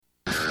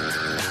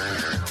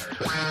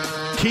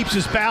keeps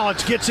his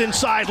balance, gets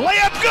inside,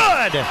 layup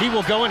good! He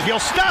will go and he'll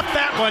stop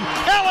that one.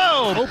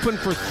 Hello! Open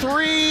for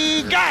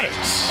three, got it!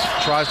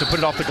 Tries to put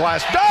it off the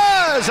glass,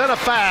 does, and a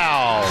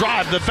foul!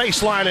 Drive the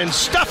baseline and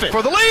stuff it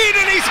for the lead,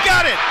 and he's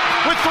got it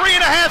with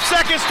 3.5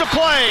 seconds to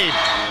play.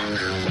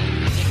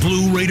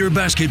 Blue Raider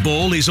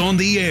basketball is on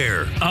the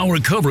air. Our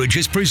coverage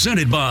is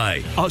presented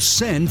by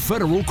Ascend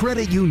Federal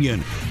Credit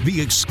Union,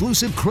 the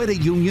exclusive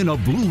credit union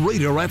of Blue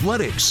Raider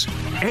Athletics.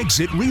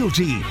 Exit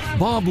Realty,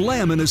 Bob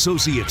Lamb &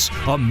 Associates,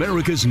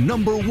 America's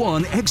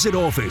 #1 exit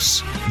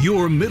office.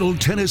 Your Middle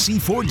Tennessee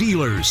Ford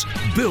dealers,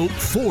 built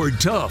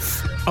Ford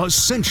tough.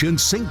 Ascension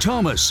St.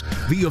 Thomas,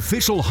 the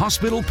official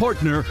hospital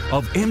partner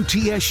of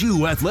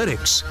MTSU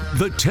Athletics.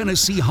 The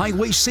Tennessee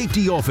Highway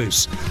Safety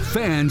Office.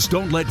 Fans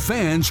don't let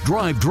fans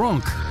drive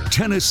drunk.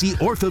 Tennessee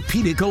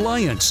Orthopedic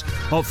Alliance,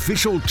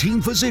 official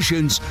team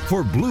physicians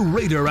for Blue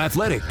Raider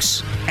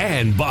Athletics.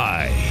 And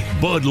by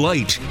Bud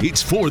Light,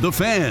 it's for the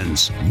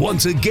fans.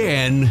 Once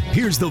again,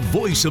 here's the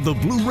voice of the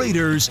Blue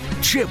Raiders,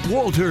 Chip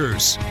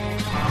Walters.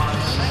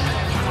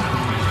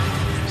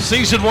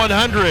 Season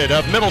 100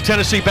 of Middle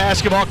Tennessee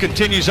basketball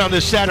continues on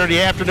this Saturday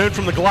afternoon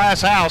from the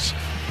Glass House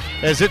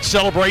as it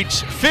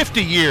celebrates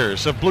 50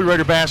 years of Blue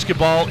Raider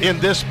basketball in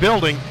this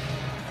building.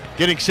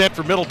 Getting set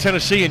for Middle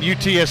Tennessee and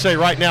UTSA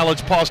right now.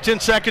 Let's pause 10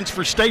 seconds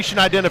for station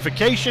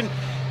identification.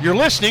 You're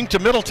listening to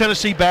Middle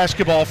Tennessee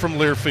basketball from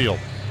Learfield.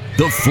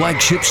 The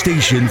flagship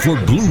station for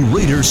Blue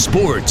Raider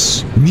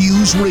sports.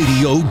 News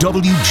Radio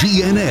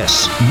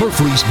WGNS,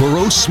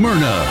 Murfreesboro,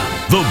 Smyrna.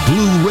 The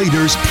Blue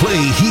Raiders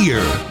play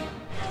here.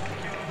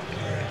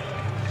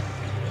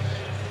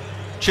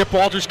 Chip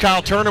Walters,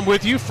 Kyle Turnham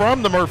with you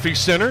from the Murphy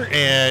Center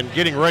and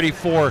getting ready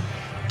for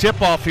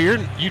tip-off here.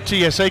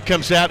 UTSA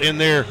comes out in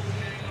their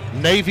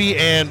navy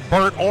and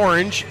burnt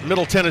orange.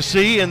 Middle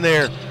Tennessee in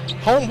their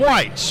home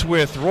whites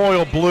with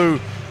royal blue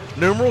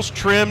numerals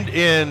trimmed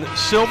in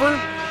silver.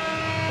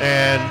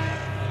 And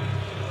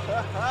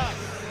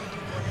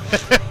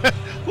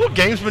little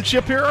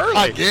gamesmanship here early.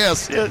 I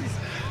guess.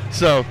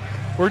 So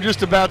we're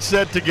just about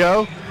set to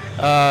go.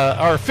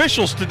 Our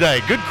officials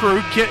today, good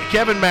crew,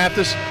 Kevin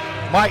Mathis,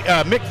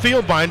 Mick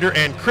Fieldbinder,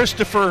 and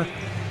Christopher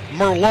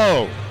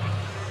Merlot.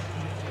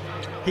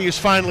 He is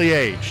finally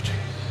aged.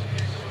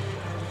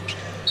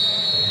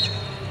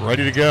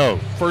 Ready to go.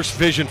 First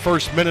Vision,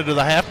 first minute of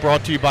the half,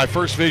 brought to you by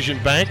First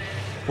Vision Bank,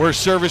 where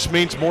service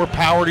means more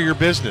power to your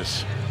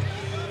business.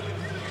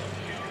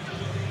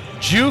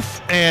 Juf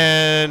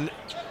and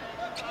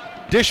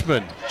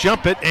Dishman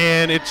jump it,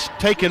 and it's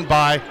taken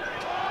by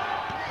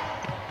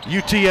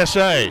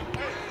UTSA.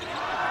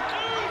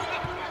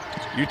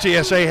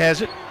 UTSA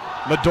has it.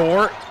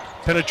 Medor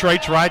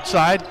penetrates right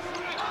side,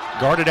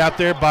 guarded out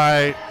there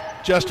by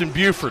Justin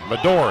Buford.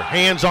 Medor,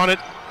 hands on it,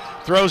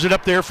 throws it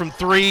up there from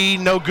three,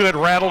 no good,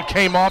 rattled,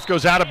 came off,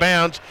 goes out of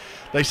bounds.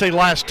 They say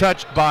last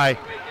touched by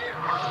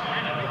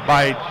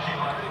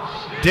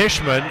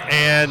Dishman,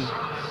 and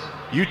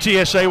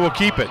UTSA will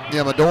keep it.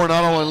 Yeah, Medor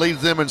not only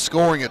leads them in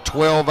scoring at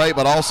 12-8,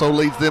 but also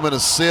leads them in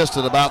assists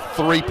at about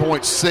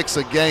 3.6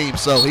 a game.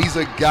 So he's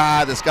a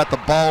guy that's got the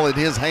ball in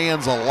his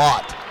hands a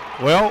lot.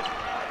 Well,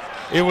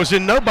 it was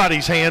in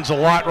nobody's hands a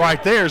lot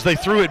right there as they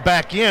threw it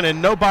back in, and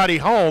nobody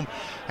home.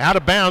 Out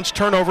of bounds,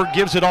 turnover,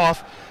 gives it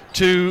off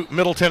to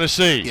Middle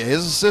Tennessee. Yeah,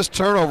 his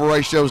assist-turnover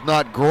ratio is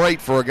not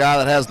great for a guy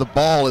that has the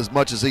ball as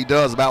much as he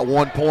does, about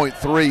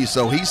 1.3,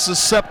 so he's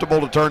susceptible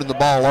to turning the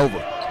ball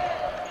over.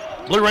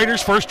 Blue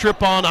Raiders' first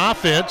trip on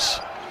offense.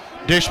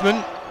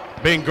 Dishman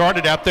being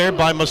guarded out there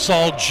by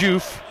Masal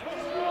Juf.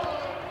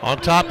 On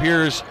top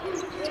here is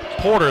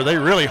Porter. They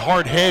really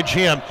hard hedge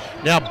him.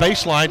 Now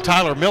baseline,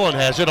 Tyler Millen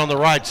has it on the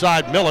right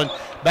side. Millen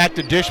back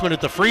to Dishman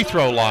at the free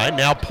throw line.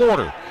 Now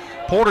Porter.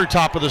 Porter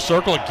top of the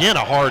circle. Again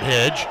a hard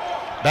hedge.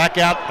 Back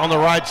out on the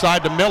right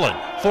side to Millen.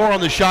 4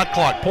 on the shot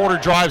clock. Porter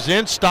drives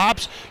in,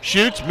 stops,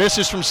 shoots,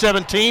 misses from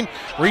 17.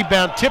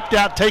 Rebound tipped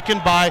out, taken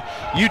by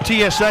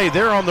UTSA.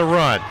 They're on the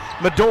run.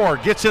 Medor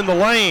gets in the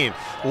lane.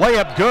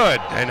 Layup good,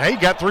 and he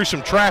got through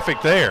some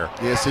traffic there.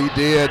 Yes, he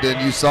did, and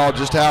you saw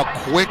just how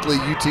quickly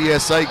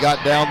UTSA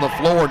got down the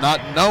floor. Not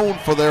known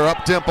for their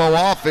up-tempo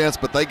offense,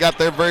 but they got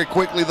there very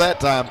quickly that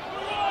time.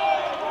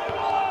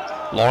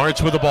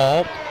 Lawrence with the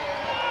ball.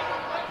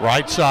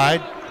 Right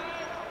side.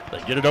 They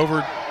get it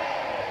over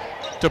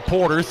to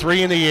Porter.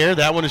 3 in the air.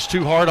 That one is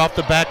too hard off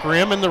the back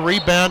rim, and the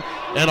rebound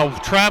and a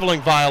traveling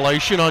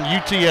violation on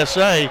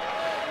UTSA.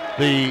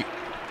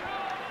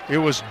 It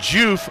was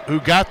Juf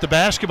who got the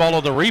basketball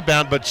on the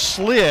rebound but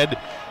slid,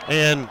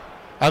 and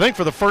I think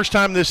for the first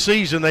time this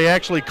season they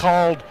actually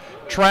called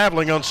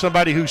traveling on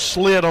somebody who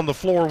slid on the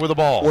floor with the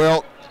ball.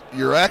 Well,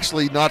 you're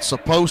actually not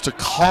supposed to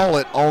call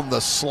it on the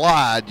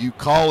slide. You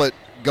call it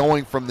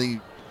going from the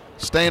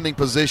standing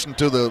position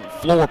to the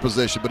floor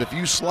position, but if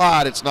you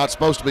slide, it's not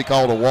supposed to be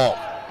called a walk.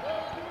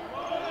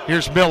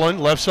 Here's Millen,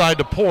 left side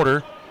to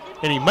Porter,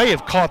 and he may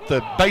have caught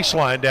the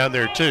baseline down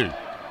there too.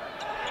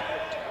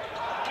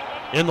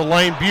 In the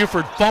lane,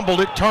 Buford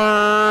fumbled it,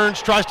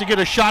 turns, tries to get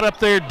a shot up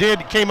there,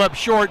 came up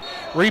short.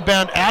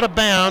 Rebound out of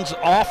bounds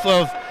off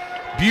of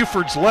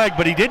Buford's leg,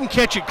 but he didn't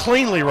catch it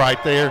cleanly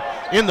right there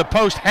in the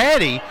post.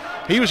 Had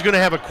he was going to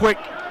have a quick,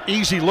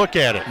 easy look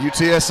at it.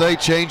 UTSA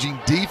changing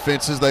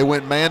defenses. They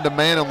went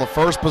man-to-man on the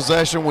first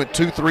possession, went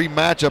 2-3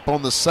 matchup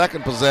on the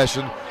second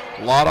possession.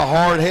 A lot of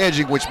hard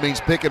hedging, which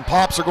means pick and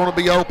pops are going to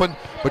be open,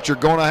 but you're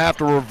going to have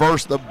to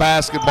reverse the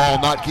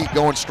basketball, not keep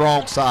going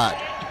strong side.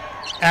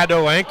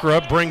 Ado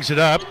Ankara brings it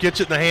up, gets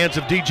it in the hands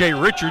of DJ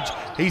Richards.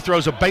 He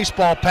throws a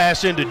baseball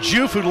pass into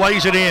Juef, who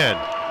lays it in.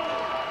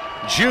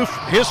 Juef,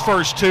 his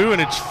first two,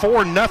 and it's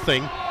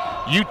 4-0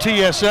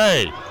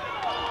 UTSA.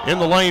 In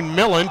the lane,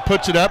 Millen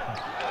puts it up.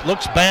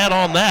 Looks bad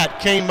on that.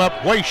 Came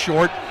up way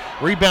short.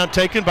 Rebound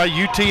taken by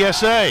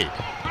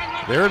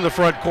UTSA. There in the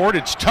front court,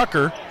 it's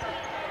Tucker.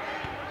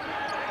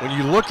 When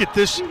you look at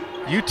this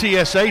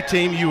UTSA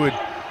team, you would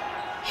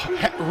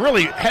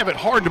really have it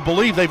hard to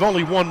believe they've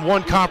only won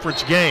one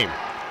conference game.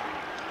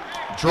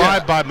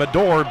 Drive by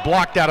Medor,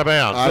 blocked out of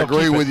bounds. I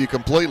agree with you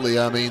completely.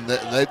 I mean,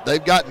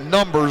 they've got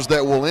numbers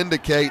that will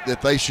indicate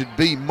that they should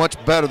be much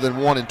better than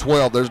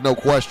 1-12. There's no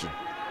question.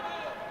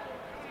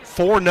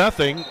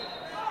 4-0.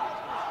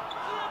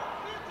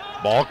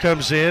 Ball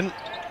comes in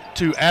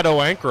to Ado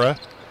Ankara.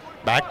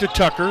 Back to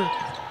Tucker.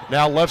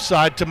 Now left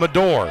side to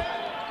Medor.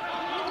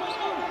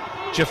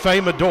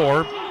 Jaffe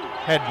Medor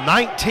had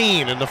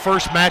 19 in the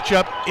first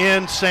matchup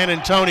in San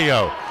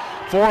Antonio.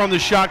 4 on the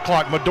shot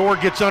clock. Medor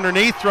gets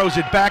underneath, throws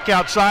it back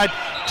outside.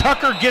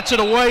 Tucker gets it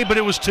away, but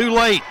it was too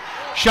late.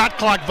 Shot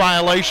clock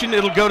violation.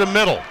 It'll go to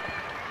middle.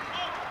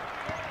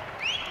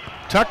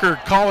 Tucker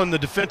calling the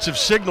defensive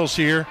signals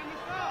here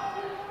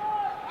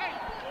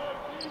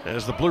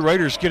as the Blue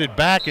Raiders get it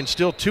back, and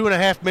still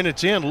 2.5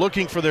 minutes in,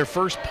 looking for their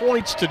first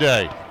points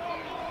today.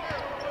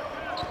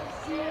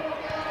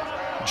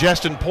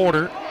 Justin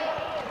Porter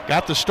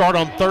got the start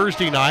on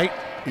Thursday night,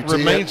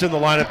 remains in the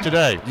lineup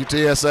today.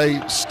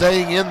 UTSA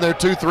staying in their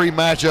 2-3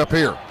 matchup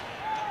here.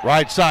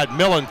 Right side,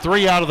 Millen,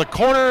 3 out of the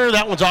corner.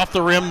 That one's off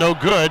the rim, no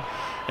good.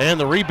 And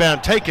the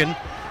rebound taken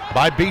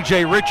by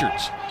B.J.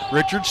 Richards.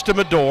 Richards to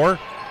Medor,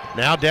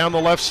 now down the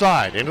left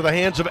side, into the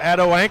hands of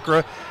Ado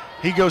Ankara.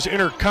 He goes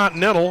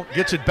intercontinental,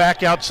 gets it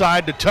back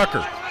outside to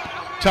Tucker.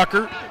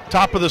 Tucker,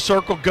 top of the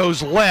circle,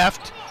 goes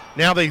left.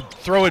 Now they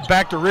throw it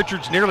back to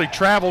Richards, nearly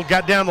traveled,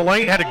 got down the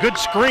lane, had a good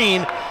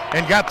screen,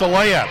 and got the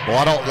layup. Well,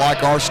 I don't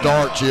like our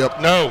start, Chip.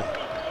 No.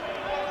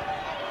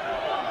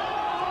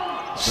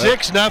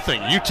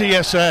 6-0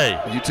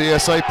 UTSA.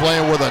 UTSA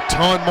playing with a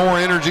ton more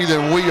energy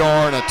than we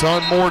are and a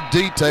ton more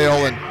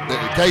detail. And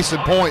case in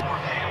point,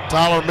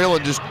 Tyler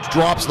Millen just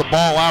drops the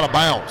ball out of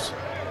bounds.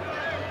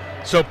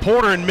 So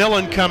Porter and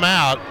Millen come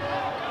out.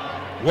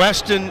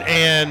 Weston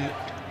and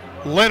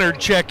Leonard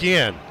check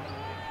in.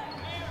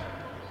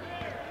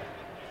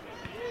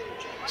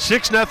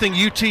 6-0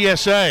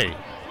 UTSA.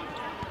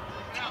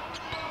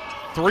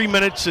 3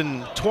 minutes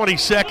and 20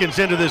 seconds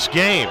into this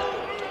game.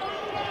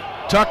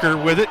 Tucker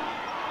with it.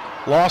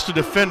 Lost a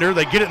defender.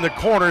 They get it in the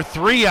corner.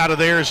 3 out of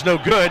there is no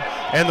good.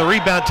 And the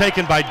rebound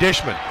taken by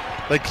Dishman.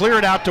 They clear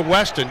it out to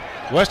Weston.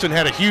 Weston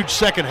had a huge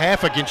second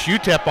half against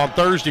UTEP on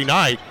Thursday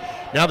night.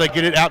 Now they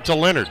get it out to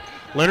Leonard.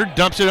 Leonard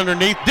dumps it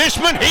underneath.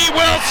 Dishman, he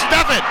will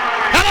stuff it.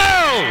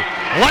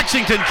 Hello,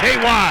 Lexington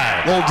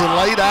KY. Little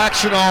delayed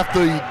action off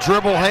the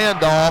dribble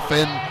handoff,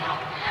 and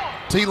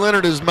T.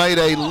 Leonard has made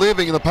a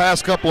living in the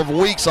past couple of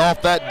weeks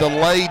off that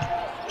delayed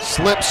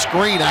slip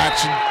screen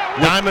action.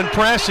 Diamond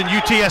press, and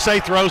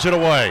UTSA throws it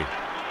away.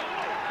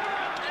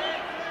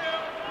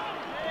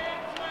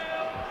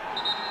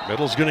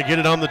 Middle's going to get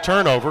it on the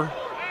turnover.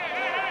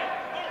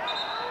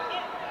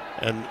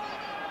 And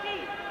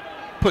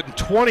putting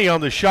 20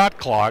 on the shot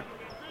clock,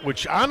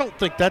 which I don't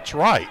think that's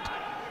right.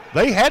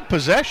 They had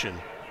possession.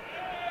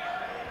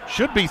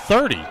 Should be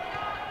 30.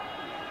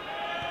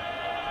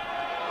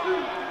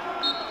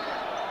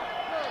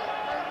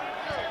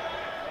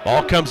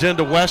 Ball comes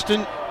into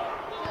Weston,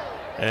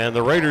 and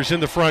the Raiders in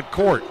the front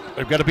court.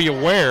 They've got to be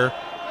aware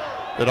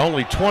that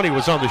only 20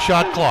 was on the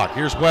shot clock.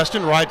 Here's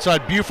Weston, right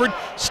side. Buford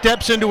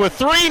steps into a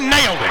 3,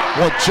 nailed it.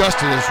 Well,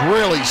 Justin has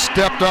really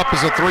stepped up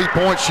as a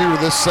three-point shooter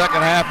this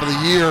second half of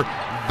the year.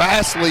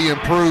 Vastly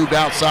improved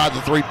outside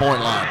the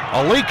three-point line.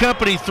 A Lee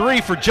Company 3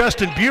 for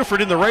Justin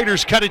Buford, and the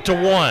Raiders cut it to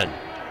 1.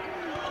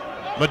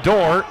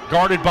 Medor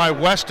guarded by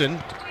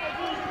Weston.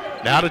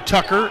 Now to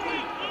Tucker.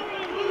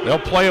 They'll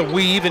play a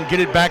weave and get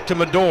it back to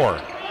Medor.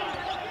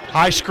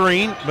 High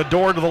screen,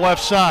 Medor to the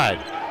left side.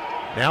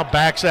 Now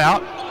backs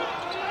out,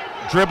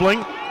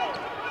 dribbling,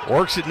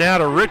 works it now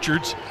to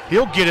Richards.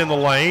 He'll get in the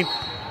lane.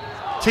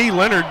 T.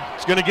 Leonard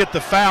is going to get the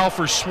foul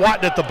for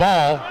swatting at the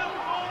ball.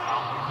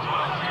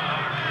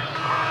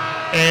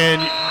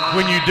 And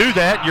when you do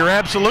that, you're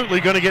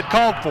absolutely going to get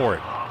called for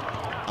it.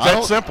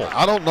 That's simple.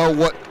 I don't know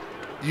what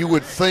you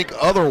would think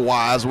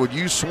otherwise. Would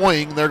you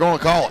swing, they're going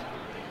to call it.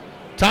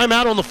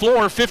 Timeout on the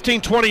floor,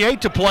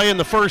 15:28 to play in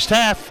the first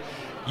half.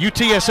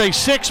 UTSA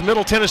 6,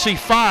 Middle Tennessee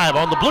 5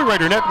 on the Blue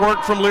Raider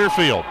Network from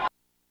Learfield.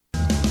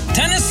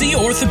 Tennessee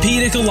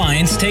Orthopedic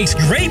Alliance takes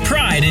great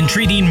pride in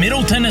treating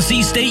Middle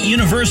Tennessee State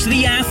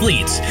University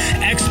athletes.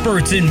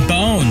 Experts in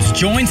bones,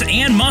 joints,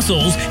 and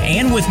muscles,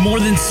 and with more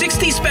than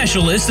 60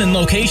 specialists in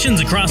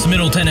locations across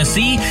Middle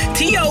Tennessee,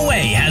 TOA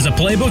has a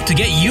playbook to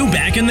get you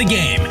back in the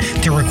game.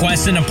 To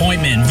request an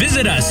appointment,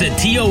 visit us at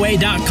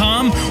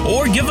TOA.com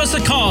or give us a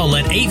call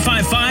at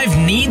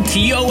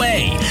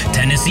 855-NEED-TOA.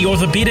 Tennessee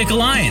Orthopedic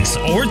Alliance,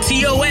 or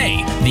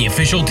TOA, the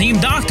official team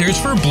doctors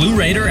for Blue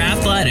Raider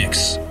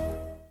Athletics.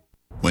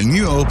 When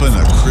you open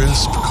a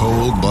crisp,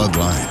 cold Bud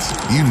Light,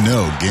 you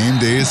know game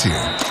day is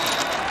here.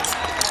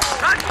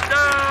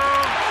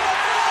 Touchdown!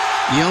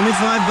 You owe me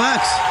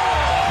 $5.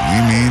 We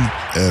mean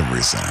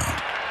every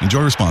sound.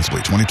 Enjoy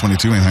responsibly.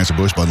 2022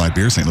 Anheuser-Busch Bud Light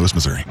Beer, St. Louis,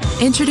 Missouri.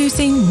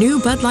 Introducing new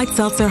Bud Light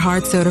Seltzer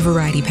Hard Soda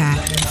Variety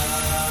Pack.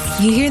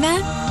 You hear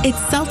that? It's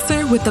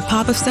seltzer with the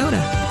pop of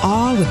soda,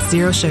 all with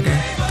zero sugar.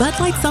 Bud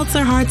Light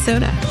Seltzer Hard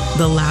Soda,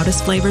 the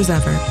loudest flavors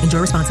ever.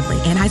 Enjoy responsibly.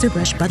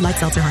 Anheuser-Busch Bud Light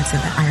Seltzer Hard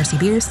Soda, IRC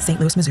Beers, St.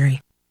 Louis, Missouri.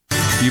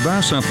 You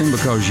buy something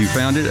because you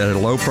found it at a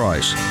low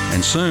price,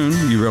 and soon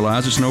you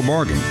realize it's no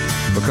bargain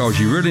because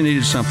you really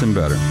needed something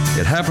better.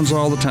 It happens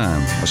all the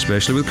time,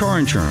 especially with car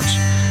insurance.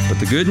 But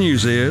the good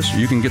news is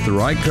you can get the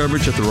right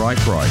coverage at the right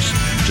price.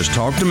 Just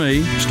talk to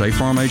me, State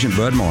Farm Agent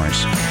Bud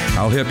Morris.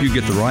 I'll help you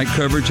get the right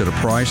coverage at a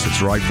price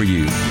that's right for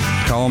you.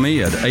 Call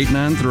me at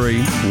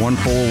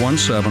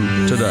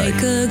 893-1417 today.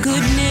 Like a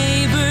good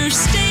neighbor,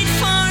 State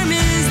Farm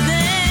is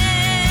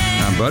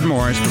there. I'm Bud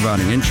Morris,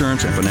 providing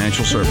insurance and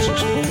financial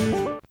services.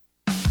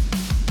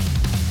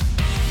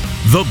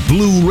 The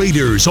Blue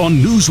Raiders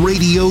on News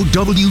Radio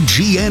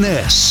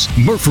WGNS,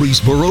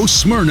 Murfreesboro,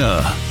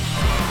 Smyrna.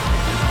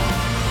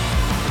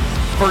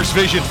 First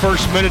Vision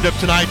first minute of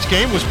tonight's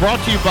game was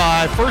brought to you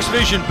by First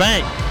Vision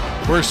Bank,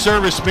 where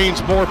service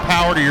means more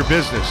power to your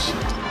business.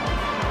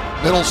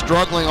 Middle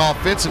struggling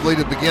offensively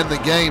to begin the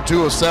game,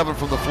 2 of 7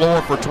 from the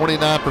floor for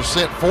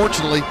 29%.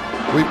 Fortunately,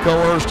 we've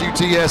coerced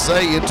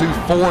UTSA into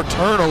 4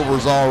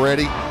 turnovers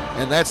already,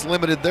 and that's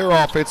limited their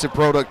offensive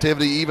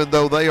productivity, even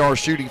though they are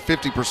shooting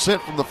 50%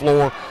 from the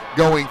floor,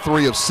 going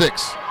 3 of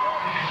 6.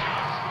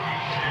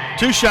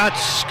 2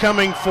 shots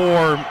coming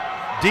for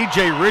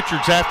DJ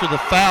Richards after the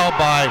foul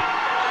by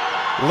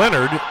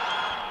Leonard.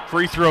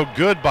 Free throw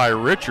good by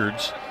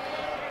Richards.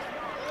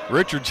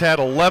 Richards had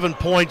 11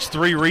 points,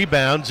 3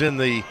 rebounds in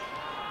the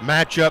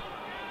matchup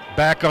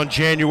back on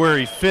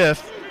January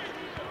 5th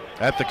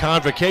at the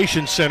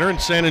Convocation Center in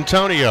San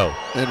Antonio.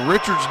 And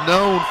Richards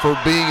known for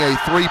being a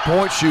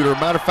three-point shooter.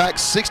 Matter of fact,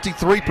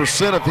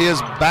 63% of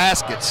his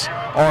baskets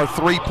are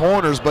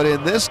three-pointers, but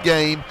in this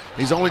game,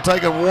 he's only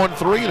taken 1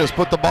 3 and has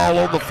put the ball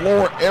on the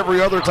floor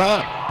every other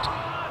time.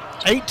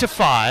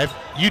 8-5,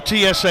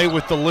 UTSA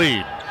with the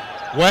lead.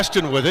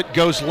 Weston with it,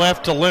 goes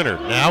left to Leonard.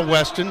 Now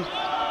Weston.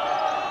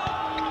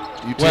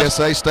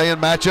 UTSA stay in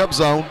matchup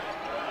zone.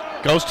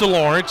 Goes to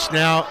Lawrence.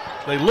 Now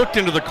they looked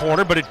into the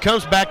corner, but it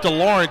comes back to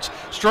Lawrence.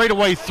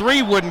 Straightaway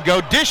 3 wouldn't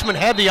go. Dishman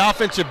had the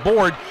offensive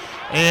board,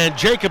 and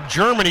Jacob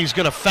Germany's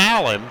going to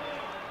foul him.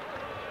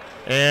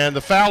 And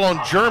the foul on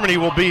Germany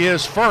will be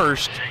his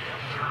first.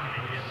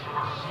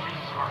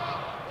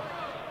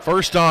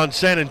 First on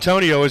San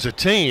Antonio as a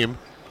team.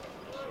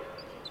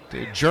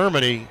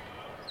 Germany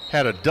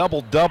had a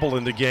double-double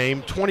in the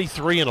game,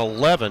 23 and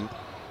 11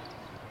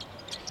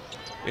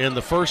 in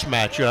the first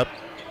matchup.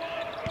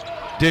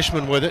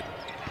 Dishman with it.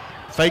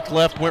 Fake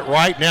left, went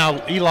right.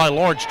 Now Eli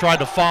Lawrence tried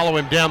to follow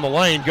him down the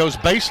lane, goes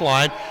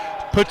baseline,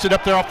 puts it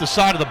up there off the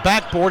side of the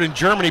backboard, and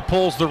Germany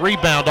pulls the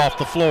rebound off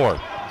the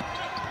floor.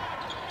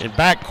 In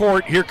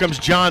backcourt, here comes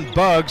John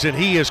Buggs, and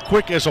he is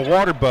quick as a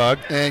water bug.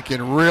 And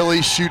can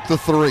really shoot the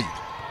 3.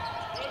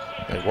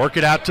 They work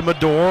it out to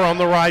Medor on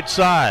the right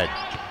side.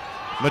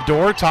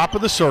 Medor, top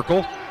of the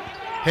circle.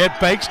 Head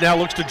fakes, now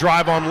looks to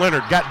drive on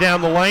Leonard. Got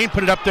down the lane,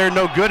 put it up there,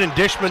 no good, and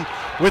Dishman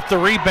with the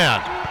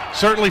rebound.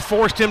 Certainly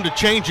forced him to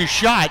change his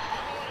shot.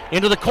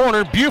 Into the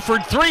corner,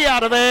 Buford, 3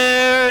 out of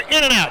there,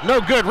 in and out,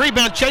 no good.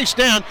 Rebound chased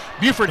down,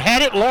 Buford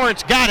had it,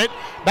 Lawrence got it.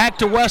 Back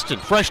to Weston,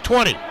 fresh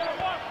 20.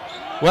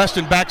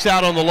 Weston backs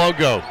out on the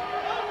logo.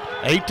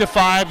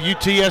 8-5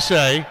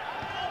 UTSA.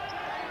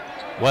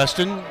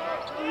 Weston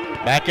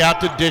back out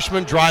to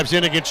Dishman, drives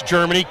in against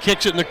Germany,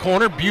 kicks it in the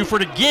corner.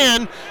 Buford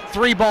again,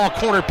 3-ball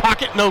corner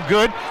pocket, no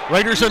good.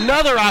 Raiders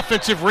another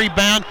offensive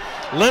rebound.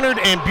 Leonard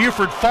and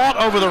Buford fought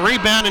over the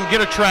rebound and get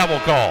a travel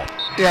call.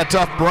 Yeah,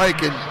 tough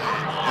break, and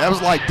that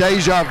was like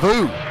deja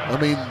vu. I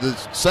mean, the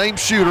same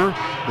shooter,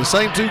 the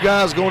same 2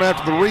 guys going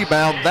after the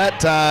rebound,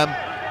 that time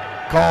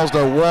caused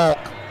a walk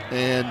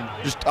and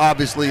just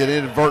obviously an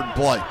inadvertent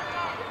play.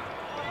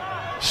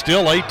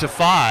 Still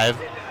 8-5.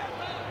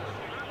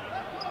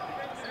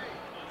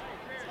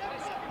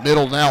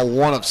 Middle now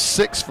 1 of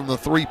 6 from the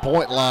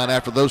 3-point line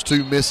after those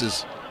 2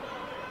 misses.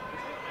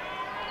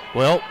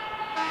 Well,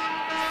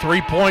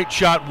 3-point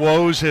shot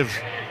woes have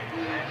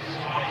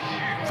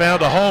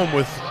found a home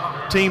with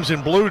teams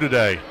in blue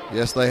today.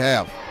 Yes, they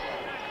have.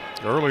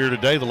 Earlier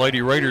today, the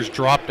Lady Raiders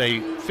dropped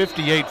a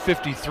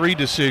 58-53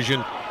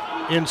 decision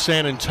in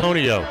San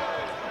Antonio.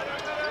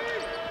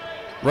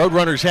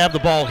 Roadrunners have the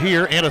ball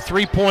here and a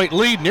 3-point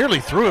lead. Nearly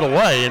threw it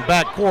away in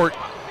backcourt.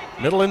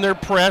 Middle in their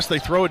press. They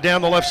throw it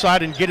down the left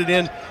side and get it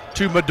in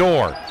to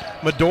Medore.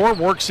 Medore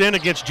works in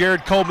against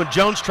Jared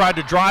Coleman-Jones. Tried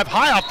to drive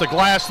high off the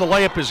glass. The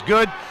layup is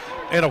good.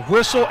 And a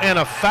whistle and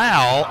a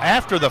foul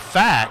after the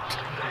fact.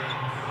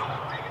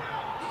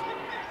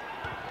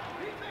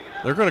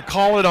 They're going to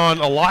call it on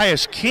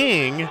Elias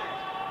King.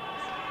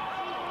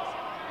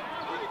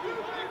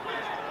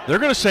 They're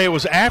going to say it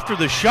was after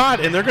the shot,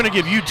 and they're going to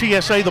give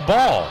UTSA the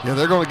ball. Yeah,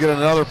 they're going to get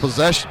another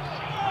possession.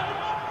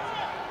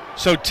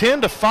 So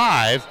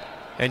 10-5,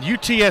 and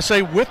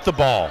UTSA with the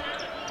ball.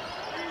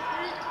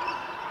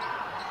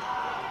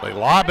 They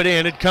lob it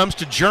in. It comes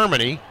to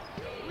Germany.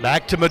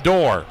 Back to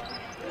Medore.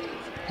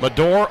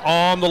 Medore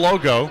on the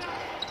logo.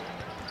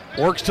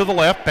 Works to the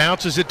left,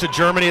 bounces it to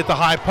Germany at the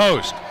high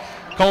post.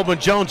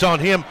 Coleman-Jones on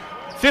him.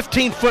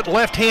 15-foot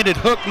left-handed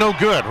hook, no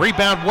good.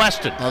 Rebound,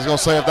 Weston. I was going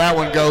to say, if that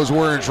one goes,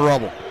 we're in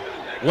trouble.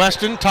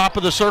 Weston, top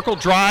of the circle,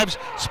 drives,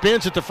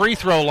 spins at the free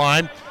throw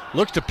line,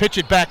 looks to pitch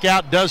it back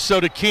out, does so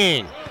to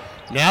King.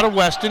 Now to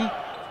Weston,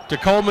 to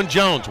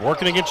Coleman-Jones,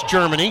 working against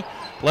Germany.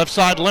 Left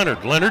side,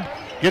 Leonard. Leonard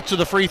gets to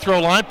the free throw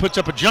line, puts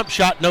up a jump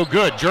shot, no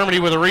good. Germany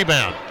with a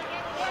rebound.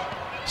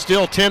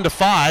 Still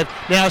 10-5.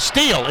 Now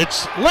steal.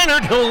 It's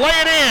Leonard who'll lay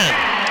it in.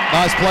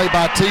 Nice play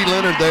by T.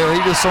 Leonard there. He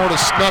just sort of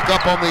snuck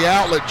up on the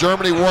outlet.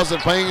 Germany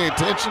wasn't paying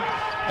attention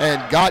and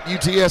got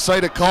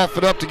UTSA to cough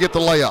it up to get the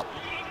layup.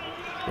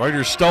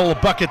 Raiders stole a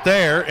bucket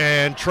there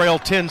and trail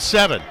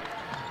 10-7.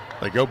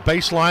 They go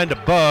baseline to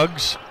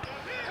Buggs.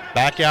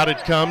 Back out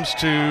it comes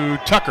to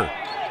Tucker.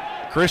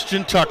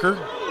 Christian Tucker.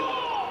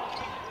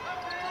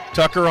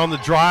 Tucker on the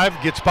drive,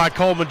 gets by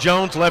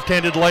Coleman-Jones,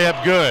 left-handed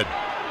layup good.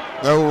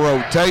 No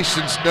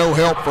rotations, no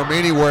help from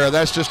anywhere.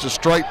 That's just a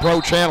straight pro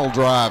channel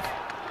drive.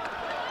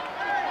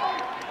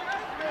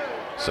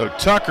 So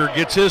Tucker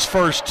gets his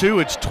first two.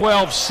 It's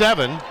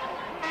 12-7.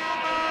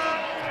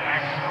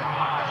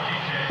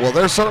 Well,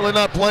 they're certainly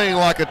not playing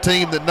like a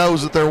team that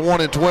knows that they're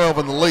 1-12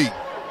 in the league.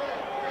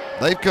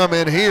 They've come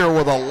in here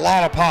with a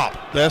lot of pop.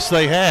 Yes,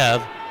 they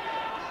have.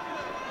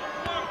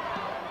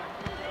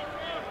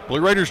 Blue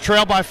Raiders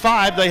trail by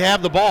 5. They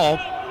have the ball.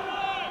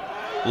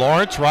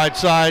 Lawrence, right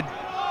side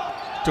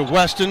to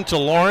Weston, to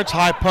Lawrence,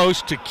 high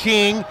post to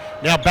King.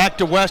 Now back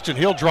to Weston.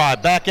 He'll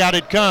drive. Back out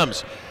it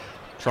comes.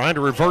 Trying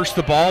to reverse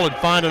the ball and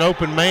find an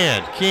open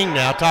man. King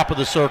now, top of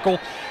the circle.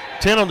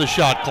 10 on the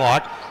shot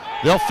clock.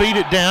 They'll feed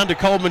it down to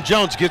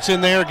Coleman-Jones. Gets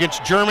in there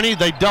against Germany.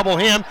 They double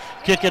him.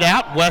 Kick it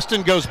out.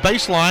 Weston goes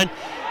baseline.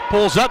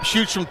 Pulls up,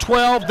 shoots from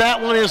 12.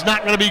 That one is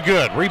not going to be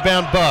good.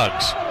 Rebound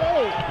Buggs.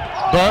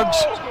 Buggs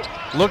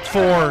looked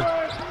for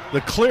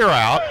the clear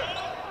out.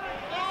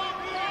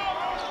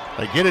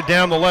 They get it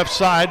down the left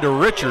side to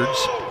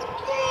Richards.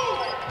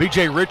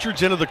 B.J.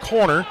 Richards into the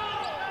corner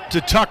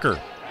to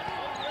Tucker.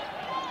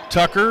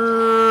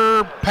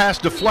 Tucker, pass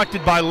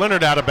deflected by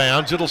Leonard out of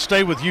bounds. It'll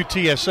stay with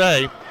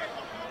UTSA.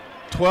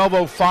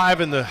 12:05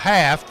 in the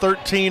half,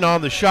 13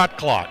 on the shot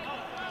clock.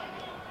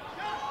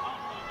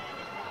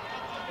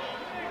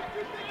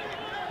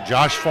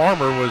 Josh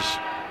Farmer was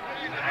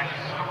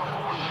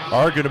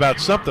arguing about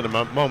something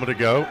a moment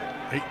ago.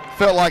 He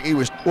felt like he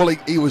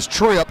was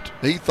tripped.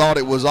 He thought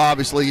it was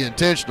obviously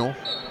intentional.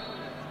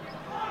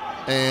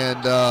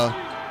 And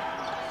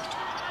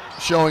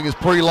showing his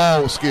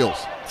pre-law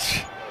skills.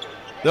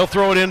 They'll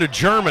throw it into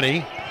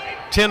Germany.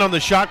 10 on the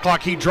shot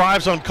clock. He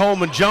drives on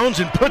Coleman-Jones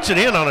and puts it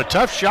in on a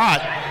tough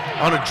shot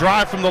on a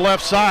drive from the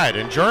left side.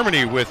 And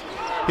Germany with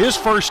his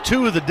first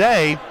two of the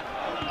day,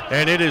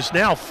 and it is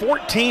now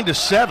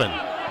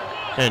 14-7.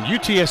 And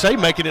UTSA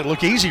making it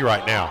look easy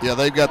right now. Yeah,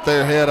 they've got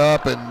their head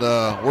up, and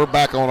we're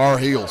back on our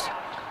heels.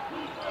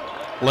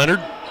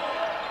 Leonard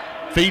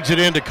feeds it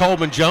into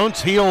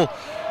Coleman-Jones. He'll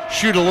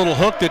shoot a little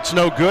hook that's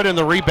no good, and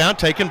the rebound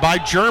taken by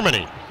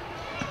Germany.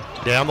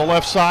 Down the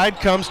left side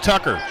comes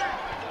Tucker.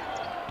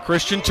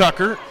 Christian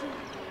Tucker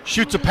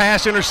shoots a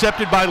pass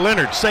intercepted by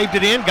Leonard. Saved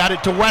it in, got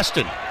it to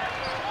Weston.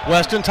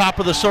 Weston, top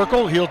of the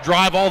circle. He'll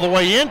drive all the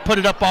way in, put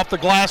it up off the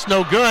glass,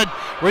 no good.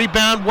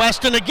 Rebound,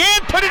 Weston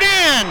again, put it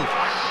in.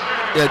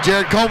 Yeah,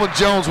 Jared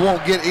Coleman-Jones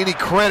won't get any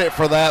credit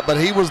for that, but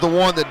he was the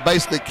one that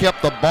basically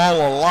kept the ball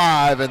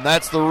alive, and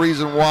that's the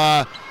reason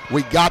why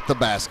we got the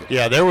basket.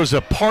 Yeah, there was a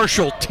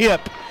partial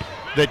tip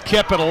that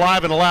kept it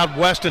alive and allowed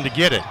Weston to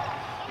get it.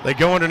 They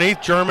go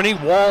underneath. Germany,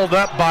 walled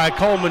up by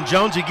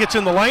Coleman-Jones. He gets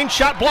in the lane,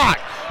 shot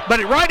blocked,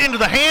 but it right into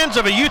the hands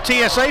of a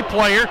UTSA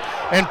player,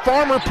 and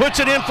Farmer puts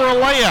it in for a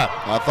layup.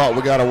 I thought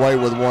we got away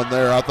with one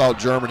there. I thought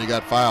Germany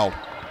got fouled,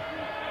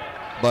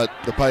 but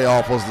the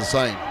payoff was the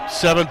same.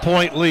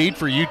 7-point lead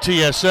for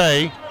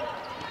UTSA.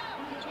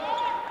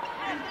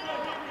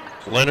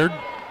 Leonard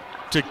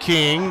to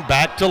King,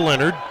 back to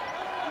Leonard.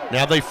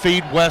 Now they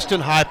feed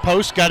Weston, high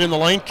post, got in the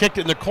lane, kicked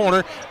it in the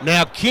corner.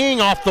 Now King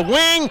off the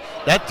wing.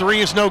 That three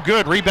is no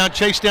good. Rebound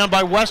chased down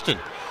by Weston.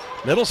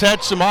 Middle's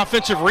had some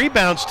offensive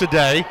rebounds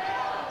today.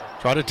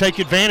 Try to take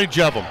advantage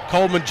of them.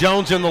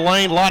 Coleman-Jones in the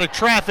lane, a lot of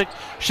traffic.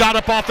 Shot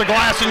up off the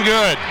glass and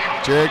good.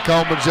 Jared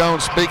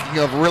Coleman-Jones, speaking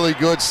of really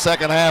good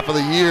second half of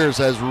the years,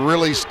 has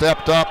really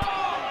stepped up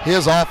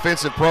his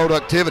offensive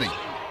productivity.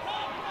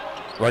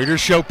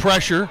 Raiders show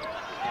pressure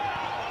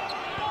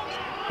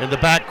in the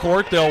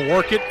backcourt. They'll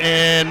work it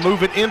and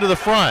move it into the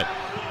front.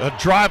 A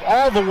drive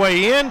all the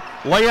way in,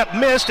 layup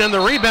missed, and the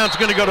rebound's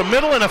going to go to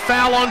middle, and a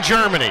foul on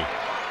Germany.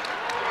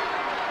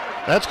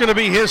 That's going to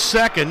be his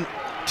second,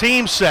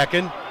 team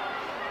second,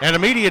 and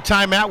immediate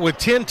timeout with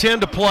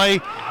 10:10 to play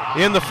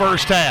in the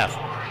first half.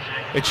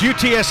 It's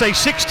UTSA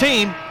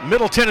 16,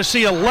 Middle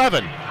Tennessee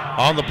 11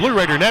 on the Blue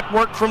Raider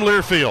Network from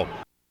Learfield.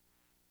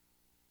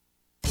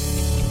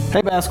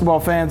 Hey basketball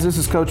fans, this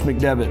is Coach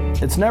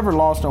McDevitt. It's never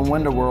lost on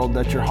Window World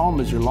that your home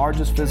is your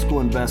largest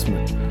physical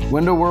investment.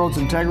 Window World's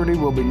integrity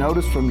will be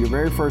noticed from your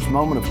very first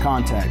moment of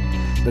contact.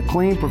 The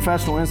clean,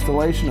 professional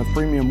installation of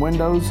premium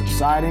windows,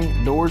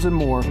 siding, doors, and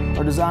more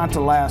are designed to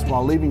last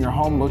while leaving your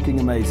home looking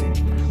amazing.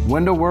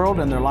 Window World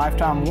and their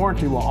lifetime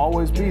warranty will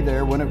always be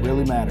there when it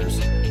really matters.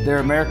 They're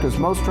America's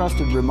most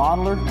trusted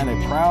remodeler and a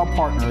proud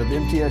partner of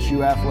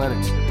MTSU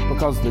Athletics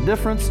because the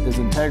difference is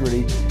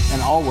integrity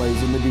and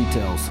always in the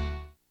details.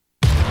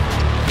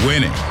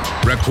 Winning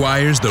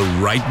requires the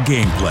right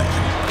game plan.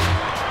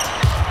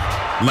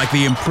 Like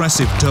the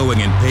impressive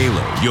towing and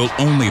payload you'll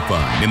only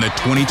find in the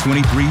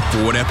 2023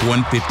 Ford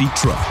F-150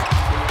 truck.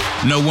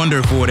 No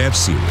wonder Ford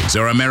F-Series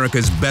are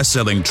America's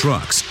best-selling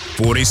trucks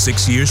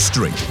 46 years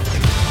straight.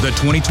 The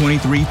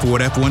 2023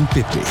 Ford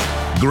F-150.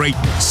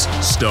 Greatness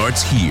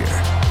starts here.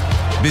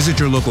 Visit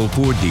your local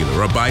Ford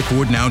dealer or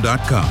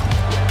buyfordnow.com.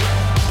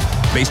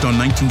 Based on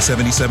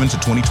 1977 to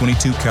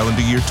 2022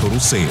 calendar year total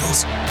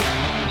sales.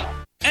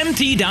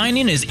 MT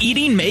Dining is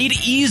eating made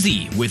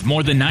easy. With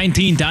more than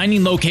 19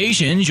 dining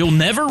locations, you'll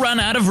never run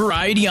out of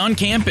variety on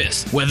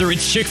campus. Whether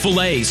it's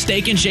Chick-fil-A,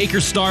 Steak and Shake, or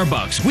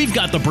Starbucks, we've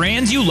got the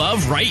brands you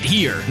love right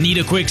here. Need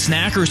a quick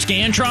snack or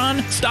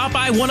Scantron? Stop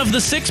by one of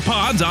the 6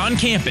 pods on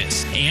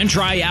campus and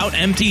try out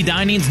MT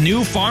Dining's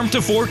new Farm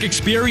to Fork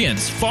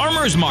experience.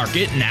 Farmers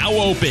Market now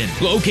open.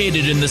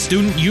 Located in the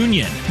Student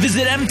Union.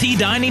 Visit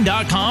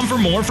mtdining.com for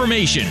more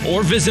information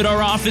or visit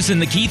our office in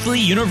the Keithley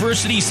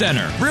University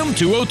Center, room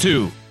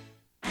 202.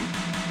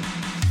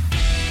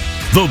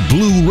 The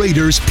Blue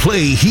Raiders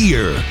play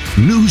here.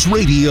 News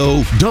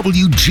Radio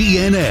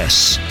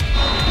WGNS.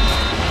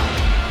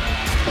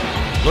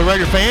 Blue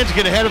Raider fans,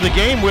 get ahead of the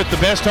game with the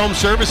best home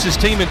services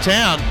team in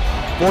town.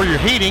 For your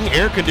heating,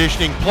 air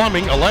conditioning,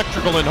 plumbing,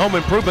 electrical, and home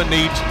improvement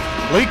needs,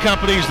 Lee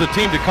Company is the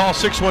team to call.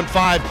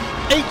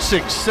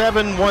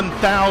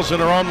 615-867-1000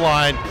 or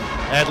online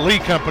at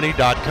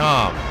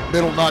leecompany.com.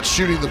 Middle not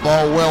shooting the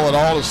ball well at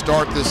all to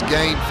start this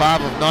game.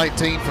 5 of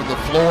 19 from the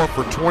floor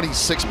for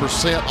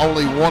 26%,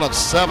 only 1 of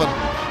 7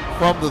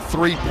 from the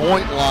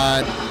three-point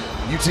line.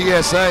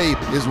 UTSA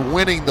is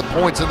winning the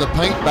points in the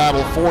paint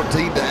battle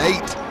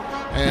 14-8,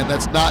 and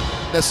that's not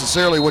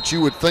necessarily what you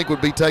would think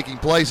would be taking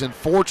place. And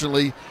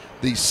fortunately,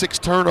 the 6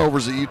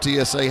 turnovers that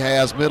UTSA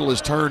has, Middle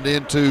has turned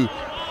into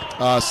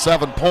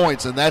 7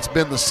 points, and that's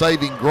been the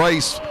saving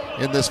grace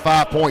in this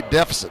 5-point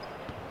deficit.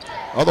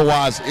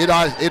 Otherwise,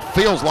 it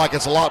feels like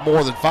it's a lot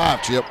more than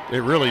 5, Chip.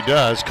 It really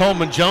does.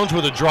 Coleman Jones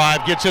with a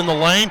drive, gets in the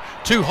lane,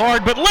 too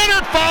hard, but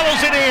Leonard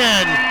follows it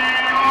in.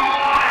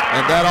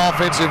 And that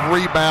offensive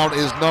rebound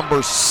is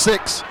number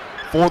 6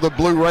 for the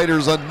Blue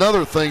Raiders,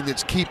 another thing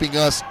that's keeping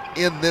us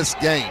in this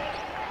game.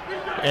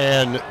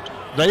 And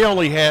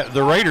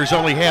the Raiders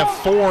only have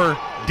 4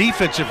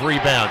 defensive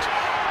rebounds.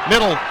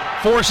 Middle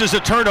forces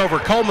a turnover.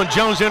 Coleman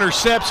Jones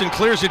intercepts and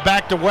clears it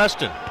back to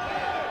Weston.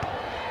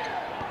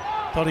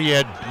 Thought he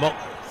had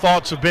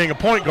thoughts of being a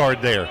point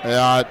guard there.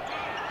 Yeah.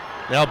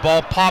 Now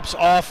ball pops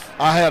off.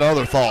 I had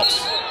other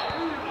thoughts.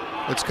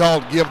 It's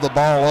called give the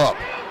ball up.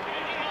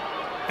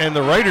 And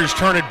the Raiders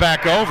turn it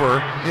back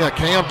over. Yeah,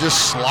 Cam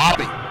just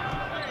sloppy.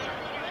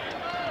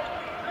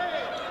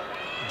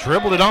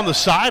 Dribbled it on the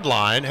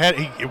sideline.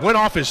 It went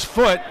off his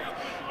foot.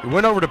 He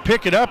went over to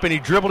pick it up, and he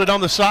dribbled it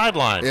on the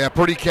sideline. Yeah,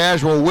 pretty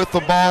casual with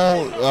the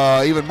ball,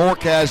 even more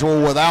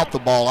casual without the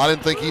ball. I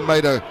didn't think he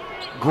made a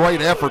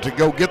great effort to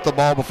go get the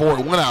ball before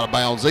it went out of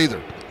bounds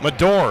either.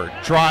 Medor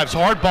drives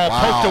hard, ball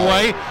poked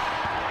away.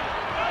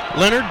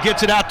 Leonard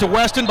gets it out to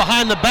Weston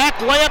behind the back,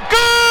 layup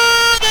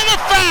good, and a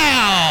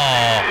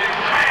foul.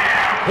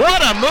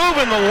 What a move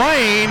in the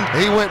lane.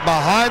 He went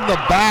behind the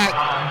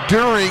back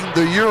during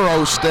the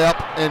Euro step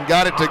and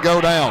got it to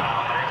go down.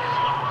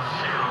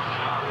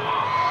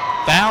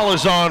 Foul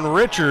is on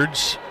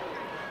Richards,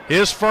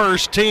 his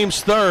first,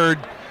 team's third.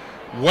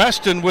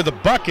 Weston with a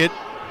bucket.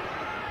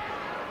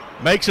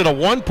 Makes it a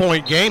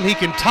 1-point game. He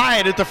can tie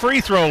it at the free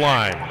throw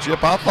line.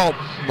 Chip, I thought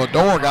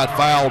Medor got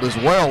fouled as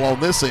well on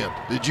this end.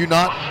 Did you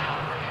not?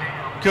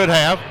 Could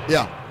have.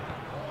 Yeah.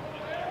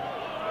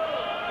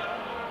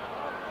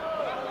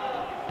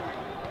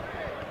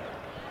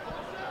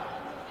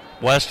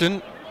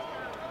 Weston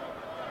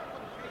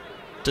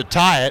to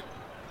tie it.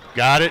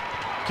 Got it.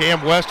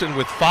 Cam Weston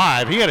with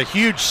 5. He had a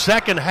huge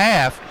second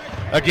half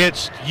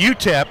against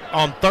UTEP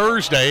on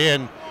Thursday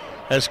and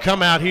has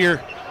come out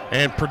here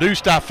and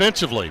produced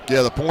offensively.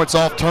 Yeah, the points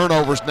off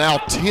turnovers now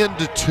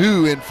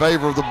 10-2 in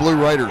favor of the Blue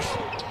Raiders.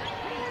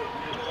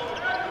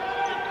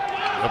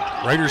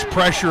 Raiders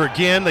pressure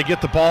again. They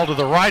get the ball to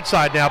the right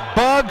side now.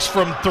 Buggs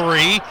from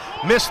 3.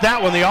 Missed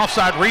that one. The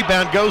offside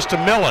rebound goes to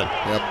Millen.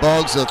 Yeah,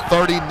 Buggs a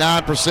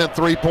 39%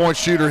 three-point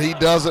shooter. He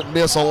doesn't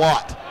miss a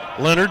lot.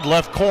 Leonard,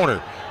 left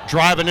corner,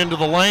 driving into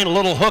the lane. A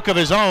little hook of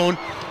his own.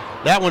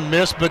 That one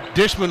missed, but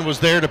Dishman was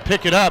there to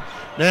pick it up.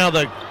 Now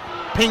the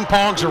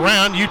ping-pongs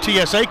around.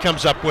 UTSA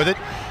comes up with it.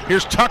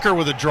 Here's Tucker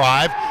with a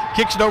drive.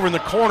 Kicks it over in the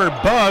corner.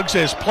 Buggs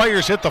as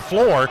players hit the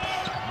floor.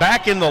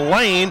 Back in the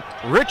lane,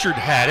 Richard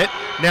had it.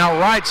 Now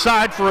right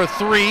side for a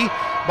 3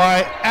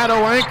 by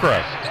Addo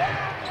Ankra.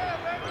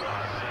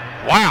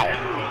 Wow.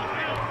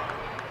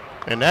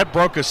 And that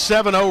broke a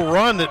 7-0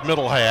 run that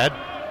Middle had.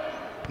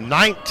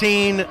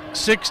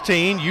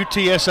 19-16,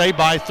 UTSA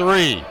by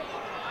 3.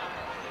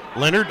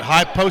 Leonard,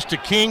 high post to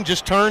King,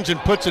 just turns and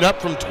puts it up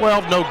from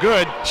 12, no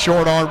good.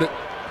 Short-armed it.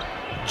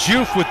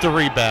 Juf with the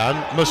rebound.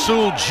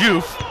 Masul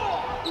Juf.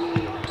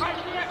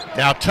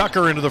 Now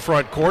Tucker into the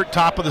front court,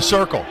 top of the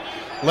circle.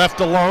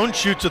 Left alone,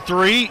 shoots a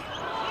 3.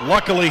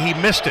 Luckily, he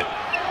missed it.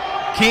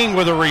 King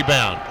with a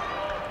rebound.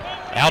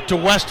 Out to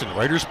Weston.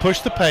 Raiders push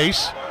the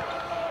pace.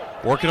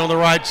 Working on the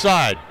right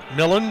side.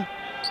 Millen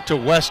to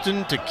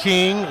Weston to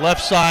King.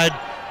 Left side,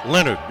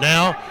 Leonard.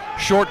 Now,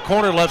 short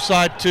corner left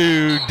side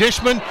to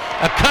Dishman.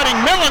 A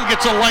cutting Millen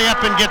gets a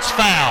layup and gets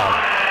fouled.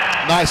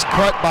 Nice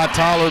cut by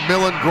Tyler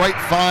Millen. Great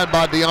find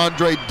by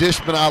DeAndre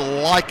Dishman. I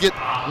like it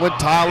when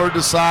Tyler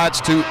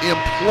decides to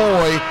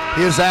employ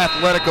his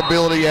athletic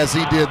ability as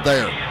he did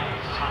there.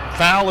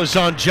 Foul is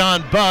on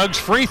John Buggs.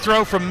 Free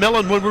throw from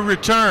Millen when we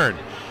return.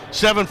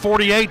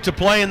 7:48 to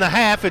play in the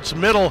half. It's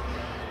Middle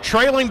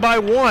trailing by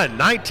 1,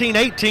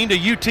 19-18 to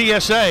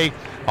UTSA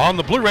on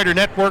the Blue Raider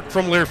Network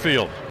from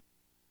Learfield.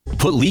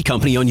 Put Lee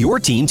Company on your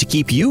team to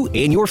keep you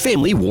and your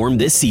family warm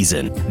this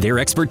season. Their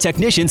expert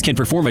technicians can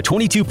perform a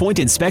 22-point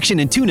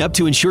inspection and tune-up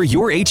to ensure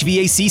your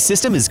HVAC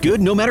system is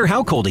good no matter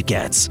how cold it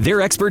gets.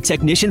 Their expert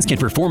technicians can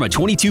perform a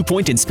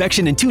 22-point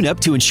inspection and tune-up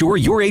to ensure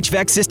your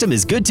HVAC system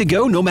is good to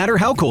go no matter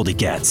how cold it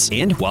gets.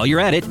 And while you're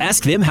at it,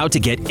 ask them how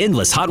to get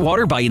endless hot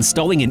water by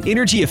installing an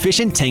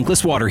energy-efficient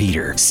tankless water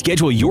heater.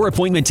 Schedule your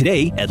appointment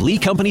today at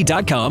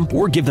leecompany.com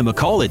or give them a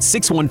call at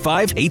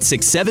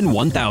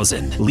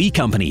 615-867-1000. Lee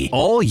Company,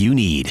 all you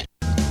need.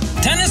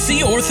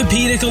 Tennessee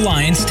Orthopedic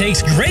Alliance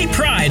takes great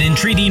pride in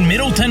treating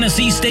Middle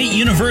Tennessee State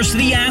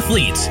University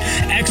athletes.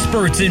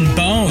 Experts in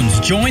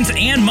bones, joints,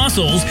 and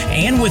muscles,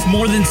 and with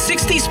more than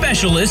 60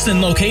 specialists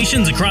in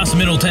locations across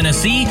Middle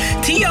Tennessee,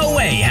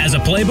 TOA has a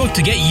playbook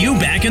to get you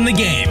back in the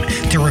game.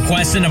 To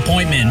request an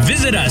appointment,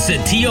 visit us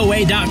at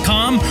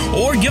TOA.com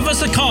or give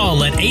us a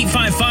call at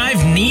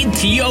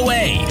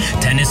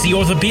 855-NEED-TOA. Tennessee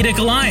Orthopedic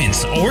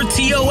Alliance, or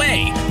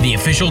TOA, the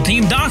official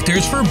team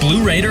doctors for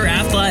Blue Raider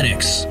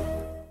Athletics.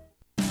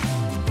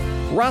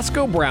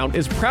 Roscoe Brown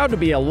is proud to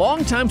be a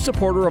longtime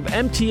supporter of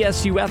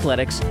MTSU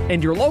Athletics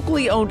and your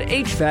locally owned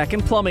HVAC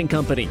and plumbing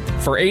company.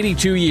 For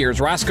 82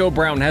 years, Roscoe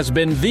Brown has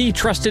been the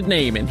trusted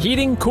name in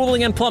heating,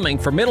 cooling, and plumbing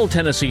for Middle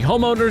Tennessee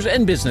homeowners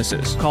and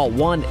businesses. Call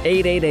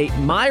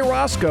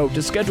 1-888-MY-ROSCOE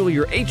to schedule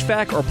your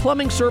HVAC or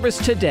plumbing service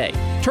today.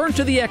 Turn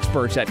to the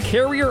experts at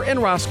Carrier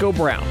and Roscoe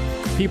Brown.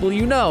 People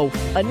you know,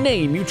 a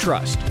name you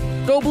trust.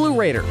 Go Blue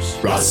Raiders.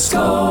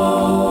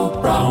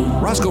 Roscoe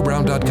Brown.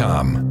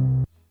 RoscoeBrown.com.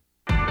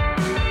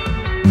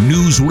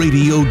 News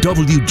Radio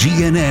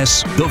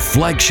WGNS, the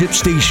flagship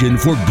station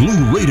for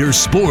Blue Raider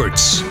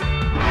sports.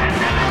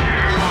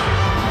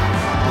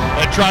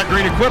 At Trot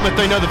Green Equipment,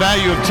 they know the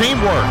value of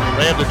teamwork.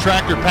 They have the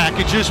tractor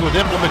packages with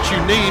implements you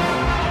need.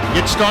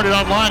 Get started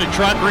online at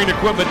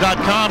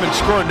trotgreenequipment.com and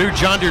score a new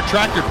John Deere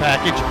tractor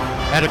package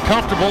at a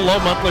comfortable low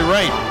monthly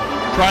rate.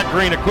 Trot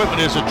Green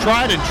Equipment is a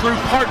tried and true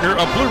partner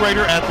of Blue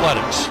Raider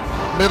Athletics.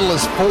 Middle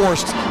has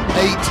forced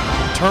 8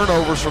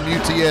 turnovers from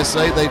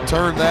UTSA. They've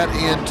turned that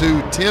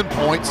into 10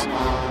 points.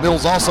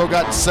 Middle's also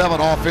got 7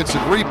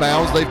 offensive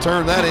rebounds. They've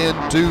turned that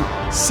into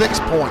 6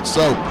 points.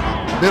 So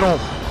Middle,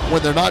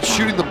 when they're not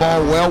shooting the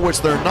ball well,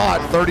 which they're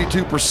not,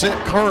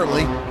 32%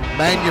 currently,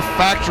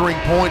 manufacturing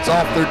points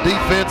off their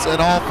defense and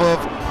off of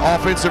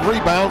offensive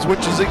rebounds,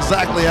 which is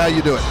exactly how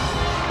you do it.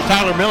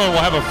 Tyler Millen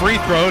will have a free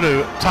throw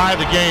to tie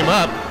the game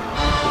up.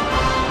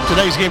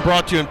 Today's game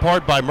brought to you in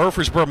part by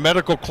Murfreesboro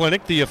Medical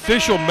Clinic, the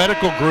official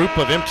medical group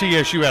of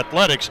MTSU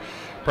Athletics,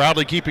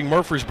 proudly keeping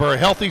Murfreesboro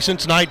healthy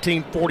since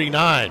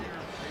 1949.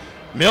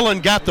 Millen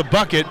got the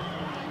bucket,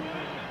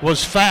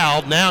 was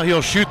fouled. Now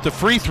he'll shoot the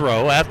free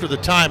throw after the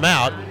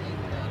timeout.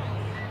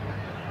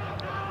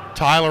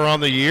 Tyler on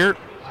the year.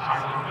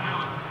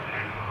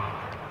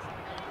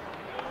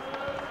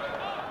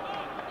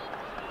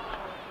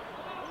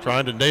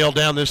 Trying to nail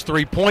down this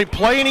three-point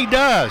play, and he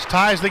does.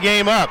 Ties the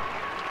game up.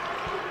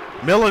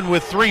 Millen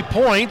with 3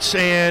 points,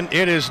 and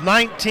it is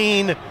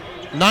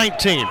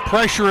 19-19.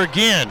 Pressure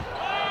again.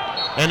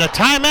 And a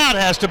timeout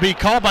has to be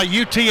called by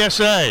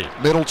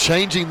UTSA. Middle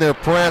changing their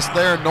press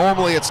there.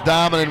 Normally it's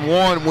diamond and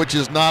one, which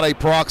is not a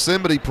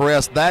proximity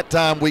press. That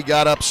time we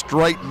got up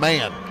straight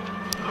man.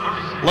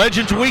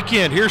 Legends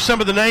Weekend. Here's some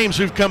of the names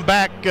who've come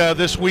back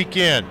this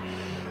weekend.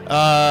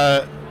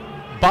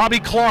 Bobby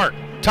Clark,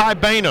 Ty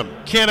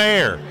Bainham, Ken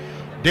Ayer,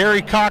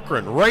 Derry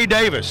Cochran, Ray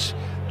Davis,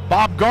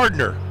 Bob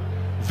Gardner,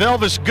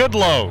 Velvis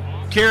Goodlow,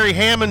 Kerry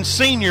Hammond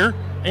Sr.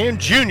 and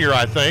Jr.,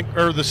 I think,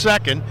 or the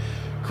second,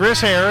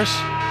 Chris Harris,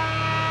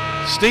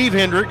 Steve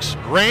Hendricks,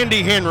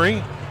 Randy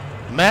Henry,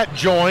 Matt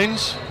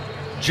Joins,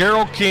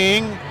 Gerald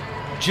King,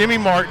 Jimmy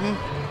Martin,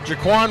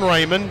 Jaquan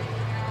Raymond,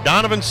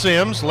 Donovan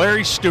Sims,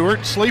 Larry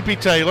Stewart, Sleepy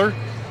Taylor,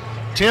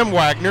 Tim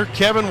Wagner,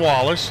 Kevin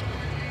Wallace,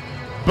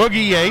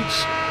 Boogie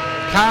Yates,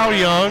 Kyle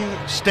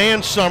Young,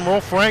 Stan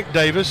Summerall, Frank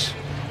Davis,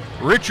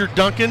 Richard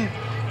Duncan,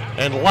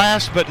 and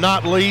last but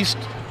not least,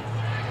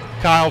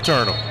 Kyle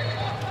Turnham.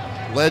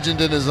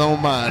 Legend in his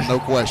own mind, no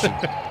question.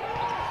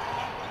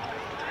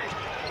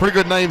 Pretty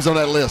good names on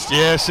that list.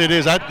 Yes, it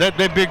is. That'd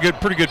be a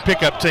pretty good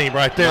pickup team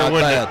right there,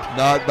 wouldn't it?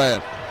 Not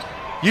bad.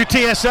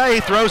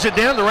 UTSA throws it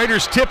down. The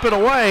Raiders tip it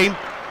away.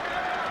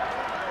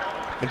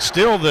 And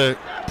still the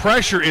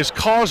pressure is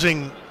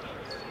causing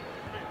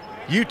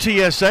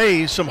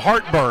UTSA some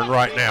heartburn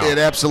right now. It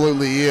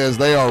absolutely is.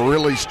 They are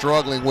really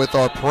struggling with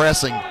our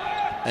pressing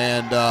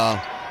and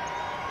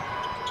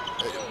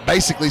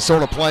basically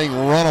sort of playing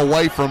run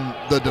away from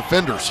the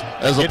defenders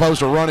as opposed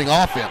to running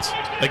offense.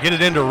 They get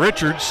it into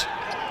Richards.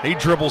 He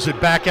dribbles it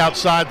back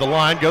outside the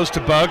line, goes to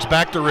Bugs,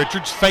 back to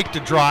Richards, fake to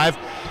drive.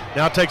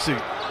 Now takes a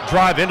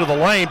drive into the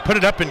lane, put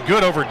it up and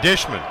good over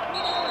Dishman.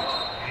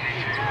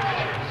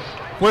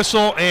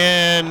 Whistle,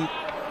 and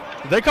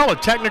they call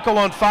it technical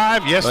on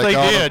 5. Yes, they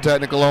did.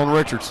 Technical on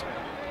Richards.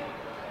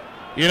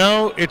 You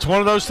know, it's one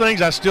of those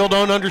things I still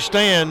don't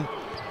understand.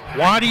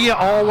 Why do you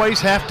always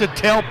have to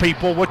tell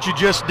people what you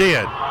just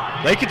did?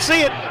 They can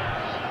see it.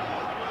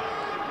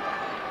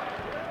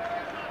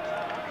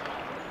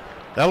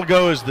 That'll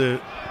go as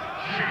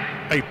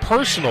a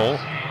personal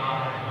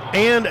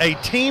and a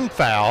team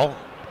foul.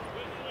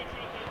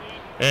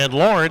 And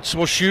Lawrence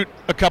will shoot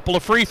a couple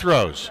of free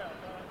throws.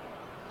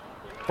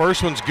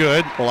 First one's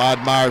good. Well, I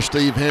admire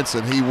Steve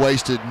Henson. He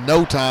wasted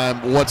no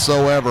time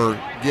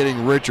whatsoever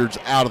getting Richards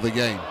out of the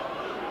game.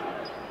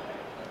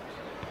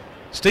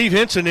 Steve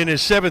Henson in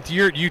his 7th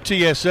year at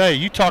UTSA,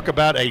 you talk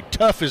about a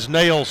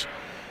tough-as-nails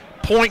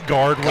point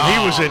guard when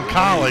he was in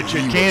college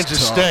at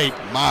Kansas State.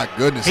 My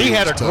goodness, he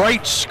had a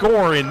great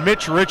score in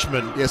Mitch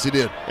Richmond. Yes, he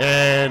did.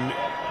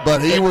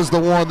 But he was the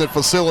one that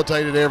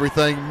facilitated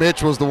everything.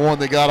 Mitch was the one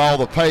that got all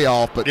the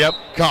payoff. But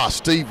gosh,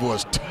 Steve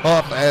was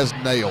tough as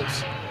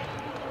nails.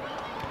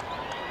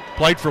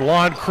 Played for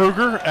Lon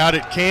Kruger out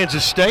at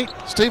Kansas State.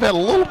 Steve had a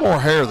little more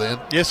hair then.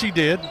 Yes, he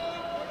did.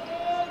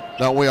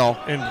 Don't we all?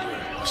 And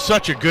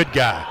such a good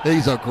guy.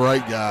 He's a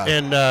great guy.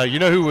 And you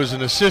know who was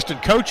an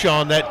assistant coach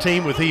on that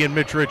team with he and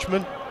Mitch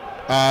Richmond?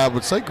 I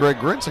would say Greg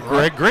Grinsing.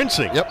 Greg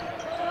Grinsing. Yep.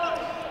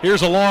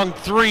 Here's a long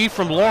 3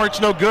 from Lawrence,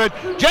 no good.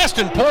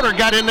 Justin Porter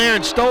got in there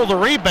and stole the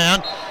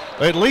rebound.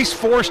 At least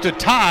forced a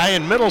tie,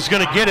 and Middle's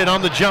going to get it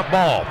on the jump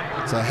ball.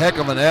 It's a heck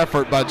of an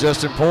effort by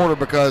Justin Porter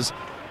because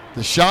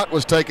the shot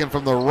was taken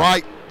from the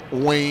right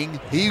wing.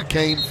 He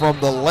came from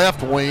the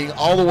left wing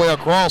all the way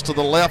across to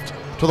the left,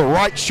 to the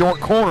right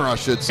short corner, I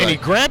should say. And he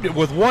grabbed it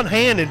with one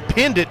hand and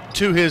pinned it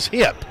to his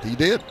hip. He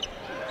did.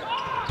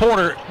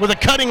 Porter with a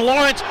cutting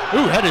Lawrence.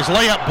 Ooh, had his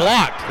layup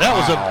blocked. That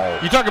was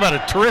you talk about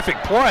a terrific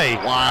play.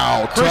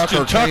 Wow,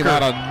 Christian Tucker came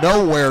out of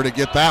nowhere to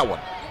get that one.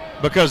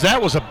 Because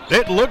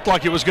it looked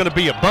like it was going to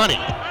be a bunny.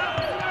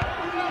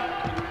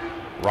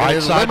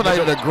 Right side.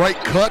 Eliminated a great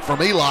cut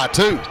from Eli,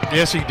 too.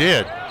 Yes, he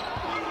did.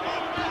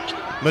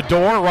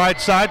 Medor,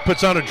 right side,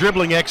 puts on a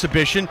dribbling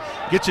exhibition,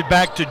 gets it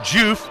back to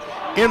Juf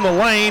in the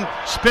lane,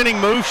 spinning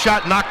move,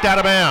 shot knocked out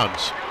of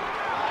bounds.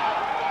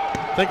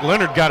 I think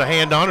Leonard got a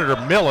hand on it, or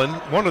Millen,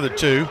 one of the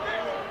two.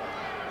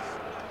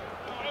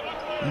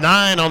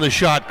 9 on the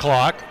shot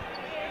clock.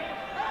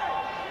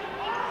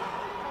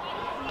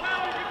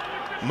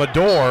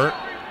 Medor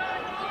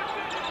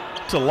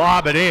to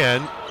lob it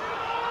in.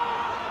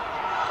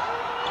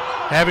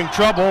 Having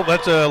trouble,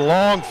 that's a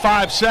long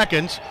 5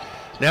 seconds.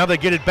 Now they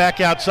get it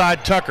back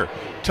outside Tucker.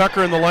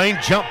 Tucker in the lane,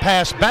 jump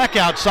pass back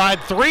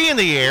outside, 3 in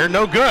the air,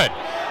 no good.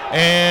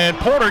 And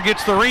Porter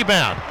gets the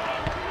rebound.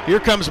 Here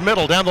comes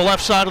Middle down the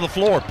left side of the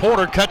floor.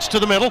 Porter cuts to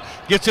the middle,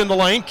 gets in the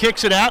lane,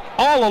 kicks it out,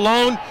 all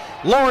alone.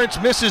 Lawrence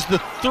misses the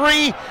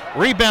 3.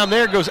 Rebound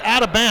there goes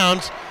out of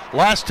bounds.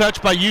 Last touch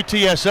by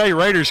UTSA.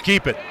 Raiders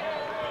keep it.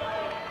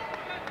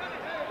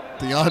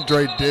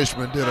 DeAndre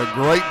Dishman did a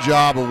great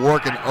job of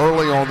working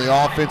early on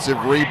the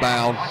offensive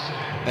rebound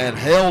and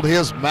held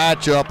his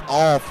matchup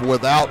off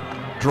without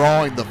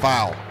drawing the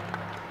foul.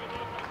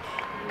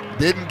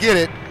 Didn't get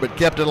it, but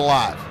kept it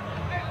alive.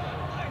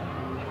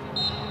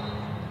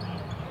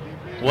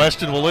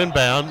 Weston will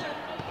inbound.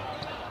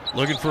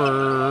 Looking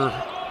for...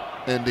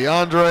 And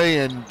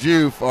DeAndre and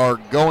Juf are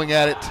going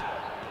at it.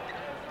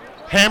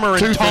 Hammer and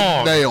tooth tong.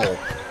 And nail.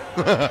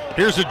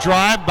 Here's a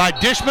drive by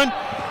Dishman.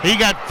 He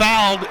got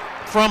fouled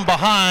from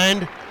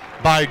behind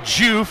by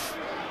Juf.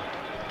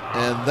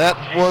 And that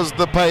was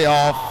the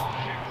payoff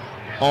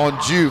on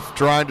Juf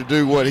trying to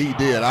do what he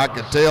did. I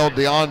could tell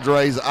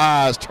DeAndre's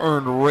eyes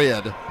turned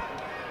red.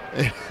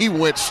 And he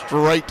went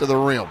straight to the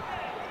rim.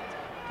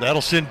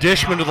 That'll send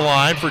Dishman to the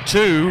line for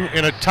 2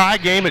 in a tie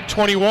game at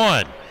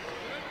 21.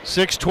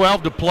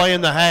 6:12 to play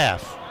in the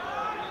half.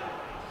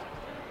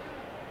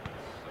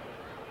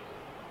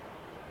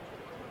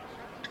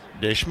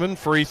 Dishman,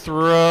 free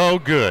throw,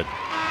 good.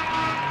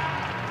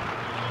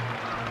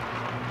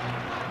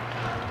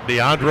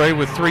 DeAndre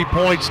with 3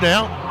 points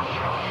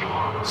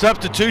now.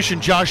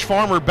 Substitution, Josh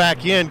Farmer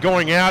back in.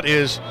 Going out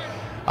is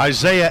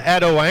Isaiah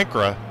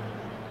Addo-Ankra.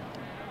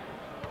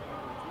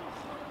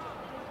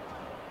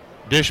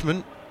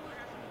 Dishman,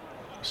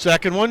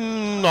 second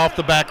one off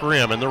the back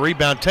rim, and the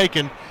rebound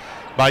taken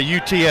by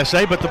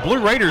UTSA. But the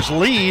Blue Raiders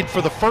lead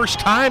for the first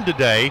time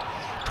today,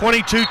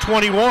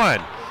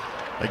 22-21.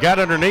 They got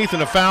underneath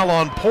and a foul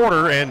on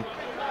Porter, and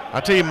I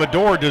tell you,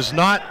 Medor does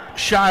not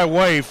shy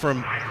away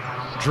from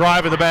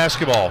driving the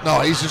basketball. No,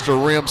 he's just a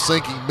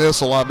rim-sinking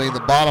missile. I mean, the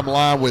bottom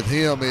line with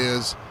him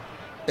is,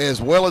 as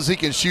well as he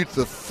can shoot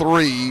the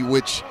three,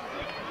 which,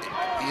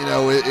 you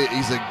know,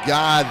 he's a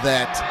guy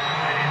that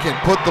can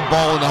put the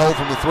ball in the hole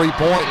from the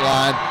three-point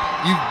line.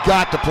 You've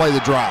got to play the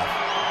drive.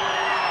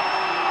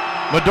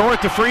 Medor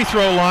at the free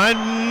throw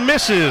line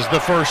misses the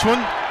first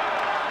one.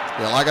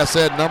 Yeah, like I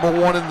said, number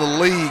one in the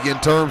league in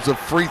terms of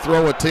free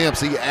throw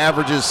attempts. He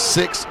averages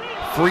 6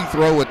 free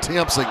throw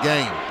attempts a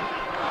game.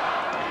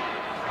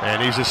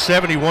 And he's a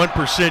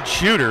 71%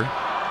 shooter.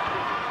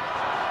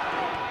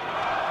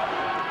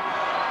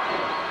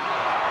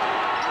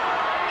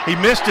 He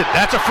missed it.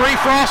 That's a free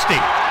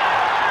Frosty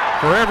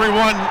for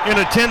everyone in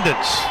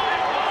attendance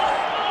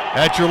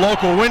at your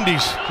local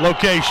Wendy's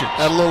location.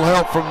 Had a little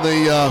help from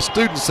the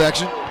student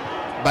section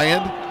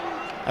band.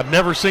 I've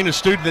never seen a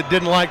student that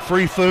didn't like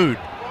free food.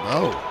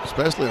 No,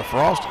 especially a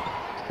Frosty.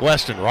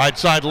 Weston, right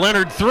side,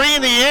 Leonard, three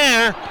in the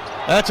air.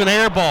 That's an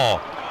air ball.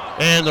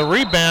 And the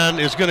rebound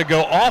is going to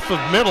go off of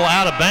middle,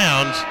 out of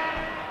bounds.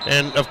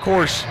 And, of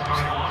course,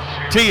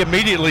 T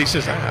immediately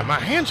says, my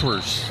hands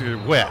were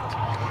wet.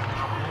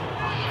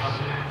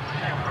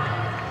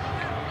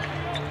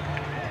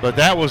 But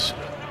that was...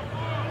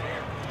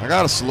 I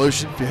got a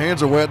solution. If your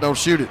hands are wet, don't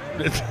shoot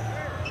it.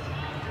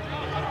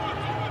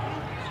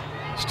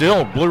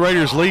 Still, Blue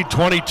Raiders lead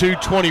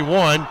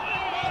 22-21.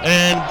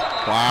 And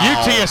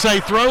wow.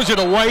 UTSA throws it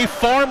away.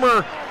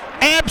 Farmer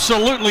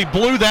absolutely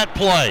blew that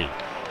play.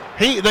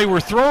 They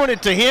were throwing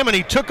it to him, and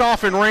he took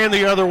off and ran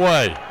the other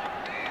way.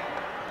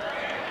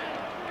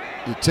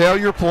 You tell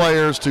your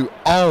players to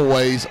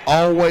always,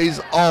 always,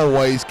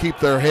 always keep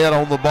their head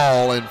on the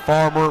ball, and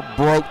Farmer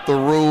broke the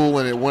rule,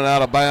 and it went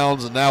out of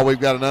bounds, and now we've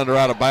got an under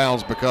out of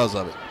bounds because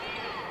of it.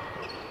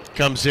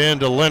 Comes in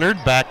to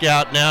Leonard, back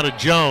out now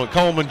to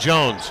Coleman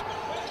Jones.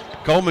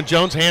 Coleman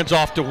Jones hands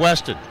off to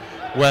Weston.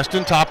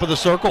 Weston, top of the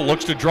circle,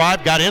 looks to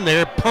drive, got in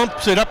there,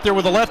 pumps it up there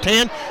with the left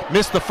hand,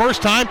 missed the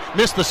first time,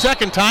 missed the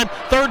second time,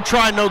 third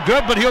try no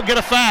good, but he'll get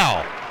a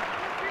foul.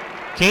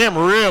 Cam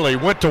really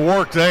went to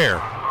work there.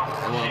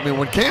 I mean,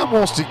 when Cam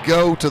wants to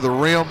go to the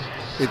rim,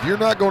 if you're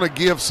not going to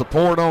give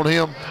support on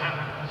him,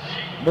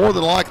 more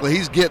than likely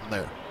he's getting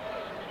there.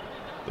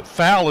 The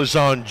foul is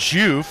on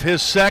Juve,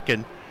 his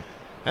second.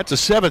 That's a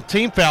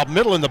 17th foul,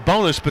 middle in the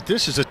bonus, but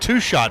this is a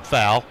two-shot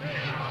foul.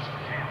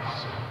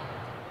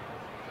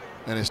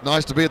 And it's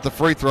nice to be at the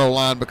free throw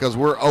line because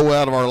we're 0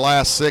 out of our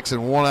last 6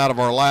 and 1 out of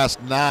our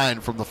last 9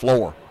 from the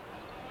floor.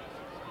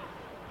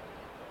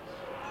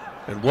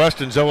 And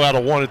Weston's 0 out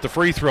of 1 at the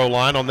free throw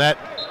line on that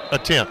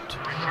attempt.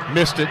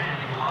 Missed it.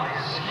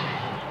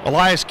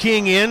 Elias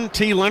King in,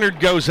 T. Leonard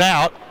goes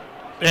out,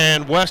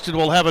 and Weston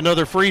will have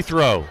another free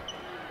throw.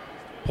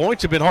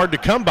 Points have been hard to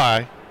come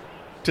by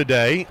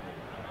today.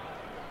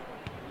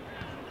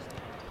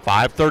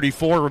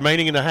 5:34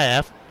 remaining in the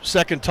half.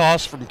 Second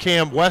toss from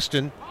Cam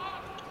Weston.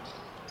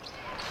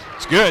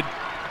 It's good.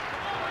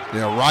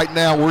 Yeah, right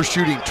now we're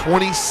shooting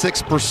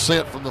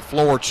 26% from the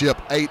floor, Chip,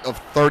 8 of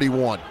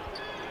 31.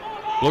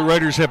 Blue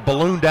Raiders have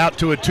ballooned out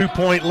to a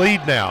 2-point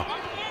lead now.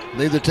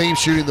 Neither team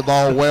shooting the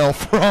ball well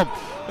from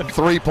the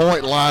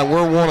three-point line.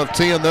 We're 1 of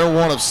 10, they're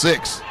 1 of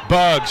 6.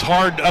 Bugs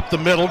hard up the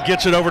middle,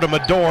 gets it over to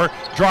Medor,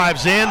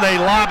 drives in, they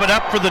lob it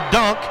up for the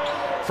dunk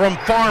from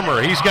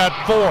Farmer. He's got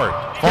 4.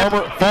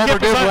 Farmer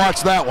did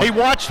watch that one. He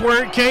watched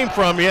where it came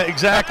from, yeah,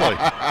 exactly.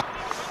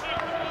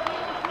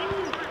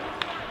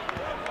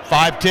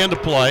 5:10 to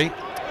play.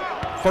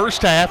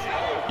 First half,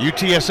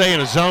 UTSA in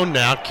a zone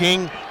now.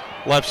 King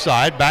left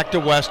side, back to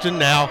Weston.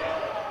 Now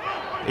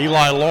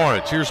Eli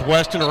Lawrence. Here's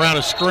Weston around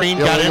a screen,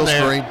 got in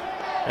there. Screen.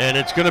 And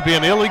it's going to be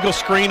an illegal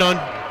screen on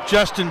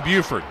Justin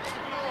Buford.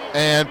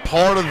 And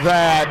part of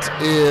that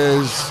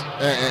is,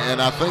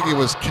 and I think it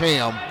was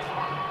Cam,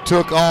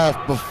 took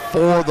off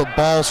before the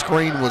ball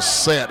screen was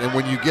set. And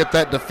when you get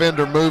that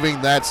defender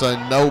moving, that's a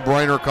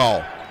no-brainer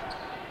call.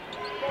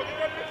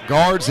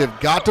 Guards have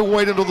got to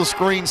wait until the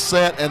screen's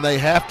set, and they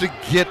have to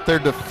get their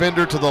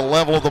defender to the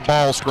level of the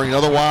ball screen.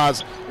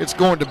 Otherwise, it's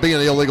going to be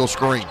an illegal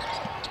screen.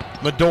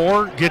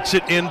 Medor gets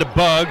it into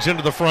Bugs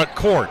into the front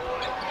court.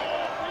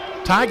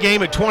 Tie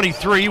game at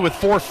 23 with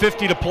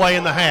 4:50 to play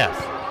in the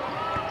half.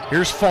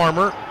 Here's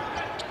Farmer.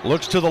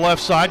 Looks to the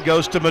left side,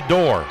 goes to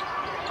Medor.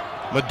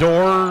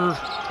 Medor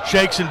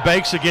shakes and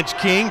bakes against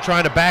King,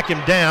 trying to back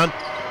him down.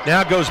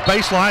 Now goes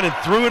baseline and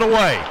threw it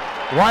away.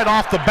 right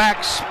off the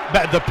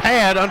the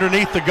pad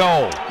underneath the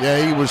goal.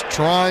 Yeah, he was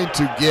trying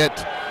to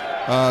get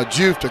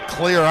Juve to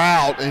clear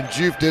out, and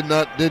Juve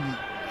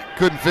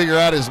couldn't figure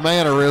out his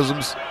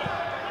mannerisms.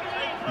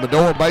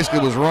 Medora basically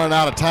was running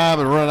out of time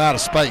and running out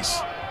of space.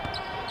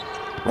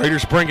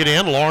 Raiders bring it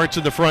in. Lawrence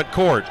in the front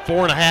court.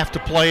 4.5 to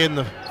play in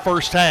the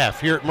first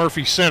half here at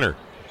Murphy Center.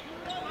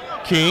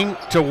 King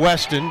to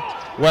Weston.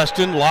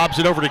 Weston lobs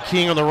it over to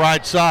King on the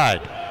right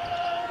side.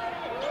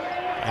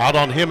 Out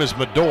on him is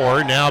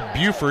Medor. Now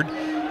Buford.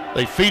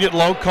 They feed it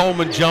low.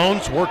 Coleman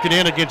Jones working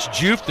in against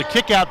Juve. The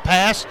kick out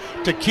pass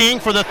to King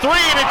for the 3,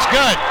 and it's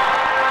good.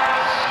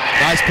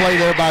 Nice play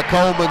there by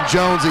Coleman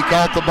Jones. He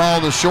caught the ball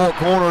in the short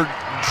corner,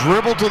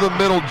 dribbled to the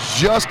middle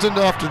just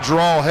enough to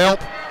draw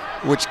help,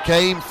 which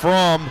came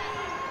from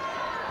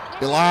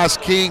Elias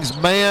King's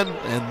man,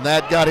 and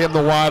that got him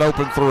the wide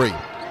open 3.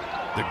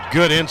 The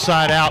good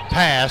inside-out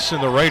pass,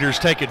 and the Raiders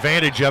take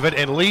advantage of it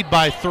and lead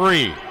by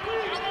 3.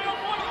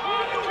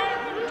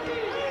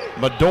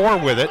 Medor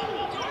with it,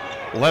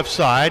 left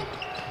side,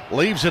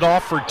 leaves it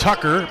off for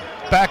Tucker.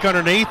 Back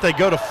underneath, they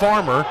go to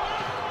Farmer.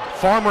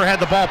 Farmer had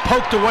the ball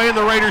poked away, and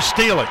the Raiders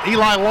steal it.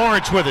 Eli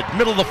Lawrence with it,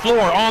 middle of the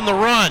floor, on the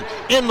run,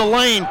 in the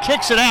lane,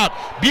 kicks it out.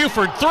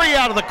 Buford, 3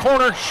 out of the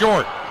corner,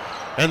 short.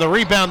 And the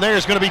rebound there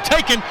is going to be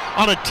taken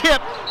on a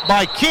tip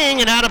by King,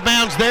 and out of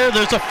bounds there.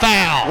 There's a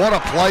foul. What a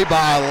play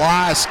by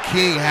Elias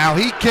King. How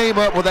he came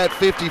up with that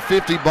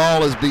 50-50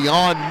 ball is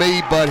beyond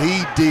me, but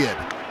he did.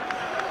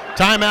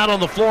 Timeout on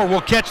the floor.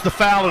 We'll catch the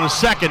foul in a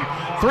second.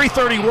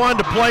 3:31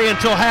 to play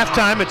until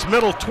halftime. It's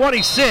Middle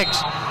 26,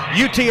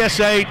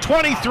 UTSA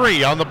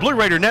 23 on the Blue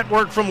Raider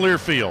Network from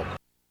Learfield.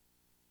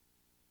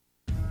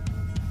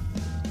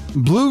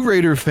 Blue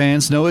Raider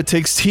fans know it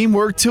takes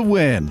teamwork to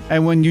win,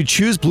 and when you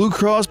choose Blue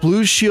Cross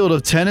Blue Shield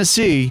of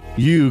Tennessee,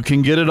 you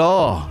can get it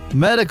all.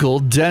 Medical,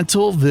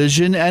 dental,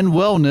 vision, and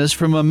wellness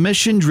from a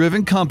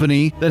mission-driven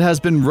company that has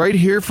been right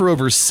here for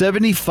over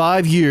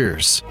 75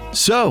 years.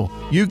 So,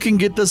 you can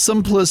get the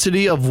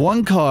simplicity of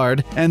one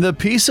card and the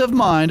peace of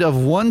mind of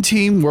one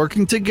team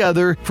working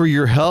together for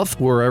your health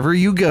wherever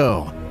you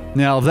go.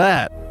 Now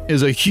that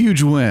is a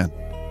huge win.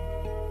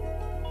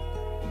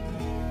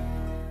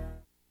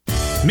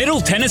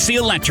 Middle Tennessee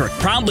Electric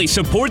proudly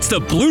supports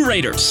the Blue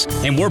Raiders,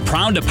 and we're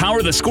proud to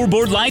power the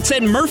scoreboard lights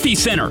at Murphy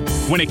Center.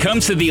 When it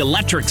comes to the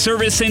electric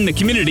service in the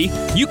community,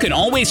 you can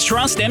always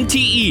trust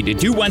MTE to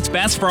do what's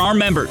best for our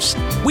members.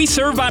 We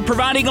serve by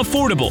providing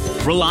affordable,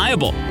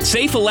 reliable,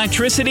 safe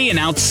electricity and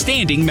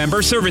outstanding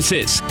member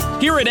services.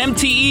 Here at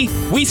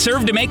MTE, we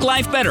serve to make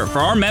life better for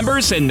our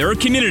members and their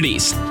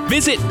communities.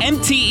 Visit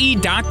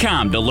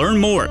MTE.com to learn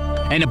more.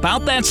 And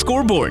about that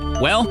scoreboard,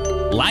 well,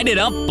 light it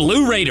up,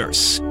 Blue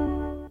Raiders.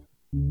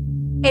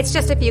 It's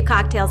just a few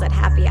cocktails at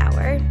happy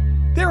hour.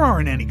 There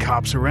aren't any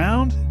cops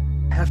around.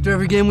 After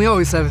every game, we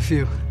always have a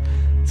few.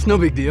 It's no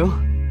big deal.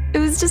 It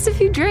was just a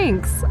few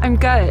drinks. I'm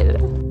good.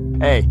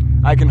 Hey,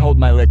 I can hold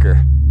my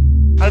liquor.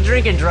 I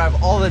drink and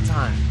drive all the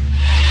time.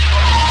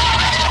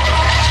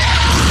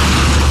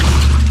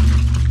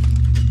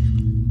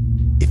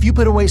 If you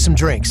put away some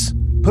drinks,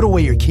 put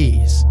away your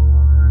keys.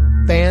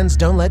 Fans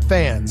don't let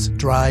fans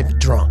drive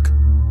drunk.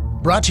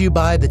 Brought to you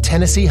by the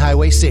Tennessee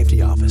Highway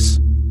Safety Office.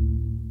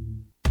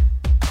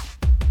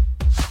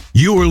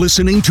 You're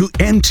listening to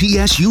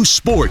MTSU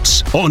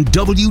Sports on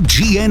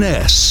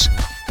WGNS.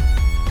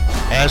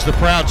 As the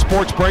proud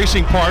sports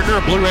bracing partner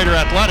of Blue Raider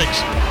Athletics,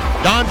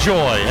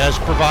 DonJoy has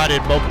provided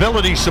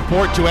mobility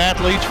support to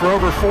athletes for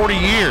over 40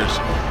 years.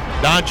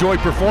 DonJoy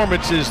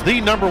Performance is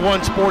the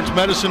 #1 sports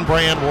medicine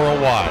brand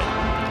worldwide.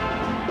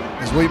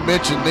 As we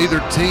mentioned, neither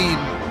team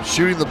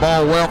shooting the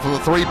ball well from the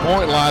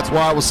three-point line. That's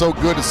why it was so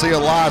good to see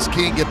Elias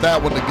King get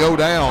that one to go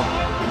down.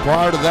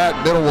 Prior to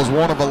that, Middle was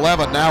 1 of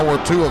 11. Now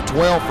we're 2 of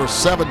 12 for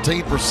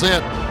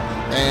 17%.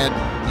 And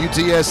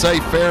UTSA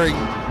faring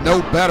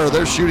no better.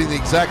 They're shooting the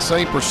exact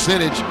same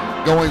percentage,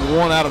 going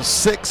 1 out of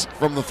 6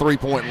 from the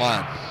three-point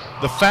line.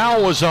 The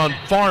foul was on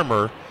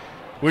Farmer,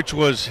 which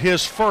was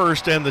his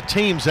first and the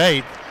team's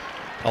 8th.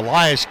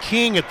 Elias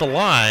King at the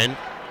line.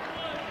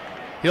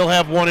 He'll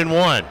have 1 and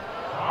 1.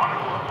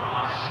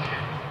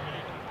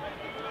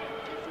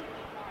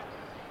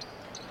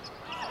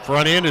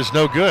 Front end is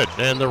no good,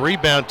 and the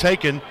rebound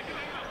taken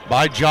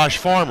by Josh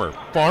Farmer.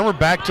 Farmer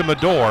back to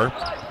Medor.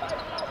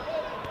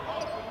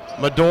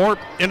 Medor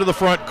into the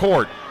front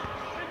court.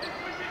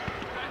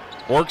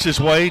 Works his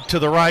way to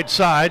the right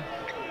side.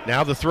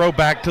 Now the throw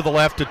back to the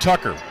left to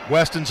Tucker.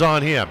 Weston's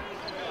on him.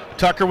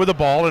 Tucker with the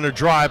ball and a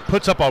drive,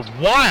 puts up a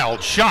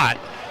wild shot,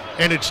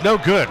 and it's no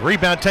good.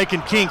 Rebound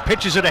taken. King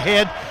pitches it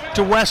ahead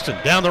to Weston.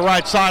 Down the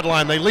right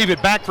sideline. They leave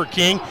it back for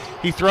King.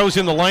 He throws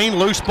in the lane.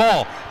 Loose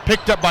ball.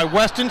 Picked up by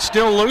Weston.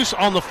 Still loose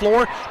on the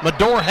floor.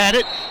 Medor had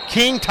it.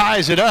 King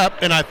ties it up,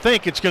 and I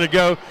think it's going to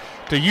go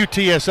to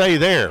UTSA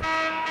there.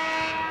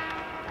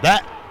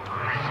 That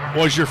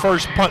was your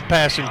first punt,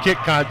 pass, and kick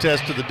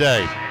contest of the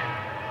day.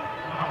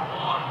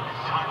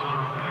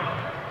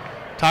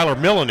 Tyler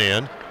Millen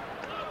in.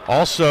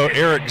 Also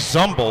Eric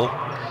Zumbel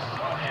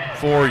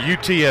for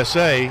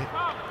UTSA.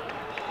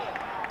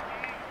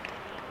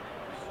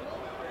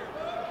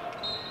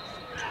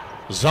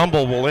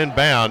 Zumble will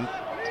inbound.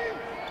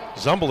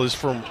 Zumble is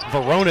from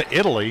Verona,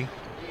 Italy,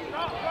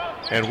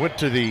 and went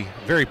to the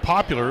very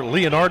popular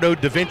Leonardo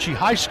da Vinci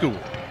High School.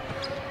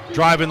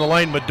 Driving the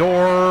lane,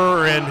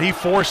 Medor, and he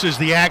forces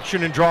the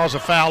action and draws a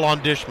foul on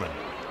Dishman.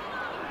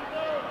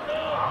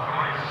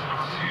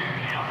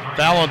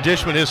 Foul on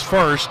Dishman is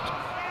first.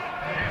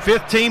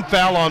 15th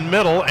foul on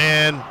Middle,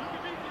 and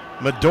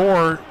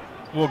Medor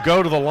will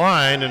go to the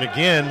line, and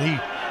again, he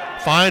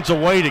finds a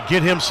way to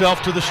get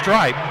himself to the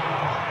stripe.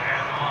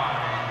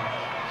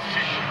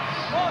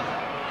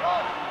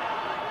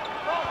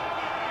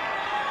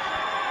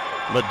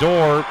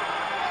 Medor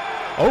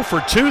 0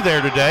 for 2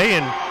 there today,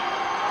 and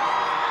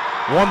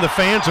won the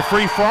fans a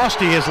free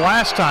Frosty his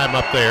last time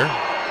up there.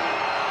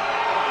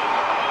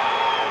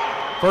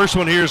 First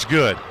one here is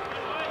good.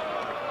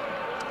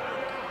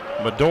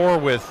 Medor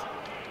with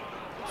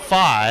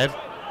 5,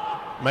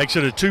 makes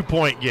it a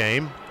 2-point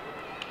game.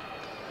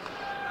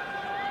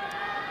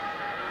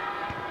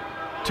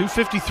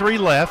 2:53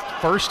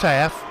 left, first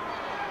half,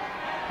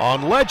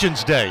 on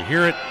Legends Day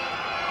here at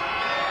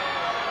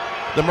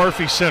the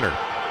Murphy Center.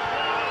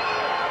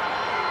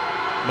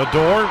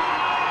 Medor,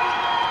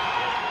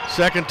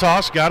 second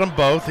toss, got them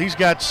both. He's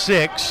got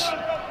 6,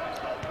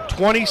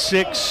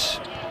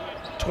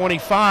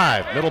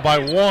 26-25, Middle by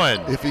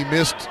 1. If he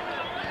missed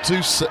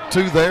two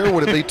there,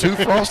 would it be 2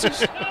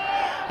 Frosties?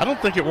 I don't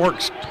think it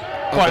works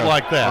quite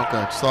like that.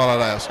 Okay, just thought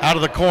I'd ask. Out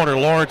of the corner,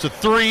 Lawrence a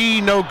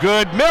 3, no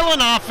good. Millen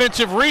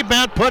offensive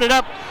rebound, put it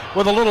up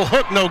with a little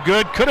hook, no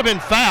good. Could have been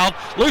fouled.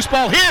 Loose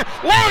ball here.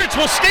 Lawrence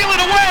will steal it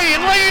away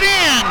and lay it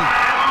in.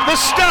 The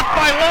stuff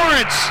by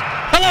Lawrence.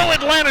 Hello,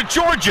 Atlanta,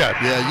 Georgia.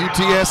 Yeah,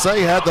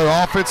 UTSA had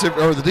the offensive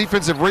or the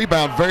defensive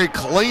rebound very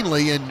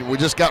cleanly, and we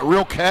just got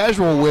real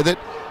casual with it.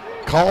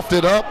 Coughed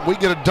it up. We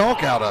get a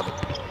dunk out of it.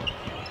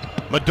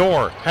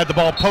 Medor had the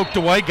ball poked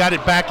away, got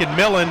it back, and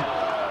Millen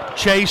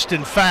chased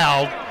and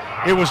fouled.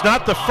 It was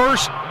not the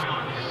first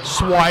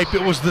swipe,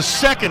 it was the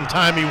second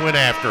time he went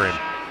after him.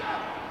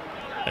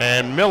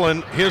 And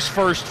Millen, his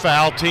first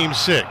foul, team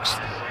 6th.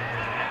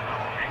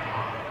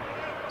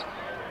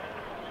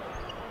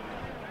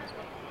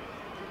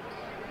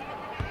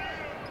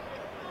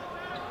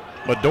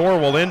 Medor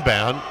will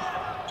inbound.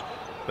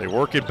 They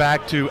work it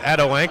back to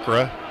Addo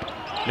Ankara.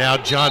 Now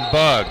John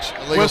Buggs.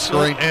 Illegal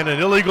screen. And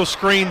an illegal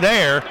screen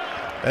there.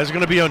 That's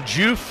going to be on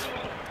Juf.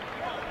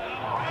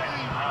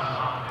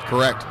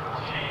 Correct.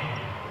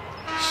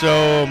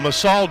 So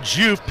Masal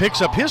Juf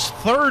picks up his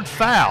 3rd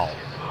foul.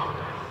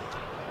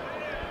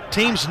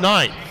 Team's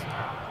 9th.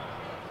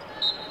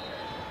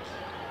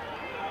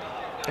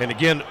 And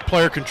again,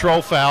 player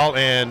control foul,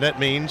 and that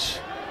means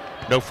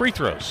no free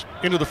throws.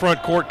 Into the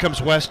front court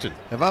comes Weston.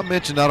 Have I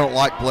mentioned I don't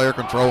like player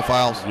control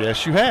fouls?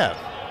 Yes, you have.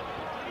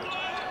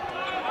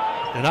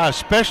 And I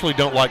especially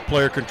don't like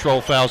player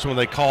control fouls when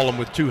they call them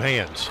with 2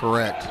 hands.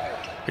 Correct.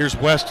 Here's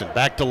Weston,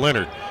 back to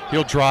Leonard.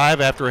 He'll drive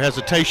after a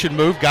hesitation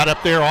move, got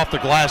up there off the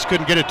glass,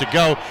 couldn't get it to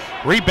go.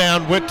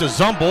 Rebound went to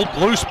Zumble,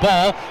 loose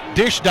ball,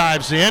 Dish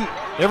dives in,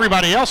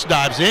 everybody else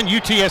dives in,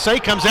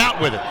 UTSA comes out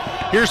with it.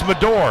 Here's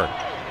Medor.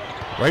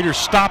 Raiders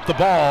stop the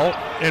ball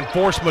and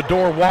force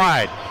Medor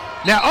wide.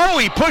 Now,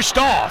 he pushed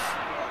off.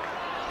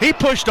 He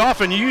pushed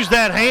off and used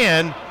that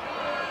hand.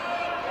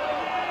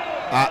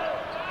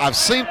 I've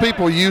seen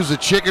people use a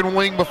chicken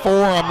wing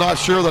before. I'm not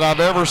sure that I've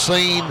ever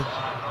seen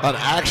an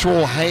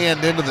actual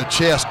hand into the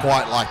chest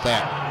quite like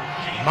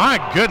that. My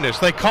goodness,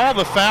 they call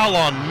the foul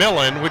on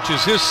Millen, which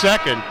is his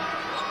 2nd,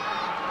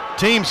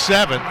 team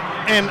 7th,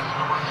 and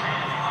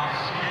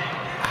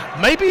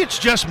maybe it's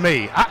just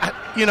me.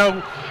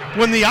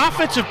 When the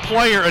offensive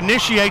player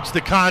initiates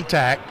the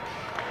contact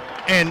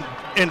and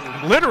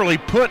literally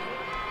put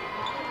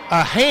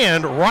a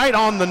hand right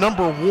on the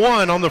number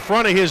 1 on the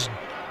front of his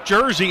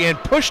jersey and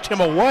pushed him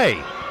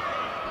away.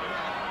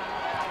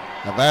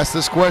 I've asked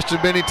this question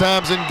many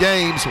times in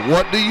games.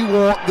 What do you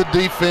want the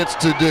defense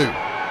to do?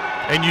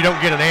 And you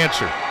don't get an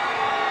answer.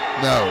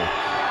 No.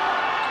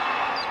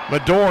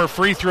 Medor,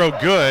 free throw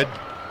good.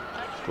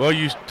 Well,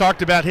 you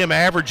talked about him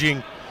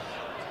averaging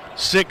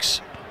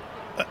 6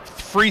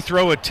 free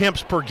throw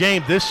attempts per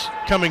game. This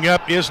coming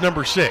up is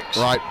number 6.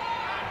 Right.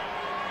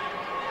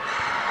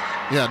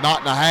 Yeah, not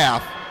and a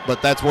half,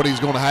 but that's what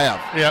he's going to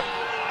have. Yep.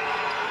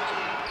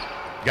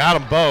 Got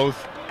them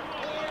both.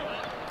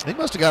 He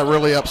must have got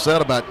really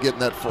upset about getting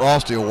that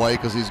Frosty away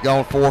because he's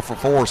gone 4 for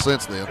 4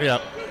 since then.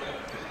 Yep.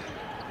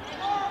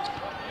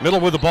 Middle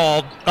with the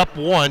ball, up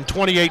 1,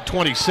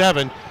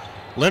 28-27.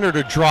 Leonard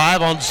a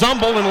drive on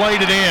Zumble and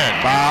laid it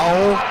in.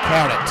 Foul,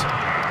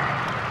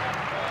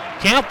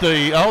 count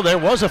it. There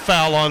was a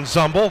foul on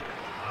Zumble.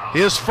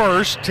 His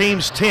first,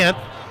 team's 10th.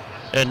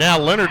 And now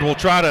Leonard will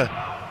try to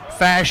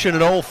fashion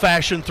an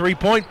old-fashioned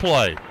 3-point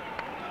play.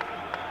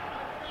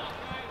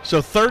 So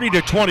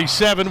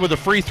 30-27 with a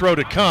free throw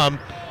to come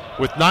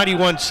with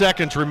 91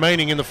 seconds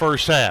remaining in the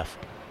first half.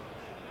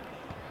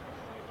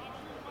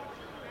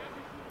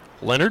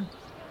 Leonard,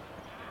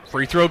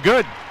 free throw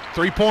good.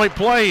 3-point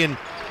play, and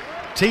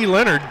T.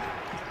 Leonard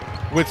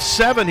with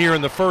 7 here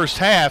in the first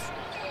half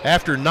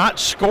after not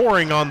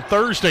scoring on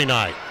Thursday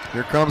night.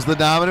 Here comes the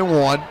diamond and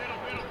one.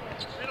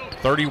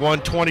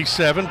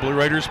 31-27, Blue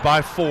Raiders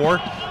by 4.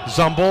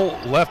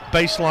 Zumble, left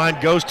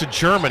baseline, goes to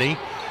Germany.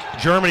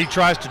 Germany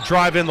tries to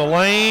drive in the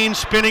lane,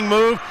 spinning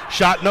move,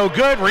 shot no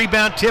good,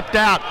 rebound tipped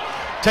out.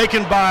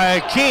 Taken by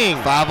King.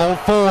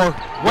 5-on-4.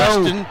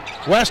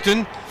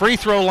 Weston, free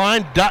throw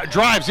line,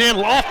 drives in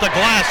off the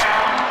glass.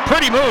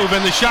 Pretty move,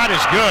 and the shot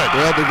is good.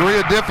 Well, degree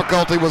of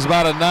difficulty was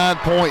about a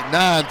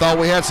 9.9. Thought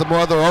we had some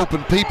other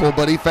open people,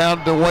 but he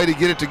found a way to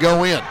get it to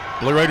go in.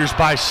 Blue Raiders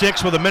by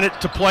 6 with a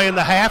minute to play in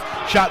the half.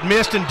 Shot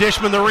missed, and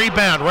Dishman the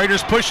rebound.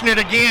 Raiders pushing it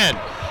again,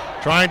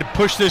 trying to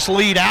push this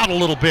lead out a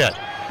little bit.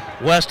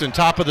 Weston,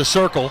 top of the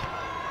circle.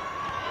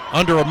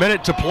 Under a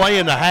minute to play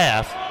in the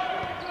half.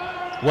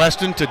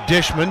 Weston to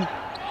Dishman.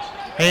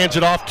 Hands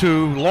it off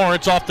to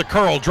Lawrence off the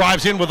curl.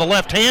 Drives in with the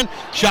left hand.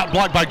 Shot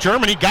blocked by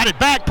Germany. Got it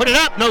back. Put it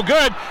up. No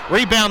good.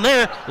 Rebound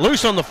there.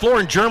 Loose on the floor,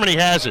 and Germany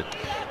has it.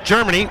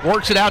 Germany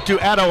works it out to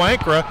Addo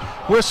Ankara.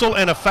 Whistle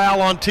and a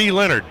foul on T.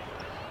 Leonard.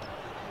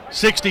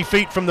 60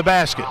 feet from the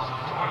basket.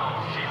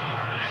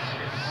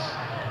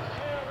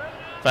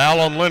 Foul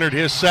on Leonard,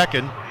 his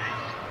second.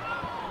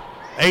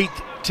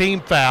 8th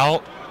team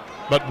foul,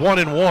 but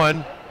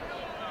 1-1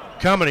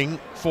 coming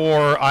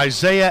for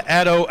Isaiah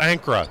Addo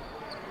Ankara.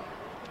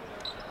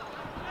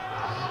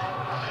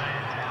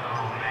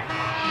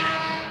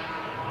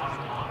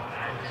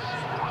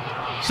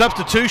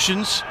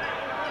 Substitutions.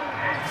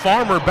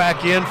 Farmer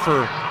back in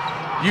for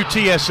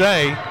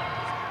UTSA.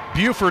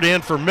 Buford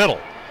in for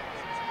Middle.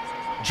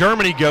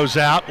 Germany goes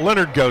out.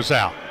 Leonard goes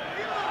out.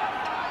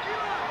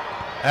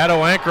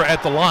 Addo Ankara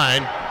at the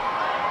line.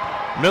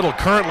 Middle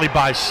currently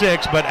by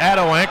 6, but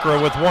Addo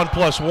Ankara with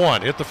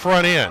 1+1 at the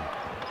front end.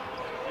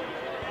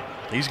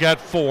 He's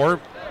got 4.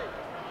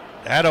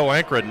 Addo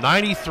Ankara,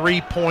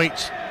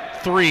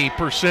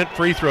 93.3%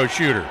 free throw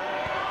shooter.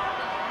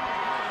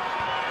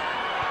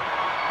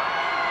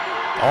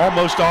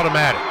 Almost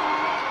automatic.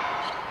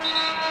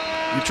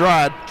 You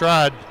tried.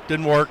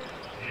 Didn't work.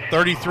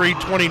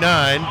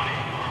 33-29.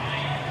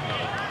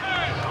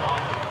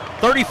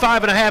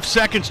 35.5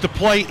 seconds to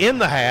play in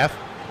the half.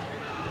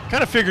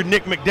 Kind of figured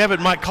Nick McDevitt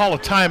might call a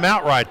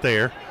timeout right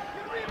there,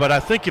 but I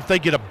think if they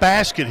get a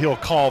basket, he'll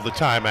call the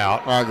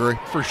timeout. I agree.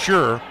 For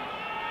sure.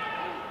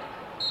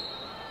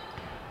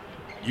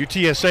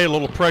 UTSA a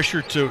little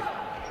pressure to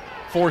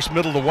force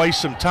Middle to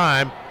waste some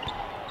time.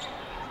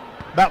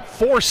 About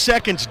 4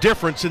 seconds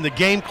difference in the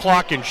game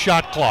clock and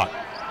shot clock.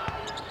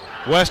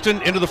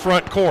 Weston into the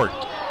front court.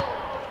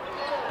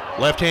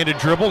 Left-handed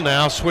dribble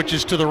now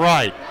switches to the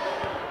right.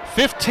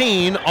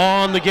 15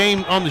 on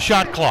the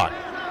shot clock.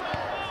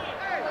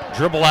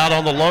 Dribble out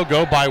on the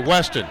logo by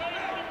Weston.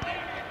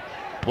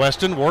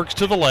 Weston works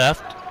to the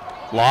left,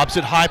 lobs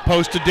it high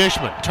post to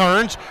Dishman.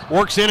 Turns,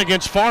 works in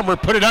against Farmer,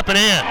 put it up and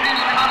in.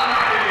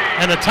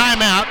 And a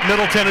timeout,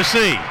 Middle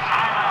Tennessee.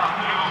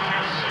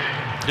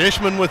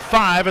 Dishman with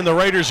 5, and the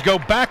Raiders go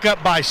back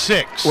up by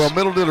 6. Well,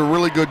 Middle did a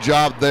really good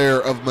job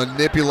there of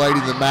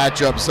manipulating the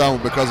matchup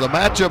zone, because a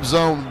matchup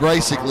zone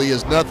basically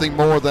is nothing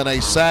more than a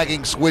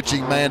sagging,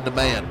 switching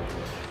man-to-man.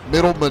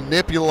 Middle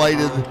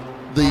manipulated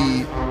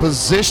the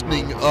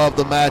positioning of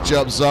the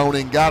matchup zone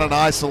and got an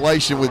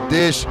isolation with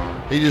Dish.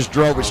 He just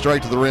drove it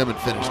straight to the rim and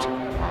finished.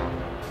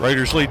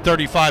 Raiders lead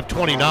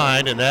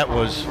 35-29, and that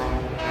was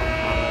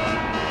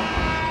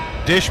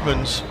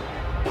Dishman's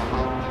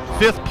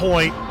 5th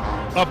point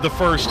of the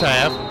first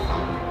half.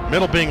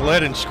 Middle being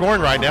led in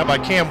scoring right now by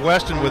Cam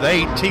Weston with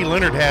 8. T.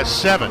 Leonard has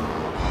 7.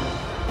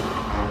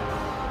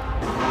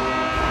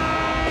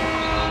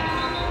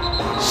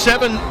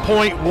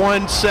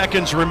 7.1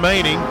 seconds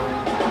remaining,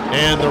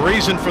 and the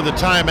reason for the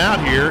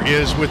timeout here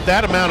is with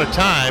that amount of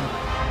time,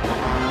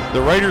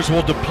 the Raiders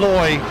will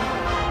deploy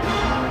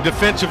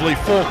defensively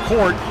full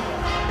court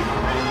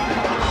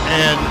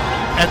and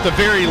at the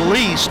very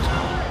least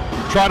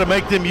try to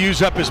make them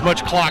use up as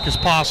much clock as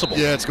possible.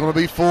 Yeah, it's going to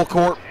be full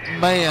court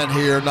man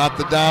here, not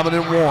the diamond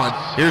and one.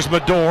 Here's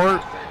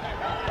Medor.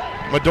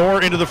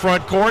 Medor into the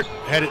front court,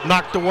 had it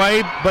knocked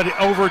away, but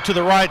over to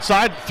the right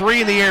side.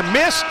 3 in the air,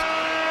 missed,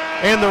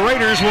 and the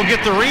Raiders will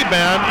get the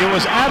rebound. It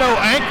was Addo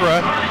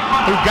Ankara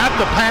who got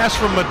the pass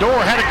from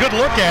Medor, had a good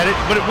look at it,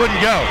 but it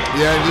wouldn't go.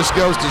 Yeah, it just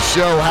goes to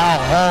show how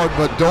hard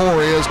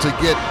Medor is to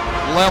get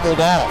leveled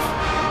off.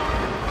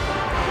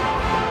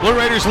 Blue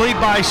Raiders lead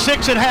by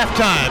 6 at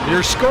halftime.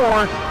 Your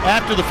score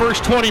after the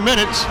first 20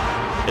 minutes,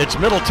 it's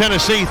Middle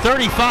Tennessee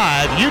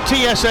 35,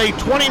 UTSA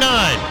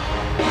 29.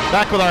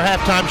 Back with our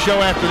halftime show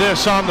after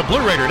this on the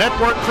Blue Raider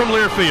Network from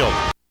Learfield.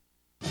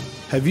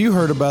 Have you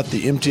heard about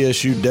the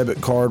MTSU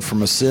debit card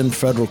from Ascend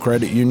Federal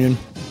Credit Union?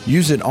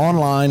 Use it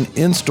online,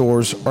 in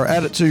stores, or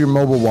add it to your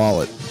mobile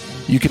wallet.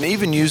 You can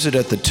even use it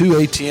at the 2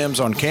 ATMs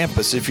on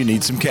campus if you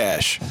need some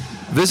cash.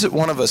 Visit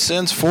one of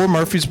Ascend's 4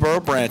 Murfreesboro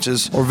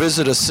branches or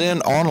visit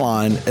Ascend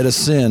online at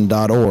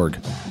ascend.org.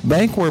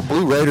 Bank where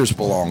Blue Raiders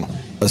belong.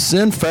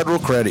 Ascend Federal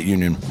Credit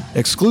Union,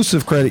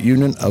 exclusive credit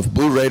union of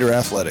Blue Raider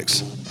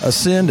Athletics.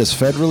 Ascend is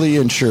federally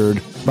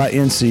insured by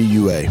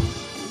NCUA.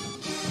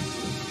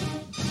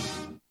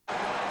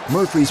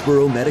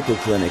 Murfreesboro Medical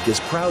Clinic is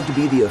proud to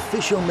be the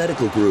official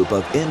medical group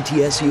of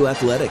MTSU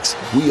Athletics.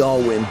 We all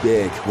win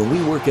big when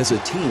we work as a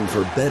team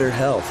for better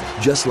health.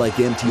 Just like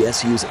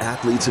MTSU's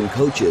athletes and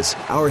coaches,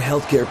 our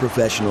healthcare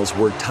professionals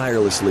work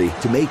tirelessly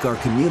to make our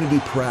community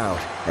proud.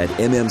 At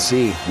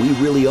MMC, we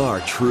really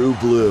are true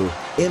blue.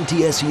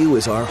 MTSU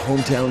is our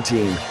hometown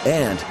team,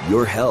 and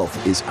your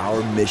health is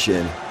our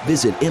mission.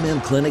 Visit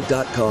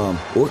mmclinic.com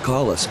or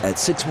call us at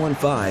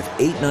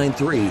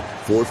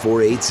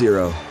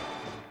 615-893-4480.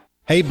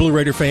 Hey, Blue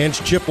Raider fans,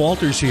 Chip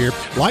Walters here.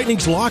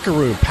 Lightning's Locker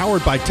Room,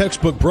 powered by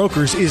Textbook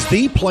Brokers, is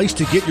the place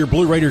to get your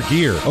Blue Raider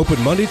gear.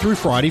 Open Monday through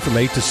Friday from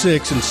 8 to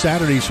 6 and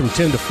Saturdays from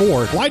 10 to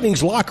 4.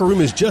 Lightning's Locker Room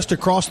is just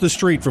across the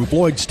street from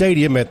Floyd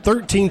Stadium at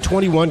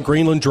 1321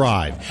 Greenland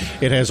Drive.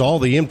 It has all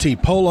the MT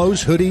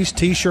polos, hoodies,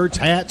 t-shirts,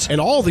 hats,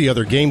 and all the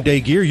other game day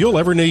gear you'll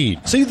ever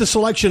need. See the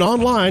selection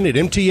online at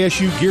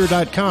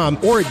mtsugear.com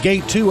or at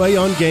Gate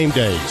 2A on game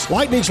days.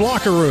 Lightning's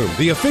Locker Room,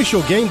 the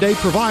official game day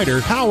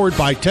provider, powered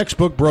by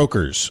Textbook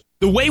Brokers.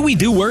 The way we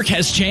do work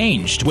has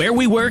changed. Where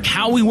we work,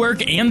 how we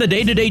work, and the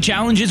day-to-day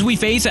challenges we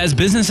face as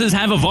businesses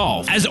have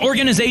evolved. As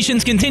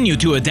organizations continue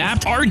to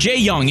adapt,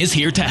 RJ Young is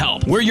here to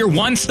help. We're your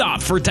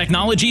one-stop for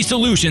technology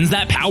solutions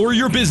that power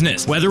your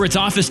business. Whether it's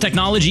office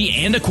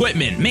technology and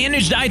equipment,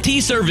 managed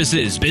IT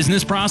services,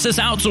 business process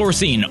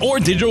outsourcing, or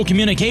digital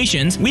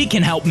communications, we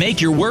can help make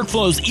your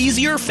workflows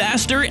easier,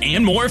 faster,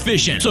 and more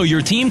efficient so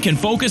your team can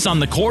focus on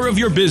the core of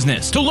your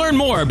business. To learn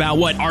more about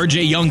what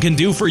RJ Young can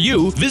do for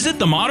you, visit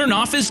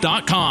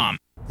themodernoffice.com.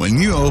 When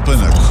you open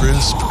a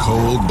crisp,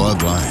 cold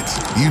Bud Light,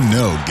 you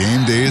know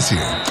game day is here.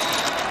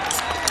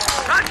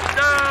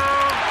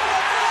 Touchdown!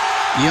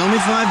 You owe me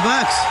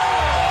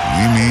 $5.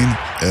 We mean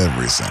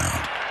every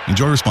sound.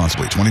 Enjoy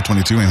responsibly.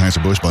 2022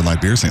 Anheuser-Busch Bud Light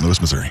Beer, St. Louis,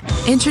 Missouri.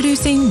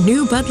 Introducing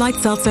new Bud Light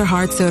Seltzer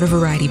Hard Soda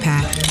Variety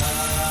Pack.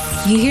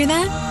 You hear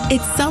that?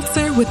 It's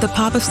seltzer with the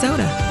pop of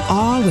soda,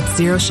 all with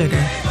zero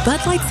sugar.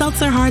 Bud Light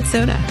Seltzer Hard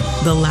Soda,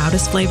 the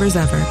loudest flavors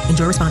ever.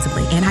 Enjoy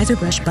responsibly.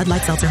 Anheuser-Busch Bud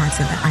Light Seltzer Hard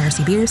Soda,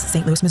 IRC Beers,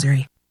 St. Louis,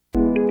 Missouri.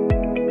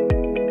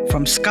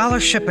 From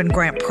scholarship and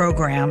grant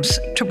programs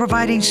to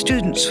providing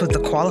students with the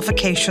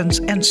qualifications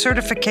and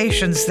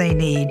certifications they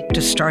need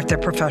to start their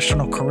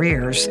professional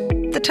careers,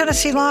 the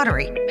Tennessee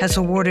Lottery has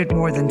awarded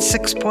more than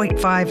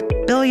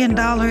 $6.5 billion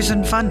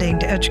in funding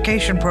to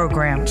education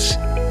programs,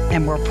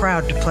 and we're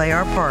proud to play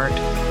our part.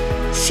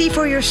 See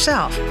for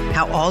yourself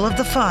how all of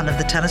the fun of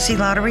the Tennessee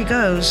Lottery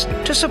goes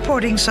to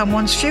supporting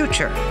someone's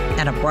future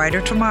and a brighter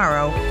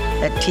tomorrow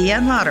at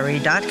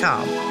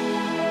tnlottery.com.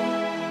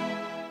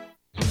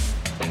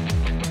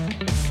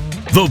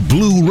 The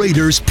Blue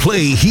Raiders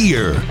play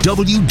here.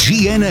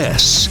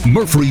 WGNS,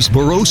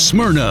 Murfreesboro,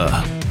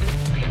 Smyrna.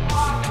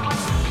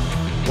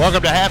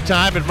 Welcome to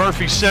halftime at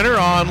Murphy Center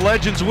on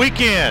Legends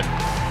Weekend.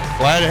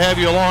 Glad to have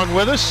you along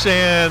with us,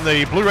 and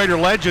the Blue Raider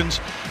Legends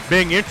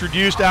being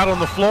introduced out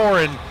on the floor,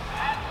 and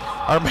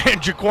our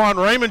man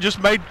Jaquan Raymond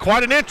just made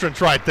quite an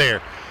entrance right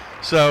there.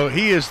 So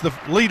he is the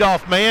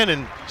leadoff man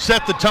and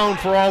set the tone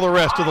for all the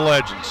rest of the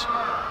Legends.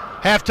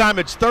 Halftime,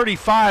 it's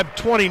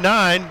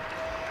 35-29,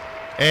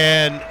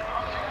 and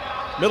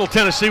Middle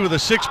Tennessee with a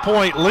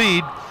 6-point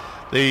lead.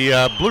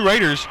 The Blue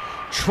Raiders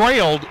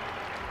trailed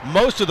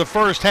most of the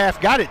first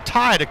half, got it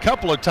tied a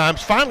couple of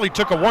times, finally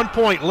took a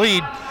 1-point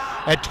lead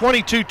at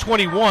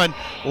 22-21,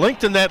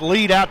 lengthened that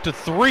lead out to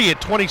 3 at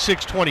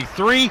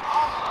 26-23.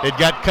 It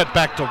got cut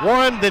back to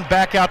 1, then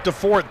back out to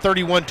 4 at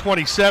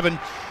 31-27,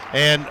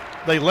 and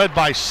they led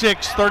by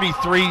 6,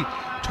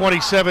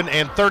 33-27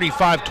 and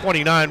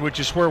 35-29, which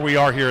is where we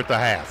are here at the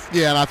half.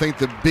 Yeah, and I think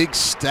the big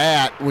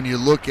stat when you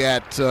look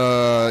at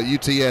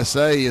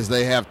UTSA is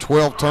they have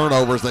 12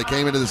 turnovers. They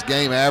came into this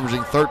game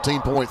averaging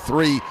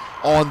 13.3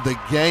 on the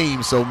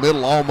game, so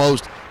Middle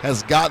almost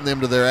has gotten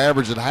them to their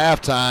average at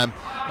halftime,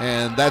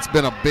 and that's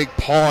been a big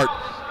part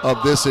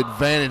of this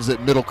advantage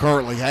that Middle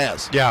currently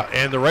has. Yeah,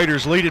 and the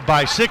Raiders lead it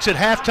by 6 at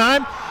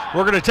halftime.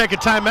 We're going to take a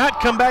timeout,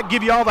 come back,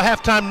 give you all the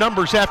halftime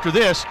numbers after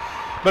this.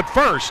 But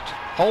first,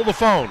 hold the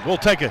phone. We'll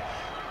take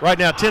right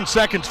now 10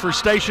 seconds for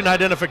station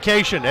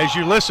identification as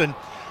you listen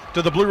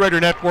to the Blue Raider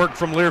Network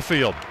from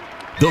Learfield.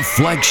 The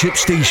flagship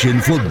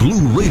station for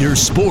Blue Raider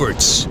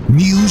sports.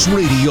 News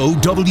Radio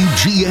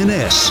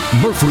WGNS,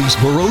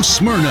 Murfreesboro,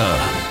 Smyrna.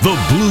 The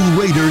Blue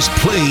Raiders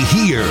play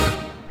here.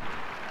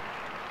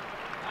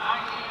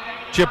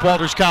 Chip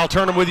Walters, Kyle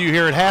Turnham with you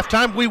here at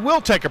halftime. We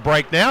will take a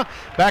break now.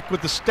 Back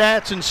with the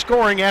stats and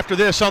scoring after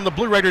this on the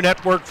Blue Raider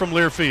Network from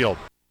Learfield.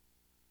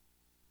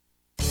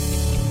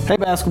 Hey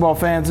basketball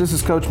fans, this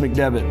is Coach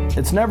McDevitt.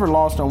 It's never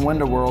lost on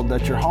Window World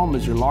that your home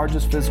is your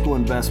largest physical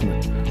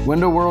investment.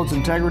 Window World's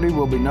integrity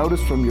will be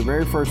noticed from your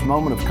very first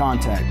moment of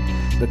contact.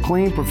 The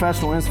clean,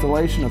 professional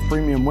installation of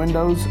premium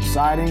windows,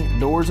 siding,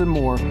 doors, and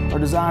more are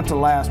designed to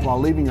last while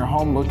leaving your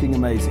home looking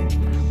amazing.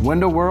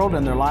 Window World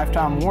and their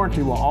lifetime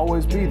warranty will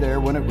always be there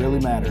when it really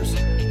matters.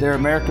 They're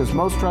America's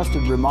most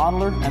trusted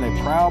remodeler and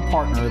a proud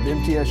partner of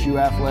MTSU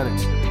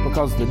Athletics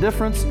because the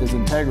difference is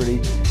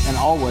integrity and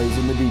always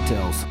in the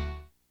details.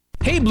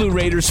 Hey Blue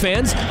Raiders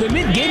fans, the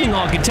Mint Gaming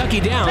Hall Kentucky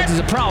Downs is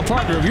a proud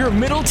partner of your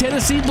Middle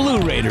Tennessee Blue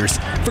Raiders.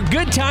 For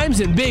good times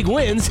and big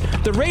wins,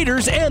 the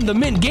Raiders and the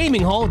Mint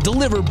Gaming Hall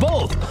deliver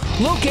both.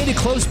 Located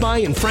close by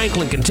in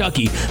Franklin,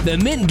 Kentucky, the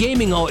Mint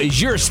Gaming Hall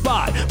is your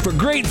spot for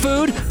great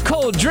food,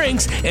 cold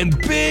drinks, and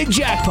big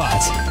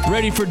jackpots.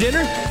 Ready for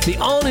dinner? The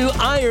all-new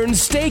Iron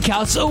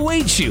Steakhouse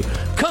awaits you.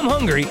 Come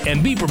hungry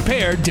and be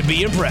prepared to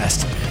be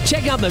impressed.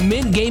 Check out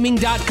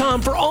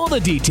themintgaming.com for all the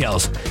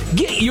details.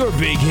 Get your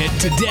big hit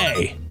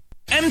today.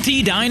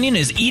 MT Dining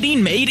is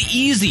eating made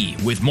easy.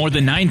 With more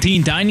than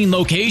 19 dining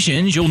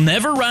locations, you'll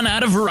never run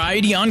out of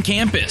variety on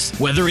campus.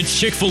 Whether it's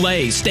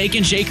Chick-fil-A, Steak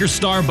and Shake, or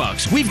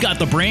Starbucks, we've got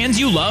the brands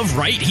you love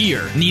right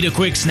here. Need a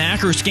quick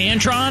snack or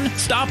Scantron?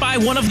 Stop by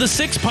one of the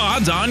 6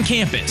 pods on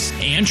campus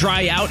and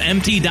try out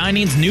MT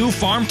Dining's new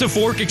Farm to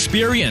Fork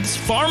experience.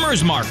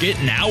 Farmers Market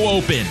now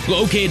open.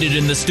 Located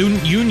in the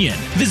Student Union.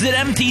 Visit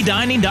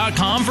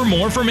mtdining.com for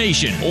more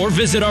information or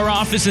visit our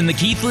office in the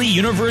Keithley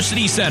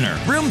University Center,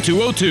 room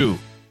 202.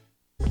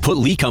 Put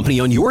Lee Company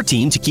on your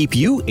team to keep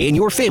you and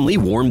your family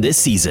warm this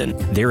season.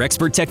 Their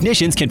expert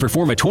technicians can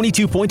perform a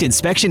 22-point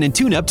inspection and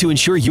tune-up to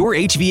ensure your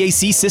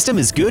HVAC system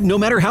is good no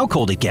matter how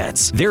cold it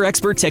gets. Their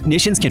expert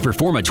technicians can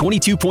perform a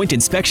 22-point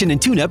inspection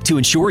and tune-up to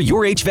ensure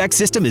your HVAC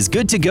system is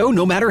good to go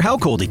no matter how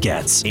cold it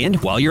gets. And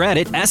while you're at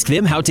it, ask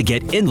them how to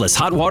get endless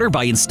hot water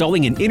by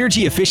installing an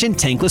energy-efficient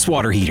tankless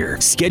water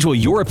heater. Schedule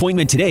your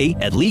appointment today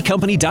at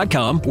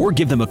leecompany.com or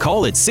give them a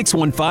call at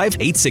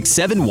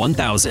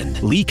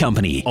 615-867-1000. Lee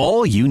Company,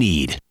 all you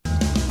need.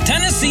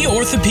 Tennessee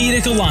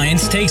Orthopedic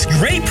Alliance takes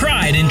great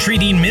pride in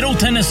treating Middle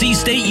Tennessee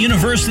State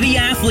University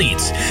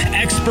athletes.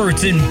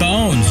 Experts in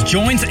bones,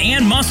 joints,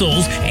 and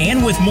muscles,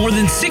 and with more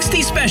than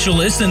 60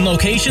 specialists in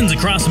locations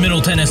across Middle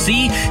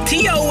Tennessee,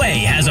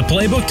 TOA has a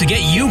playbook to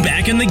get you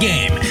back in the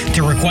game.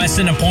 To request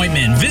an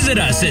appointment, visit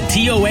us at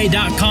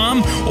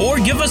TOA.com or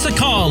give us a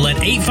call at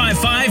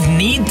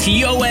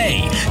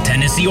 855-NEED-TOA.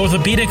 Tennessee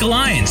Orthopedic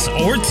Alliance,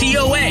 or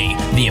TOA,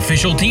 the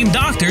official team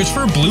doctors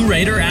for Blue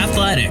Raider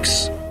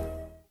Athletics.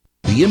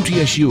 The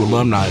MTSU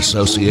Alumni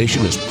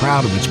Association is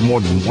proud of its more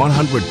than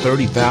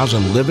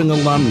 130,000 living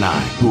alumni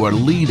who are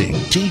leading,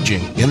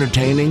 teaching,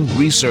 entertaining,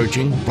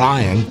 researching,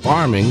 flying,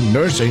 farming,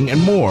 nursing,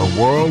 and more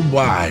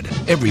worldwide.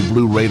 Every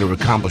Blue Raider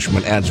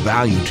accomplishment adds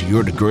value to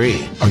your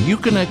degree. Are you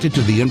connected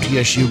to the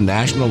MTSU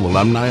National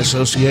Alumni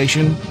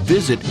Association?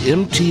 Visit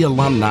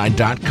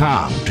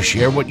mtalumni.com to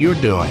share what you're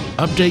doing,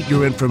 update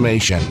your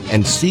information,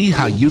 and see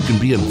how you can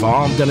be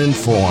involved and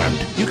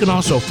informed. You can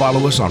also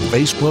follow us on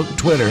Facebook,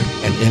 Twitter,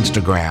 and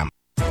Instagram.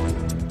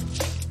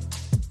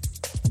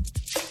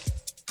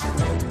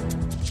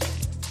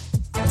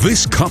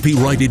 This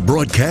copyrighted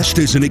broadcast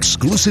is an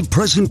exclusive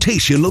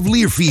presentation of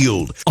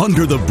Learfield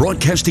under the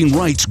broadcasting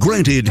rights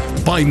granted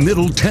by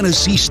Middle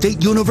Tennessee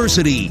State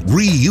University.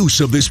 Reuse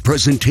of this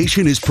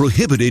presentation is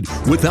prohibited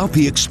without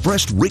the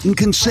expressed written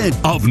consent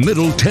of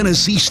Middle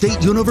Tennessee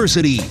State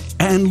University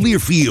and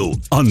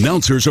Learfield.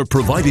 Announcers are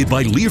provided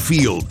by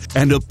Learfield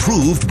and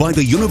approved by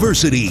the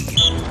university.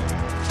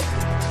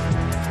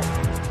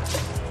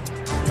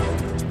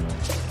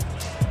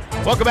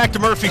 Welcome back to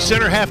Murphy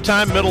Center.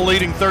 Halftime, Middle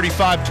leading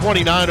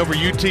 35-29 over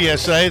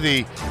UTSA.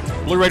 The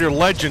Blue Raider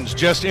legends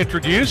just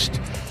introduced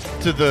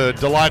to the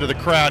delight of the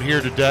crowd here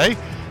today.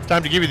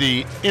 Time to give you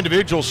the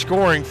individual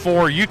scoring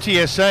for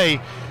UTSA.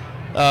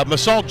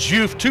 Masal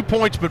Juf, 2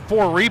 points but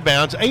 4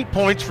 rebounds. 8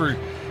 points for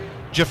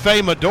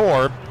Jaffe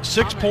Mador.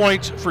 6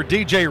 points for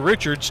DJ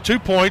Richards. 2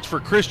 points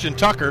for Christian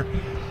Tucker.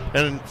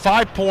 And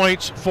 5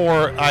 points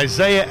for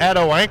Isaiah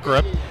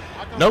Addo-Ankara.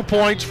 No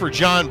points for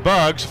John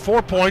Buggs,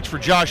 4 points for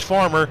Josh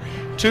Farmer,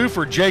 2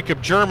 for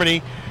Jacob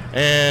Germany,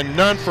 and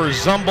none for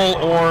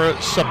Zumbel or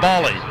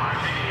Sabali.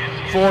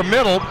 For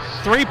Middle,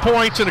 3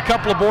 points and a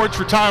couple of boards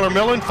for Tyler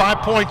Millen, 5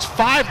 points,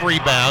 5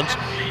 rebounds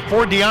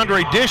for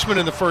DeAndre Dishman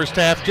in the first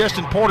half.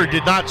 Justin Porter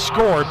did not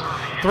score.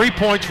 3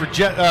 points for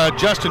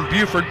Justin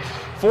Buford,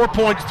 4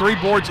 points, 3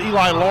 boards,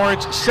 Eli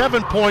Lawrence,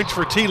 7 points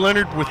for T.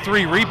 Leonard with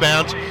 3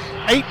 rebounds,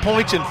 8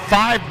 points and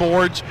 5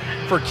 boards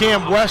for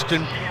Cam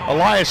Weston.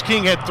 Elias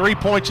King had 3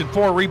 points and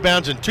 4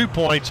 rebounds and 2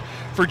 points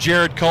for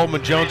Jared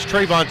Coleman Jones.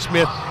 Trayvon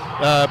Smith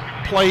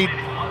played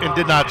and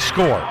did not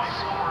score.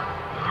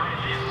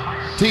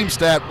 Team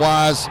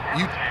stat-wise,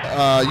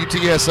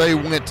 UTSA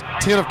went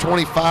 10 of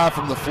 25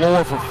 from the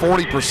floor for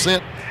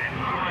 40%.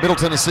 Middle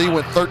Tennessee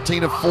went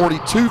 13 of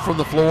 42 from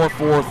the floor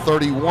for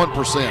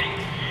 31%.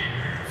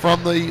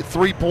 From the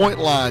three-point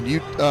line,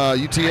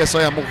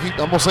 UTSA, I'm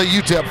going to say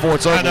UTEP before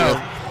it's over with.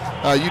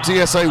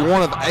 UTSA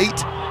 1 of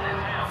 8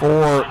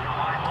 for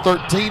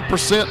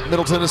 13%.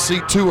 Middle Tennessee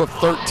 2 of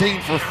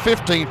 13 for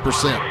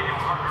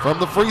 15%. From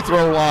the free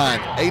throw line,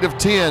 8 of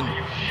 10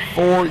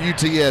 for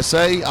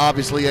UTSA,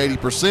 obviously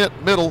 80%.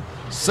 Middle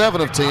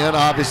 7 of 10,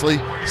 obviously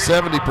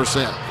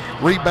 70%.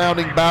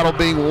 Rebounding battle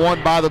being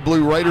won by the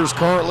Blue Raiders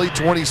currently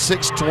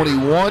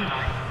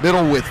 26-21.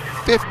 Middle with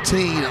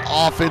 15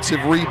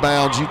 offensive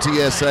rebounds,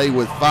 UTSA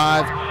with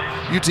 5.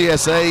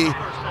 UTSA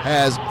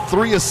has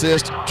 3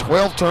 assists,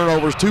 12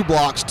 turnovers, 2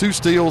 blocks, 2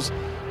 steals.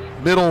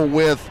 Middle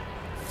with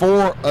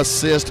 4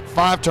 assists,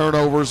 5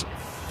 turnovers,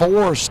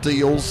 4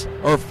 steals,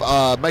 or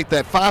make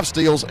that 5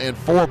 steals and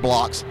 4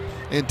 blocks.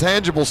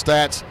 Intangible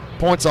stats,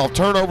 points off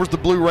turnovers, the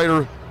Blue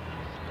Raider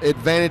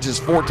advantage is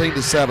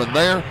 14-7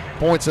 there.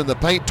 Points in the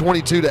paint,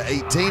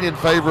 22-18 in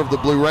favor of the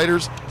Blue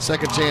Raiders.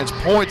 Second chance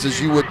points,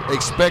 as you would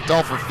expect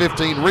off of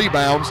 15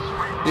 rebounds,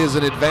 is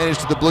an advantage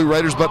to the Blue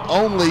Raiders, but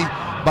only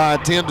by a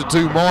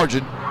 10-2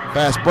 margin.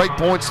 Fast break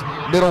points,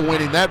 Middle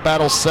winning that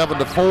battle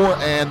 7-4,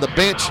 and the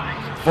bench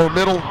for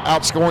Middle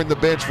outscoring the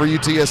bench for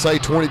UTSA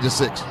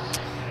 20-6.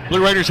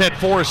 Blue Raiders had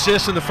 4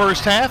 assists in the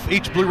first half.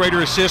 Each Blue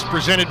Raider assist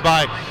presented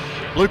by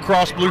Blue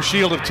Cross Blue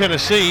Shield of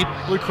Tennessee.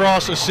 Blue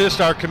Cross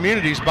assists our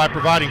communities by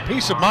providing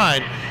peace of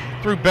mind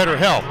through better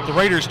health. The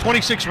Raiders'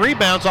 26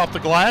 rebounds off the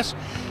glass,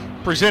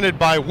 presented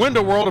by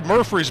Window World of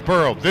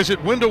Murfreesboro.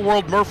 Visit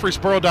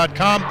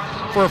windowworldmurfreesboro.com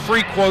for a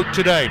free quote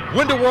today.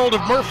 Window World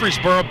of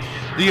Murfreesboro,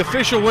 the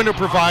official window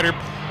provider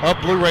of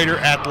Blue Raider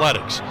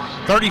Athletics.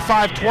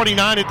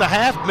 35-29 at the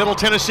half. Middle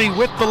Tennessee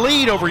with the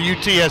lead over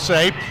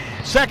UTSA.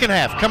 Second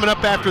half coming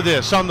up after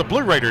this on the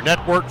Blue Raider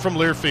Network from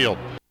Learfield.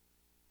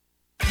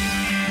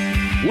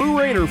 Blue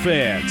Raider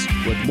fans,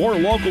 with more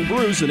local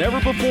brews than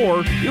ever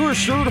before, you are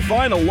sure to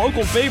find a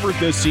local favorite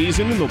this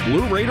season in the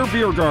Blue Raider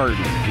Beer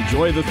Garden.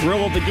 Enjoy the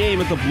thrill of the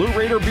game at the Blue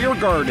Raider Beer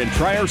Garden and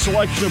try our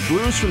selection of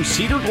brews from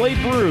Cedar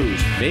Glade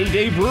Brews,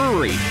 Mayday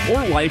Brewery,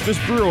 or Life is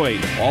Brewing.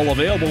 All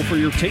available for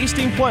your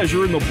tasting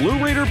pleasure in the Blue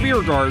Raider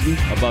Beer Garden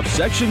above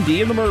Section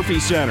D in the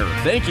Murphy Center.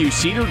 Thank you,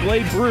 Cedar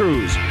Glade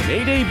Brews,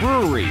 Mayday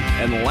Brewery,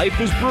 and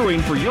Life is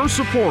Brewing for your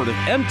support of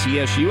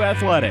MTSU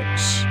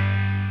Athletics.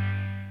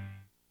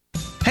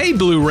 Hey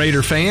Blue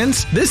Raider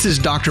fans, this is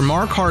Dr.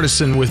 Mark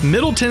Hardison with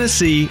Middle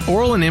Tennessee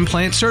Oral and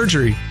Implant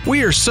Surgery.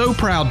 We are so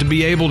proud to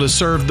be able to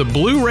serve the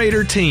Blue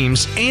Raider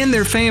teams and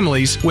their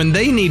families when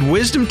they need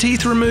wisdom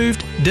teeth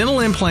removed,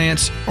 dental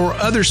implants, or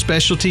other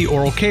specialty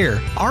oral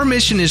care. Our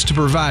mission is to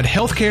provide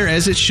health care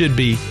as it should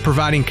be,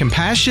 providing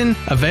compassion,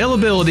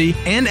 availability,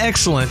 and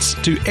excellence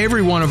to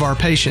every one of our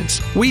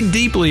patients. We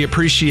deeply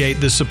appreciate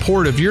the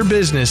support of your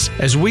business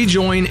as we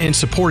join in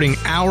supporting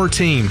our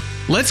team.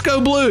 Let's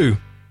go Blue!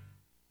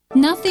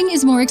 Nothing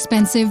is more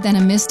expensive than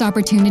a missed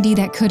opportunity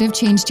that could have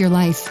changed your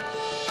life.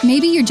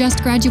 Maybe you're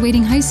just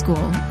graduating high school,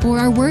 or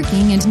are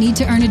working and need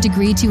to earn a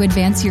degree to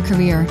advance your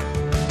career.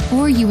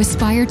 Or you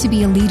aspire to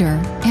be a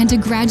leader, and a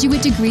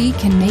graduate degree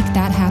can make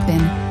that happen.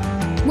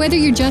 Whether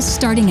you're just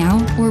starting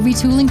out or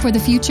retooling for the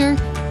future,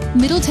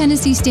 Middle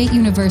Tennessee State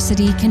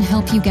University can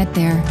help you get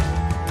there.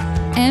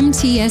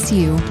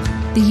 MTSU,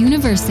 the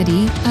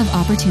University of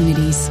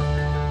Opportunities.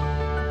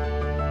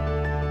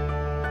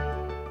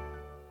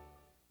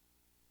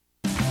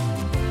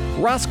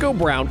 Roscoe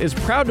Brown is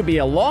proud to be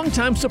a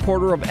longtime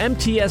supporter of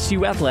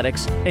MTSU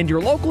Athletics and your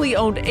locally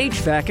owned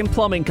HVAC and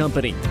plumbing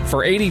company.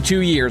 For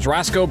 82 years,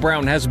 Roscoe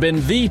Brown has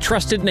been the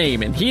trusted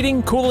name in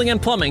heating, cooling, and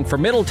plumbing for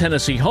Middle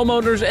Tennessee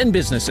homeowners and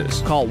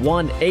businesses. Call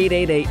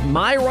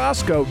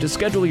 1-888-MY-ROSCOE to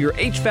schedule your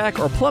HVAC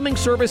or plumbing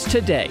service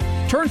today.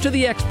 Turn to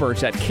the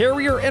experts at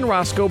Carrier and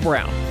Roscoe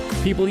Brown.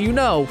 People you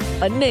know,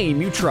 a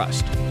name you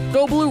trust.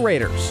 Go Blue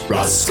Raiders.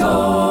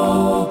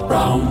 Roscoe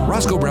Brown.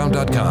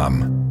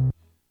 RoscoeBrown.com.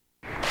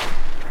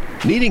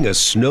 Needing a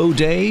snow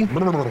day?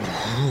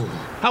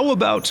 How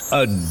about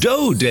a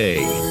dough day?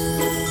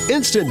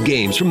 Instant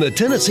games from the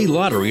Tennessee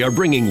Lottery are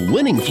bringing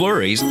winning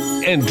flurries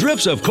and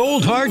drips of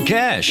cold hard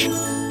cash.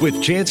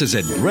 With chances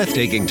at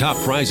breathtaking top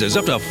prizes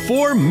up to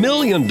 $4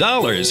 million.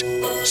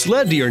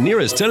 Sled to your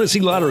nearest Tennessee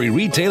Lottery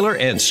retailer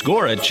and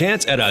score a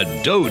chance at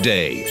a dough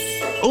day.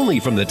 Only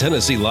from the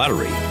Tennessee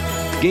Lottery.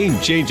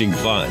 Game-changing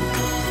fun.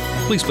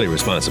 Please play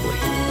responsibly.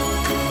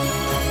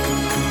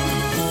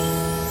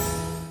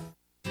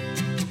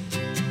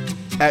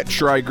 At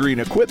Tri-Green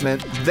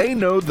Equipment, they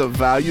know the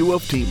value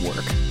of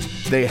teamwork.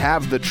 They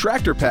have the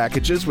tractor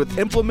packages with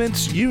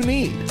implements you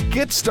need.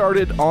 Get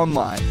started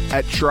online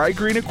at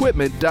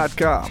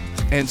TriGreenEquipment.com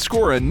and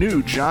score a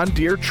new John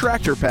Deere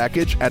tractor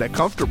package at a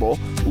comfortable,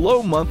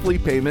 low monthly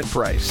payment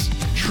price.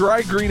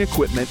 Tri-Green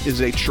Equipment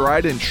is a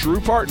tried and true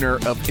partner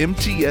of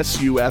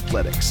MTSU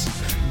Athletics.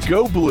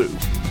 Go Blue!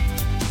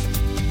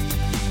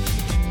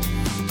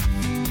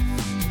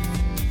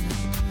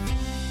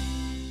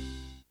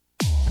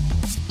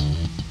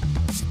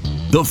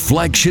 The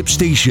flagship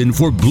station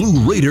for Blue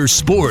Raider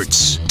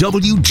sports,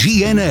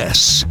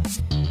 WGNS.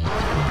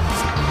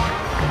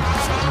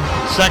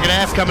 Second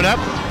half coming up.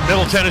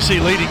 Middle Tennessee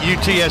leading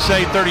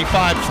UTSA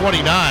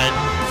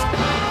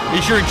 35-29.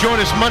 Be sure and join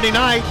us Monday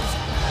night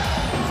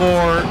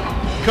for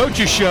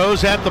coaches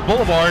shows at the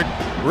Boulevard.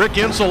 Rick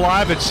Insel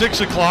live at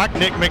 6 o'clock.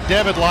 Nick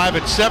McDevitt live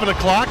at 7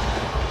 o'clock.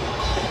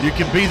 You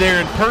can be there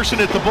in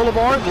person at the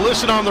Boulevard,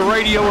 listen on the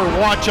radio, or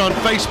watch on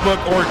Facebook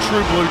or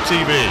True Blue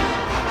TV.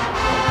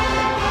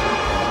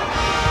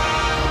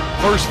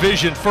 First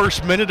Vision,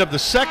 first minute of the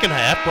second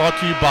half, brought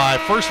to you by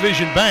First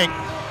Vision Bank,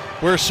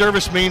 where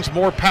service means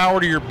more power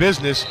to your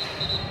business.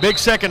 Big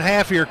second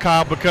half here,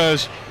 Kyle,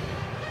 because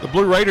the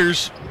Blue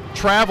Raiders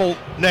travel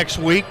next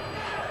week.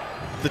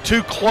 The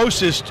two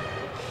closest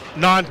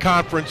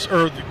non-conference,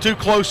 or the two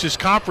closest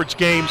conference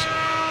games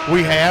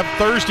we have,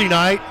 Thursday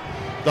night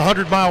The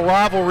 100-mile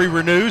rivalry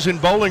renews in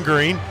Bowling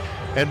Green.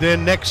 And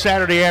then next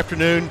Saturday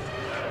afternoon,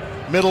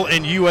 Middle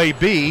and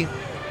UAB.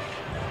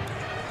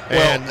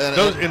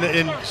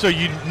 And so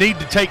you need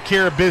to take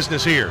care of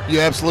business here. You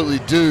absolutely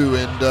do.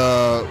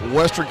 And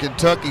Western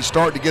Kentucky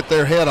starting to get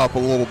their head up a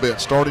little bit,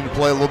 starting to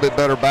play a little bit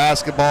better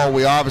basketball.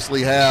 We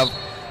obviously have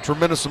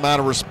tremendous amount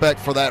of respect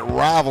for that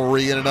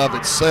rivalry in and of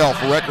itself.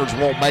 Records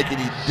won't make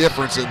any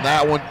difference in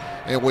that one.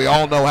 And we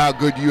all know how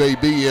good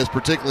UAB is,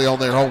 particularly on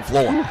their home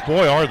floor. Ooh,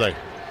 boy, are they.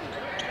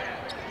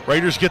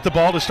 Raiders get the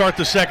ball to start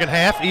the second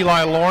half.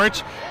 Eli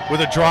Lawrence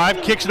with a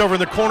drive, kicks it over in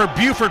the corner.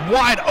 Buford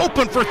wide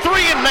open for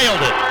three and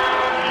nailed it.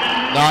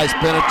 Nice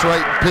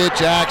penetrating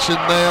pitch action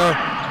there.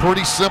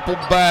 Pretty simple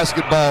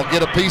basketball.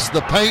 Get a piece of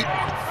the paint,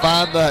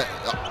 find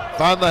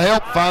the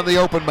help, find the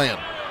open man.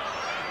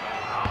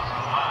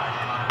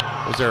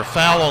 Was there a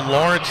foul on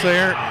Lawrence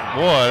there?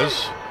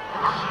 Was.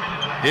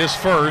 His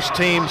first,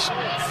 team's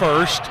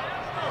first.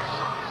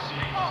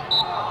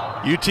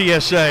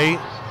 UTSA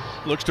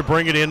looks to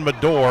bring it in.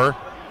 Medore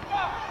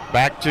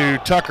back to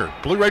Tucker.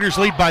 Blue Raiders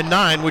lead by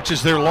 9, which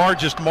is their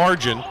largest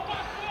margin.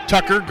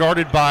 Tucker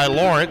guarded by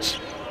Lawrence.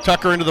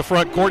 Tucker into the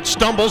front court,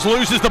 stumbles,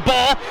 loses the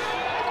ball.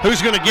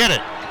 Who's going to get it?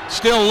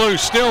 Still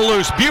loose.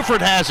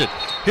 Buford has it.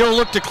 He'll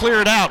look to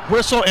clear it out.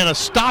 Whistle and a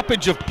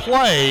stoppage of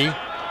play.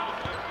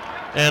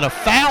 And a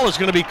foul is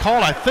going to be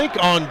called, I think,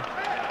 on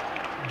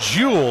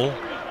Juve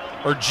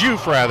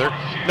rather.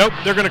 Nope,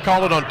 they're going to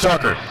call it on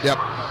Tucker. Yep.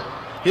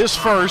 His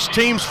first,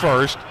 team's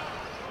first,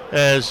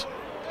 as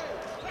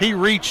he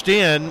reached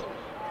in.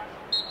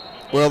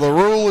 Well, the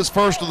rule is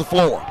first to the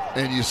floor,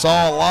 and you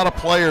saw a lot of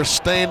players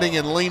standing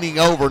and leaning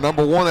over.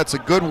 Number one, that's a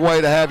good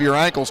way to have your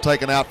ankles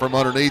taken out from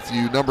underneath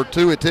you. Number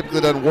two, it typically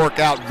doesn't work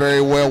out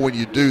very well when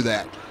you do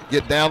that.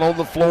 Get down on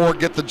the floor,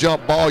 get the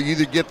jump ball. You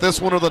either get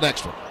this one or the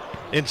next one.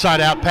 Inside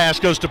out pass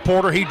goes to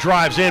Porter. He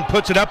drives in,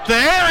 puts it up there,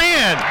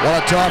 in.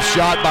 What a tough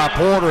shot by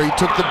Porter. He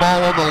took the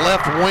ball on the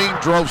left wing,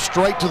 drove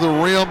straight to the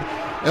rim,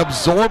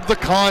 absorbed the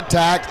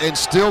contact, and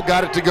still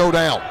got it to go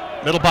down.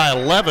 Middle by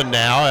 11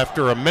 now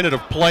after a minute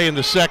of play in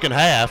the second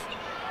half.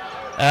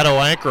 Addo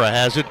Ankara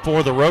has it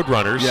for the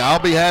Roadrunners. Yeah, I'll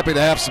be happy to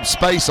have some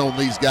space on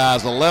these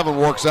guys. 11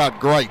 works out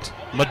great.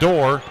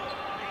 Medore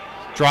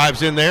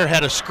drives in there,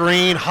 had a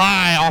screen,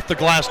 high off the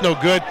glass, no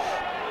good.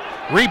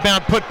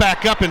 Rebound put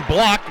back up and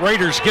blocked.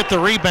 Raiders get the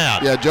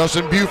rebound. Yeah,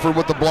 Justin Buford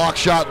with the block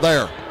shot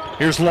there.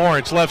 Here's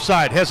Lawrence, left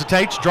side,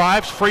 hesitates,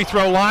 drives, free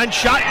throw line,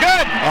 shot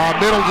good.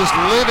 Middle just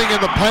living in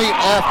the paint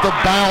off the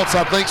bounce.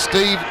 I think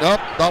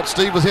thought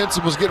Steve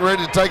Henson was getting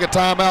ready to take a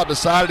timeout,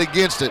 decided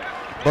against it.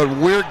 But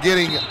we're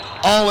getting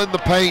all in the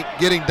paint,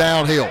 getting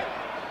downhill.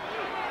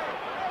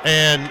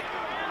 And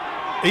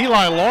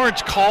Eli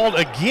Lawrence called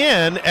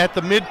again at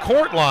the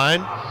midcourt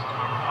line,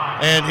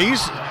 and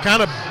he's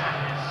kind of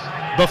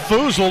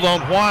befoozled on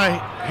why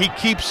he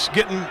keeps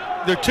getting.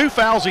 The two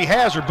fouls he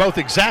has are both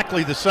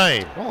exactly the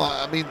same. Well,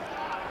 I mean,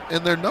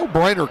 and they're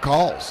no-brainer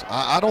calls.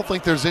 I don't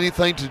think there's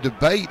anything to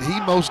debate.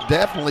 He most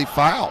definitely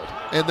fouled,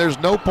 and there's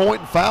no point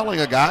in fouling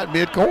a guy at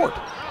midcourt.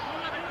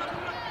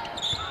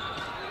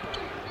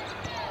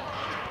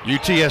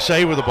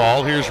 UTSA with the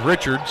ball. Here's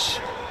Richards.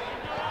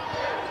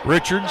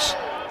 Richards,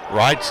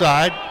 right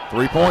side.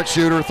 Three-point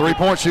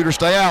shooter,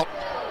 stay out.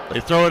 They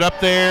throw it up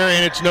there,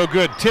 and it's no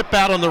good. Tip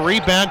out on the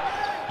rebound.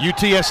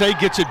 UTSA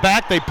gets it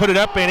back. They put it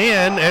up and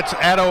in. It's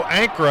Addo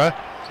Ankara.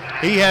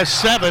 He has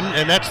 7,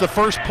 and that's the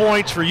first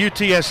points for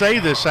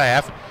UTSA this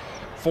half.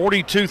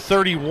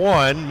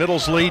 42-31.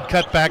 Middle's lead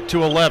cut back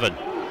to 11.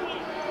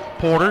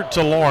 Porter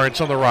to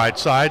Lawrence on the right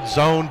side.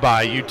 Zoned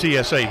by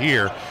UTSA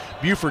here.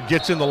 Buford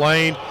gets in the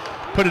lane,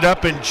 put it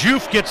up, and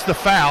Juve gets the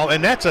foul.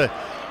 And that's a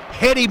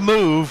heady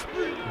move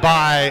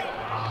by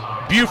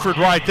Buford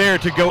right there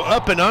to go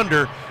up and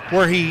under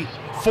where he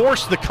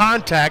forced the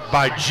contact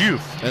by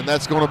Juve. And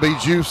that's going to be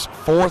Juve's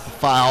 4th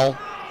foul.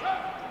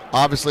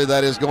 Obviously,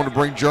 that is going to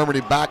bring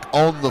Germany back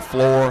on the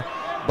floor.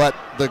 But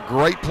the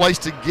great place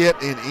to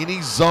get in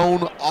any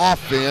zone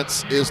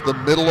offense is the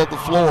middle of the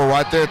floor,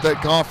 right there at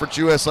that Conference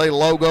USA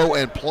logo,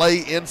 and play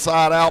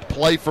inside out,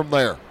 play from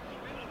there.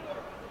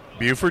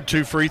 Buford,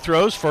 2 free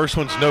throws. First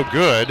one's no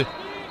good.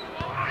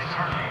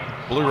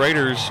 Blue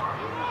Raiders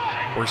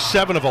were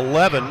 7 of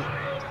 11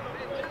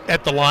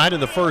 at the line in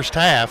the first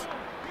half.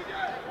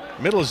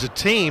 Middle is a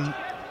team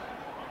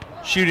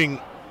shooting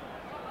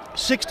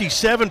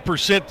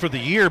 67% for the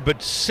year, but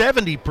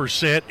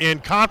 70% in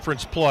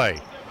conference play.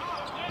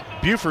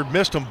 Buford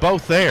missed them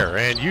both there,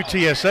 and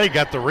UTSA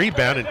got the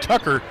rebound, and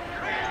Tucker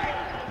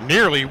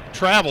nearly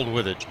traveled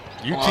with it.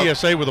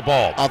 UTSA with the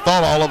ball. I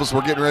thought all of us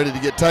were getting ready to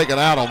get taken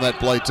out on that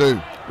play,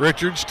 too.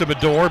 Richards to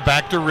Medore,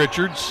 back to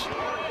Richards.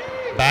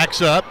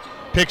 Backs up,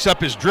 picks up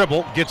his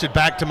dribble, gets it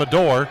back to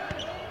Medore.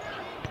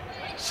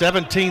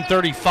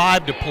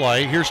 17:35 to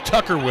play. Here's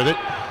Tucker with it.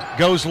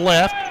 Goes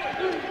left.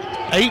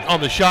 8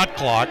 on the shot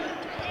clock.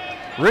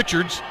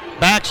 Richards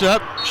backs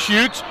up,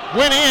 shoots,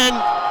 went in,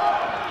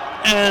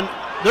 and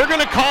they're going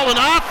to call an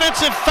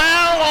offensive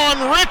foul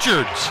on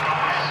Richards.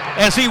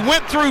 As he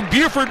went through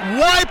Buford,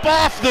 wipe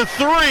off the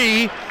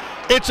 3.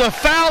 It's a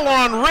foul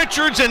on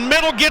Richards, and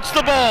Middle gets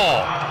the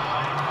ball.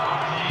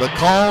 The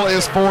call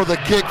is for the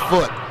kick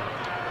foot.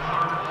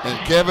 And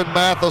Kevin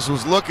Mathis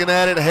was looking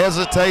at it,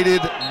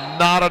 hesitated,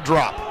 not a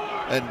drop,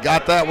 and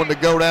got that one to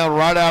go down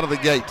right out of the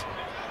gate.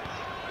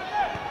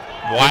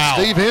 Wow.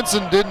 And Steve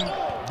Henson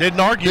didn't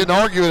argue it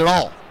at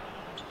all.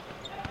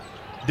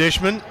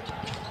 Dishman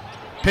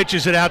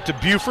pitches it out to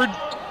Buford.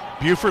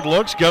 Buford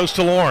looks, goes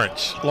to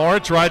Lawrence.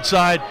 Lawrence right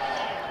side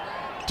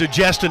to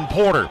Justin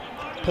Porter.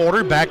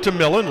 Porter back to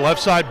Millen,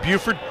 left side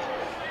Buford.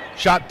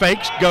 Shot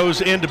fakes,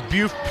 goes into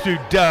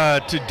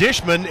to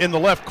Dishman in the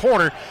left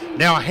corner.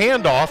 Now a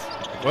handoff,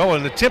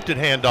 an attempted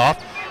handoff.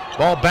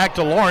 Ball back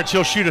to Lawrence.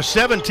 He'll shoot a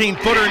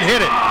 17-footer and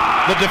hit it.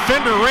 The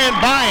defender ran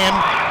by him,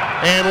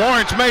 and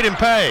Lawrence made him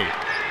pay.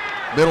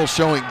 Middle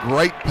showing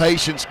great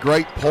patience,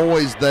 great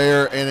poise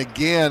there, and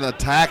again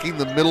attacking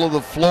the middle of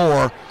the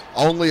floor,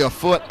 only a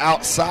foot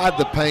outside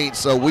the paint,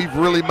 so we've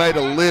really made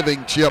a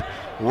living, Chip,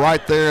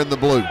 right there in the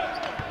blue.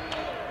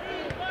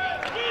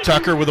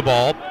 Tucker with the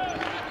ball.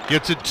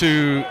 Gets it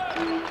to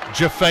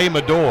Jaffe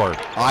Medor.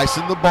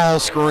 Icing the ball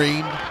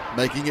screen,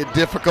 making it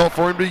difficult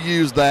for him to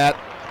use that.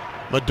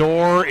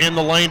 Medor in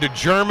the lane to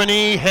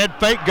Germany. Head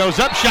fake, goes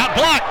up, shot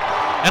blocked.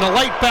 And a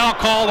late foul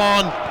called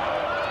on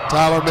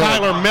Tyler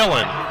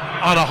Millen.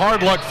 On a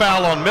hard luck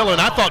foul on Millen.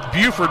 I thought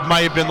Buford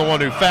may have been the one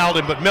who fouled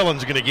him, but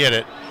Millen's going to get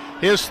it.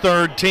 His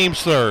third,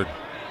 team's third.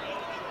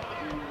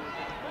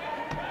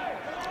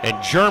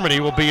 And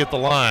Germany will be at the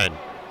line.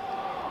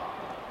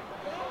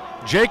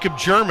 Jacob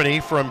Germany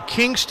from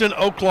Kingston,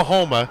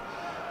 Oklahoma,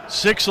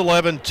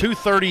 6'11",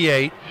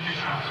 238,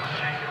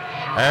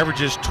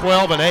 averages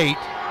 12 and 8.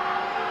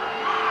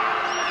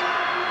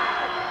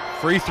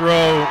 Free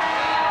throw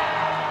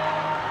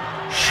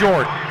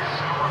short.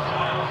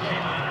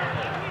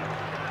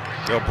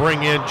 They'll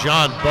bring in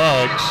John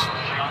Buggs.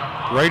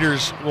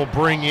 Raiders will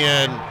bring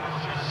in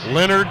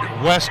Leonard,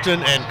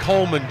 Weston, and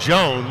Coleman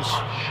Jones.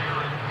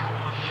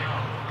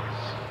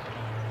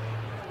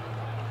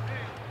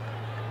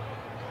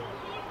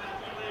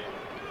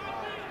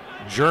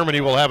 Germany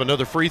will have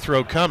another free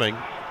throw coming.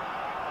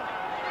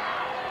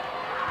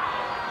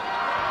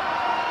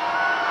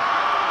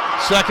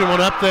 Second one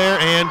up there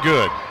and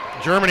good.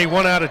 Germany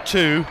 1 out of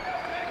 2.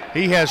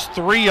 He has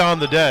 3 on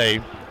the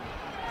day.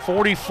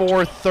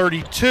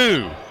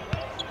 44-32.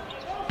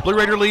 Blue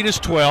Raider lead is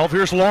 12.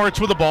 Here's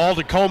Lawrence with the ball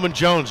to Coleman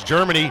Jones.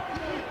 Germany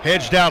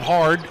hedged out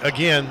hard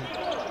again.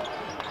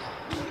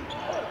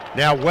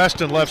 Now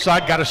Weston left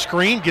side, got a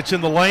screen, gets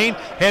in the lane,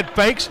 head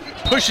fakes,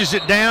 pushes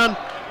it down.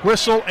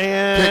 Whistle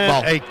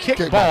and a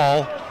kick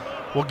ball.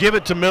 Will give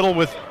it to Middle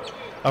with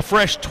a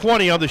fresh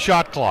 20 on the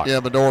shot clock. Yeah,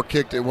 Medor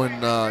kicked it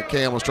when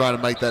Cam was trying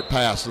to make that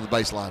pass to the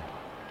baseline.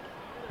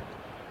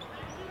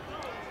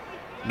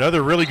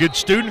 Another really good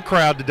student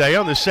crowd today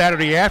on this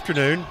Saturday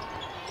afternoon.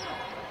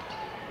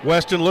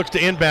 Weston looks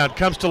to inbound,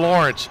 comes to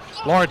Lawrence.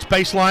 Lawrence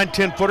baseline,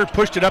 10-footer,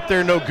 pushed it up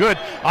there, no good.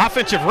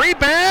 Offensive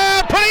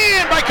rebound, put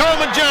in by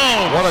Coleman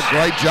Jones. What a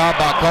great job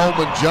by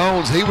Coleman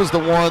Jones. He was the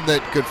one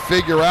that could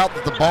figure out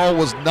that the ball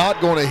was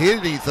not going to hit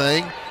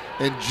anything,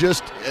 and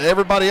just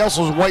everybody else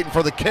was waiting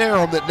for the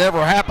carom that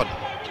never happened.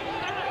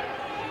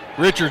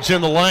 Richards in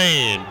the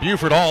lane.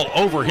 Buford all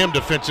over him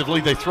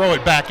defensively. They throw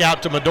it back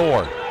out to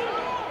Medor.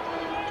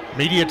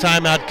 Media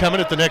timeout coming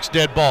at the next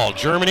dead ball.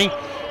 Germany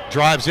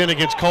drives in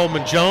against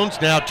Coleman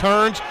Jones, now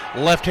turns,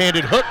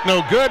 left-handed hook,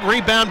 no good.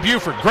 Rebound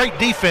Buford, great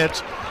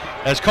defense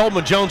as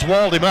Coleman Jones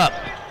walled him up.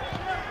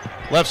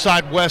 Left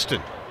side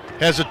Weston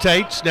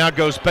hesitates, now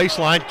goes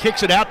baseline,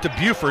 kicks it out to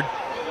Buford.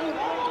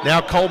 Now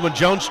Coleman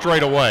Jones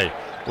straight away.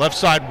 Left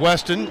side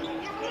Weston,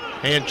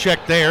 hand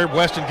check there.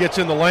 Weston gets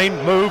in the lane,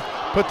 move,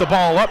 put the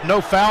ball up,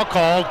 no foul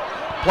called.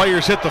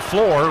 Players hit the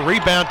floor,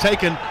 rebound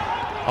taken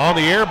on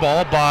the air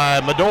ball by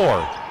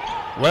Medor.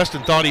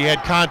 Weston thought he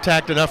had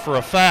contact enough for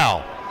a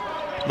foul.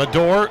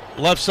 Medor,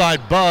 left side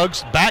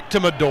Buggs, back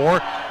to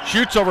Medor,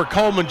 shoots over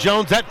Coleman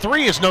Jones. That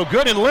three is no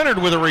good, and Leonard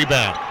with a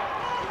rebound.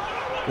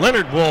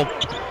 Leonard will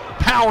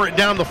power it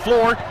down the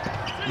floor.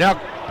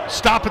 Now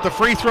stop at the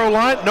free throw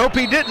line. Nope,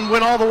 he didn't.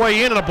 Went all the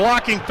way in, and a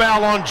blocking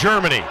foul on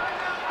Germany.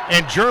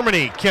 And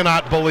Germany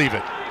cannot believe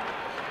it.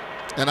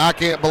 And I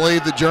can't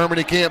believe that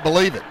Germany can't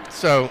believe it.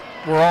 So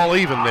we're all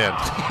even then.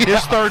 His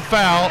third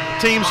foul,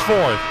 team's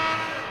fourth.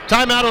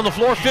 Timeout on the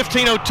floor,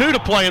 15:02 to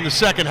play in the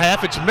second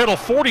half. It's Middle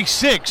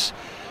 46,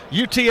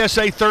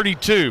 UTSA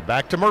 32.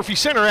 Back to Murphy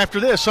Center after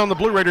this on the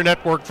Blue Raider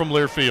Network from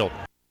Learfield.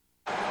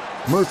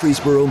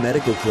 Murfreesboro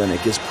Medical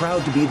Clinic is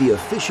proud to be the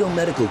official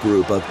medical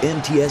group of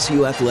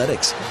MTSU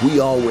Athletics.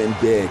 We all win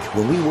big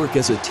when we work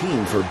as a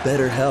team for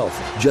better health.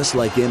 Just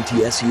like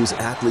MTSU's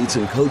athletes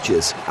and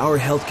coaches, our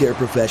healthcare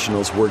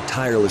professionals work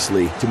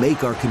tirelessly to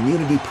make our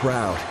community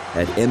proud.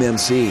 At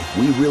MMC,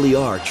 we really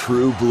are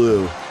true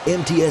blue.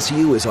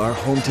 MTSU is our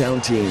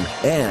hometown team,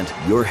 and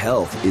your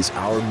health is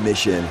our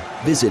mission.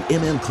 Visit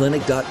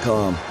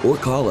mmclinic.com or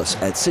call us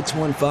at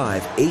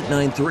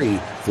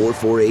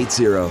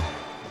 615-893-4480.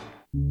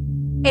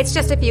 It's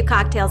just a few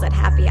cocktails at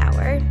happy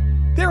hour.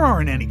 There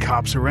aren't any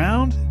cops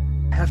around.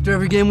 After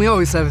every game, we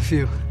always have a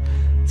few.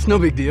 It's no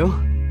big deal.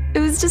 It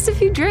was just a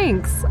few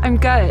drinks. I'm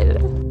good.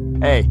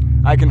 Hey,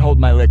 I can hold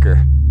my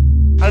liquor.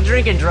 I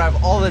drink and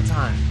drive all the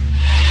time.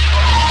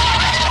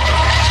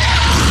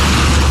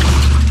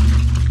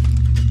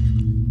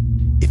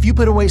 If you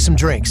put away some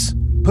drinks,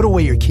 put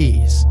away your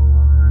keys.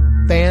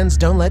 Fans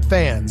don't let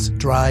fans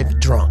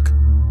drive drunk.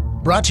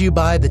 Brought to you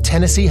by the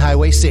Tennessee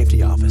Highway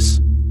Safety Office.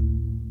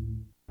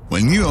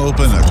 When you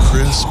open a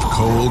crisp,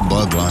 cold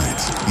Bud Light,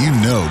 you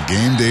know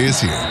game day is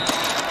here.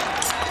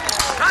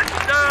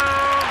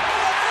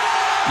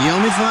 You owe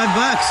me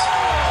 $5.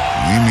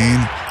 We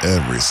mean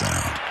every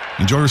sound.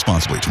 Enjoy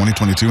responsibly.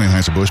 2022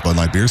 Anheuser-Busch Bud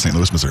Light Beer, St.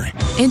 Louis, Missouri.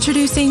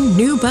 Introducing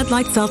new Bud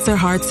Light Seltzer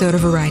Hard Soda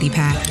Variety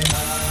Pack.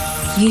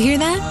 You hear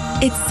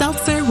that? It's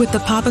seltzer with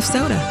the pop of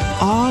soda,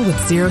 all with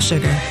zero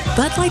sugar.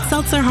 Bud Light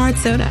Seltzer Hard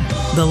Soda,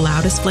 the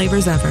loudest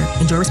flavors ever.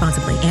 Enjoy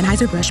responsibly.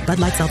 Anheuser-Busch Bud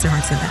Light Seltzer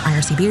Hard Soda,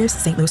 IRC Beers,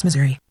 St. Louis,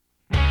 Missouri.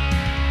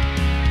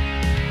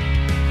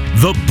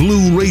 The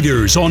Blue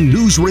Raiders on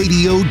News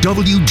Radio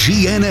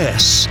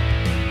WGNS.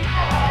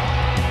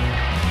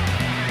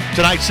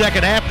 Tonight's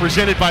second half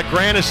presented by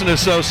Granis &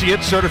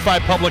 Associates,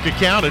 certified public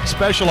accountant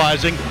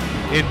specializing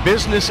in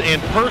business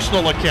and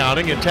personal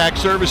accounting and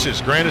tax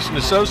services. Granis &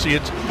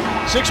 Associates,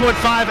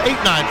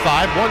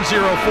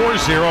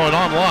 615-895-1040 and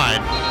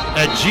online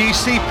at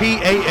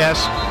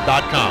gcpas.com.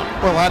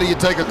 Well, how do you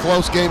take a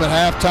close game at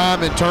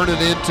halftime and turn it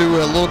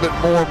into a little bit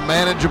more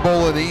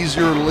manageable and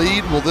easier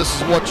lead? Well, this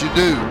is what you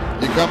do.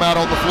 You come out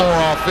on the floor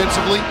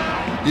offensively.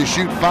 You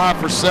shoot 5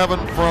 for 7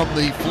 from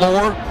the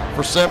floor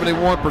for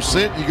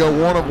 71%. You go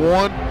 1 of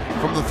 1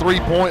 from the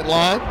three-point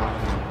line.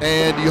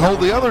 And you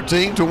hold the other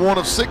team to 1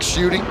 of 6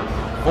 shooting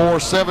for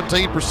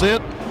 17%.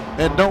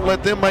 And don't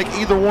let them make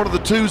either one of the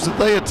twos that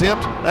they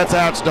attempt. That's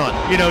how it's done.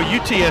 You know,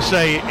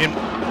 UTSA, in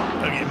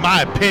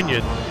my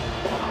opinion,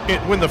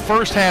 when the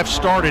first half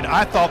started,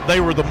 I thought they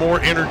were the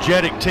more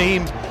energetic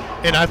team.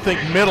 And I think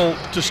Middle,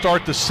 to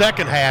start the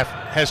second half,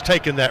 has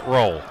taken that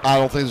role. I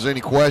don't think there's any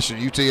question.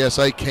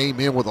 UTSA came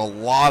in with a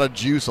lot of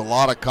juice, a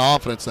lot of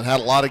confidence, and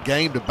had a lot of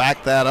game to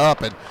back that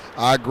up. And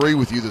I agree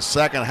with you. The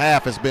second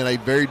half has been a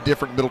very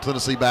different Middle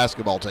Tennessee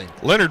basketball team.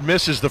 Leonard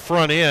misses the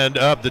front end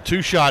of the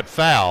two-shot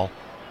foul.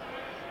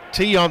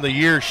 T on the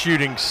year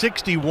shooting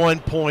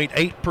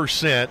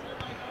 61.8%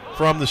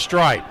 from the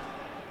stripe.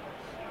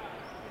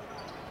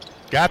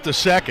 Got the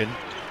second.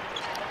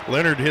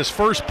 Leonard, his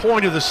first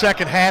point of the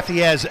second half, he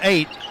has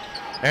 8,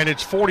 and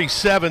it's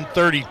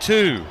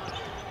 47-32.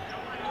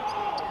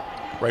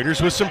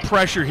 Raiders with some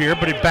pressure here,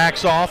 but it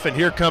backs off, and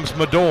here comes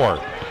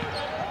Medor.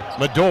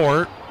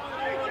 Medor,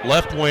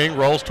 left wing,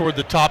 rolls toward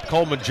the top.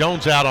 Coleman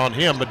Jones out on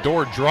him.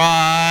 Medor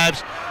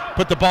drives,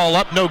 put the ball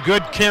up, no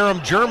good.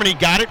 Karam Germany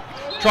got it.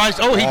 Tries,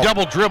 he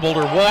double dribbled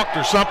or walked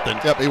or something.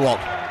 Yep, he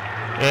walked.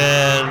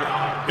 And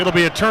it'll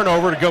be a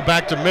turnover to go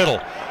back to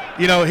Middle.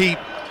 You know, he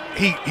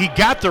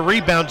got the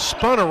rebound,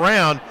 spun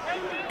around,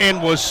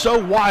 and was so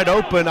wide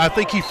open, I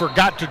think he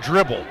forgot to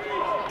dribble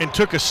and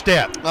took a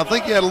step. I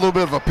think he had a little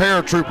bit of a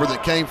paratrooper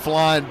that came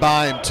flying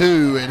by him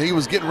too, and he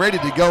was getting ready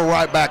to go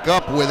right back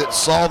up with it,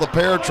 saw the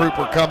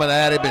paratrooper coming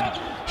at him and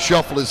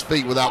shuffled his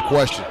feet without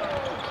question.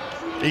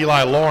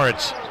 Eli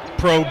Lawrence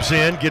probes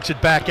in, gets it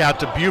back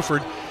out to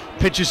Buford,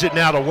 pitches it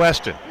now to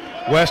Weston.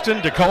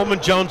 Weston to Coleman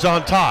Jones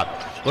on top.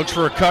 Looks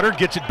for a cutter,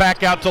 gets it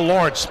back out to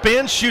Lawrence.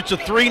 Spins, shoots a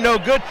 3, no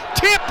good.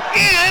 Tip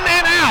in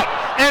and out,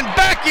 and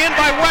back in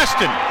by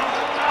Weston.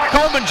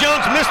 Coleman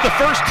Jones missed the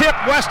first tip.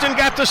 Weston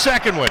got the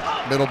second one.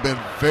 Middle been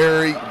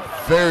very,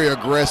 very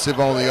aggressive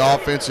on the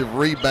offensive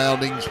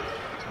rebounding.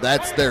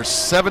 That's their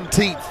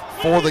 17th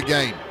for the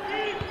game.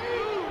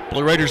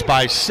 Blue Raiders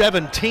by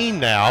 17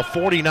 now,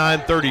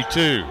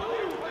 49-32.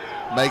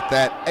 Make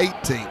that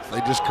 18th. They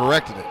just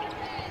corrected it.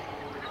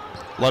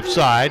 Left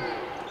side.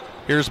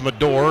 Here's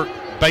Medor.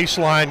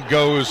 Baseline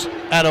goes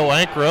Addo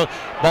Ankara.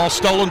 Ball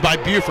stolen by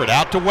Buford.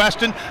 Out to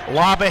Weston.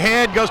 Lob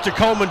ahead. Goes to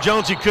Coleman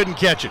Jones. He couldn't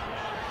catch it.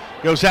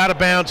 Goes out of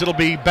bounds. It'll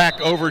be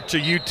back over to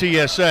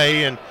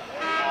UTSA. And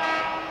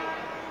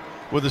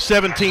with a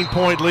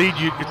 17-point lead,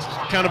 it's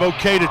kind of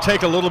okay to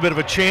take a little bit of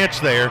a chance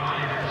there.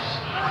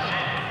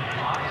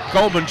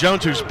 Coleman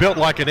Jones, who's built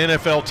like an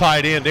NFL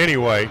tight end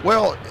anyway.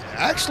 Well,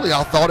 actually,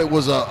 I thought it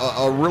was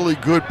a really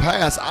good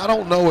pass. I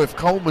don't know if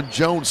Coleman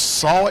Jones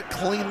saw it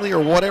cleanly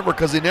or whatever,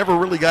 because he never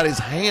really got his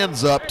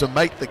hands up to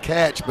make the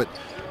catch, but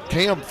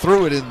Cam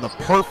threw it in the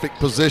perfect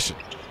position.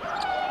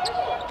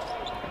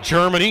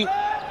 Germany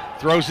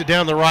throws it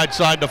down the right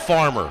side to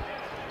Farmer.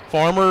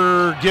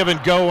 Farmer give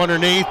and go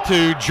underneath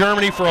to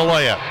Germany for a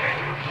layup.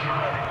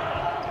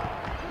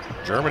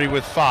 Germany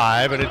with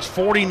 5, and it's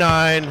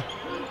 49-34.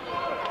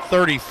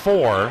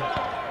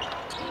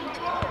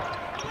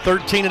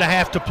 13 and a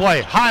half to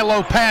play.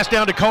 High-low pass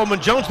down to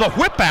Coleman Jones. The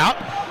whip out.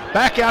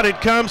 Back out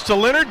it comes to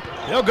Leonard.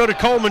 They'll go to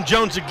Coleman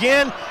Jones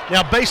again.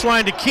 Now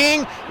baseline to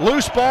King.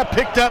 Loose ball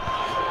picked up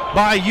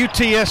by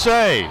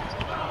UTSA.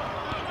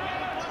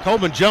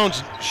 Coleman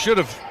Jones should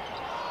have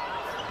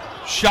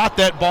shot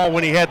that ball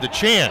when he had the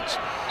chance.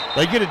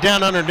 They get it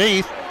down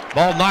underneath.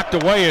 Ball knocked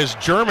away as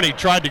Germany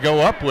tried to go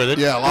up with it.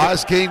 Yeah,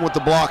 Elias King with the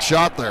block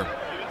shot there.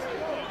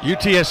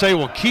 UTSA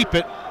will keep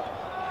it.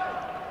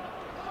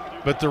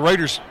 But the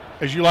Raiders,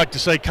 as you like to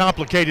say,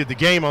 complicated the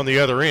game on the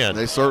other end.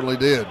 They certainly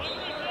did.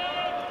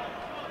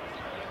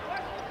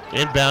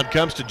 Inbound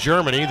comes to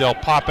Germany. They'll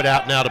pop it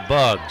out now to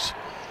Buggs.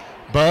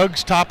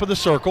 Buggs, top of the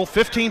circle.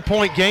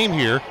 15-point game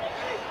here.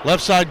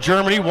 Left side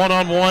Germany,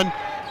 one-on-one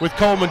with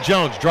Coleman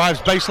Jones. Drives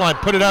baseline,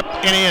 put it up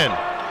and in.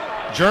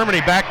 Germany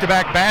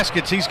back-to-back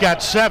baskets. He's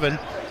got 7.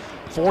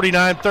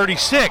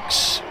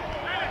 49-36.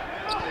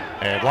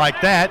 And like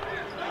that,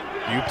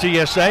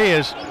 UTSA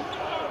has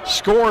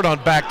scored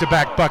on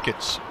back-to-back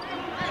buckets.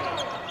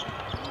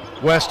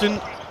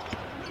 Weston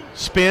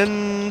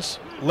spins,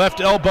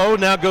 left elbow,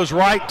 now goes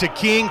right to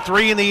King.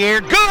 3 in the air,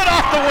 good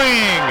off the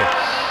wing.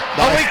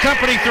 Nice.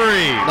 Company 3.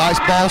 Nice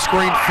ball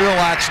screen fill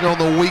action on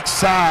the weak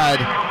side.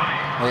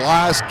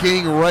 Elias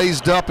King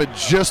raised up at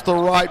just the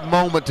right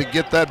moment to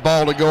get that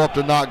ball to go up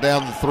to knock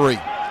down the 3.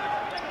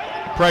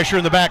 Pressure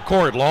in the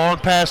backcourt. Long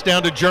pass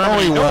down to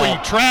Germany. He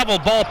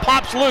traveled. Ball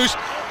pops loose.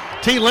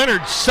 T.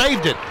 Leonard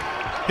saved it.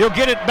 He'll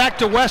get it back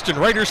to Weston.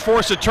 Raiders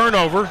force a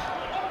turnover.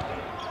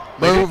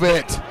 Move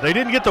it. They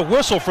didn't get the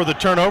whistle for the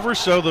turnover,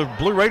 so the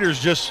Blue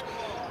Raiders just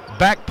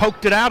back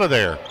poked it out of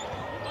there.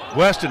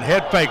 Weston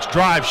head fakes,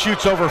 drive,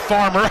 shoots over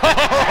Farmer.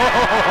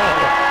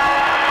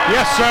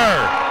 Yes,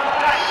 sir.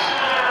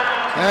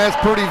 That's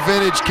pretty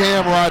vintage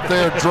Cam right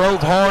there.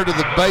 Drove hard to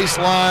the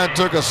baseline,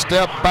 took a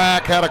step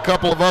back, had a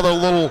couple of other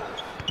little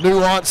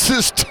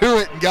nuances to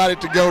it, and got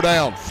it to go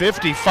down.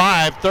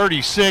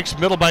 55-36,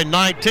 middle by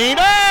 19.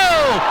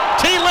 Oh!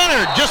 T.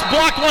 Leonard just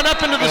blocked one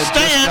up into the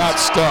stands.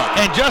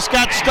 Just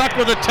got stuck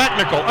with a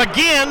technical.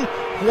 Again,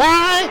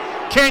 why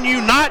can you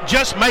not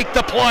just make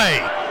the play?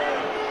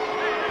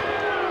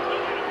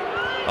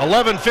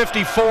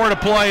 11:54 to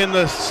play in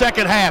the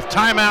second half.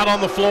 Timeout on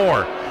the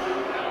floor.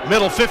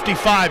 Middle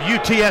 55,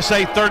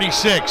 UTSA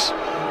 36.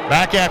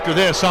 Back after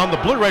this on the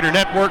Blue Raider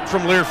Network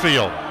from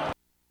Learfield.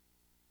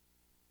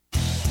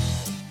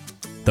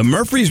 The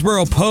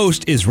Murfreesboro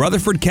Post is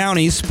Rutherford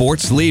County's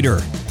sports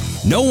leader.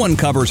 No one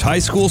covers high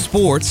school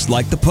sports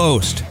like the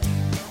Post.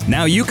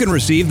 Now you can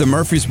receive the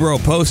Murfreesboro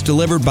Post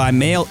delivered by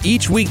mail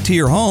each week to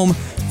your home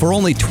for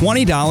only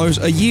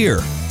 $20 a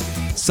year.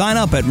 Sign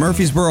up at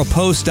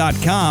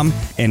murfreesboropost.com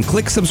and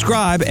click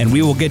subscribe, and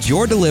we will get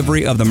your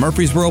delivery of the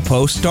Murfreesboro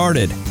Post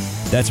started.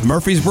 That's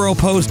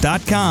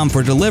murfreesboropost.com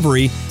for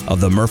delivery of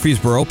the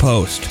Murfreesboro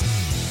Post.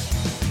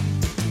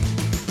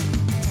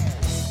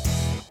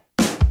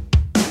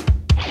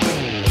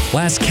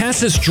 Las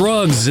Casas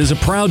Drugs is a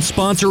proud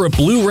sponsor of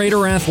Blue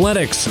Raider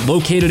Athletics,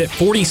 located at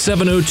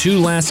 4702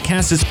 Las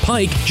Casas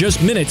Pike,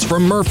 just minutes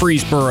from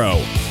Murfreesboro.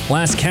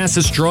 Las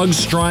Casas Drugs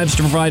strives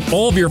to provide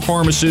all of your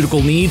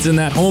pharmaceutical needs in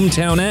that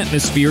hometown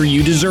atmosphere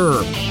you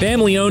deserve.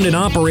 Family-owned and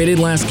operated,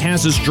 Las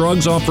Casas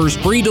Drugs offers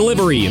free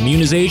delivery,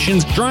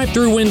 immunizations,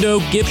 drive-through window,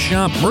 gift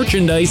shop,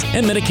 merchandise,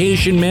 and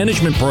medication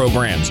management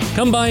programs.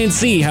 Come by and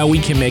see how we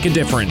can make a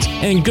difference.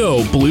 And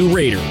go Blue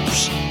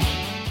Raiders.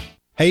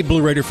 Hey,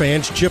 Blue Raider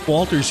fans, Chip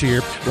Walters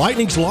here.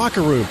 Lightning's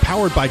Locker Room,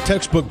 powered by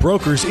Textbook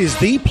Brokers, is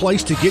the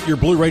place to get your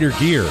Blue Raider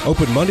gear.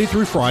 Open Monday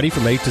through Friday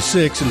from 8 to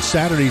 6 and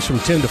Saturdays from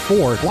 10 to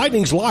 4.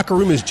 Lightning's Locker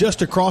Room is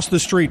just across the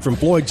street from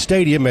Floyd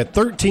Stadium at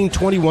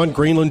 1321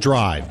 Greenland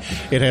Drive.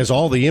 It has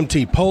all the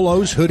MT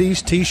polos,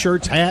 hoodies,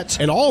 t-shirts, hats,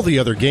 and all the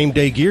other game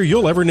day gear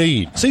you'll ever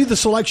need. See the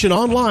selection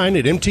online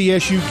at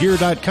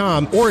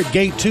mtsugear.com or at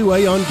Gate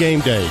 2A on game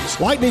days.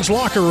 Lightning's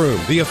Locker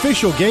Room, the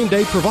official game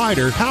day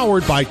provider,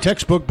 powered by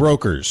Textbook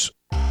Brokers.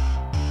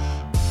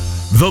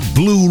 The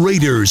Blue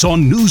Raiders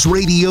on News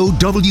Radio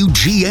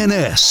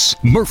WGNS,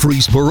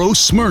 Murfreesboro,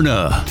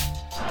 Smyrna.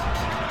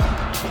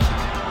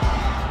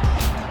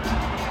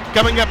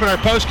 Coming up in our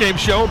postgame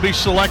show, we'll be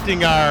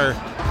selecting our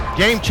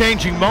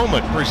game-changing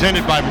moment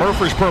presented by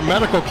Murfreesboro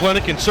Medical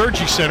Clinic and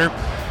Surgery Center.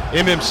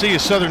 MMC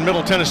is Southern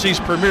Middle Tennessee's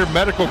premier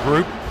medical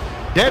group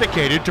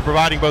dedicated to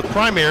providing both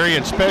primary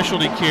and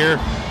specialty care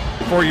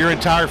for your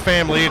entire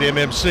family at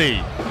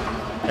MMC.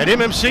 At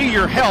MMC,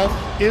 your health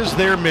is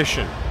their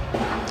mission.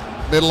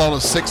 Middle on a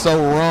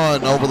 6-0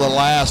 run over the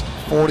last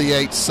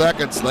 48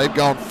 seconds. They've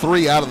gone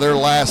 3 out of their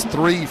last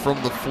 3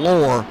 from the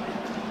floor.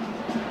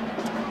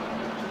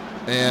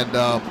 And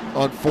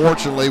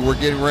unfortunately, we're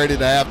getting ready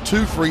to have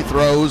 2 free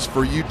throws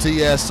for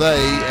UTSA,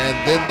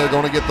 and then they're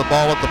going to get the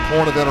ball at the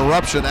point of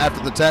interruption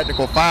after the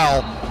technical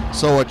foul.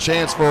 So a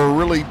chance for a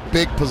really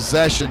big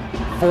possession.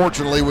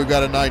 Fortunately, we've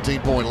got a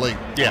 19-point lead.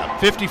 Yeah,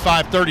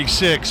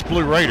 55-36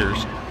 Blue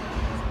Raiders.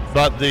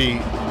 But the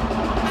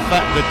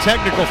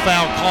technical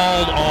foul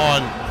called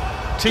on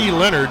T.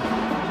 Leonard,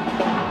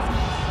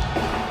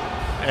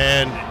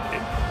 and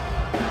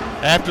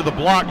after the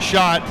block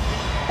shot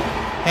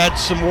had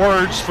some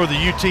words for the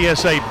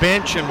UTSA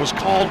bench and was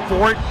called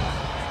for it,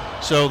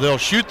 so they'll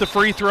shoot the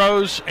free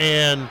throws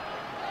and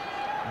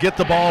get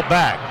the ball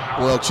back.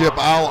 Well, Chip,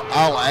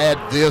 I'll add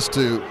this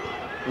to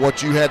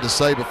what you had to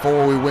say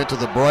before we went to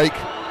the break.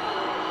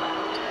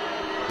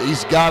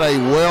 He's got a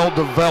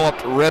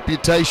well-developed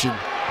reputation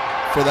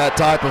for that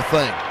type of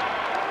thing.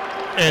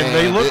 And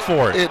they look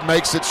for it. It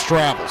makes its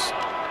travels.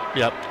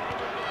 Yep.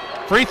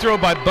 Free throw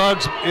by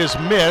Buggs is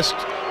missed.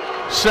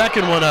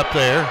 Second one up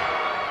there.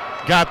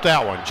 Got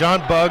that one.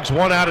 John Buggs,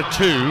 1 out of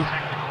 2.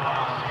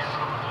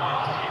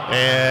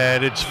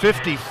 And it's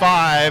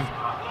 55-36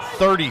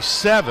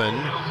 37.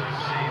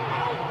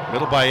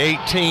 Middle by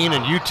 18,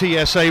 and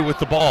UTSA with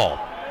the ball.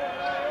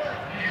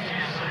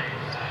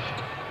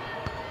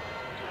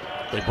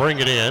 They bring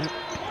it in.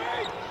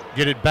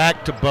 Get it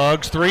back to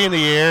Buggs. 3 in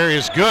the air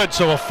is good,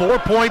 so a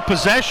 4-point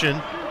possession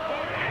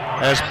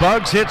as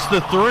Buggs hits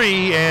the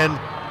 3, and,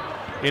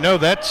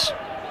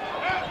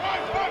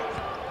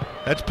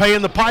 that's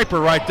paying the piper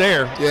right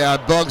there. Yeah,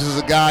 Buggs is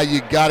a guy you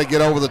got to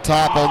get over the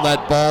top on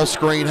that ball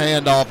screen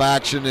handoff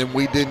action, and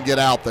we didn't get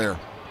out there.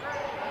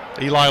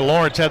 Eli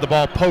Lawrence had the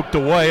ball poked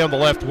away on the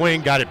left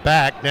wing, got it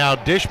back. Now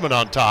Dishman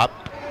on top.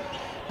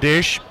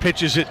 Dish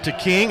pitches it to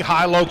King.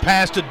 High-low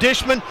pass to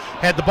Dishman.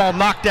 Had the ball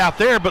knocked out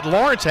there, but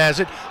Lawrence has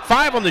it.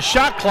 5 on the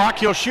shot clock.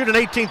 He'll shoot an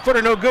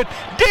 18-footer, no good.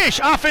 Dish,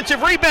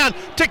 offensive rebound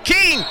to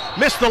King.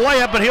 Missed the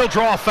layup, but he'll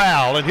draw a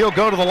foul, and he'll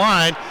go to the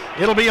line.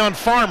 It'll be on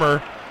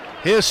Farmer,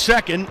 his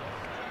second,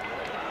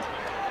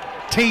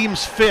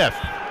 team's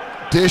 5th.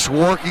 Dish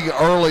working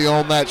early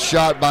on that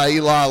shot by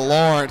Eli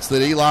Lawrence,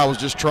 that Eli was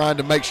just trying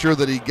to make sure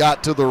that he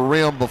got to the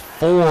rim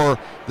before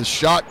the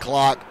shot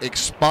clock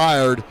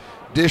expired.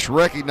 Dish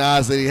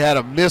recognized that he had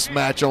a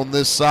mismatch on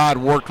this side,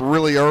 worked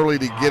really early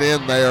to get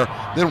in there.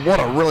 Then what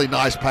a really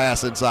nice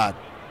pass inside.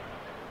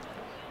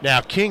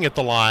 Now King at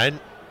the line.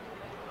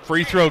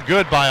 Free throw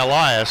good by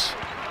Elias.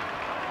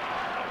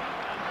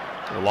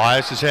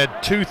 Elias has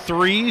had 2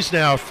 threes,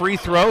 now free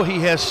throw. He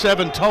has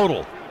 7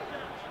 total.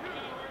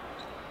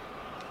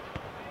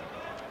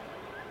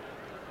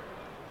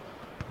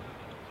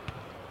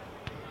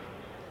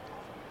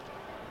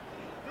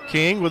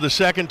 King with the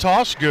second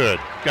toss, good.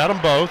 Got them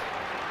both.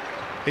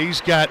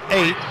 He's got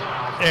 8,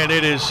 and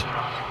it is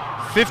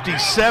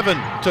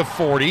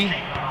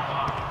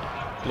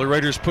 57-40. Blue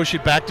Raiders push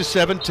it back to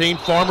 17.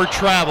 Farmer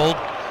traveled,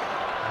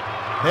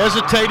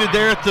 hesitated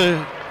there at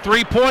the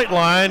 3-point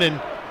line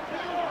and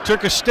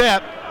took a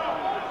step.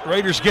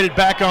 Raiders get it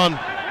back on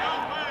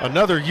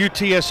another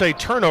UTSA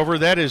turnover.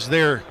 That is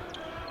their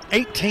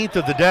 18th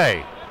of the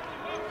day.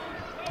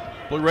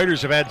 Blue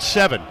Raiders have had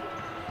 7.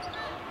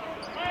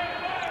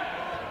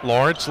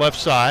 Lawrence, left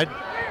side,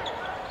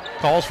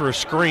 calls for a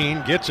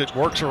screen, gets it,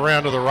 works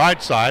around to the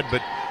right side,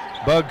 but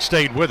Buggs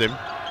stayed with him.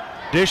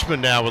 Dishman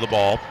now with the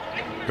ball,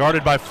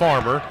 guarded by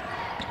Farmer.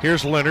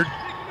 Here's Leonard,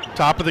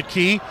 top of the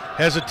key,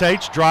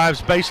 hesitates,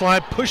 drives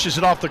baseline, pushes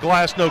it off the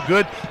glass, no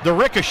good. The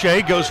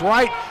ricochet goes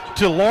right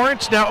to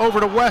Lawrence, now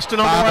over to Weston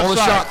on the left on the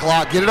side. Shot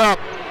clock, get it up.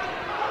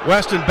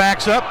 Weston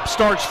backs up,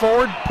 starts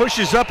forward,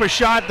 pushes up a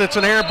shot that's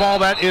an air ball.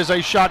 That is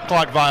a shot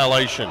clock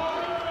violation.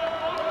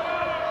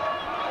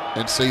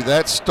 And see,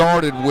 that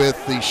started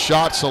with the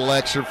shot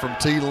selection from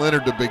T.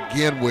 Leonard to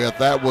begin with.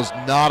 That was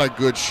not a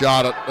good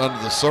shot under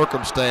the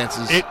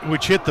circumstances.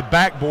 Which hit the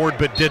backboard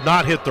but did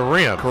not hit the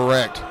rim.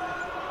 Correct.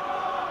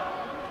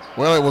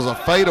 Well, it was a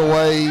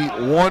fadeaway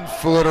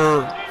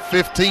 1-footer,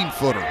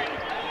 15-footer.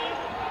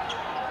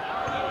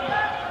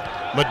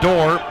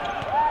 Medor,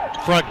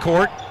 front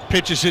court,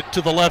 pitches it to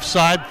the left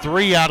side.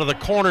 3 out of the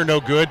corner, no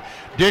good.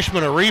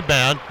 Dishman a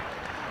rebound.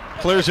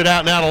 Clears it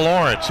out now to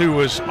Lawrence, who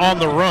was on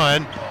the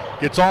run.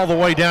 Gets all the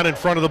way down in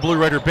front of the Blue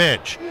Raider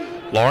bench.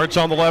 Lawrence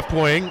on the left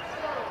wing,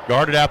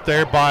 guarded out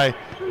there by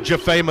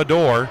Jaffe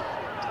Medor.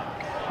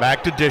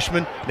 Back to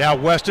Dishman. Now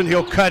Weston,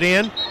 he'll cut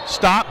in,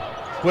 stop,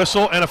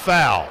 whistle, and a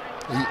foul.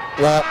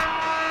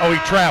 He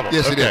traveled.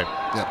 Yes, he did.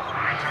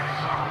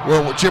 Yeah.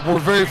 Well, Chip, we're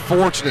very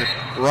fortunate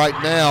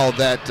right now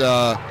that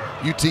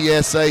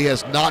UTSA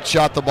has not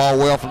shot the ball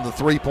well from the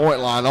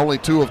 3-point line. Only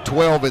 2 of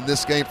 12 in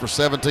this game for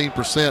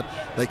 17%.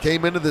 They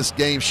came into this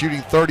game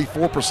shooting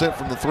 34%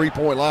 from the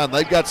 3-point line.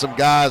 They've got some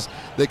guys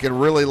that can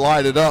really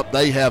light it up.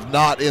 They have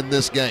not in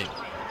this game.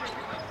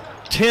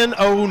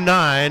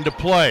 10:09 to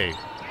play.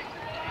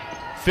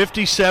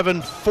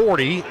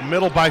 57-40,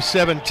 middle by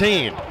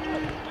 17.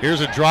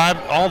 Here's a drive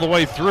all the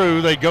way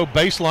through. They go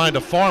baseline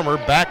to Farmer,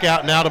 back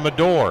out now to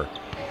Medor.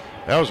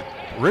 That was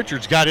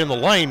Richards got in the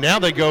lane. Now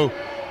they go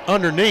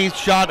underneath,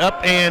 shot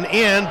up and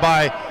in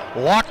by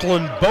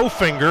Lachlan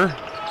Bowfinger.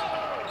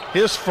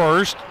 His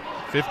first,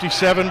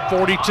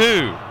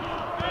 57-42.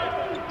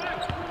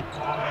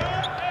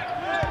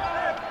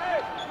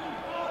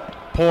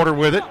 Porter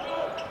with it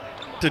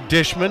to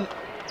Dishman.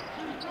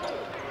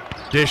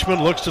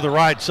 Dishman looks to the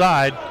right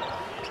side.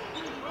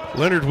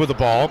 Leonard with the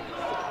ball.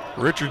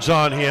 Richards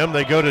on him.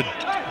 They go to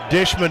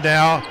Dishman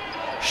now.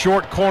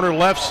 Short corner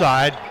left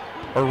side,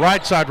 or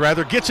right side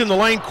rather. Gets in the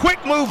lane.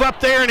 Quick move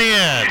up there and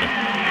in.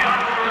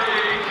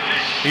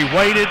 He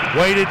waited,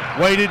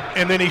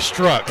 and then he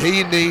struck.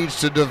 He needs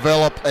to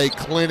develop a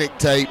clinic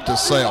tape to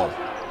sell.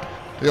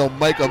 He'll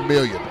make $1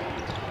 million.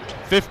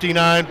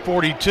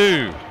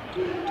 59-42.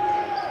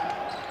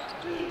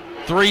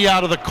 3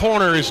 out of the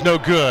corner is no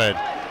good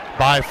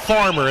by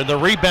Farmer, and the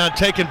rebound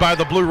taken by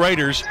the Blue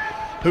Raiders,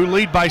 who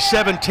lead by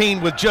 17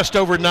 with just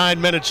over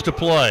 9 minutes to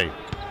play.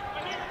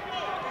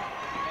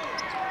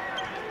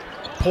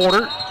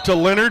 Porter to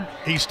Leonard.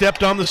 He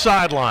stepped on the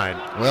sideline.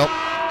 Well,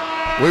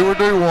 we were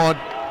due one.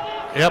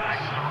 Yep.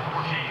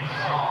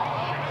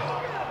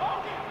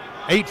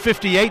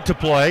 8:58 to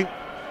play.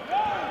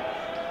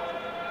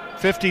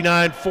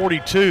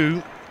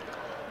 59-42.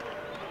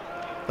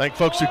 Thank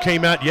folks who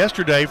came out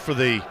yesterday for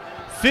the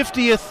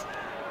 50th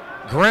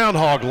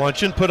Groundhog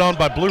Luncheon put on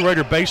by Blue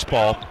Raider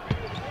Baseball,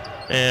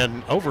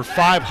 and over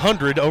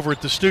 500 over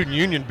at the Student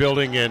Union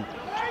building. And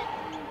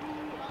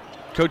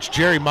Coach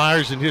Jerry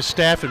Myers and his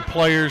staff and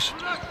players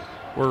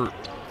were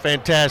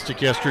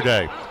fantastic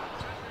yesterday.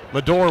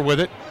 Medor with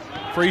it,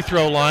 free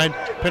throw line,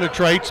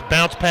 penetrates,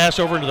 bounce pass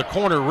over into the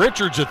corner.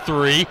 Richards a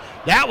three.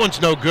 That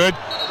one's no good.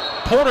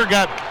 Porter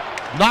got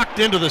knocked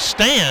into the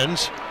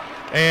stands,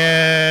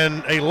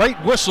 and a late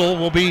whistle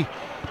will be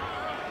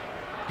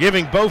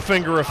giving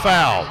Bowfinger a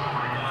foul.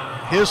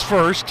 His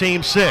first,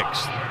 team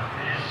sixth.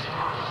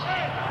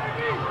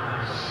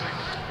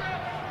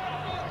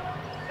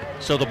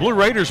 So the Blue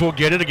Raiders will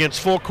get it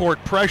against full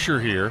court pressure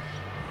here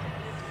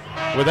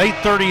with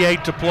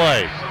 8:38 to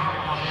play.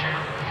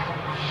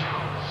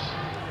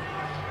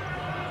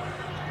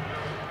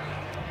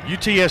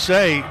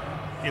 UTSA,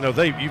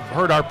 you've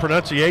heard our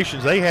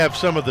pronunciations. They have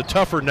some of the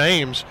tougher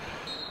names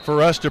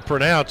for us to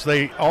pronounce.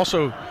 They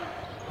also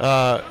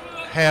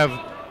have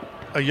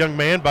a young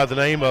man by the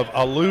name of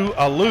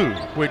Alu,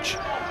 which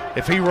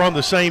if he were on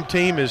the same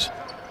team as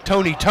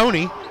Tony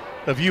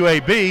of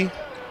UAB,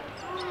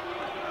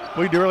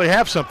 we'd really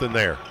have something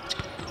there.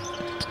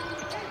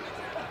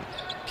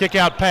 Kick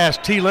out pass.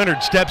 T.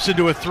 Leonard steps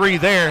into a three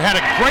there. Had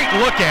a great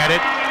look at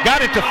it.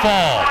 Got it to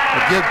fall.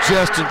 Give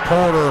Justin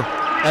Porter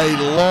a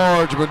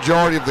large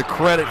majority of the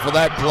credit for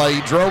that play.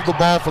 He drove the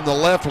ball from the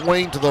left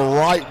wing to the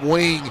right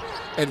wing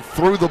and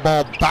threw the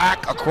ball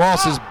back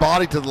across his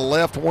body to the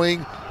left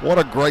wing. What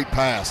a great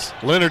pass.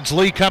 Leonard's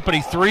Lee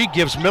Company three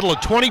gives Middle a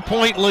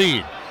 20-point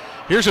lead.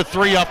 Here's a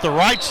three off the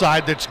right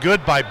side that's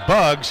good by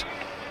Buggs.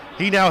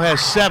 He now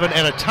has 7,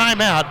 and a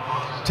timeout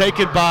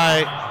taken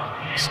by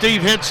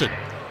Steve Henson.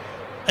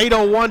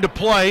 8:01 to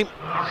play.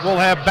 We'll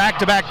have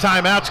back-to-back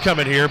timeouts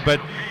coming here,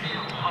 but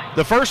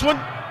the first one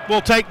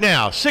we'll take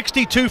now.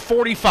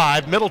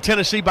 62-45, Middle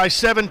Tennessee by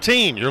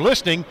 17. You're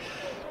listening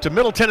to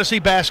Middle Tennessee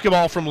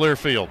basketball from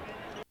Learfield.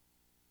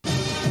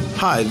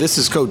 Hi, this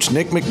is Coach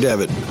Nick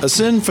McDevitt.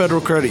 Ascend Federal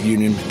Credit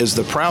Union is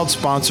the proud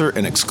sponsor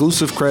and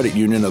exclusive credit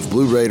union of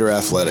Blue Raider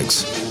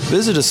Athletics.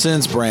 Visit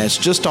Ascend's branch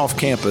just off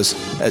campus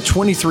at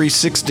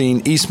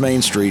 2316 East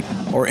Main Street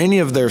or any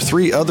of their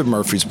 3 other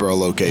Murfreesboro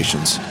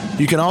locations.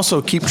 You can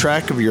also keep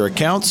track of your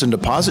accounts and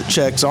deposit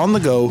checks on the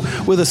go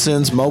with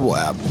Ascend's mobile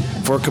app.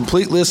 For a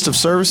complete list of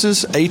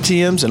services,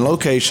 ATMs, and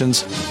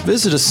locations,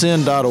 visit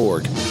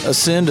ascend.org.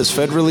 Ascend is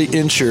federally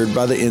insured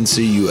by the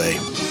NCUA.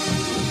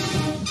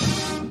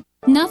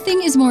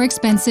 Nothing is more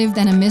expensive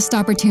than a missed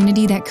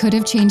opportunity that could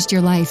have changed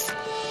your life.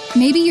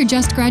 Maybe you're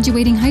just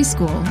graduating high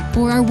school,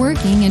 or are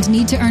working and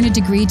need to earn a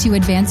degree to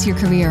advance your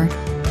career.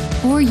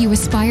 Or you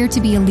aspire to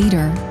be a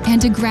leader,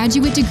 and a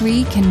graduate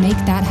degree can make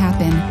that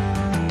happen.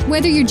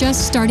 Whether you're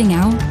just starting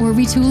out or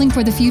retooling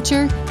for the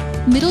future,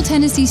 Middle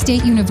Tennessee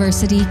State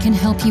University can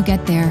help you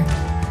get there.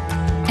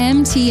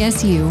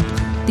 MTSU,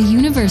 the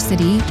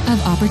University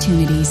of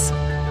Opportunities.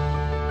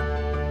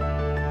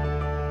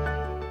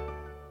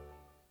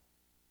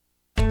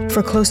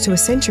 For close to a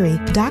century,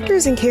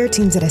 doctors and care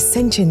teams at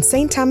Ascension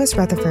St. Thomas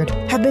Rutherford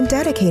have been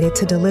dedicated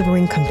to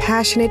delivering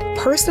compassionate,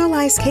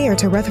 personalized care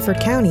to Rutherford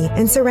County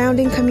and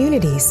surrounding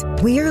communities.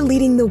 We are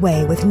leading the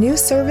way with new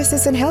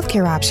services and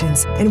healthcare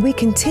options, and we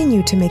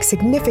continue to make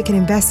significant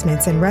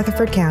investments in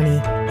Rutherford County.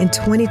 In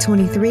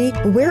 2023,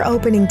 we're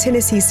opening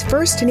Tennessee's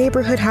first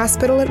neighborhood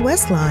hospital at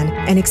Westlawn,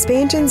 and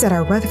expansions at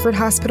our Rutherford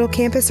Hospital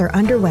campus are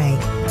underway.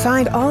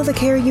 Find all the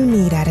care you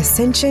need at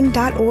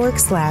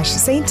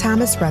ascension.org/St.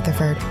 Thomas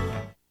Rutherford.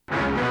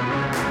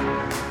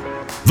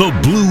 The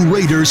Blue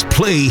Raiders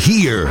play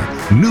here.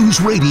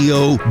 News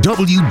Radio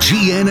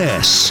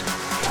WGNS.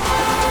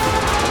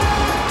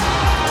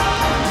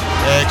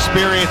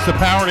 Experience the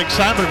power and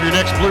excitement of your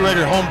next Blue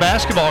Raider home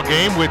basketball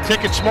game with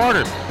Ticket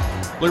Smarter.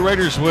 Blue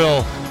Raiders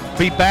will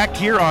be back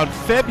here on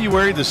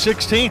February the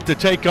 16th to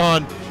take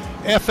on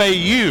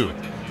FAU.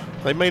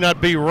 They may not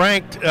be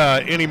ranked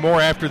anymore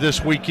after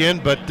this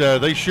weekend, but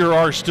they sure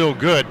are still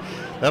good.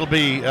 That'll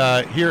be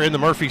here in the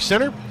Murphy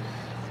Center.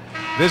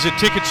 Visit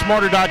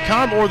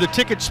TicketSmarter.com or the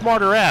Ticket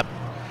Smarter app.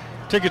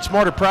 Ticket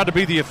Smarter, proud to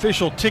be the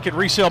official ticket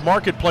resale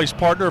marketplace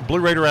partner of Blue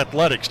Raider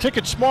Athletics.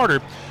 Ticket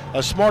Smarter,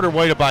 a smarter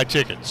way to buy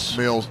tickets.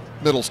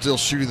 Middle still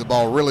shooting the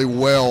ball really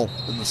well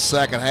in the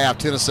second half.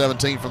 10 of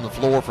 17 from the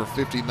floor for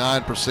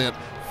 59%.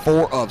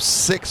 4 of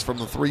 6 from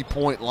the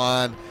three-point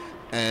line.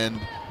 And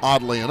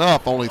oddly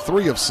enough, only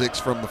 3 of 6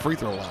 from the free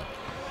throw line.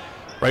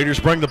 Raiders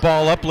bring the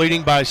ball up,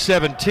 leading by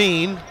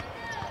 17.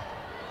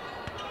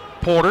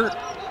 Porter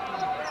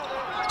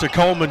to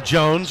Coleman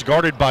Jones,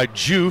 guarded by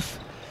Joof.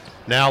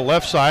 Now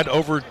left side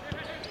over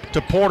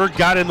to Porter,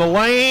 got in the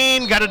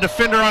lane, got a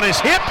defender on his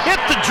hip, hit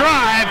the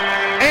drive,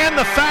 and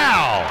the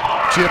foul.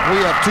 Chip, we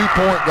have 2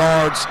 point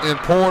guards in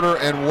Porter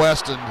and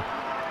Weston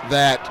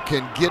that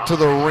can get to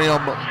the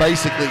rim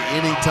basically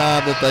any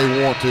time that they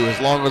want to. As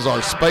long as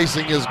our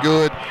spacing is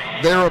good,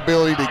 their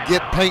ability to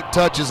get paint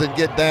touches and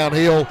get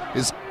downhill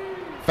is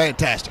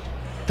fantastic.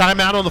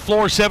 Timeout on the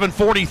floor,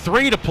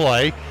 7:43 to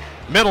play.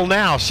 Middle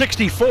now,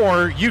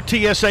 64,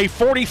 UTSA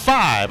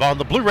 45 on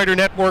the Blue Raider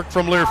Network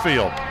from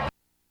Learfield.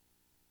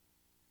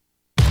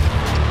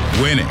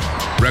 Winning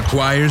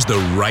requires the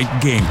right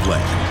game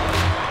plan.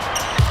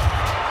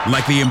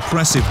 Like the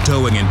impressive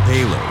towing and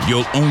payload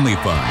you'll only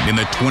find in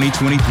the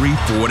 2023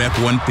 Ford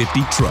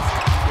F-150 truck.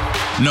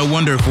 No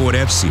wonder Ford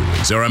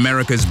F-Series are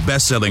America's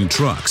best-selling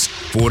trucks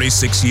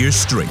 46 years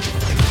straight.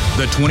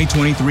 The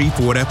 2023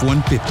 Ford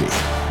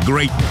F-150.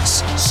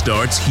 Greatness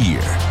starts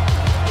here.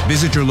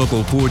 Visit your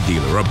local Ford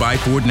dealer or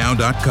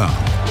buyfordnow.com.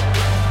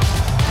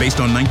 Based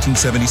on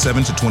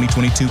 1977 to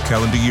 2022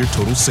 calendar year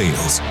total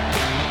sales.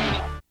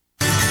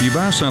 You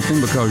buy something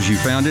because you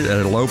found it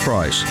at a low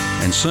price,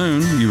 and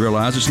soon you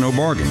realize it's no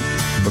bargain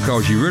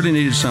because you really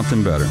needed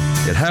something better.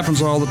 It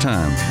happens all the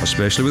time,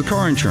 especially with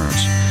car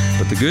insurance.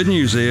 But the good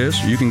news is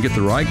you can get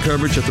the right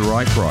coverage at the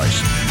right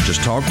price.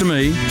 Just talk to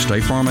me,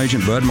 State Farm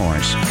Agent Bud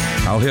Morris.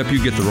 I'll help you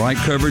get the right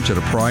coverage at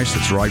a price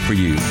that's right for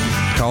you.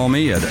 Call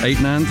me at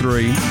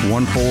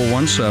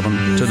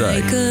 893-1417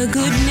 today. Like a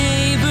good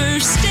neighbor,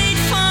 State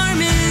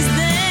Farm is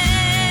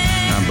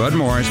there. I'm Bud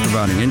Morris,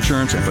 providing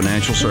insurance and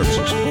financial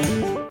services.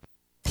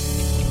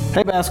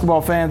 Hey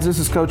basketball fans, this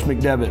is Coach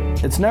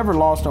McDevitt. It's never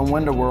lost on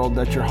Window World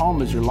that your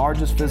home is your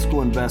largest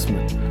physical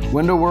investment.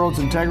 Window World's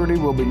integrity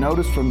will be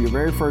noticed from your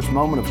very first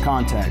moment of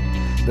contact.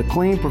 The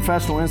clean,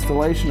 professional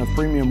installation of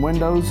premium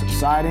windows,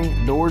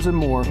 siding, doors, and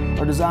more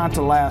are designed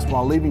to last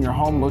while leaving your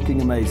home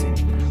looking amazing.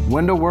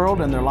 Window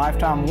World and their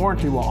lifetime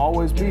warranty will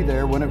always be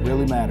there when it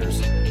really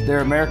matters.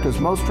 They're America's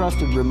most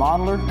trusted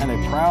remodeler and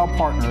a proud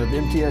partner of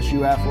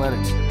MTSU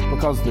Athletics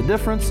because the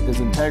difference is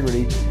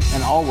integrity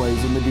and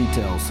always in the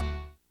details.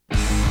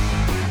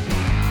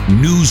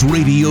 News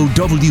Radio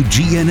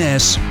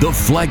WGNS, the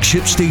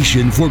flagship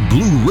station for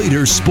Blue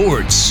Raider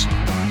sports.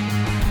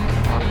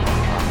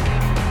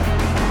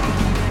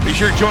 Be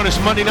sure to join us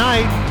Monday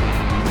night.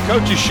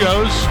 Coaches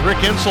shows, Rick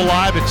Insell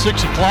live at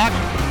 6 o'clock,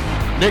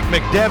 Nick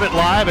McDevitt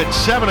live at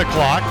 7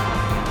 o'clock.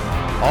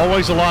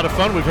 Always a lot of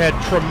fun. We've had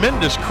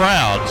tremendous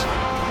crowds.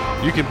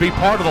 You can be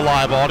part of the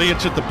live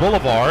audience at the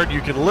Boulevard.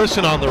 You can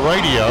listen on the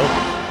radio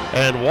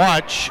and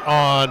watch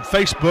on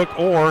Facebook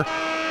or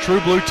True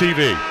Blue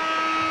TV.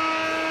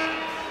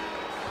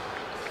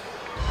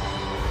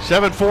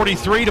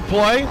 7:43 to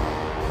play.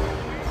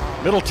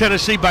 Middle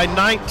Tennessee by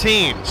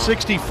 19,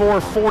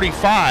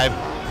 64-45.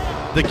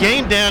 The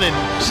game down in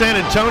San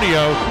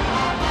Antonio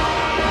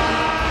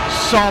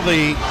saw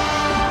the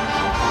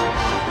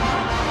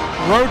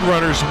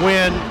Roadrunners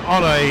win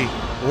on a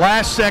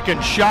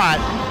last-second shot,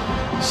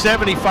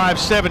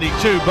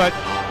 75-72, but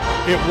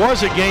it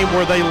was a game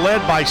where they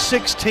led by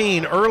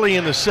 16 early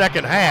in the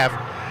second half.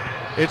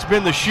 It's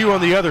been the shoe on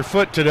the other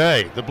foot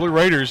today. The Blue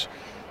Raiders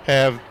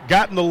have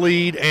gotten the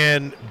lead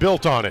and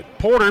built on it.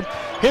 Porter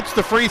hits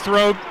the free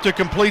throw to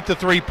complete the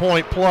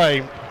three-point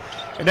play,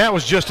 and that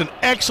was just an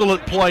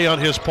excellent play on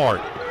his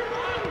part.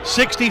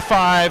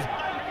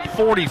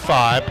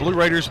 65-45, Blue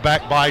Raiders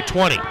back by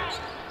 20.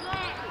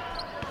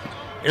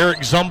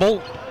 Eric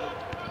Zumbel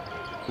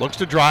looks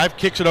to drive,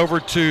 kicks it over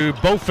to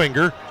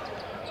Bowfinger.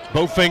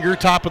 Bowfinger,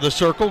 top of the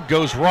circle,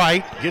 goes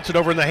right, gets it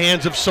over in the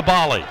hands of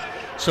Sabali.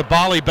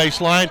 Sabali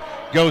baseline,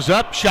 goes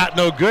up, shot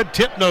no good,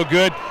 tip no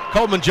good.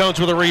 Coleman Jones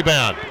with a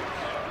rebound.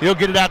 He'll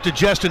get it out to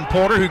Justin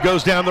Porter, who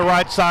goes down the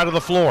right side of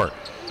the floor.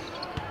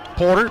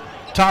 Porter,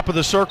 top of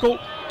the circle,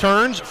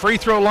 turns, free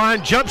throw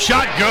line, jump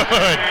shot,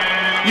 good.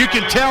 You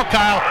can tell,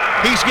 Kyle,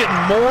 he's getting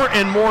more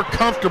and more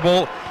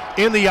comfortable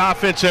in the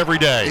offense every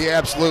day. He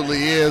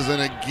absolutely is, and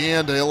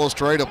again, to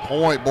illustrate a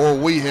point, boy,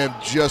 we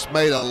have just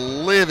made a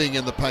living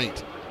in the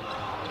paint.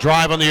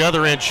 Drive on the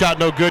other end, shot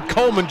no good.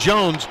 Coleman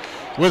Jones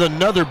with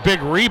another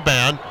big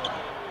rebound.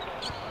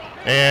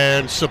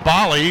 And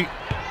Sabali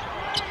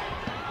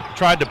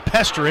tried to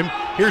pester him.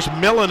 Here's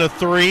Millen, a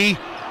three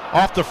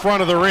off the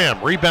front of the rim.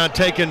 Rebound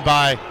taken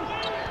by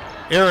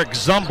Eric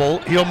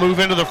Zumbel. He'll move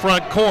into the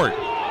front court.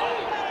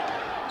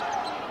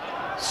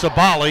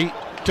 Sabali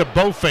to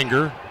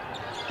Bowfinger.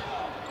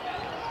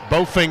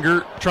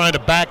 Bowfinger trying to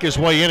back his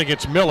way in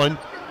against Millen.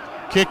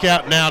 Kick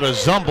out now to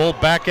Zumbel.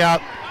 Back out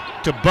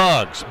to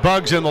Buggs.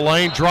 Buggs in the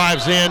lane,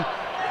 drives in,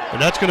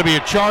 and that's going to be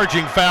a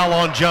charging foul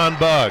on John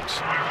Buggs.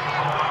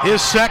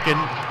 His second,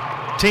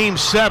 team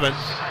seventh.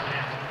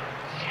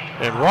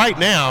 And right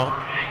now,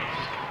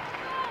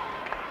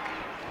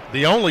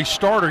 the only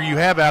starter you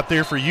have out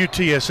there for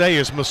UTSA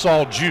is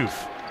Masal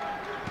Juf.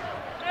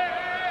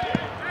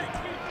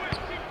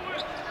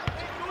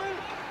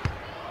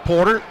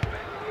 Porter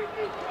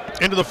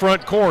into the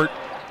front court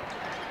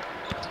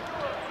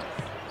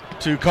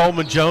to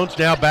Coleman Jones,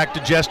 now back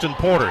to Justin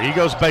Porter. He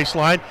goes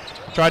baseline,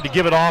 tried to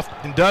give it off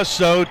and does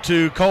so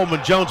to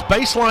Coleman Jones.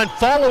 Baseline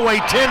fall away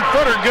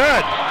 10-footer,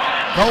 good.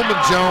 Coleman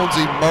Jones'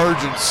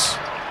 emergence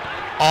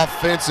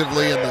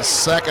offensively in the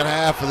second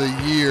half of the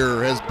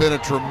year has been a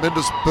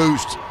tremendous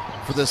boost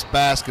for this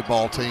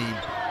basketball team.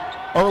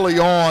 Early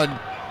on,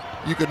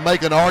 you could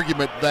make an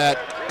argument that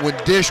when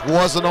Dish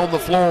wasn't on the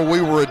floor,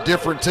 we were a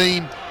different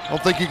team. I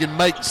don't think you can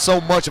make so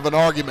much of an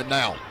argument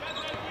now.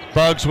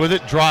 Buggs with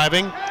it,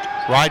 driving.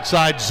 Right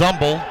side,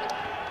 Zumbel.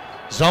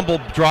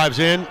 Zumble drives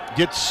in,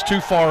 gets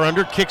too far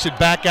under, kicks it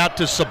back out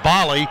to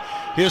Sabali.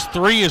 His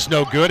three is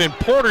no good, and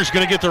Porter's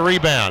going to get the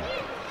rebound.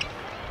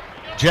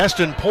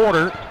 Justin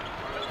Porter,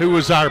 who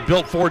was our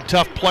Built Ford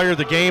Tough player of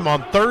the game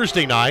on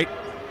Thursday night,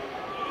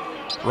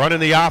 running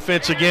the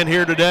offense again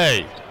here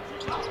today.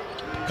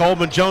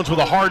 Coleman Jones with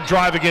a hard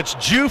drive against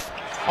Juve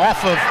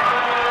off of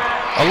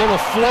a little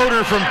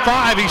floater from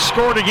 5. He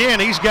scored again.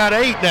 He's got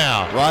 8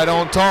 now. Right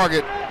on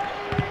target.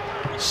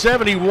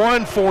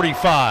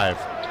 71-45.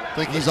 I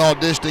think he's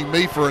auditioning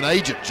me for an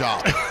agent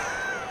job.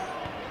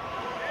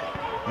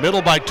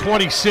 Middle by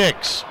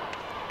 26.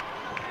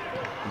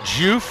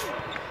 Juve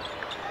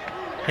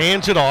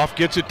hands it off,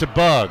 gets it to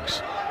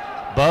Buggs.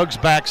 Buggs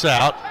backs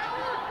out.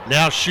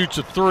 Now shoots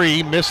a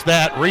 3, missed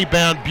that.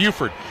 Rebound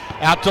Buford.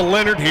 Out to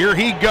Leonard, here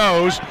he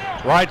goes.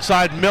 Right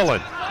side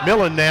Millen.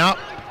 Millen now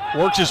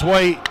works his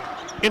way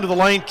into the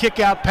lane, kick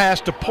out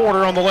pass to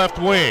Porter on the left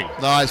wing.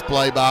 Nice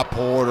play by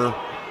Porter.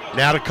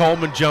 Now to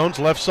Coleman Jones,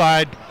 left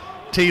side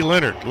T.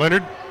 Leonard.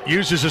 Leonard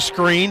uses a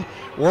screen,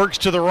 works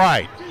to the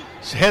right.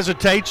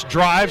 Hesitates,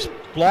 drives,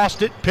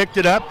 lost it, picked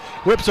it up,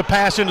 whips a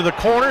pass into the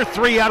corner.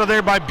 3 out of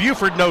there by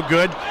Buford, no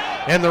good.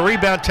 And the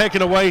rebound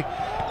taken away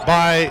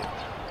by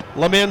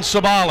Lamin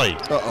Sabali.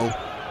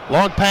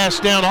 Long pass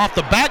down off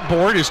the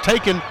backboard is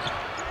taken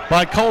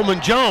by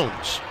Coleman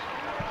Jones.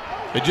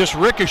 It just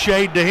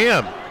ricocheted to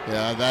him.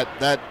 Yeah,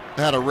 that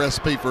had a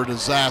recipe for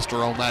disaster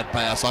on that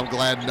pass. I'm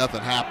glad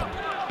nothing happened.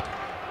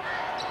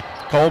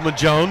 Coleman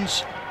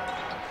Jones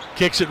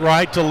kicks it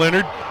right to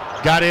Leonard.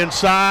 Got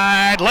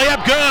inside.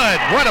 Layup good.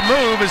 What a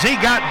move as he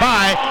got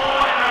by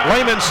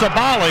Lamin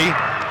Sabali.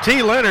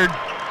 T. Leonard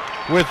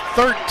with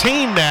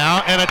 13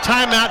 now, and a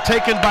timeout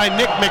taken by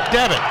Nick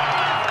McDevitt.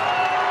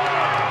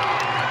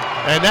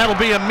 And that'll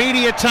be a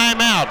media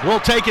timeout. We'll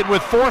take it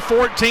with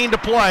 4:14 to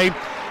play.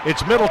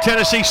 It's Middle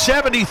Tennessee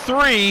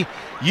 73,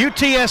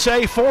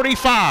 UTSA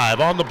 45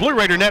 on the Blue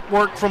Raider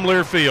Network from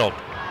Learfield.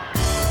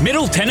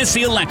 Middle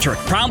Tennessee Electric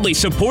proudly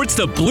supports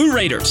the Blue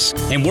Raiders,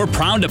 and we're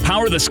proud to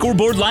power the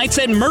scoreboard lights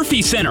at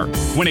Murphy Center.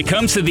 When it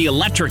comes to the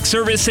electric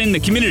service in the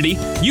community,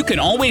 you can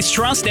always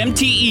trust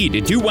MTE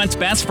to do what's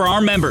best for our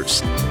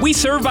members. We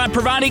serve by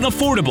providing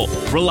affordable,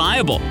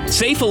 reliable,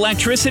 safe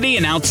electricity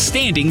and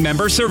outstanding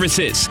member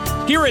services.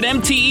 Here at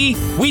MTE,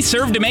 we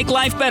serve to make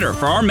life better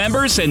for our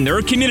members and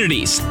their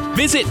communities.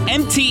 Visit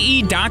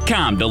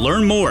MTE.com to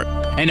learn more.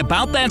 And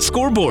about that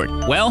scoreboard,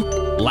 well,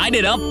 light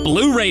it up,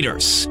 Blue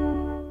Raiders.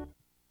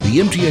 The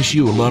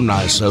MTSU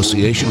Alumni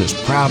Association is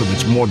proud of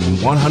its more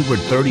than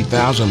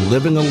 130,000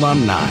 living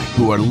alumni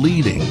who are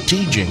leading,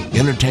 teaching,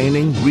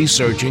 entertaining,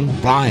 researching,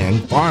 flying,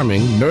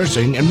 farming,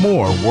 nursing, and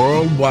more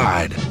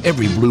worldwide.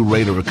 Every Blue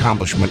Raider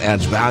accomplishment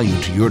adds value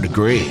to your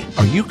degree.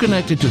 Are you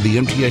connected to the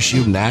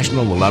MTSU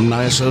National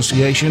Alumni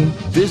Association?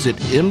 Visit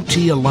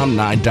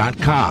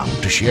mtalumni.com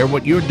to share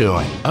what you're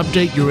doing,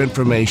 update your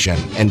information,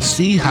 and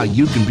see how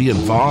you can be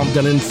involved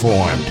and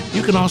informed.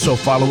 You can also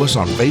follow us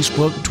on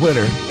Facebook,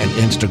 Twitter, and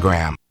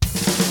Instagram.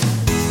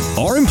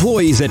 Our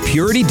employees at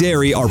Purity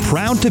Dairy are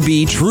proud to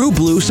be true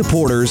blue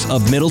supporters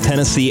of Middle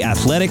Tennessee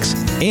athletics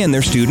and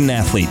their student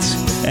athletes.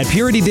 At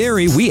Purity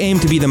Dairy, we aim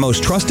to be the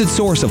most trusted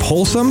source of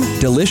wholesome,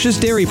 delicious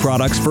dairy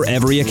products for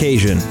every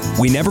occasion.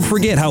 We never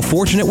forget how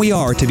fortunate we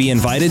are to be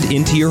invited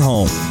into your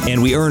home,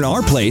 and we earn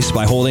our place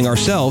by holding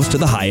ourselves to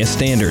the highest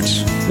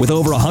standards. With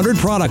over 100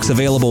 products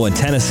available in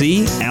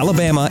Tennessee,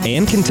 Alabama,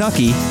 and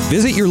Kentucky,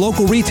 visit your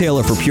local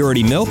retailer for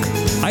Purity milk,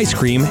 ice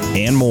cream,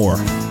 and more.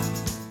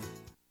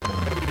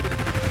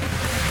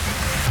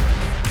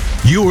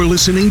 You're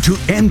listening to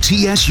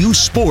MTSU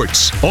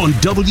Sports on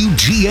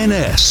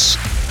WGNS.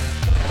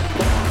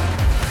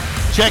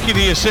 Checking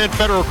the Ascent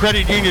Federal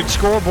Credit Union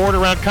scoreboard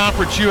around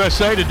Conference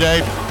USA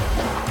today.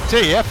 I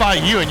tell you,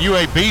 FIU and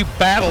UAB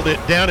battled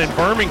it down in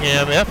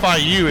Birmingham.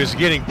 FIU is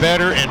getting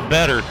better and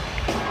better.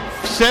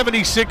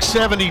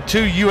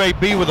 76-72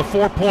 UAB with a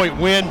 4-point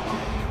win.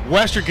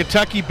 Western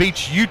Kentucky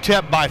beats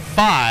UTEP by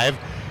 5,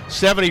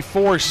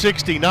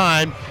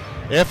 74-69.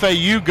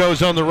 FAU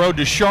goes on the road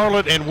to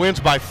Charlotte and wins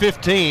by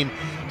 15,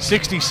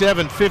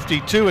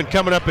 67-52. And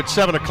coming up at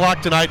 7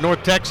 o'clock tonight,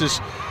 North Texas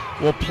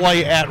will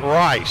play at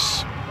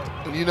Rice.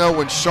 And you know,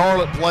 when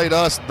Charlotte played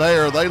us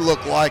there, they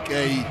looked like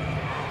a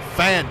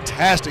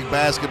fantastic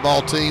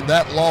basketball team.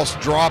 That loss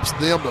drops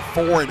them to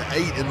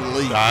 4-8 in the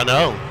league. I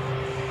know.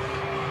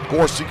 Of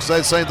course, you can say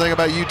the same thing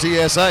about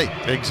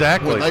UTSA.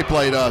 Exactly. When they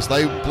played us,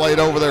 they played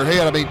over their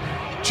head. I mean,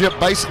 Chip,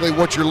 basically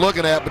what you're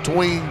looking at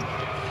between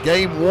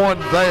game one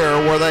there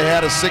where they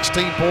had a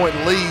 16-point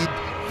lead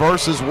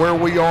versus where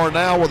we are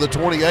now with a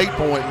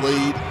 28-point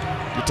lead,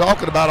 you're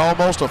talking about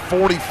almost a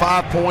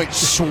 45-point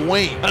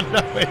swing. I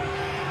know.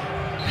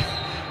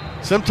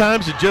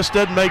 Sometimes it just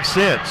doesn't make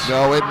sense.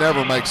 No, it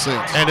never makes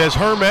sense. And as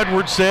Herm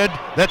Edwards said,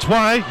 that's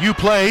why you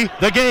play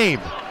the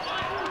game.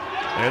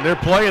 And they're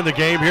playing the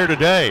game here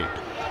today.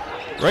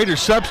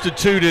 Raiders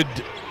substituted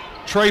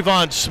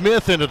Trayvon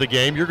Smith into the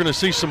game. You're going to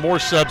see some more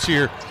subs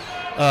here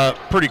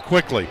pretty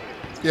quickly.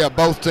 Yeah,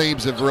 both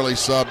teams have really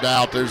subbed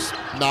out. There's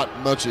not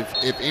much, if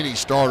any,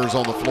 starters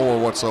on the floor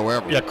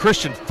whatsoever. Yeah,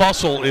 Christian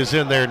Fussell is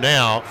in there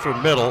now for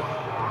middle.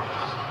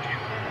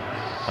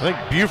 I think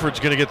Buford's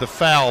going to get the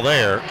foul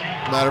there.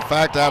 Matter of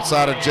fact,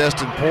 outside of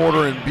Justin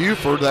Porter and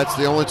Buford, that's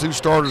the only 2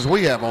 starters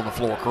we have on the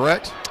floor,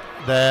 correct?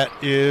 That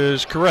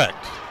is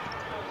correct.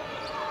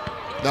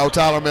 No,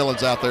 Tyler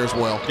Millen's out there as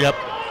well. Yep.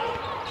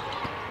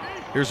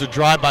 Here's a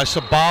drive by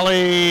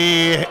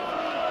Sabali.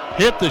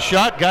 Hit the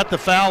shot, got the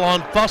foul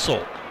on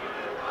Fussell.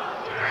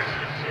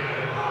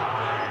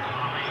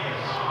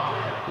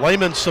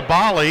 Layman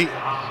Sabali,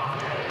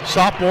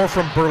 sophomore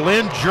from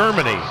Berlin,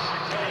 Germany,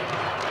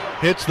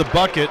 hits the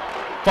bucket.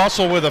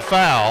 Fussell with a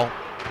foul.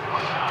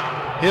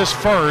 His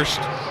first,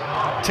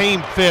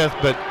 team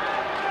 5th, but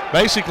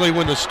basically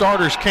when the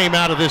starters came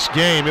out of this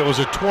game, it was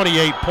a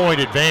 28-point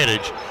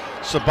advantage.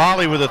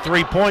 Sabali with a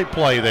 3-point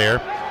play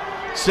there.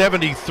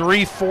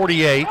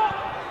 73-48.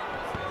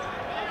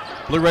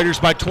 Blue Raiders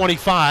by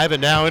 25,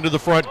 and now into the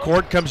front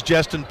court comes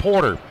Justin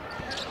Porter.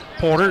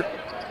 Porter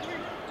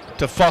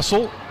to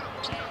Fussell.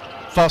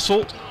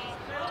 Fussell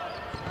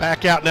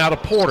back out now to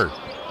Porter.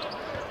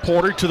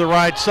 Porter to the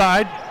right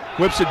side,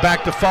 whips it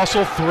back to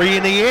Fussell. 3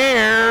 in the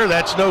air,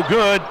 that's no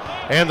good.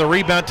 And the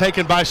rebound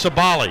taken by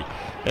Sabali.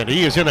 And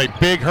he is in a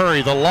big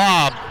hurry. The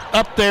lob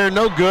up there,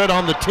 no good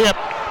on the tip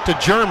to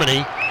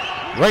Germany.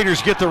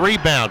 Raiders get the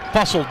rebound.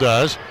 Fussell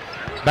does.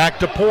 Back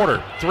to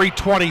Porter.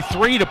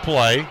 3:23 to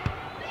play.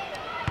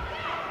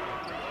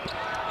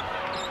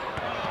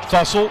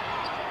 Fussell,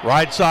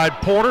 right side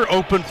Porter,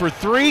 open for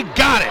 3,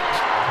 got it.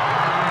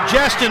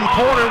 Justin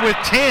Porter with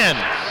 10.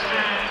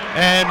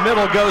 And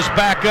middle goes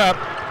back up.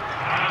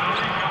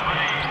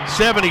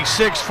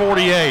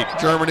 76-48.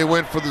 Germany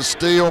went for the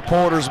steal.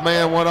 Porter's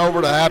man went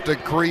over to have to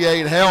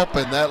create help,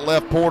 and that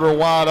left Porter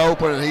wide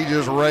open, and he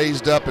just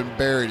raised up and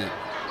buried it.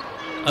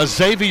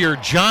 Xavier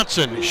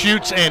Johnson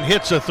shoots and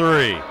hits a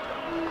 3.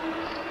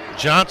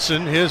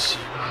 Johnson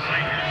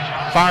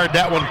fired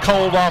that one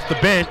cold off the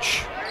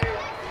bench.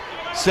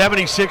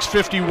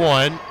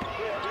 76-51.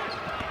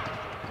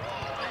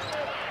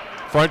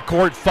 Front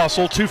court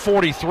Fussell,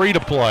 2:43 to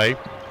play.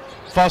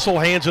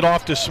 Fussell hands it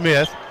off to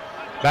Smith.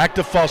 Back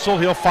to Fussell,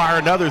 he'll fire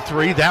another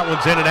 3. That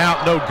one's in and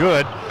out, no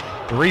good.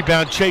 The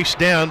rebound chased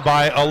down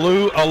by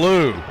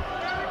Alou.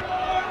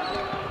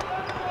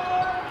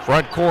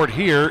 Front court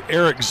here,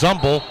 Eric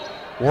Zumbel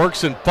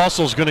works, and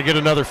Fussell's going to get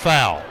another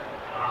foul.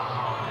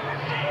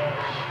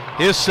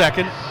 His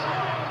second,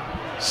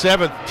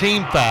 7th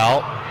team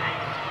foul.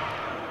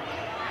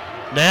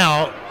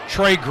 Now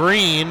Trey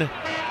Green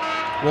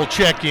will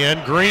check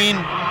in. Green,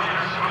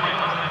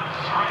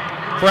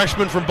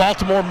 freshman from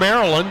Baltimore,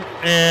 Maryland,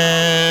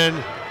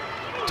 and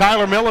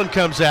Tyler Millen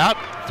comes out.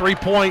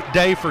 3-point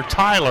day for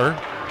Tyler.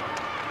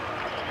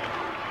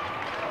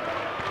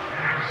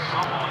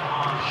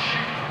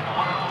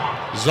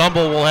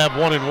 Zumbel will have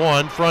 1 and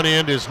 1. Front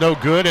end is no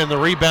good, and the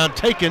rebound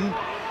taken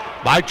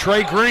by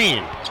Trey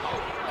Green.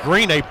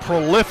 Green, a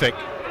prolific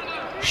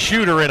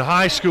shooter in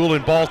high school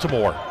in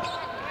Baltimore.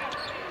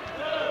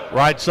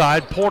 Right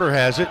side, Porter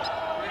has it.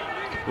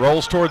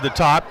 Rolls toward the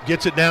top,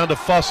 gets it down to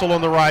Fussell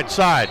on the right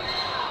side.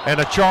 And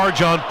a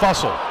charge on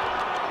Fussell.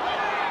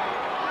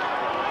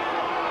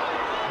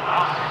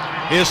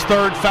 His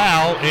 3rd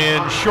foul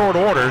in short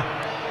order.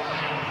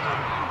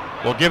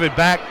 We'll give it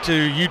back to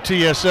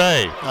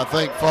UTSA. I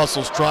think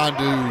Fussell's trying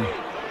to,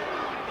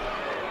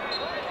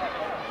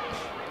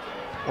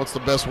 what's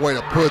the best way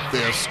to put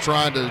this?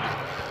 Trying to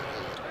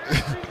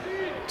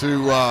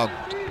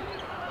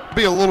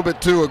be a little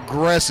bit too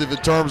aggressive in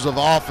terms of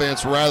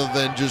offense rather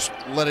than just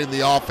letting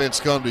the offense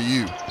come to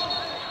you.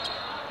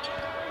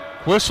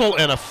 Whistle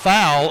and a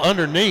foul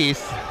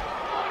underneath.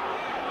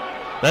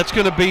 That's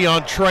going to be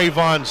on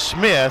Trayvon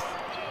Smith.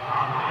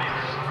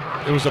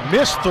 It was a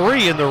missed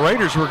 3, and the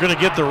Raiders were going to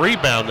get the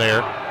rebound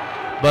there.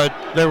 But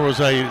there was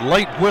a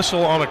late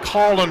whistle on a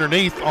call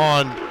underneath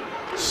on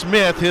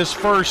Smith, his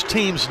first,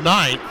 team's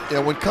 9th. Yeah,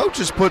 when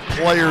coaches put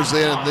players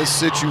in this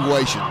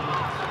situation,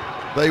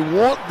 they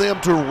want them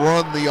to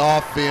run the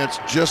offense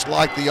just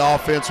like the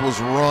offense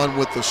was run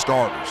with the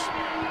starters.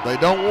 They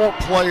don't want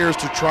players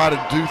to try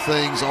to do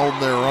things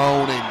on their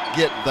own and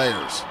get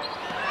theirs.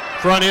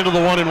 Front end of the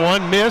 1 and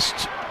 1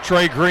 missed.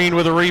 Trey Green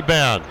with a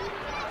rebound.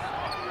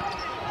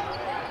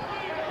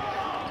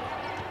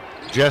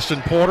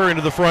 Justin Porter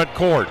into the front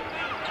court.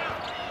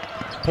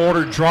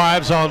 Porter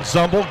drives on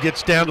Zumbel,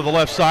 gets down to the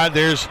left side.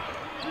 There's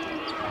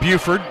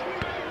Buford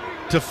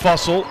to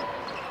Fussell.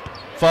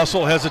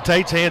 Fussell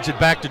hesitates, hands it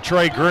back to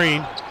Trey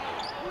Green.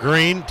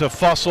 Green to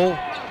Fussell,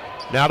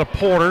 now to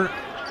Porter.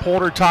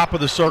 Porter top of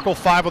the circle,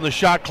 5 on the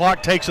shot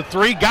clock, takes a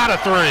 3, got a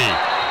 3.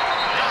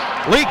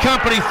 Lee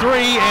Company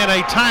 3 and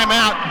a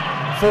timeout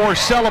for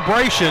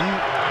celebration,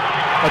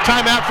 a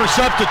timeout for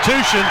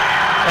substitution,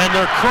 and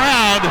their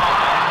crowd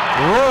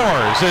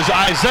roars as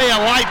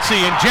Isaiah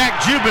Lightsey and Jack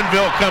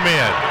Jubenville come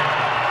in.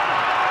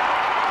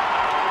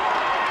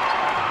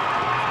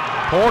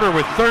 Porter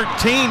with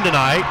 13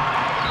 tonight.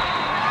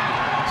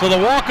 So the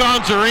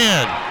walk-ons are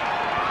in.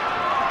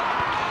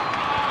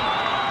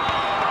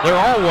 They're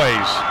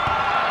always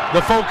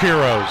the Folk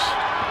Heroes.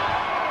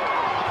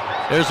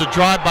 There's a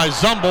drive by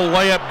Zumble,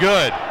 way up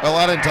good. Well,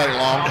 that didn't take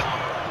long.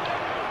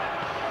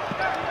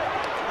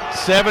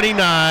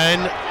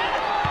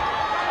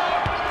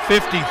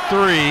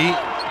 79-53.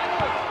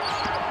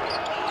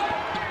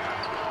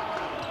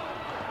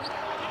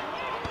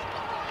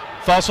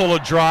 Fussell a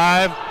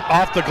drive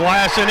off the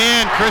glass and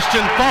in.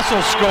 Christian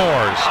Fussell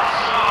scores.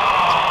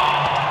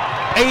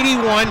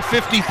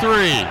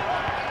 81-53.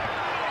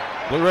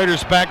 Blue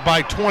Raiders back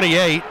by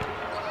 28.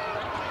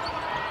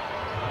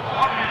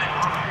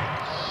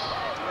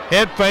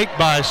 Head fake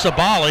by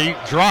Sabali.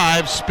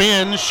 Drives,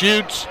 spins,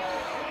 shoots,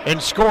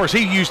 and scores.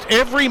 He used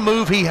every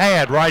move he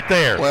had right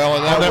there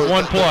on that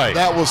one play.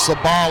 That was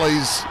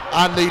Sabali's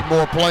I need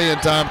more playing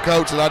time,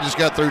 coach, that I just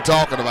got through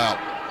talking about.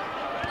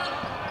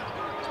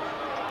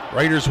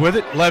 Raiders with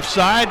it, left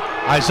side.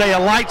 Isaiah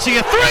Lightsey,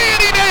 a three,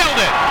 and he nailed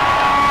it.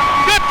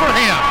 Good for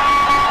him.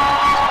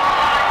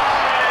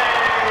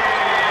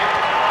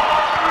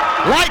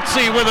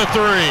 Lightsey with a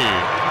three.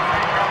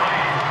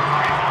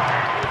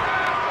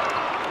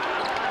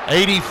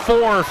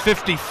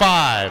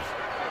 84-55.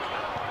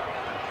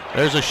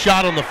 There's a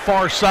shot on the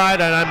far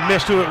side, and I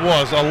missed who it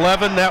was.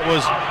 11, that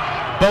was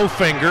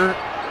Bowfinger.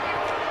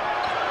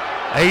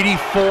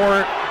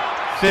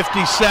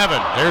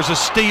 84-57. There's a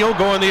steal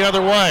going the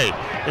other way.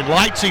 And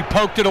Lightsey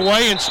poked it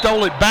away and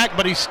stole it back,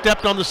 but he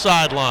stepped on the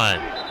sideline.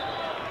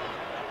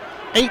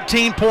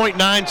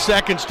 18.9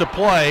 seconds to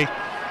play.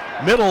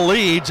 Middle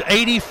leads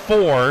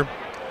 84-57.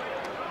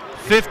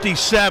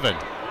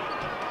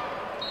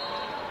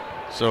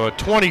 So a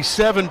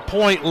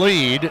 27-point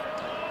lead.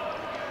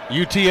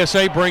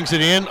 UTSA brings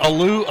it in.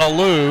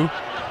 Alou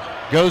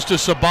goes to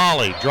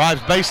Sabali.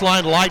 Drives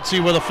baseline. Lightsey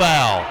with a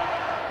foul.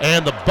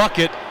 And the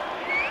bucket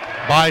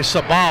by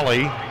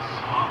Sabali.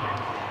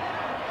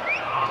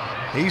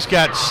 He's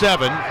got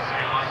 7.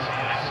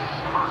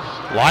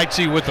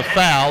 Lightsey with the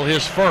foul,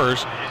 his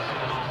first.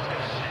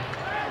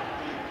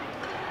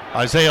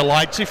 Isaiah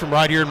Lightsey from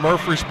right here in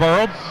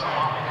Murfreesboro.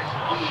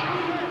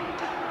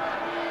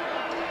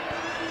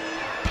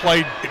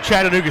 Played at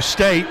Chattanooga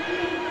State.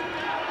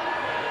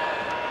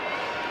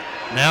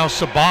 Now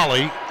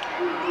Sabali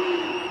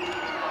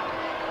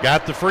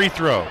got the free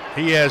throw.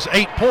 He has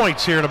 8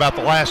 points here in about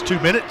the last 2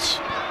 minutes.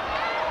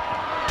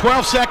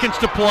 12 seconds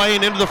to play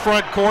and into the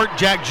front court.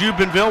 Jack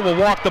Jubenville will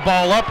walk the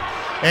ball up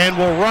and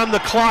will run the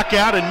clock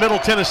out, and Middle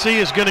Tennessee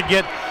is going to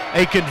get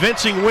a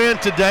convincing win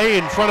today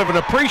in front of an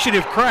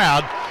appreciative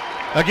crowd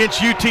against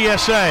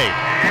UTSA.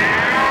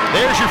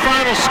 There's your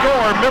final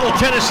score. Middle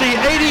Tennessee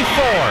 84,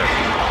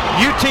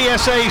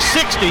 UTSA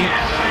 60.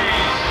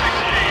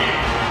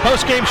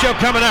 Post-game show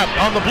coming up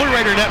on the Blue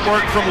Raider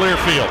Network from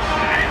Learfield.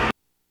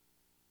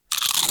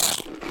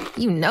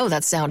 You know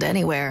that sound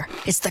anywhere.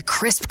 It's the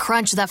crisp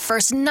crunch of that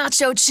first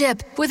nacho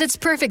chip. With its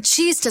perfect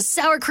cheese to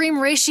sour cream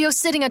ratio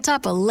sitting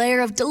atop a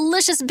layer of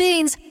delicious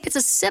beans, it's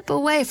a sip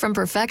away from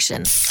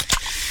perfection.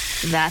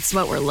 That's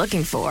what we're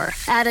looking for.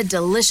 Add a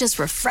delicious,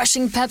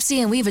 refreshing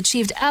Pepsi and we've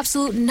achieved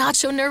absolute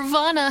nacho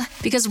nirvana.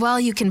 Because while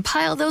you can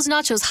pile those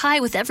nachos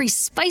high with every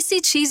spicy,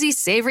 cheesy,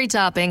 savory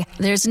topping,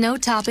 there's no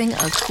topping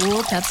a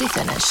cool Pepsi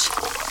finish.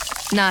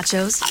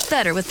 Nachos,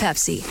 better with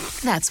Pepsi.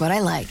 That's what I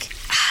like.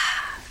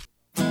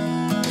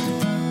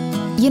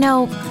 You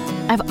know,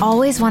 I've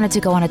always wanted to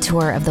go on a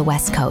tour of the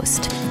West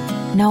Coast.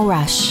 No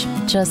rush,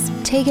 just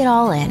take it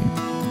all in,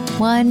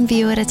 one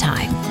view at a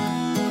time.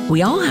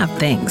 We all have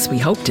things we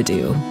hope to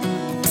do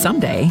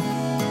someday.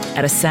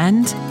 At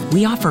Ascend,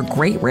 we offer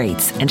great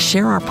rates and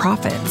share our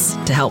profits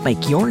to help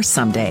make your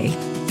someday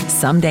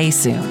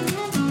soon.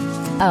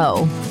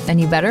 Oh,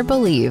 and you better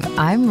believe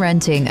I'm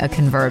renting a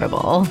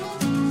convertible.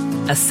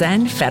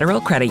 Ascend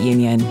Federal Credit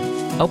Union.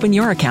 Open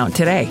your account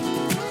today.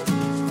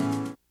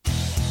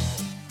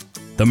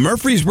 The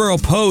Murfreesboro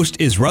Post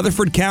is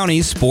Rutherford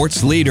County's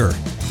sports leader.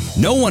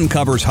 No one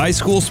covers high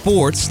school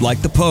sports like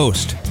the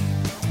Post.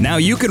 Now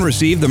you can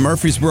receive the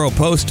Murfreesboro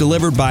Post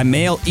delivered by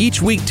mail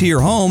each week to your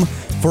home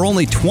for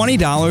only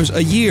 $20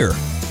 a year.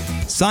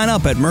 Sign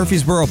up at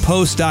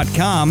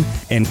murfreesboropost.com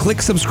and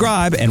click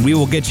subscribe, and we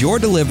will get your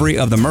delivery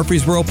of the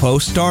Murfreesboro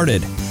Post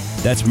started.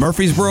 That's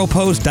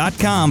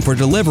murfreesboropost.com for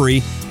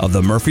delivery of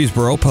the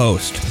Murfreesboro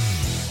Post.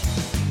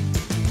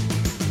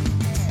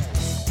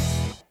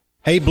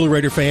 Hey, Blue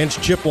Raider fans,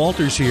 Chip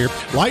Walters here.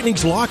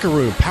 Lightning's Locker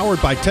Room,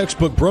 powered by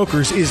Textbook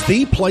Brokers, is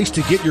the place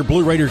to get your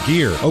Blue Raider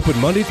gear. Open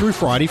Monday through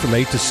Friday from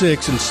 8 to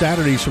 6 and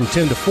Saturdays from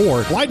 10 to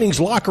 4. Lightning's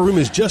Locker Room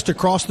is just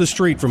across the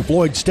street from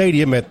Floyd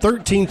Stadium at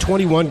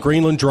 1321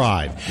 Greenland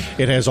Drive.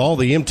 It has all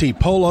the MT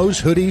polos,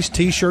 hoodies,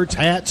 t-shirts,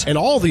 hats, and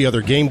all the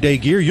other game day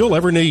gear you'll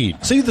ever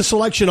need. See the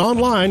selection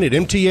online at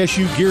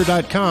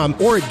mtsugear.com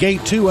or at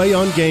Gate 2A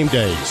on game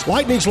days.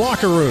 Lightning's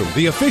Locker Room,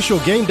 the official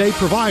game day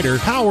provider,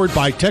 powered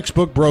by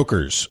Textbook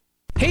Brokers.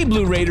 Hey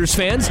Blue Raiders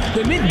fans,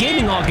 the Mint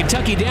Gaming Hall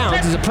Kentucky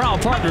Downs is a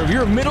proud partner of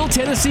your Middle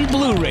Tennessee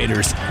Blue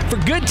Raiders. For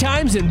good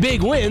times and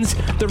big wins,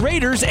 the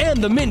Raiders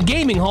and the Mint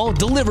Gaming Hall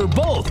deliver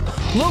both.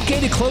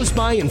 Located close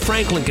by in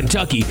Franklin,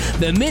 Kentucky,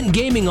 the Mint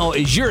Gaming Hall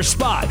is your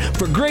spot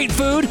for great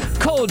food,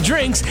 cold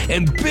drinks,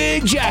 and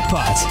big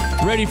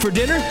jackpots. Ready for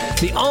dinner?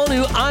 The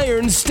all-new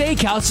Iron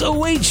Steakhouse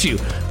awaits you.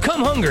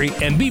 Come hungry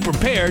and be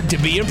prepared to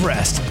be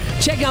impressed.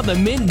 Check out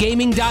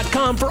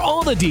themintgaming.com for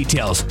all the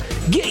details.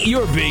 Get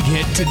your big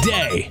hit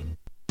today.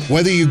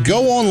 Whether you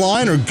go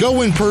online or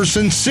go in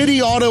person,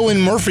 City Auto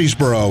in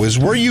Murfreesboro is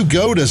where you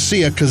go to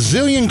see a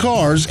gazillion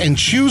cars and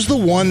choose the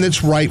one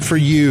that's right for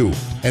you.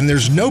 And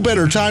there's no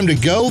better time to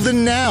go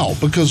than now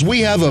because we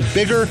have a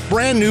bigger,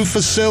 brand new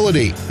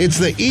facility. It's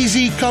the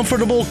easy,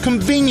 comfortable,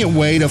 convenient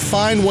way to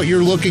find what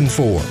you're looking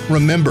for.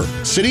 Remember,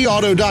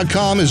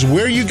 cityauto.com is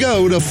where you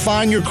go to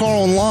find your car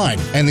online.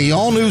 And the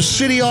all-new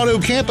City Auto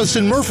campus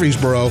in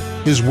Murfreesboro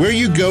is where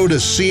you go to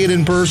see it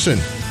in person.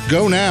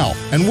 Go now,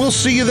 and we'll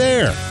see you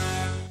there.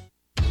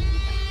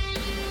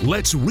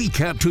 Let's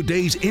recap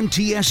today's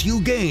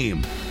MTSU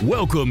game.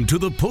 Welcome to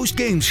the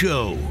post-game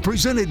show,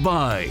 presented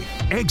by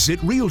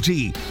Exit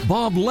Realty,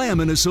 Bob Lamb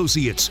 &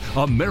 Associates,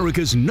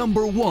 America's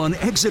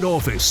 #1 exit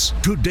office.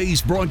 Today's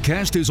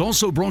broadcast is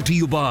also brought to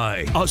you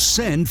by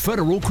Ascend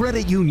Federal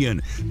Credit Union,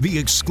 the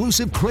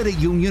exclusive credit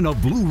union of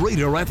Blue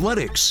Raider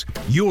Athletics.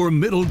 Your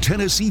Middle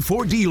Tennessee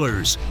Ford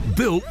dealers,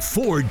 built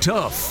Ford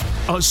tough.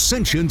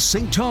 Ascension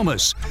St.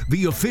 Thomas,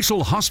 the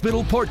official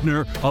hospital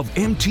partner of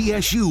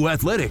MTSU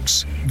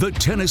Athletics. The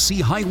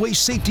Tennessee Highway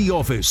Safety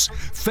Office.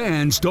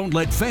 Fans don't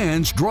let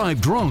fans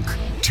drive drunk.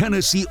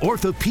 Tennessee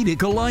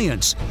Orthopedic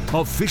Alliance.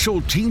 Official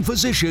team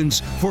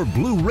physicians for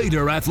Blue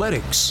Raider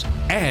Athletics.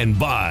 And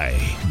by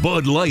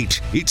Bud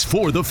Light. It's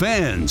for the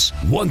fans.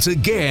 Once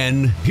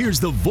again, here's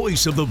the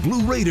voice of the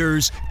Blue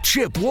Raiders,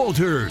 Chip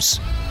Walters.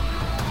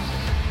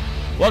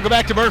 Welcome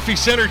back to Murphy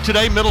Center.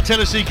 Today, Middle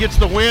Tennessee gets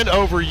the win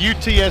over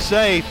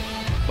UTSA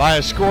by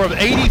a score of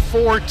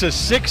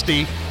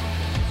 84-60.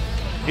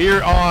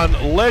 Here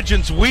on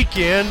Legends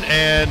Weekend,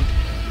 and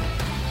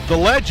the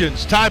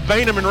Legends, Ty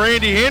Bainham and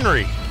Randy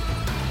Henry,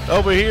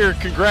 over here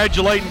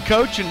congratulating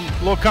Coach and a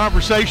little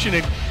conversation.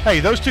 And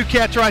hey, those two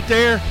cats right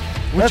there,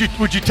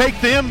 would you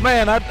take them?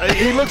 Man,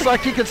 he looks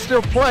like he could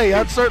still play.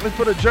 I'd certainly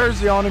put a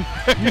jersey on him.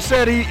 You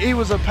said he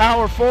was a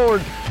power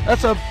forward.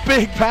 That's a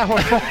big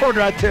power forward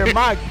right there.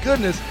 My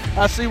goodness.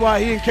 I see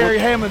why he and Kerry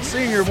Hammond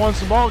Sr. won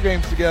some ball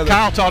games together.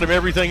 Kyle taught him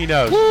everything he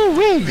knows.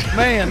 Woo-wee.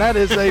 Man, that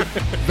is a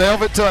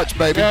velvet touch,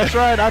 baby. That's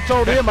right. I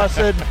told him, I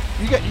said,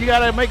 you got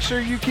to make sure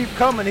you keep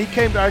coming. He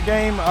came to our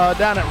game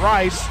down at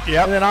Rice.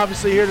 Yep. And then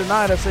obviously here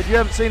tonight, I said, you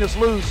haven't seen us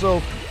lose,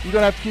 so you're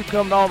going to have to keep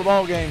coming to all the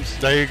ball games.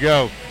 There you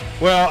go.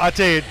 Well, I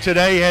tell you,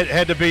 today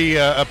had to be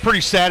a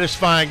pretty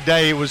satisfying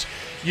day. It was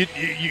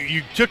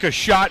you took a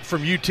shot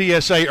from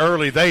UTSA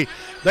early. They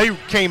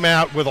came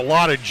out with a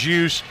lot of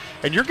juice,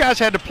 and your guys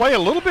had to play a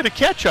little bit of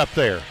catch up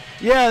there.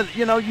 Yeah,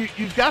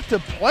 you've got to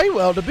play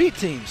well to beat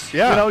teams.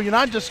 Yeah. You're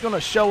not just going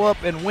to show up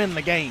and win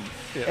the game.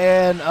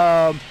 Yeah.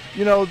 And,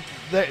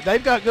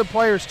 they've got good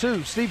players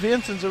too. Steve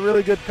Henson's a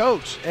really good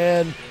coach,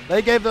 and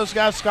they gave those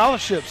guys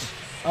scholarships.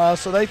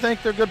 So they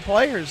think they're good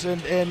players,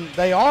 and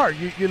they are.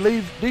 You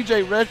leave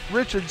DJ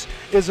Richards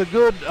is a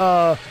good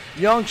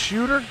young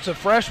shooter. It's a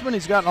freshman.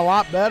 He's gotten a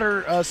lot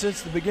better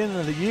since the beginning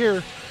of the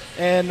year.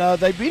 And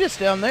they beat us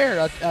down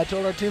there. I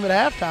told our team at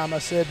halftime, I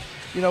said,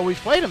 we've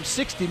played them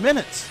 60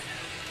 minutes,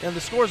 and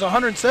the score is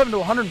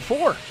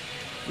 107-104.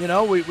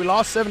 We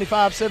lost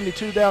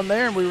 75-72 down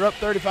there, and we were up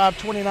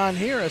 35-29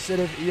 here. I said,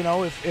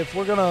 if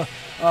we're going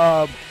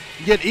to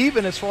get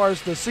even as far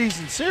as the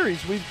season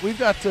series, we've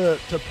got to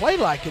play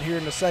like it here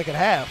in the second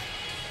half.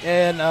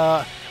 And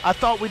I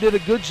thought we did a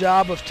good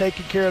job of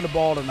taking care of the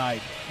ball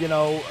tonight.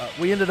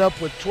 We ended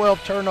up with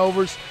 12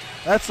 turnovers.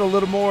 That's a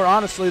little more,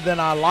 honestly, than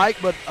I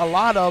like, but a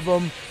lot of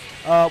them,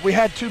 we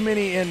had too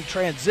many in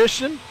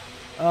transition,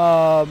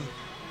 but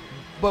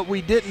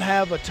we didn't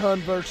have a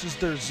ton versus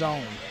their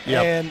zone.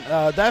 Yep. And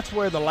that's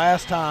where the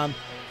last time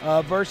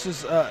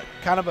versus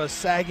kind of a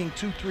sagging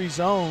 2-3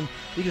 zone,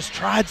 we just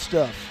tried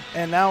stuff.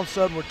 And now all of a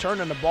sudden we're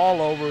turning the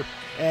ball over,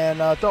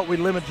 and I thought we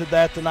limited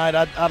that tonight.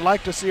 I'd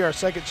like to see our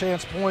second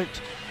chance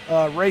point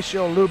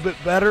ratio a little bit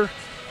better.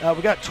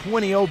 We got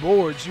 20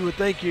 boards. You would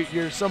think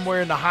you're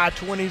somewhere in the high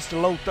 20s to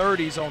low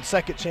 30s on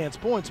second chance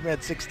points. We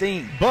had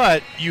 16.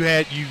 But you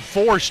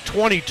forced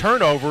 20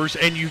 turnovers,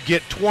 and you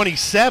get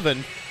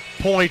 27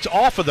 points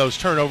off of those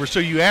turnovers,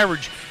 so you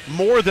average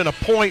more than a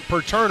point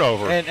per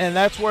turnover. And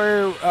that's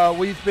where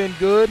we've been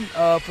good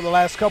for the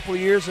last couple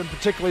of years, and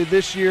particularly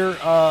this year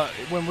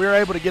when we're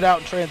able to get out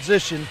and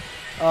transition.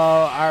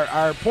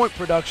 Our point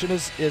production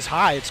is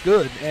high. It's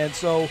good. And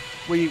so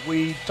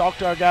we talked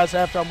to our guys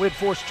after we had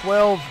forced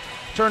 12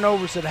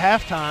 turnovers at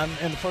halftime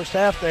in the first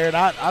half there, and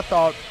I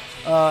thought,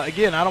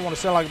 again, I don't want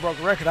to sound like a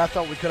broken record, I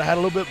thought we could have had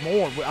a little bit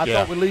more. I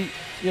thought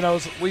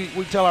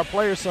we tell our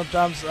players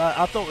sometimes,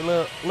 I thought we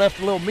left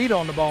a little meat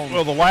on the bone.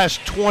 Well, the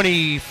last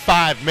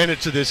 25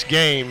 minutes of this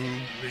game,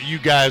 you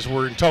guys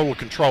were in total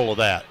control of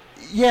that.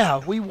 Yeah,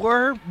 we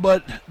were,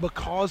 but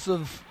because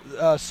of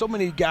so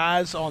many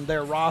guys on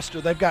their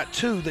roster, they've got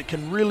two that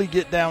can really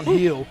get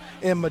downhill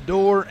in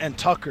Medor and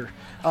Tucker.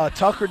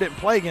 Tucker didn't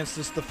play against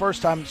us the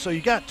first time, so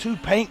you got two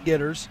paint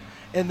getters,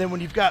 and then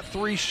when you've got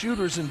three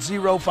shooters in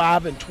 0,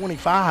 5, and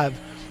 25,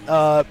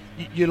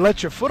 you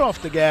let your foot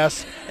off the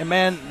gas, and,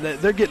 man,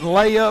 they're getting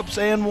layups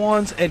and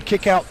ones and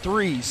kick-out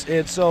threes.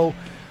 And so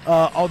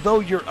although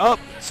you're up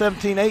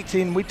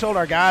 17-18, we told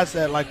our guys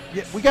that, like,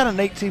 yeah, we got an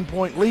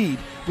 18-point lead,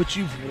 but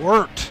you've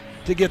worked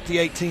to get the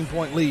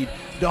 18-point lead.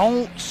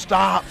 Don't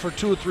stop for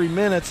 2 or 3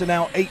 minutes, and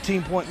now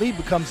 18-point lead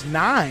becomes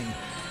 9.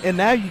 And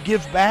now you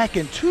give back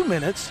in 2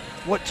 minutes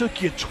what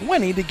took you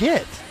 20 to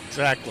get.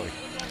 Exactly.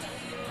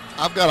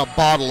 I've got a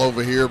bottle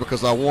over here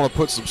because I want to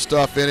put some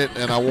stuff in it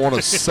and I want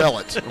to sell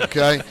it,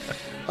 okay?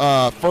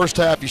 First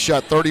half, you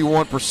shot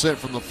 31%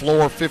 from the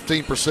floor,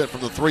 15%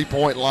 from the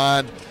three-point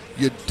line.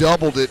 You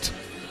doubled it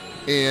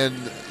in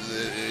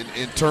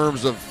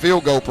terms of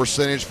field goal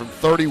percentage from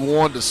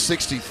 31 to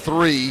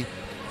 63,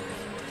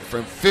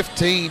 from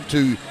 15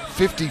 to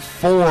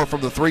 54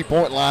 from the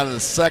three-point line in the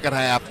second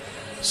half.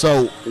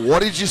 So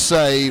what did you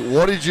say?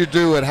 What did you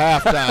do at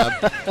halftime?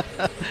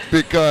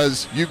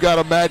 Because you got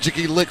a magic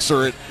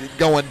elixir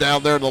going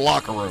down there in the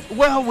locker room.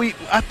 Well,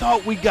 I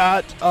thought we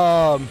got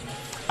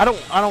I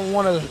don't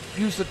want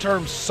to use the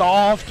term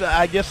soft.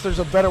 I guess there's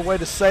a better way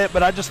to say it,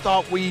 but I just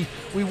thought we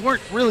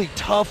weren't really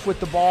tough with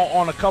the ball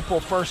on a couple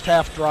of first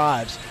half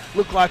drives.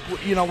 Looked like,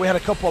 we had a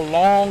couple of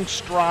long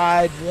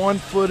stride,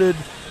 one-footed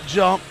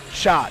jump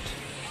shot.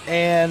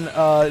 And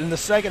in the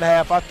second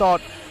half, I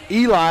thought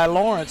Eli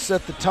Lawrence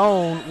set the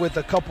tone with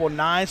a couple of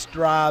nice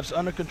drives,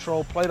 under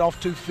control, played off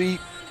 2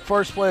 feet.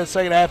 First play of the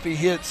second half, he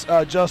hits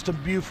Justin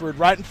Buford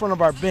right in front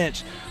of our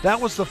bench.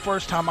 That was the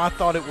first time I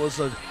thought it was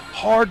a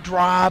hard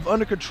drive,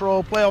 under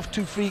control, play off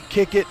 2 feet,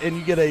 kick it, and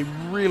you get a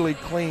really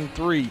clean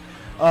three.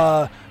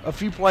 A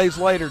few plays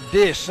later,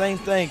 Dish, same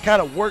thing,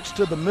 kind of works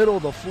to the middle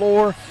of the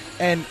floor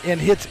and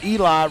hits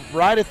Eli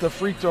right at the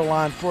free throw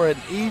line for an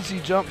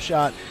easy jump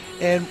shot.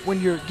 And when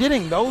you're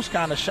getting those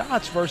kind of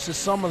shots versus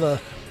some of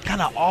the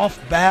kind of off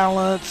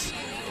balance,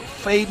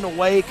 fading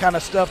away kind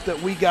of stuff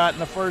that we got in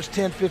the first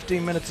 10,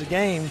 15 minutes a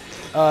game,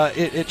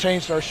 it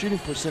changed our shooting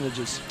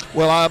percentages.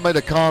 Well, I made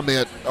a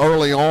comment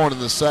early on in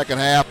the second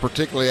half,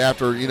 particularly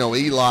after,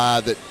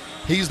 Eli, that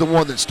he's the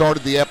one that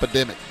started the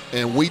epidemic,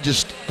 and we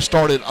just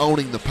started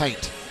owning the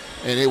paint.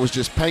 And it was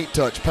just paint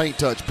touch, paint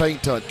touch,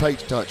 paint touch, paint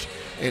touch.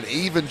 And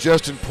even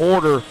Justin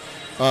Porter,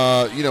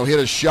 hit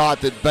a shot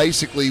that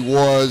basically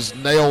was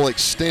nail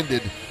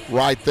extended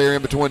right there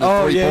in between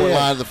the three-point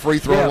line and the free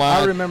throw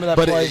line. I remember that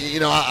play.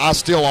 But, I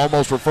still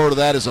almost refer to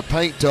that as a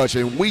paint touch,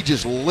 and we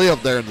just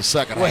lived there in the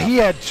second half. Well, he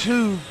had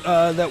two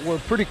that were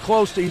pretty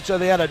close to each other.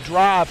 They had a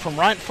drive from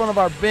right in front of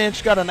our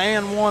bench, got an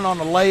and one on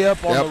a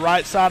layup on the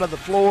right side of the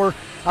floor.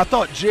 I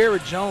thought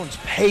Jared Jones'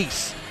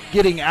 pace,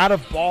 getting out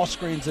of ball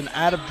screens and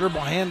out of dribble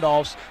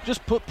handoffs,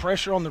 just put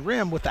pressure on the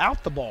rim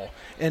without the ball.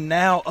 And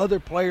now other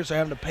players are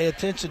having to pay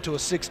attention to a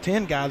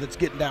 6'10 guy that's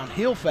getting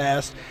downhill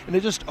fast, and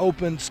it just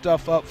opened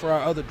stuff up for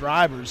our other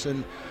drivers.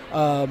 And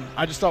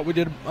I just thought we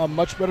did a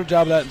much better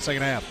job of that in the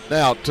second half.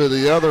 Now, to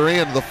the other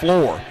end of the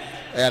floor,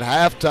 at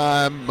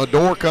halftime,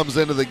 Medor comes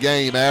into the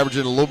game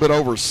averaging a little bit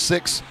over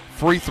 6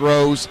 free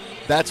throws.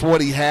 That's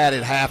what he had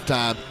at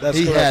halftime.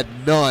 He had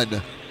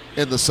none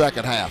in the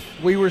second half.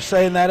 We were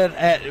saying that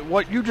at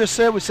what you just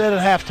said, we said at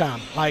halftime.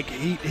 Like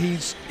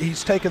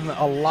he's taken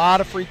a lot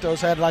of free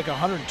throws, had like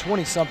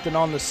 120 something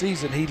on the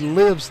season. He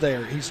lives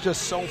there. He's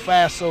just so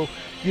fast. So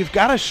you've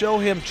got to show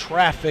him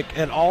traffic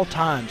at all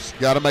times.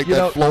 Got to make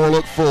that floor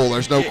look full.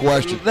 There's no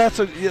question.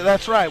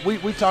 That's right.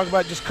 We talk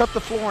about just cut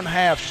the floor in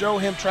half, show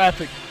him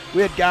traffic.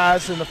 We had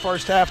guys in the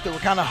first half that were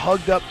kind of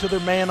hugged up to their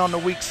man on the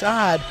weak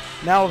side.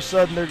 Now all of a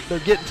sudden they're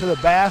getting to the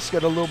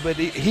basket a little bit.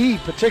 He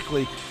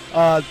particularly.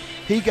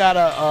 He got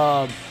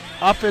a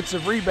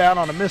offensive rebound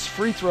on a missed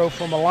free throw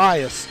from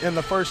Elias in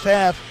the first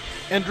half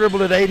and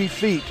dribbled it 80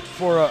 feet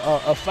for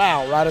a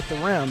foul right at the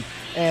rim.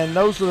 And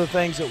those are the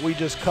things that we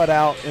just cut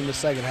out in the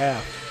second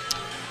half.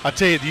 I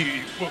tell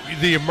you,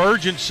 the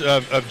emergence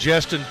of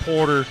Justin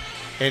Porter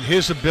and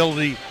his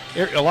ability,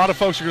 a lot of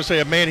folks are going to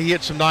say, man, he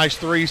hit some nice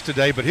threes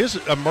today, but his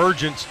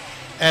emergence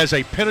as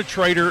a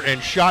penetrator and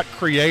shot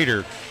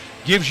creator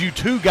gives you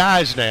two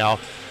guys now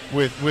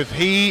with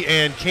he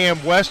and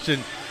Cam Weston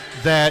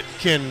that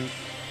can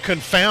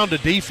confound a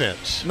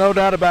defense. No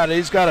doubt about it.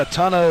 He's got a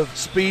ton of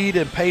speed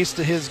and pace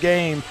to his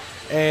game,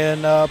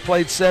 and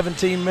played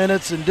 17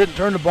 minutes and didn't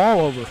turn the ball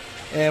over.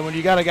 And when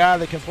you got a guy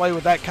that can play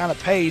with that kind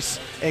of pace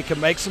and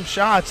can make some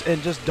shots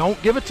and just don't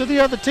give it to the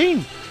other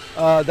team,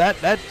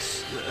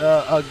 that's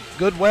a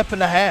good weapon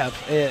to have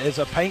as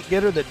a paint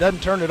getter that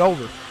doesn't turn it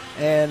over.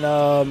 And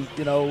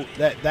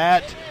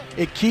that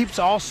it keeps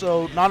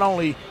also, not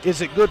only is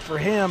it good for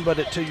him, but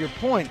to your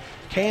point,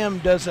 Cam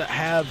doesn't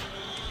have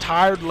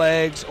tired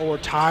legs or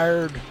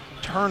tired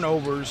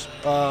turnovers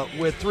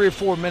with 3 or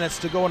 4 minutes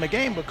to go in a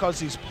game because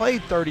he's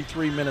played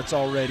 33 minutes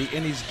already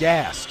and he's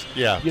gassed.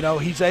 Yeah.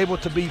 He's able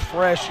to be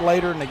fresh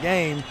later in the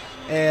game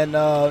and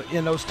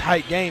in those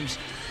tight games.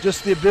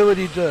 just the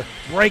ability to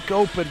break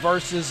open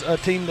versus a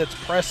team that's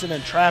pressing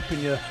and trapping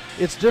you.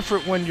 It's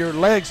different when your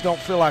legs don't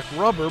feel like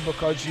rubber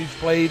because you've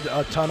played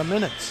a ton of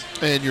minutes.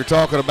 And you're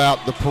talking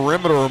about the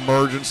perimeter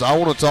emergence. I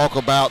want to talk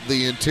about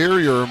the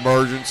interior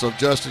emergence of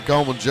Justin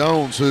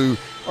Coleman-Jones, who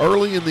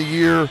early in the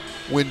year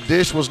when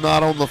Dish was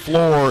not on the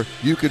floor,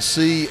 you could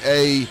see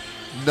a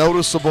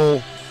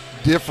noticeable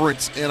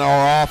difference in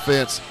our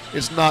offense.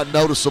 It's not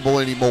noticeable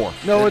anymore.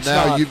 No, and it's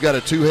now not. You've got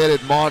a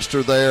two-headed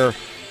monster there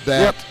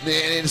that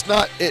it's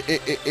not.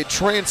 It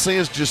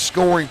transcends just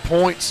scoring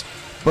points,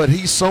 but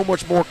he's so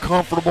much more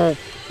comfortable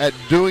at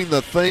doing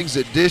the things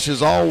that Dish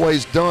has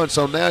always done.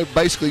 So now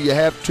basically you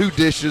have two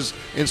dishes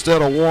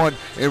instead of one,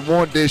 and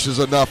one dish is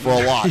enough for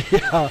a lot.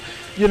 Yeah,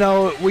 you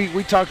know,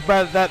 we talked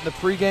about that in the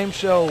pregame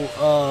show,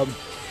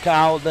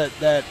 Kyle,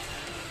 that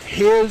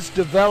his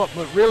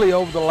development really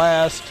over the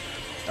last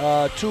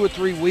 2 or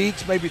 3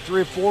 weeks, maybe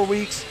 3 or 4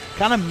 weeks,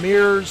 kind of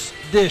mirrors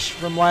Dish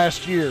from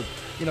last year.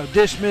 You know,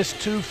 Dish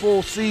missed 2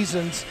 full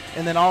seasons,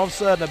 and then all of a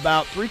sudden,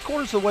 about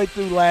 3/4 of the way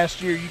through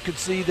last year, you could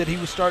see that he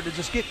was starting to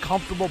just get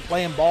comfortable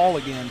playing ball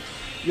again.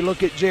 You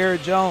look at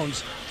Jared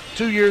Jones,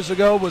 2 years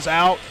ago was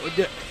out,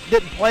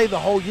 didn't play the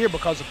whole year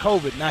because of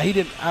COVID. Now, he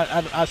didn't.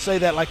 I say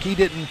that like he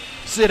didn't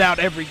sit out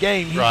every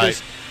game. He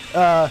just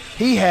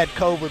he had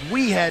COVID.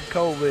 We had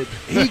COVID.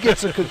 He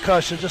gets a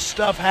concussion. Just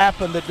stuff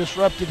happened that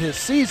disrupted his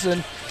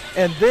season,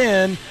 and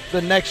then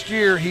the next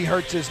year he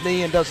hurts his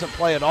knee and doesn't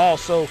play at all.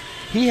 So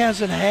he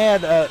hasn't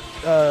had a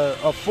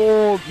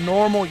full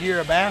normal year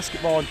of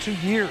basketball in 2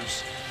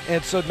 years.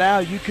 And so now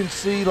you can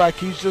see like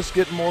he's just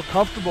getting more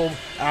comfortable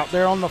out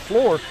there on the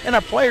floor, and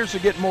our players are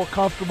getting more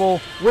comfortable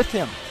with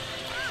him.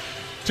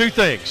 2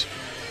 things.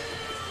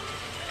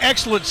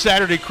 Excellent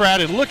Saturday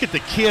crowd, and look at the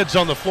kids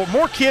on the floor.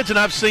 More kids than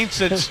I've seen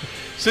since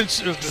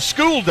the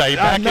school day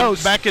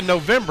back in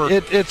November.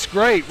 It's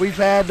great. We've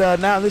had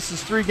now this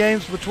is 3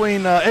 games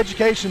between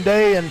Education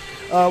Day and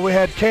we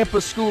had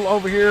campus school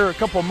over here a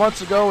couple of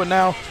months ago, and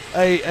now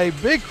a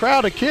big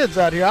crowd of kids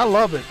out here. I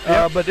love it.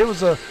 But it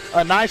was a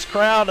nice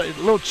crowd, a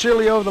little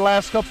chilly over the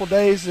last couple of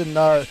days, and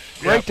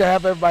great to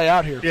have everybody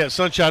out here. Yeah,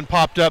 sunshine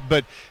popped up,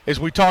 but as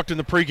we talked in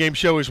the pregame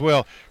show as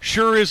well,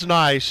 sure is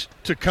nice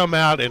to come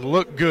out and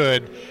look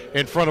good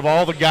in front of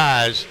all the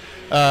guys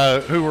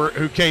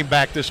who came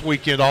back this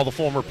weekend, all the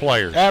former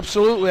players.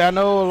 Absolutely. I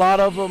know a lot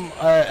of them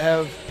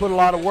have put a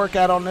lot of work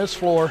out on this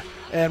floor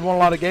and won a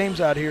lot of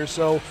games out here.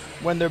 So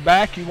when they're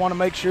back, you want to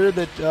make sure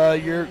that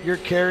you're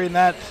carrying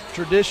that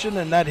tradition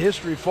and that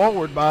history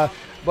forward by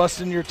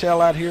busting your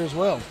tail out here as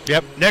well.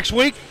 Yep. Next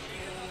week,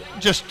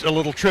 just a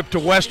little trip to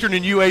Western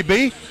and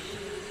UAB.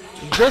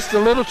 Just a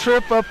little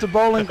trip up to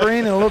Bowling Green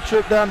and a little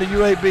trip down to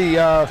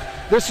UAB.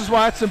 This is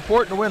why it's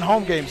important to win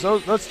home games.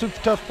 That's 2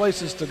 tough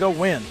places to go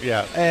win.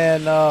 Yeah.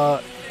 And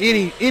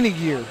any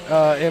year,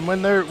 and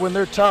when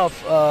they're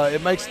tough,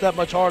 it makes it that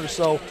much harder.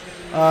 So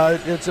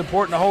it's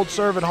important to hold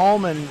serve at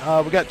home, and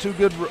we got 2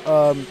 good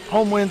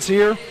home wins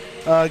here,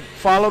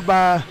 followed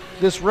by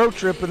this road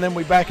trip, and then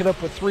we back it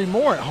up with 3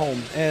 more at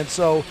home. And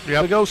so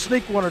to go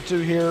sneak 1 or 2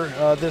 here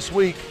this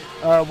week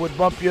would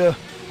bump you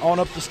on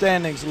up the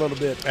standings a little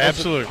bit.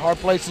 Absolutely. Hard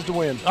places to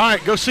win. All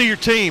right, go see your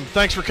team.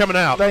 Thanks for coming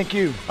out. Thank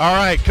you. All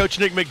right, Coach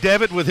Nick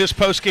McDevitt with his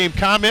post-game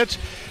comments.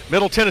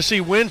 Middle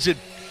Tennessee wins it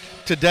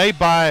today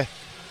by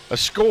a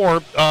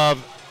score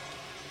of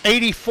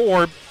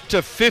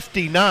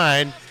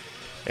 84-59,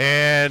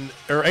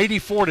 or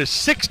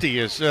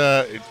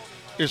 84-60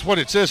 is what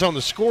it says on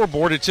the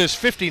scoreboard. It says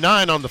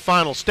 59 on the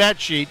final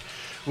stat sheet.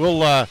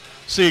 We'll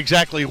see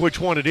exactly which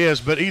one it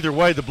is, but either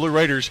way, the Blue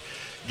Raiders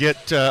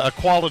get a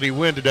quality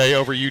win today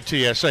over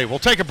UTSA. We'll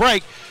take a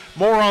break.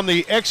 More on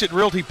the Exit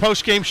Realty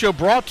postgame show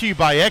brought to you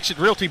by Exit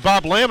Realty,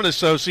 Bob Lamb &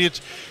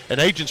 Associates,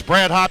 and agents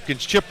Brad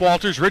Hopkins, Chip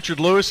Walters, Richard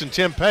Lewis, and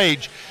Tim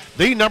Page,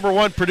 the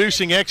 #1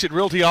 producing Exit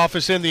Realty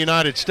office in the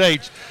United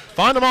States.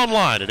 Find them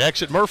online at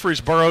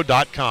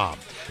exitmurfreesboro.com.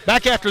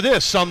 Back after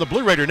this on the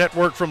Blue Raider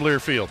Network from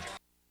Learfield.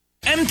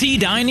 MT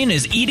Dining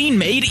is eating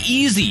made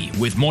easy.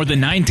 With more than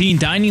 19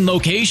 dining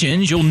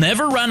locations, you'll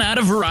never run out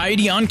of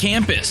variety on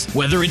campus.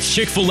 Whether it's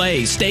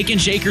Chick-fil-A, Steak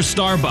and Shake, or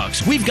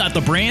Starbucks, we've got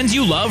the brands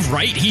you love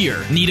right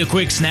here. Need a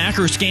quick snack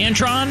or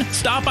Scantron?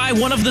 Stop by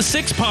one of the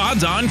 6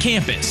 pods on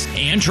campus.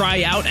 And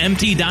try out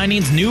MT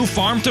Dining's new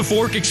Farm to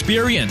Fork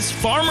experience.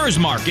 Farmers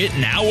Market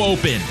now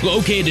open.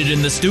 Located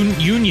in the Student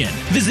Union.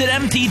 Visit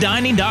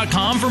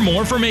mtdining.com for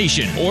more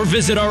information, or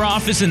visit our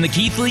office in the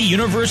Keithley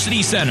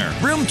University Center,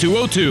 room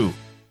 202.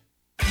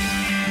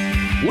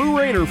 Blue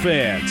Raider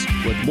fans,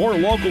 with more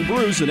local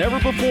brews than ever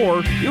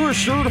before, you are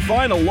sure to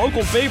find a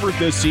local favorite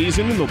this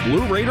season in the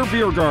Blue Raider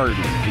Beer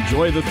Garden.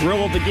 Enjoy the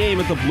thrill of the game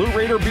at the Blue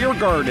Raider Beer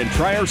Garden and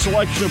try our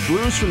selection of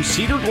brews from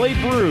Cedar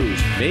Glade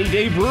Brews,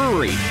 Mayday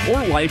Brewery,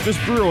 or Life is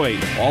Brewing.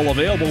 All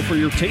available for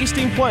your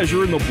tasting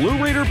pleasure in the Blue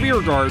Raider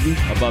Beer Garden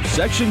above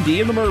Section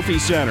D in the Murphy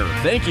Center.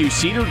 Thank you,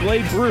 Cedar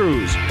Glade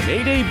Brews,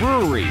 Mayday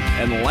Brewery,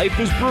 and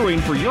Life is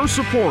Brewing for your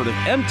support of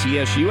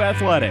MTSU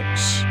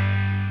Athletics.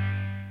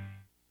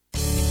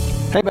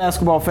 Hey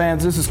basketball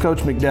fans, this is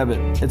Coach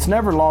McDevitt. It's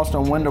never lost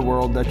on Window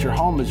World that your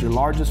home is your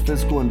largest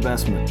physical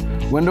investment.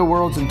 Window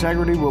World's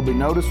integrity will be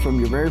noticed from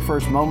your very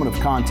first moment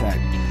of contact.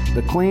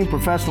 The clean,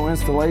 professional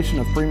installation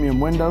of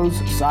premium windows,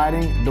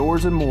 siding,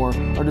 doors, and more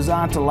are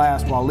designed to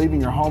last while leaving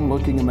your home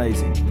looking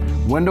amazing.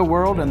 Window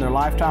World and their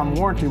lifetime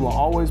warranty will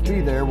always be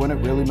there when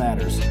it really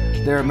matters.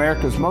 They're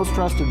America's most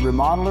trusted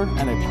remodeler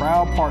and a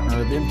proud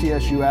partner of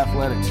MTSU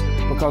Athletics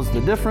because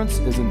the difference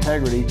is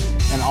integrity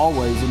and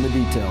always in the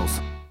details.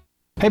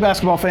 Hey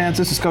basketball fans,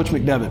 this is Coach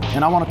McDevitt,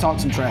 and I want to talk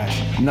some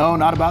trash. No,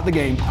 not about the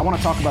game. I want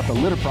to talk about the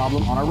litter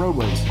problem on our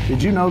roadways.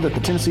 Did you know that the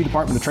Tennessee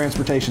Department of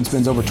Transportation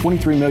spends over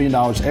 $23 million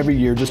every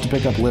year just to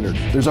pick up litter?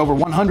 There's over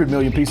 100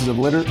 million pieces of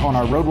litter on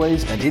our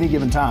roadways at any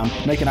given time,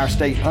 making our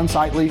state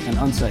unsightly and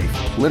unsafe.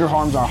 Litter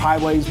harms our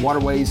highways,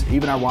 waterways,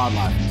 even our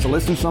wildlife. So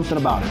let's do something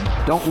about it.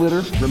 Don't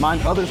litter,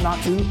 remind others not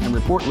to, and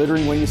report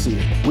littering when you see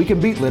it. We can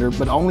beat litter,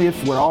 but only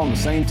if we're all on the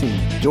same team.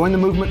 Join the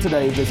movement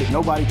today. Visit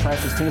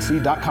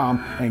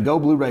NobodyTrashesTennessee.com and go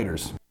Blue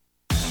Raiders.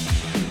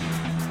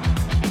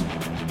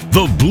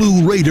 The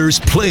Blue Raiders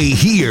play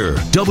here.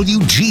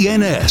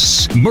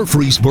 WGNS,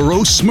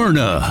 Murfreesboro,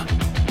 Smyrna.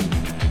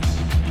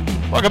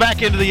 Welcome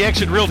back into the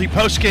Exit Realty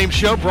postgame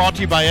show, brought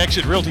to you by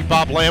Exit Realty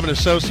Bob Lamb &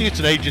 Associates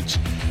and agents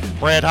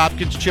Brad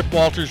Hopkins, Chip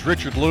Walters,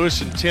 Richard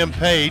Lewis, and Tim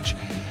Page.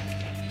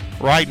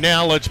 Right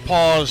now, let's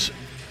pause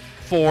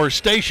for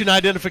station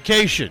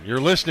identification. You're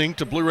listening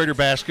to Blue Raider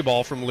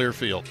basketball from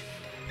Learfield.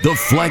 The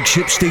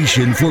flagship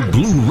station for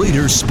Blue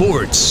Raider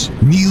sports.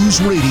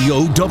 News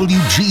Radio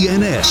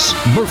WGNS,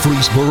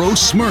 Murfreesboro,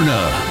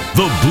 Smyrna.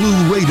 The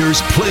Blue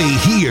Raiders play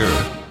here.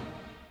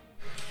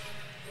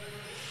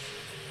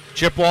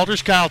 Chip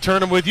Walters, Kyle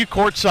Turnham with you,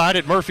 courtside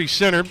at Murphy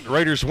Center. The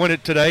Raiders win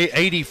it today,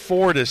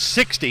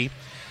 84-60.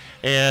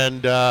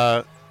 And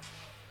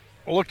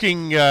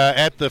looking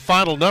at the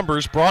final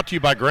numbers, brought to you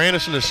by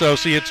Grandison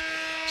Associates,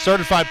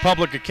 certified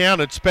public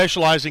accountant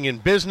specializing in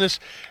business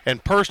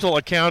and personal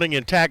accounting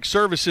and tax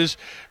services.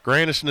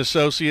 Grandison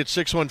Associates,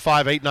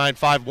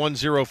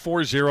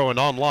 615-895-1040 and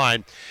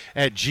online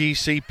at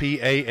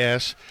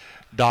gcpas.com.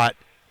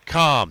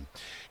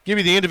 Give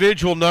you the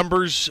individual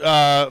numbers.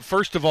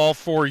 First of all,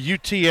 for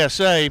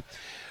UTSA,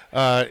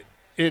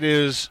 it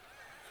is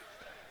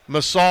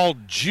Masal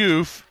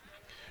Juf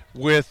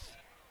with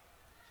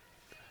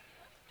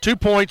 2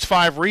 points,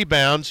 5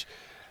 rebounds.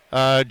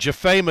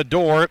 Jaffe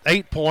Mador,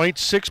 8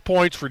 points, 6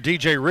 points for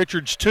DJ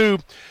Richards, 2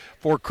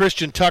 for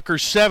Christian Tucker,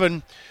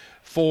 7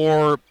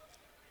 for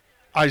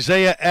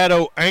Isaiah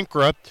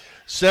Addo-Ankra,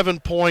 7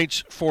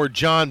 points for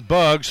John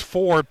Buggs,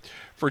 4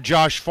 for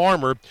Josh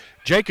Farmer.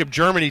 Jacob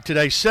Germany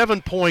today,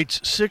 7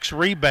 points, 6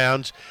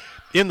 rebounds.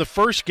 In the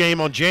first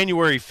game on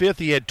January 5th,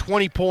 he had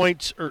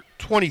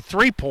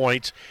 23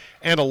 points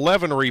and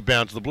 11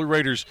 rebounds. The Blue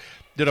Raiders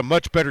did a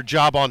much better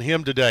job on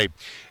him today.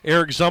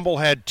 Eric Zumbel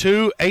had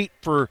 2, 8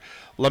 for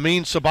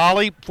Lamine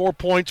Sabali, 4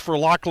 points for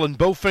Lachlan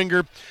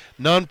Bowfinger,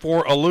 none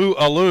for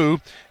Alu,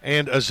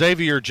 and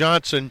Xavier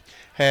Johnson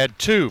had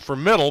 2. For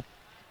middle,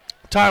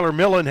 Tyler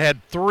Millen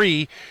had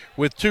 3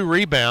 with 2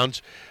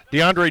 rebounds.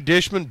 DeAndre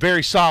Dishman,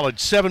 very solid,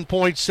 7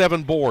 points,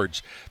 7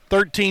 boards.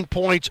 13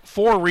 points,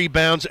 4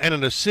 rebounds, and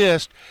an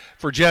assist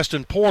for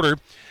Justin Porter.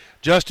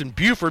 Justin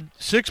Buford,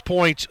 6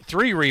 points,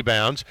 3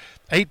 rebounds.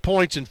 8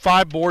 points and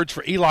 5 boards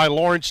for Eli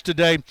Lawrence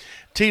today.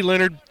 T.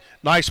 Leonard,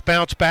 nice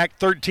bounce back,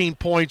 13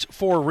 points,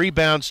 4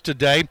 rebounds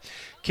today.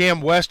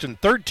 Cam Weston,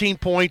 13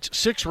 points,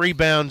 6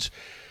 rebounds,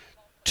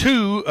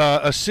 2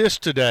 assists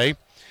today.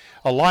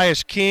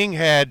 Elias King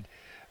had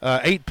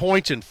 8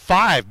 points and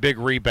 5 big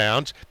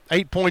rebounds.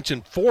 8 points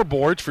and 4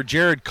 boards for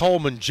Jared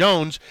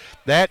Coleman-Jones.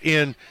 That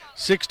in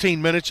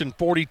 16 minutes and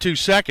 42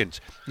 seconds.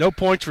 No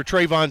points for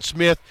Trayvon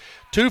Smith.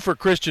 2 for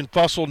Christian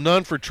Fussell,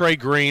 none for Trey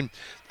Green.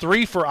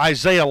 3 for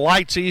Isaiah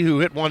Lightsey, who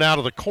hit one out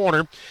of the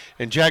corner.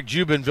 And Jack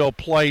Jubinville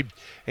played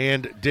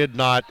and did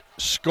not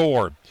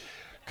score.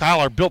 Kyle,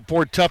 our Built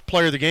Ford Tough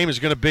player of the game is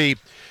going to be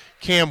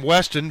Cam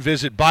Weston.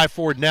 Visit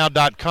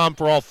buyfordnow.com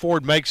for all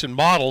Ford makes and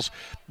models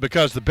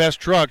because the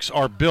best trucks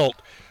are built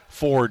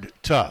Ford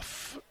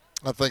Tough.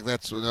 I think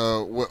that's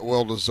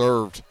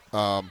well-deserved.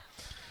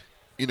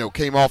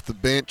 Came off the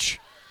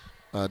bench,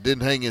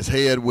 didn't hang his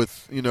head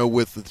with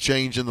the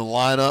change in the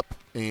lineup,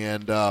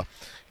 and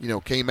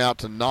came out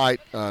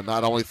tonight,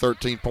 not only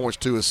 13 points,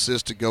 2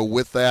 assists to go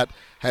with that,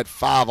 had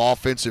 5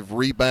 offensive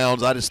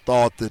rebounds. I just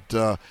thought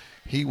that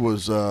he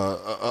was,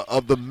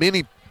 of the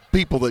many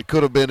people that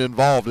could have been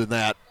involved in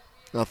that,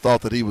 I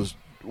thought that he was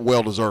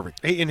well-deserving.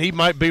 And he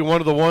might be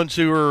one of the ones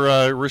who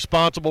are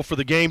responsible for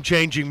the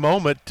game-changing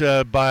moment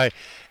by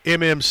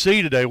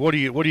MMC today. What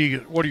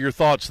are your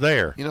thoughts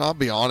there? I'll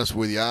be honest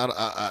with you.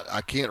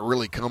 I can't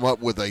really come up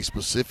with a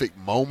specific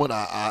moment.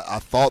 I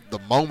thought the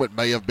moment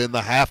may have been the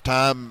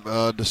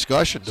halftime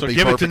discussion. So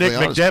give it to Nick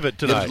McDevitt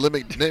tonight. Give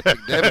it to Nick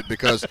McDevitt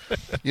because,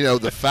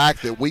 the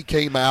fact that we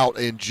came out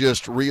and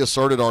just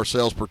reasserted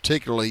ourselves,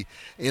 particularly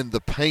in the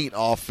paint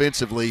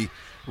offensively,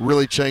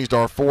 really changed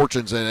our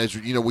fortunes. And as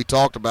you know, we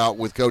talked about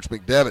with Coach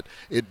McDevitt,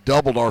 it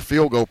doubled our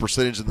field goal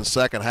percentage in the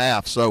second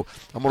half. So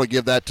I'm going to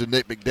give that to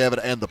Nick McDevitt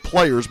and the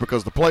players,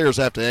 because the players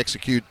have to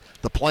execute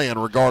the plan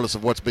regardless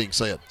of what's being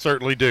said.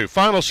 Certainly do.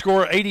 Final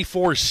score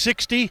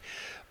 84-60.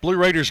 Blue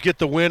Raiders get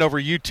the win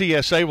over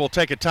UTSA. We'll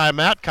take a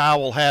timeout. Kyle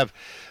will have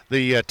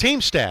the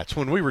team stats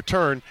when we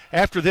return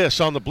after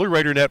this on the Blue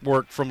Raider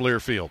Network from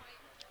Learfield.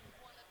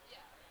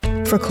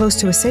 For close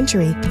to a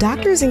century,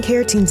 doctors and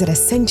care teams at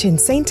Ascension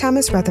St.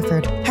 Thomas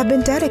Rutherford have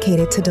been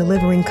dedicated to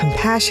delivering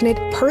compassionate,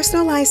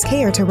 personalized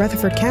care to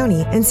Rutherford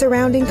County and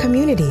surrounding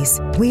communities.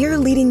 We are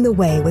leading the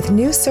way with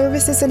new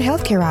services and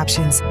healthcare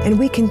options, and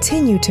we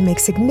continue to make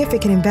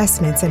significant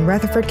investments in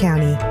Rutherford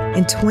County.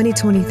 In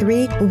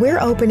 2023,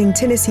 we're opening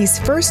Tennessee's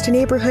first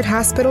neighborhood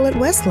hospital at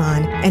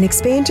Westlawn, and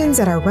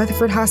expansions at our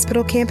Rutherford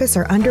Hospital campus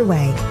are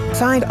underway.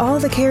 Find all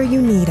the care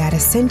you need at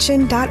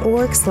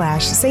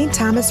ascension.org/St.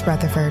 Thomas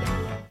Rutherford.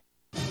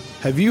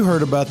 Have you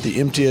heard about the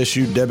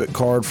MTSU debit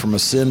card from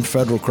Ascend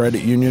Federal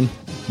Credit Union?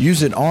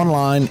 Use it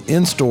online,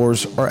 in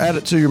stores, or add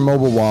it to your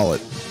mobile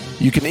wallet.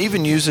 You can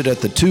even use it at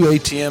the 2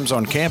 ATMs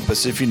on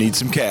campus if you need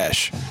some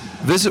cash.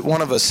 Visit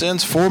one of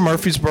Ascend's 4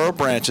 Murfreesboro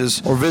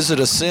branches or visit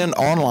Ascend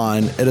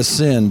online at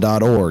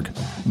ascend.org.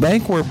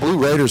 Bank where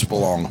Blue Raiders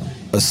belong.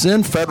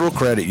 Ascend Federal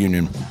Credit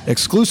Union,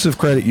 exclusive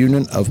credit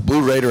union of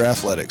Blue Raider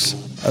Athletics.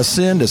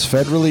 Ascend is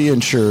federally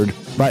insured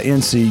by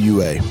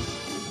NCUA.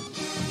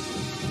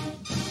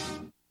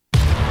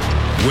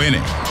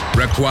 Winning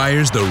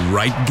requires the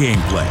right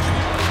game plan.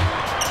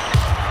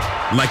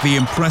 Like the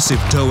impressive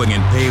towing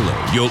and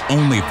payload you'll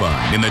only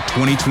find in the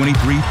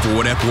 2023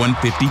 Ford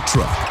F-150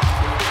 truck.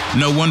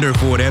 No wonder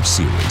Ford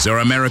F-Series are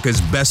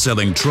America's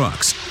best-selling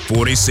trucks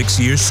 46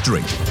 years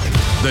straight.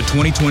 The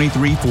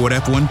 2023 Ford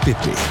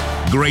F-150.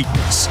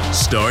 Greatness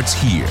starts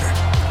here.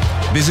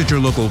 Visit your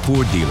local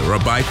Ford dealer or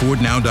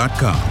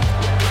buyfordnow.com.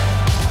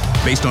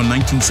 Based on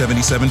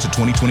 1977 to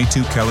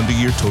 2022 calendar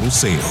year total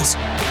sales.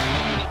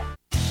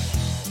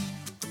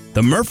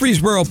 The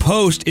Murfreesboro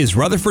Post is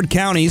Rutherford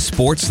County's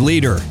sports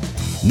leader.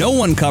 No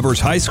one covers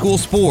high school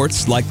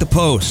sports like the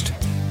Post.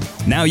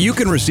 Now you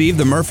can receive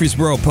the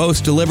Murfreesboro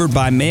Post delivered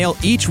by mail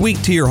each week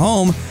to your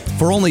home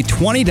for only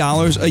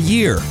 $20 a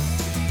year.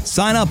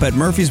 Sign up at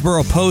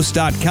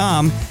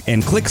murfreesboropost.com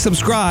and click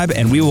subscribe,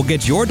 and we will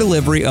get your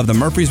delivery of the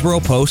Murfreesboro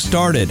Post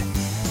started.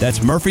 That's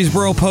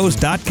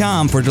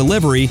murfreesboropost.com for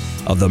delivery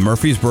of the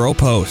Murfreesboro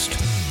Post.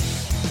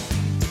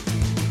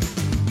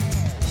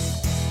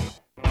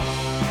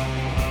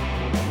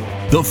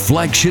 The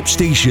flagship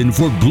station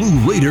for Blue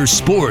Raider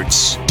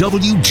sports,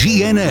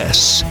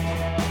 WGNS.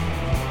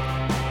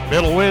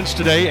 Middle wins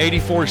today,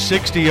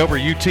 84-60 over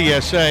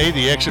UTSA.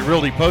 The Exit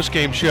Realty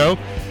postgame show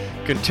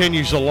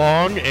continues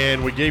along,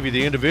 and we gave you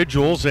the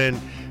individuals,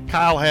 and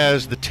Kyle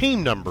has the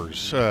team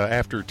numbers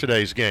after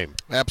today's game.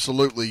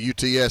 Absolutely.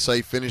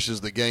 UTSA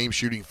finishes the game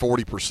shooting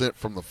 40%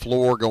 from the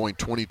floor, going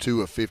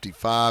 22 of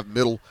 55.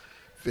 Middle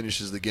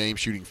finishes the game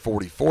shooting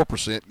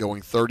 44%,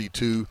 going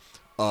 32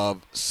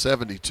 of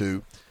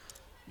 72.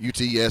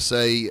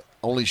 UTSA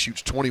only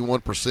shoots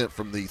 21%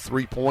 from the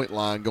three-point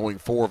line, going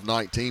 4 of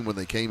 19 when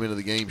they came into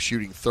the game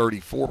shooting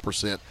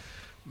 34%.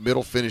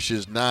 Middle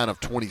finishes 9 of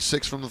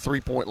 26 from the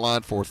three-point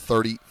line for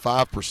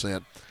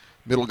 35%.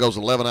 Middle goes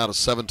 11 out of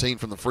 17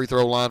 from the free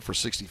throw line for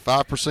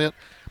 65%.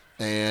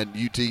 And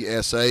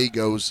UTSA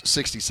goes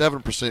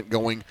 67%,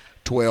 going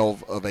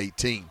 12 of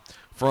 18.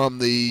 From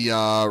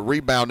the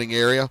rebounding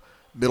area,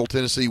 Middle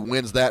Tennessee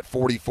wins that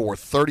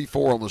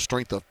 44-34 on the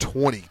strength of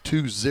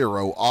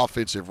 22-0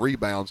 offensive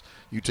rebounds.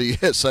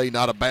 UTSA,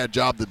 not a bad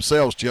job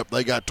themselves, Chip.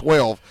 They got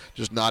 12,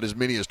 just not as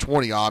many as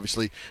 20,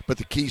 obviously. But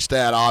the key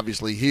stat,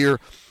 obviously, here,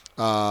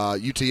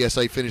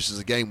 UTSA finishes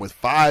the game with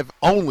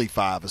only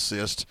 5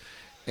 assists.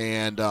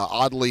 And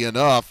oddly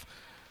enough,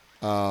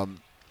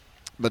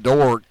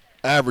 Medor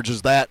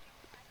averages that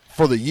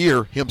for the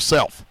year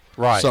himself.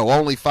 Right. So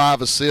only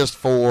 5 assists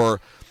for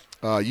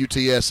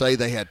UTSA.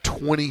 They had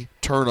 20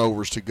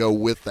 turnovers to go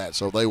with that.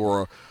 So they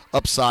were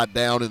upside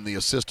down in the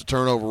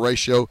assist-to-turnover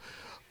ratio.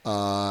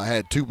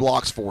 Had 2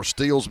 blocks, 4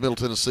 steals. Middle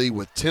Tennessee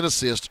with 10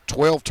 assists,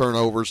 12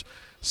 turnovers,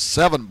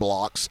 7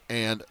 blocks,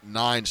 and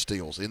 9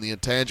 steals. In the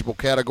intangible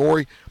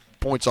category,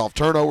 points off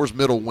turnovers,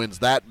 Middle wins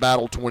that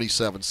battle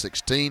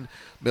 27-16.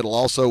 Middle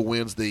also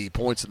wins the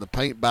points in the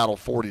paint battle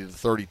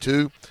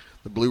 40-32.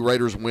 The Blue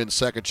Raiders win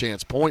second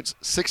chance points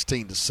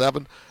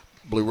 16-7.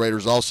 Blue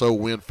Raiders also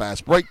win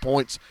fast break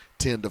points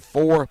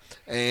 10-4.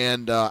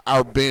 And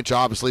our bench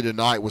obviously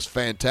tonight was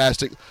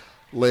fantastic,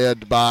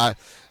 led by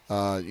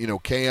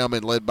Cam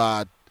and led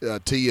by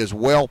T as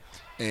well.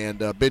 And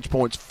bench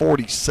points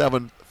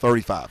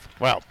 47-35.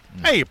 Wow.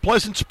 Hey,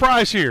 pleasant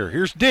surprise here.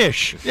 Here's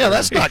Dish. Yeah,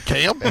 that's not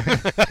Cam.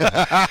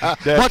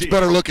 Much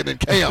better looking than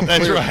Cam.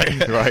 That's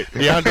right. Right.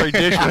 DeAndre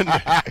Dishman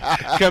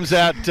comes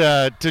out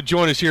to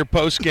join us here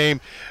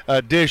post-game.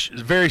 Dish,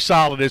 very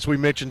solid, as we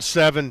mentioned,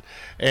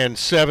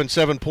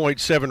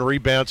 7.7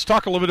 rebounds.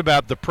 Talk a little bit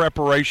about the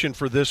preparation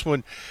for this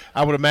one.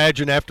 I would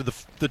imagine after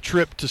the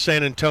trip to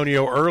San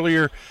Antonio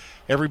earlier,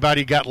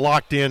 everybody got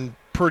locked in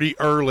pretty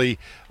early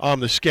on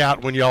the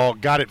scout when y'all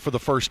got it for the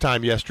first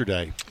time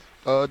yesterday.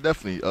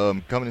 Definitely.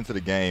 Coming into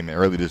the game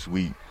early this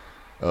week,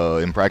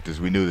 in practice,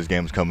 we knew this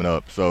game was coming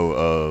up.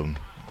 So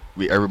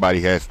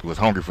everybody was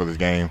hungry for this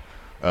game.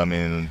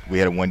 And we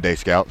had a one-day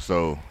scout.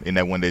 So in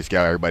that one-day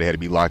scout, everybody had to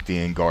be locked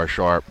in, guard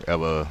sharp,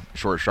 have a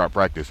short, sharp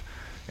practice.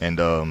 And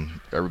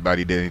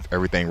everybody did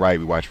everything right.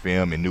 We watched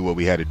film and knew what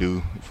we had to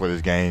do for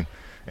this game.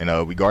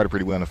 And we guarded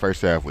pretty well in the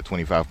first half with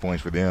 25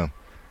 points for them.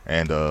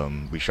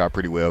 And we shot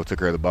pretty well, took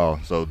care of the ball.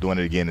 So doing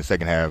it again in the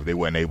second half, they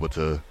weren't able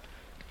to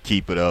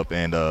keep it up.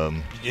 And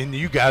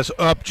you guys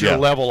upped your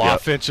level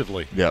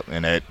offensively. Yep,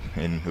 and it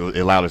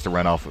allowed us to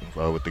run off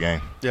with the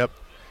game. Yep.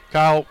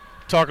 Kyle,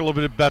 talk a little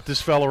bit about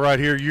this fellow right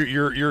here.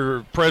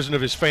 You're president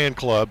of his fan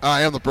club.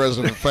 I am the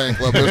president of the fan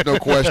club. There's no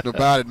question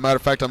about it. Matter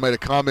of fact, I made a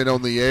comment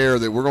on the air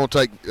that we're going to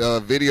take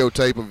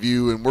videotape of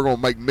you and we're going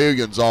to make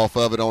millions off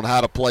of it on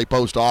how to play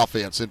post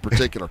offense in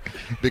particular,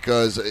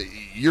 because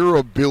your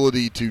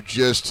ability to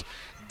just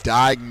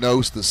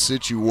diagnose the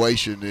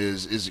situation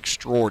is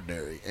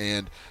extraordinary.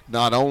 And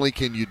not only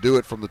can you do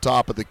it from the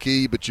top of the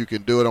key, but you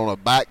can do it on a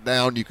back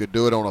down, you could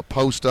do it on a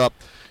post up.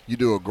 You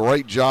do a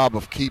great job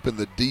of keeping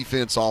the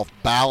defense off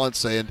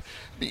balance, and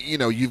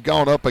you've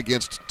gone up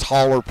against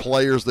taller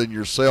players than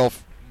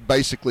yourself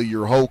basically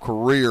your whole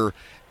career,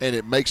 and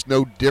it makes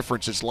no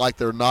difference. It's like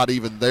they're not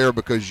even there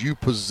because you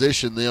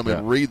position them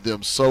and read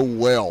them so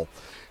well.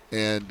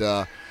 And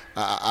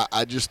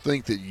I just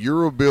think that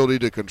your ability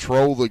to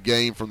control the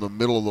game from the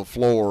middle of the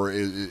floor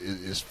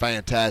is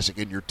fantastic,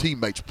 and your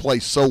teammates play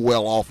so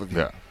well off of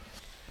you.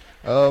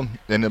 Yeah.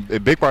 And a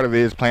big part of it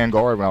is playing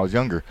guard when I was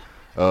younger.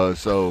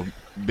 So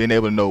being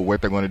able to know what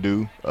they're going to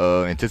do,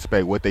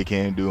 anticipate what they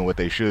can do and what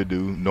they should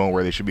do, knowing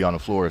where they should be on the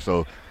floor.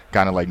 So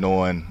kind of like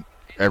knowing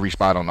every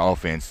spot on the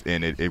offense,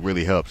 and it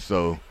really helps.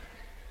 So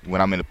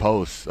when I'm in the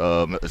post,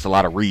 it's a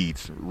lot of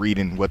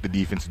reading what the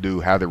defense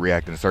do, how they're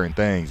reacting to certain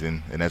things,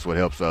 and that's what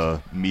helps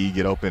me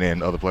get open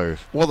and other players.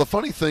 Well, the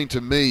funny thing to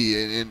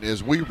me, and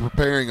as we were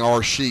preparing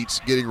our sheets,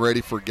 getting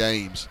ready for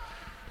games,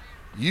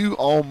 you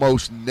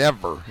almost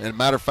never, and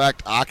matter of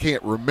fact, I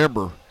can't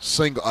remember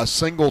a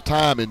single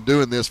time in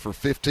doing this for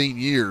 15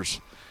 years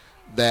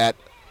that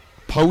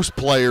post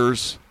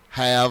players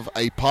have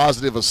a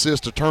positive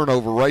assist to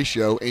turnover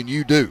ratio, and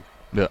you do.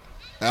 Yeah.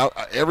 Now,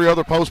 every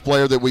other post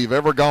player that we've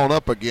ever gone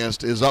up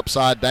against is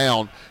upside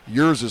down.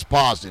 Yours is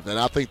positive, and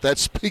I think that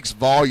speaks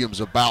volumes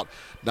about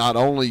not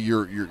only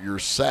your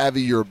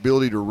savvy, your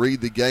ability to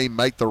read the game,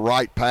 make the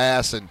right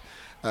pass, and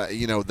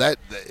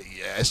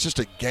it's just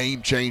a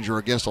game changer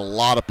against a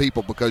lot of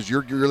people because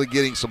you're really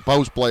getting some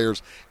post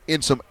players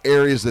in some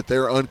areas that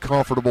they're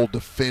uncomfortable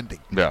defending.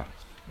 Yeah,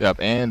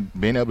 and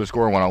being able to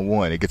score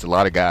one-on-one, it gets a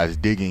lot of guys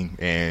digging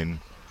and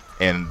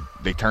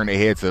they turn their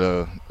head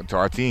to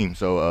our team.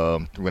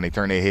 So when they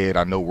turn their head,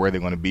 I know where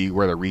they're going to be,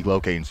 where they're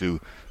relocating to.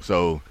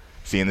 So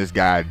seeing this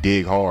guy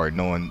dig hard,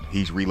 knowing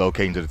he's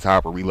relocating to the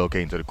top or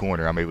relocating to the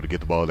corner, I'm able to get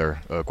the ball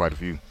there quite a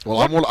few. Well,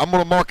 I'm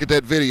gonna market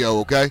that video,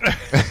 okay?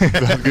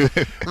 Sounds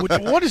good.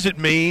 What does it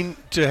mean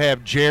to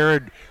have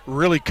Jared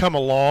really come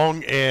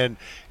along and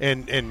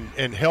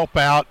help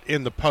out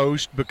in the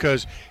post?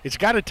 Because it's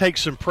got to take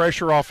some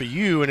pressure off of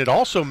you, and it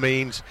also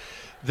means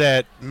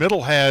that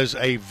Middle has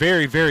a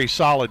very, very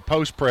solid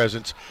post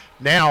presence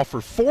now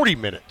for 40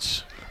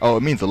 minutes. Oh,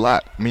 it means a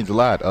lot. It means a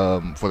lot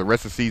for the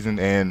rest of the season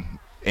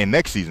and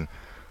next season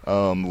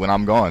when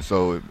I'm gone.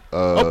 So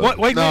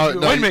wait a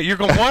minute. You're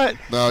going what?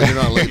 No, you're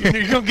not leaving.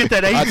 You're going to get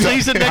that 8th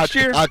season next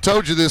year? I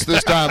told you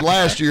this time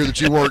last year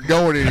that you weren't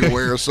going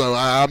anywhere, so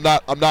I'm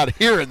not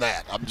hearing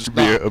that. I'm just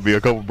not. It'll be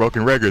a couple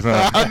broken records,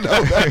 huh? I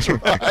know, that's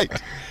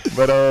right.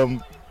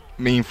 But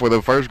for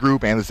the first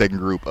group and the second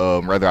group,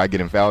 whether I get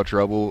in foul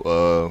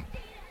trouble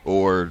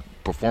or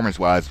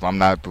performance-wise, if I'm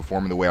not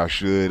performing the way I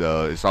should,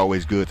 it's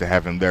always good to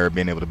have him there,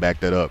 being able to back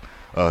that up.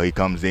 He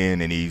comes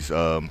in and he's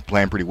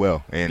playing pretty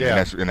well, and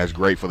that's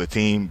great for the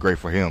team, great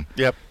for him.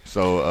 Yep.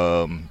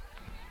 So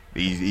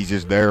he's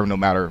just there no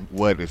matter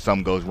what. If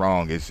something goes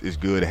wrong, it's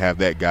good to have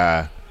that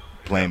guy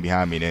playing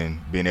behind me and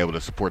being able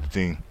to support the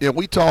team. Yeah,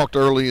 we talked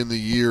early in the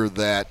year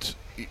that,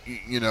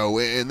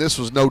 and this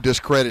was no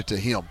discredit to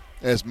him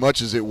as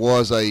much as it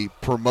was a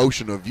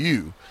promotion of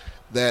you,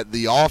 that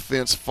the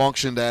offense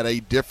functioned at a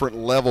different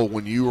level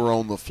when you were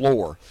on the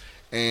floor.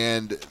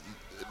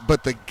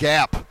 But the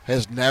gap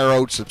has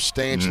narrowed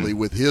substantially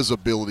with his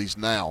abilities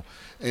now.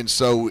 And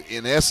so,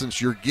 in essence,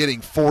 you're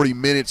getting 40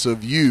 minutes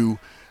of you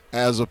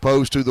as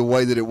opposed to the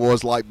way that it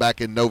was like back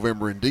in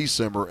November and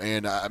December.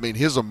 And, I mean,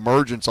 his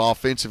emergence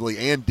offensively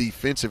and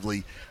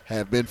defensively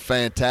have been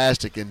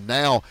fantastic. And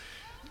now,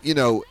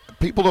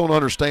 people don't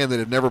understand that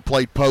have never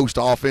played post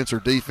offense or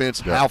defense,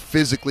 how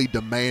physically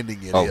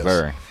demanding it is. Oh,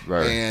 very,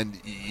 very. And,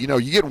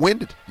 you get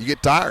winded. You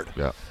get tired.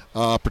 Yeah.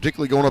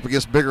 Particularly going up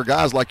against bigger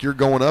guys like you're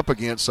going up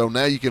against. So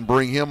now you can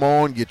bring him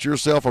on, get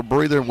yourself a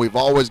breather, and we've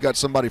always got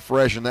somebody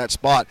fresh in that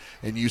spot,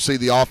 and you see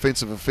the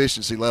offensive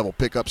efficiency level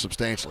pick up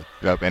substantially.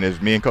 Yep, and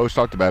as me and Coach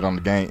talked about in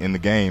the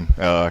game,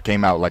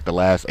 came out like the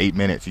last 8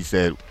 minutes, he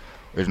said,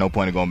 there's no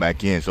point in going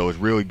back in. So it's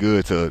really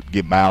good to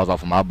get miles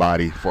off of my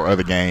body for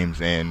other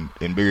games and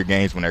in bigger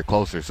games when they're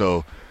closer.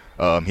 So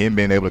him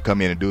being able to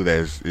come in and do that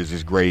is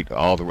just great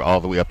all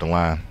the way up the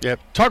line. Yeah,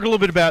 talk a little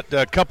bit about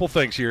a couple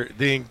things here.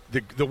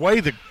 The way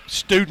the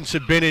students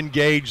have been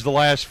engaged the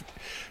last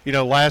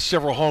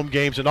several home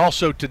games, and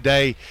also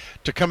today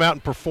to come out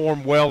and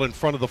perform well in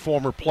front of the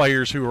former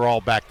players who are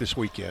all back this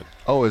weekend.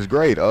 Oh, it's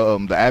great.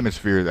 The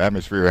atmosphere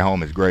at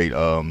home is great.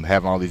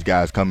 Having all these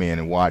guys come in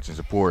and watch and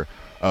support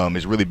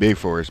is really big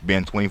for us.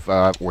 Being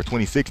 25 or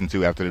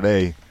 26-2 after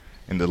today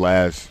in the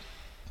last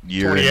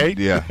year. 28.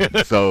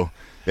 Yeah. So.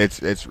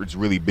 It's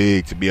really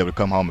big to be able to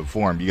come home and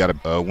perform. You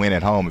got to win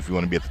at home if you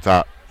want to be at the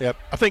top. Yep.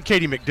 I think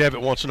Katie McDevitt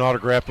wants an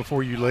autograph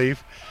before you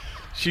leave.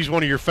 She's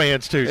one of your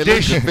fans, too. At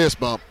least a fist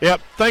bump.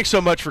 Yep. Thanks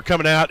so much for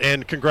coming out,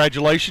 and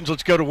congratulations.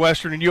 Let's go to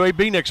Western and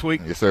UAB next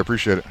week. Yes, sir.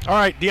 Appreciate it. All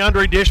right.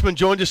 DeAndre Dishman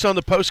joined us on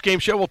the post-game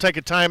show. We'll take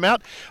a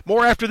timeout.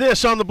 More after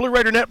this on the Blue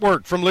Raider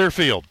Network from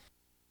Learfield.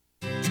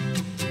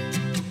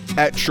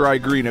 At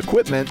Tri-Green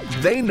Equipment,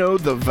 they know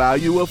the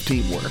value of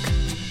teamwork.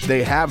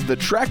 They have the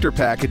tractor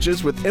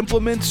packages with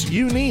implements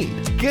you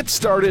need. Get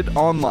started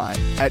online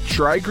at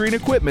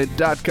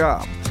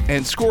TriGreenEquipment.com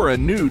and score a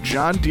new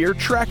John Deere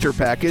tractor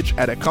package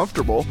at a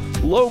comfortable,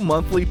 low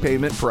monthly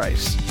payment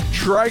price.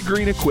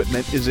 Tri-Green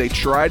Equipment is a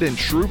tried and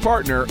true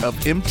partner of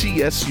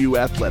MTSU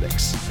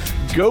Athletics.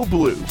 Go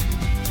Blue!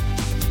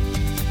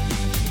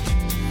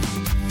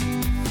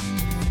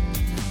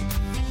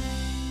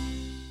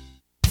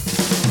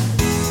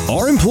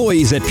 Our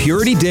employees at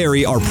Purity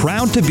Dairy are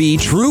proud to be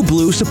true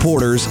blue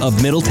supporters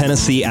of Middle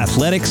Tennessee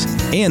athletics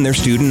and their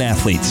student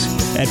athletes.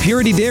 At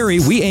Purity Dairy,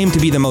 we aim to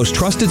be the most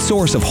trusted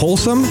source of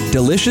wholesome,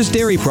 delicious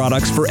dairy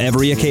products for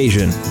every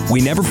occasion.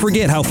 We never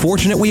forget how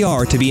fortunate we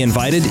are to be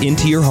invited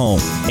into your home,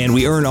 and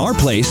we earn our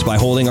place by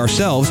holding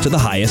ourselves to the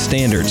highest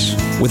standards.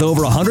 With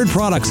over 100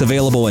 products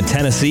available in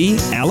Tennessee,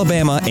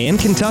 Alabama, and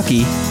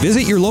Kentucky,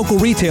 visit your local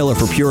retailer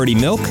for Purity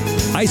milk,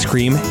 ice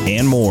cream,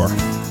 and more.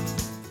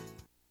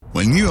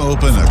 When you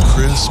open a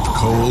crisp,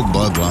 cold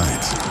Bud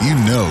Light, you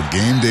know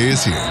game day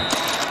is here.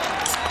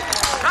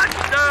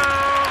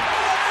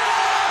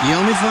 You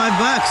owe me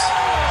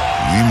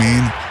 $5. We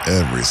mean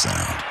every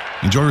sound.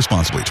 Enjoy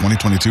responsibly.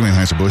 2022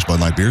 Anheuser-Busch Bud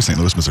Light Beer, St.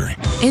 Louis, Missouri.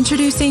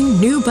 Introducing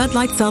new Bud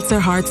Light Seltzer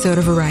Hard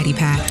Soda Variety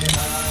Pack.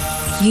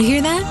 You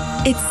hear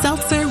that? It's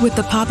seltzer with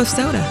the pop of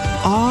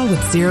soda, all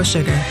with zero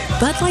sugar.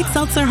 Bud Light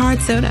Seltzer Hard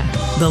Soda,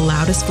 the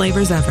loudest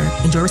flavors ever.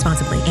 Enjoy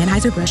responsibly.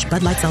 Anheuser-Busch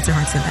Bud Light Seltzer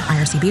Hard Soda,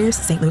 IRC Beers,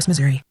 St. Louis,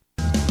 Missouri.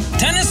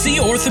 Tennessee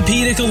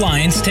Orthopedic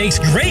Alliance takes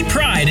great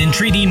pride in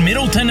treating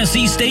Middle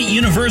Tennessee State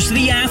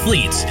University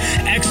athletes.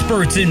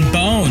 Experts in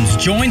bones,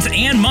 joints,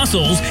 and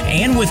muscles,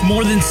 and with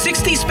more than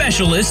 60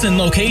 specialists in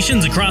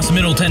locations across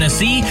Middle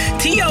Tennessee,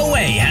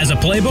 TOA has a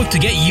playbook to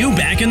get you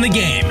back in the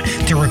game.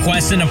 To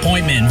request an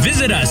appointment,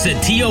 visit us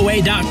at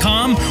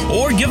TOA.com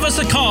or give us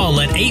a call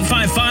at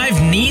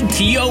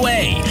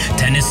 855-NEED-TOA.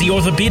 Tennessee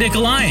Orthopedic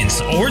Alliance,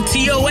 or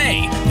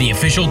TOA, the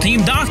official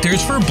team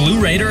doctors for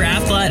Blue Raider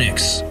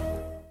Athletics.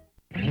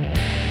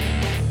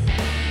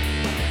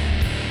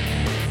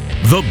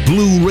 The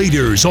Blue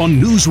Raiders on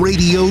News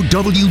Radio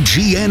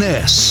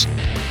WGNS.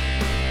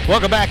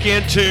 Welcome back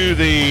into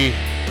the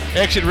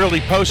Exit Realty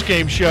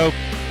postgame show.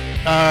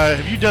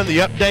 Have you done the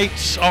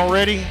updates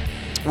already?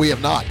 We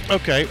have not.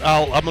 Okay,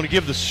 I'm going to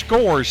give the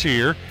scores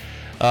here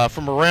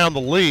from around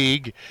the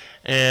league.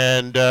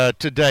 And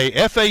today,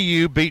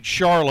 FAU beat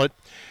Charlotte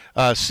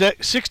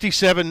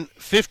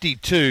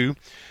 67-52.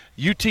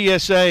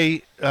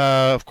 UTSA,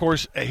 of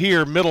course,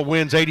 here, Middle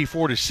wins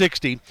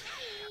 84-60.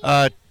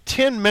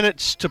 10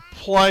 minutes to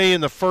play in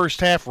the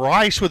first half.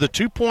 Rice with a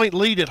 2-point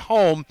lead at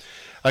home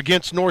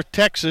against North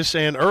Texas.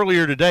 And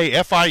earlier today,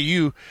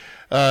 FIU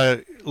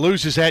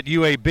loses at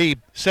UAB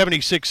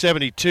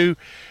 76-72.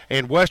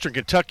 And Western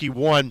Kentucky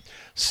won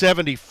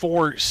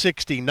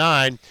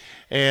 74-69.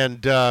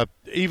 And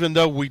even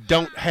though we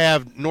don't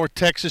have North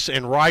Texas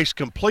and Rice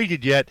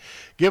completed yet,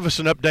 give us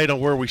an update on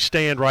where we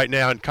stand right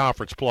now in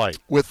conference play.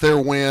 With their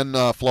win,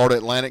 Florida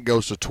Atlantic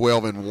goes to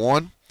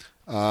 12-1.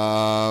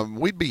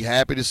 We'd be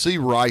happy to see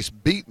Rice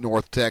beat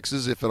North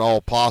Texas if at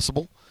all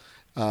possible,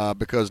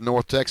 because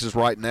North Texas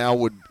right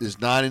now is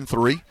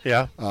 9-3.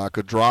 Yeah,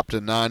 could drop to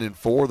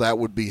 9-4. That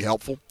would be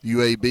helpful.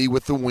 UAB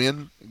with the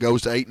win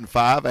goes to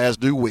 8-5, as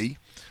do we.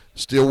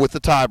 Still with the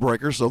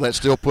tiebreaker, so that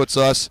still puts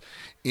us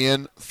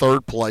in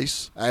third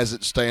place as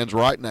it stands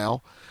right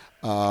now.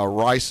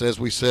 Rice, as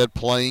we said,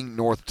 playing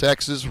North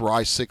Texas.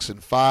 Rice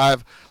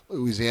 6-5.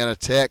 Louisiana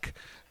Tech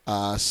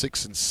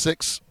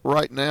 6-6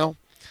 right now.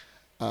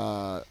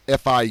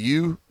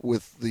 FIU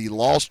with the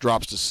loss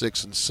drops to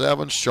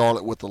 6-7.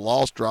 Charlotte with the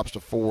loss drops to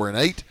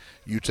 4-8.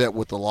 UTEP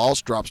with the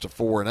loss drops to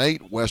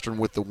 4-8. Western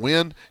with the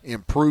win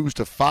improves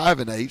to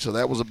 5-8. So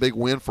that was a big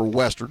win for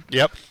Western.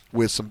 Yep.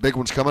 With some big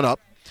ones coming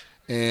up.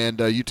 And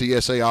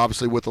UTSA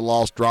obviously with the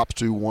loss drops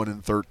to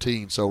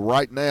 1-13. So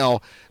right now,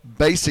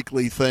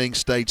 basically things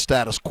stayed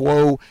status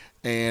quo.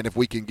 And if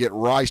we can get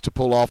Rice to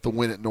pull off the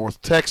win at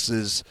North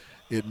Texas,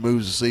 it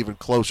moves us even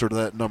closer to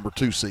that number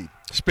 2 seed.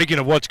 Speaking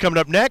of what's coming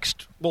up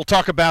next, we'll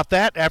talk about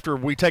that after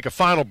we take a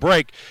final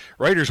break.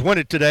 Raiders win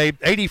it today,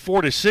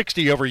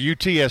 84-60 over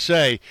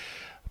UTSA.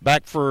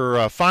 Back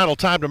for final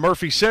time to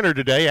Murphy Center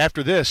today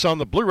after this on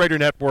the Blue Raider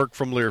Network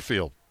from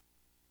Learfield.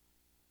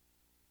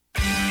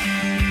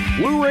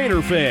 Blue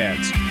Raider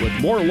fans, with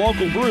more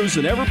local brews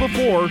than ever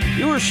before,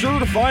 you are sure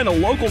to find a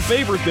local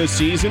favorite this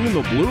season in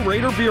the Blue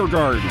Raider Beer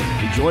Garden.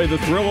 Enjoy the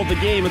thrill of the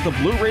game at the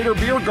Blue Raider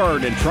Beer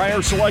Garden and try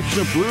our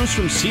selection of brews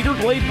from Cedar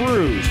Glade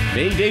Brews,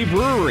 Mayday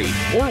Brewery,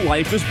 or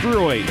Life is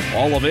Brewing.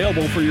 All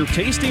available for your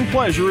tasting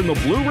pleasure in the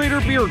Blue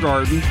Raider Beer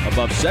Garden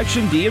above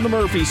Section D in the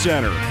Murphy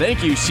Center.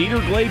 Thank you,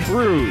 Cedar Glade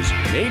Brews,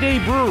 Mayday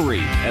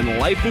Brewery, and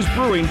Life is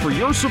Brewing for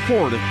your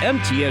support of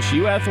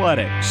MTSU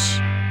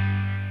Athletics.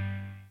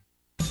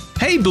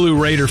 Hey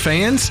Blue Raider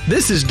fans,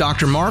 this is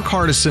Dr. Mark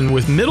Hardison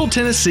with Middle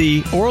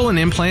Tennessee Oral and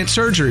Implant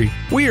Surgery.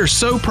 We are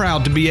so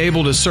proud to be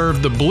able to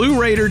serve the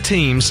Blue Raider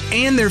teams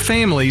and their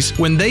families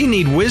when they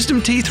need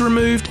wisdom teeth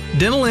removed,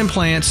 dental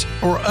implants,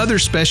 or other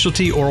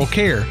specialty oral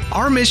care.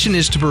 Our mission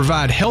is to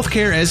provide health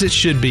care as it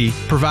should be,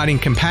 providing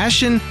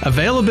compassion,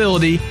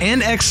 availability,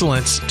 and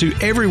excellence to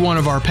every one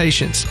of our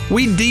patients.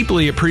 We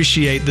deeply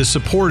appreciate the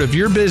support of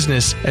your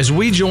business as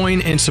we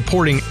join in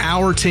supporting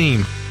our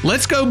team.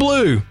 Let's go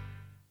Blue!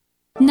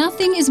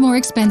 Nothing is more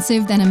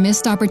expensive than a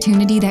missed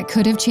opportunity that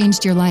could have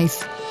changed your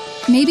life.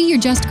 Maybe you're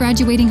just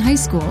graduating high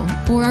school,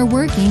 or are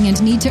working and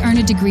need to earn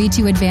a degree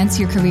to advance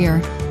your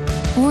career.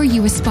 Or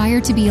you aspire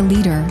to be a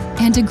leader,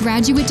 and a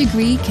graduate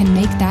degree can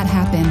make that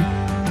happen.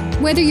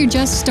 Whether you're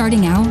just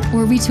starting out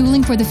or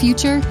retooling for the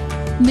future,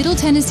 Middle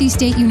Tennessee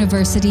State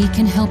University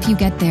can help you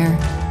get there.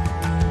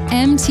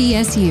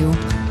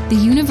 MTSU, the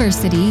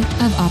University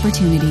of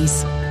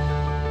Opportunities.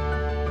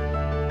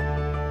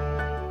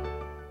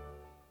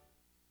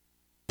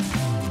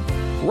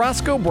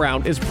 Roscoe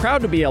Brown is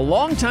proud to be a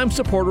longtime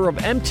supporter of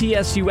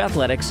MTSU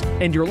Athletics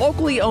and your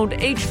locally owned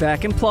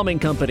HVAC and plumbing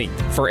company.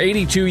 For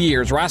 82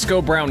 years, Roscoe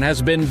Brown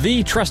has been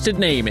the trusted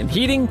name in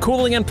heating,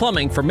 cooling, and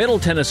plumbing for Middle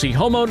Tennessee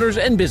homeowners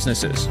and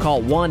businesses.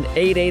 Call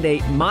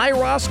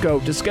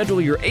 1-888-MY-ROSCOE to schedule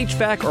your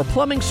HVAC or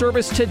plumbing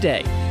service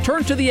today.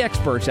 Turn to the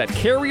experts at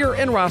Carrier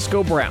and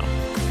Roscoe Brown.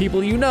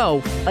 People you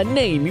know, a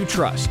name you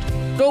trust.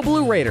 Go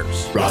Blue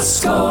Raiders.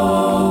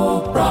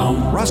 Roscoe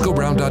Brown.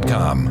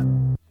 RoscoeBrown.com.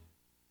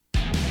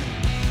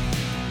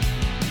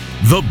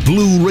 The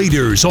Blue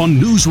Raiders on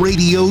News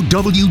Radio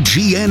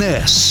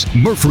WGNS,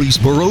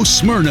 Murfreesboro,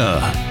 Smyrna.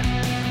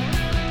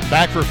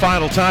 Back for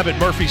final time at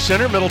Murphy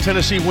Center. Middle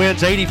Tennessee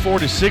wins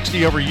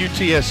 84-60 over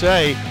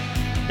UTSA.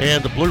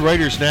 And the Blue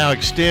Raiders now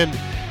extend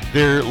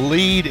their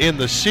lead in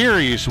the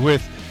series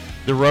with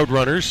the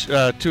Roadrunners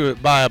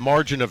by a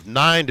margin of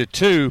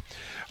 9-2.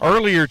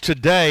 Earlier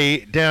today,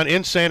 down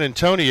in San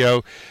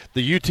Antonio,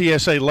 the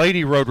UTSA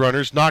Lady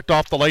Roadrunners knocked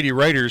off the Lady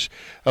Raiders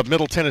of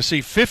Middle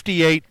Tennessee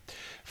 58-53.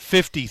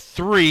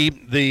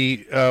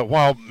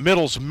 While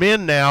Middle's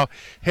men now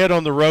head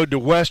on the road to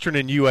Western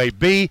and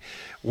UAB.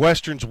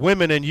 Western's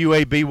women and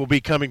UAB will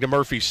be coming to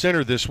Murphy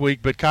Center this week.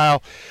 But,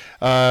 Kyle,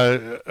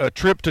 a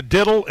trip to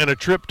Diddle and a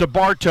trip to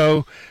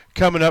Bartow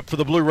coming up for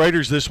the Blue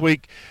Raiders this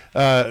week.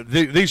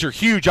 These are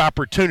huge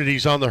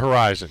opportunities on the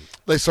horizon.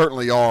 They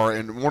certainly are.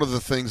 And one of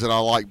the things that I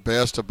like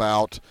best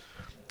about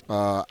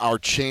our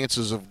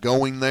chances of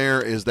going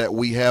there is that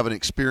we have an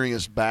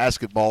experienced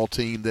basketball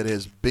team that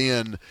has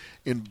been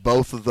in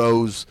both of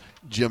those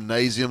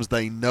gymnasiums.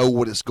 They know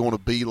what it's going to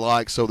be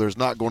like, so there's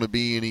not going to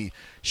be any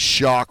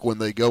shock when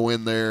they go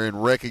in there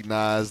and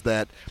recognize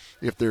that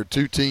if there are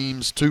two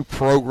teams, two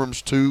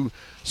programs, two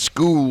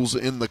schools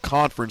in the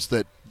conference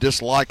that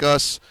dislike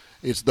us,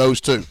 it's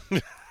those two.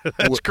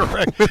 That's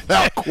correct.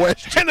 Without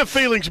question. And the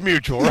feeling's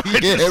mutual,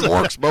 right? Yeah, it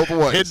works both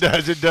ways.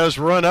 It does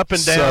run up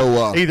and down.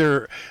 So,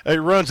 either it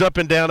runs up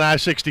and down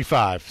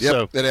I-65. Yep,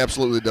 so. It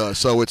absolutely does.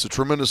 So it's a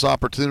tremendous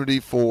opportunity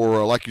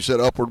for, like you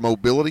said, upward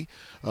mobility,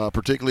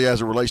 particularly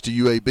as it relates to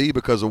UAB,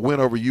 because a win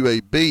over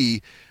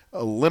UAB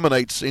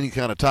eliminates any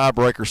kind of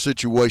tiebreaker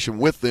situation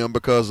with them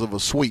because of a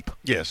sweep.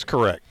 Yes,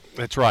 correct.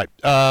 That's right.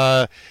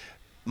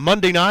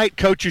 Monday night,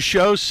 Coach's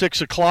Show, 6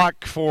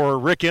 o'clock for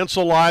Rick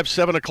Insel live,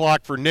 7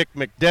 o'clock for Nick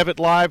McDevitt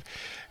live.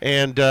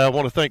 And I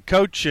want to thank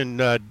Coach and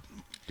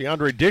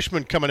DeAndre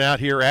Dishman coming out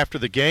here after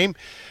the game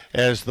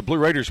as the Blue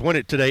Raiders win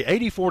it today,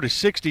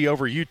 84-60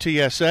 over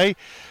UTSA.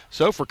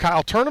 So for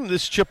Kyle Turnham,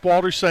 this is Chip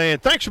Walters saying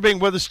thanks for being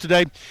with us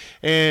today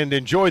and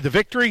enjoy the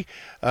victory.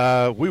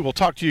 We will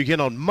talk to you again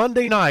on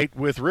Monday night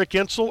with Rick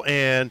Insel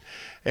and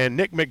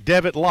Nick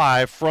McDevitt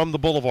live from the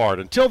Boulevard.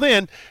 Until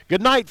then,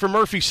 good night from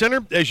Murphy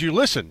Center as you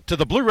listen to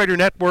the Blue Raider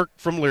Network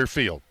from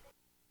Learfield.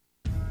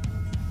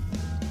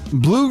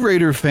 Blue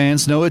Raider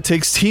fans know it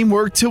takes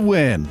teamwork to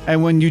win,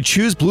 and when you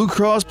choose Blue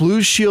Cross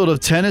Blue Shield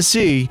of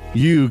Tennessee,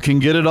 you can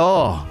get it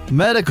all.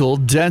 Medical,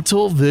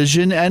 dental,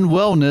 vision, and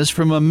wellness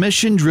from a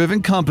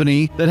mission-driven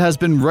company that has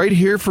been right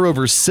here for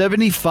over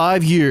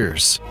 75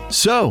 years.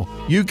 So,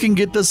 you can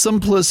get the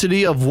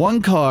simplicity of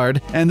one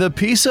card and the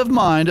peace of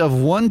mind of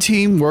one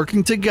team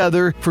working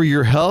together for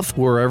your health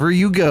wherever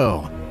you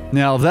go.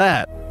 Now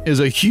that is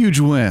a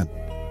huge win.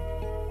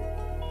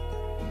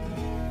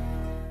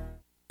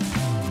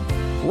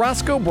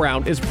 Roscoe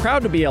Brown is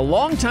proud to be a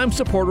longtime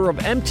supporter of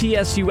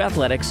MTSU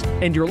Athletics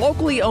and your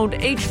locally owned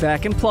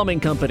HVAC and plumbing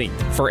company.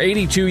 For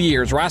 82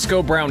 years,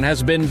 Roscoe Brown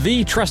has been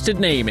the trusted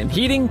name in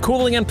heating,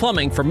 cooling, and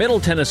plumbing for Middle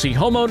Tennessee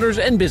homeowners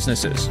and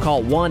businesses.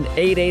 Call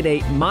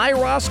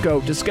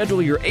 1-888-MY-ROSCOE to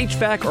schedule your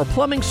HVAC or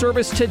plumbing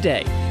service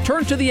today.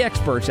 Turn to the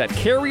experts at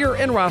Carrier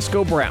and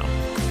Roscoe Brown.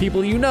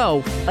 People you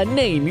know, a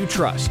name you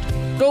trust.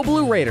 Go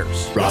Blue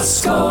Raiders.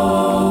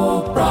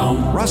 Roscoe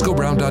Brown.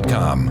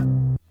 RoscoeBrown.com.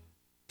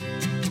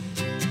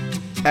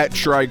 At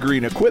Tri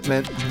Green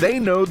Equipment, they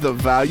know the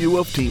value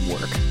of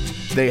teamwork.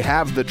 They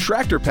have the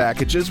tractor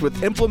packages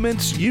with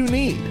implements you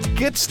need.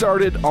 Get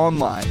started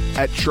online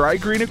at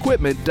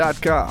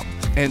TriGreenEquipment.com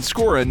and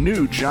score a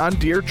new John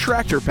Deere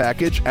tractor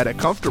package at a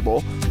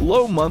comfortable,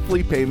 low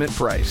monthly payment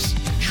price.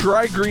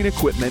 Tri Green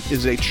Equipment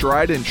is a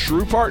tried and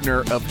true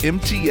partner of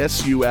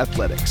MTSU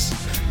Athletics.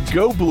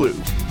 Go Blue!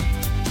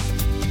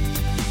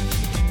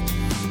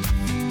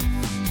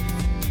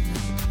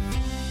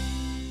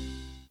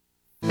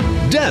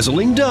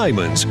 Dazzling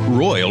diamonds,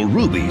 royal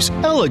rubies,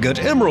 elegant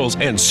emeralds,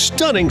 and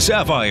stunning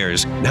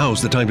sapphires.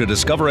 Now's the time to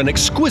discover an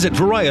exquisite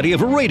variety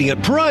of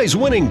radiant,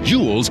 prize-winning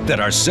jewels that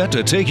are set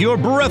to take your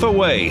breath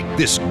away.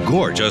 This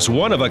gorgeous,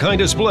 one-of-a-kind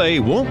display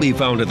won't be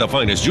found at the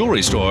finest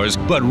jewelry stores,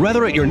 but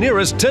rather at your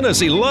nearest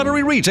Tennessee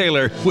Lottery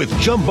retailer with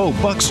Jumbo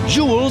Bucks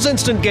Jewels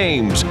Instant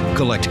Games.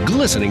 Collect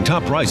glistening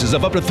top prizes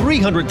of up to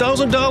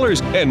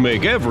 $300,000 and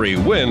make every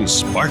win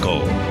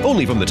sparkle.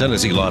 Only from the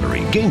Tennessee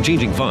Lottery.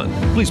 Game-changing fun.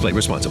 Please play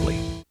responsibly.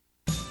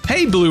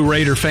 Hey Blue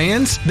Raider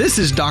fans, this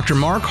is Dr.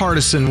 Mark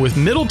Hardison with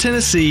Middle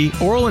Tennessee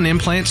Oral and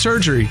Implant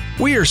Surgery.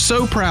 We are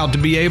so proud to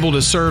be able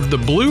to serve the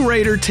Blue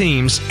Raider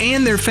teams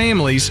and their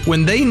families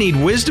when they need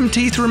wisdom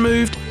teeth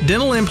removed,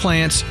 dental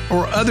implants,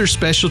 or other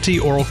specialty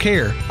oral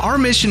care. Our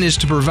mission is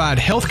to provide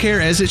health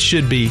care as it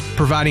should be,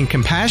 providing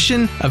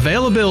compassion,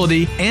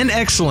 availability, and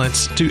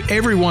excellence to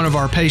every one of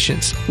our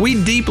patients. We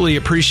deeply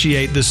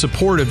appreciate the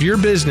support of your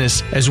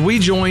business as we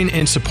join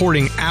in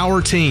supporting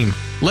our team.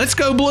 Let's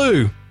go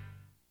Blue!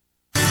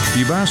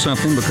 You buy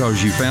something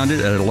because you found it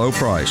at a low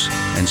price,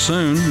 and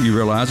soon you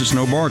realize it's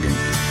no bargain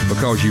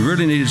because you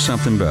really needed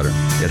something better.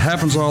 It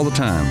happens all the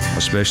time,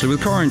 especially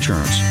with car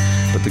insurance.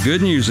 But the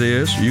good news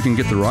is you can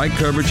get the right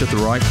coverage at the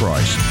right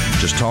price.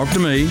 Just talk to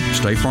me,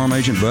 State Farm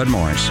Agent Bud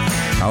Morris.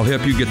 I'll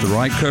help you get the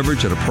right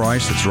coverage at a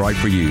price that's right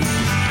for you.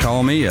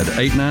 Call me at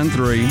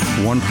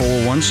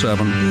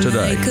 893-1417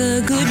 today. Like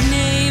a good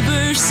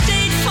neighbor,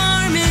 State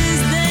Farm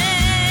is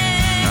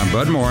there. I'm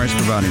Bud Morris,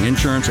 providing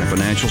insurance and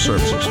financial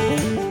services.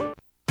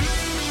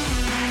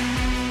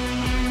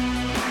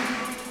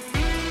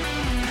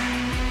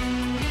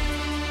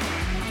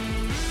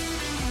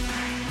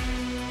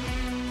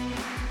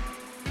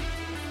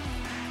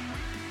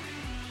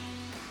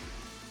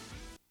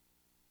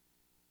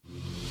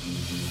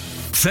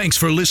 Thanks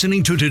for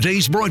listening to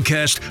today's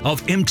broadcast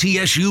of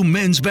MTSU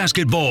Men's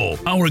Basketball.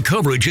 Our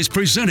coverage is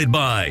presented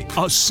by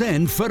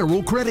Ascend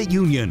Federal Credit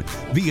Union,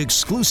 the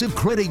exclusive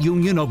credit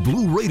union of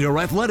Blue Raider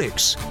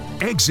Athletics.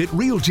 Exit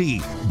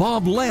Realty,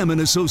 Bob Lamb &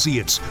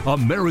 Associates,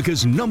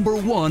 America's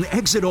 #1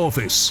 exit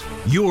office.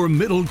 Your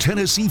Middle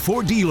Tennessee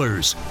Ford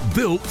dealers,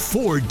 built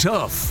Ford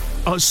tough.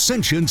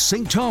 Ascension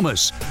St.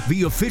 Thomas,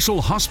 the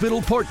official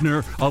hospital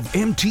partner of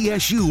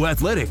MTSU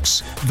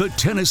Athletics. The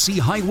Tennessee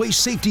Highway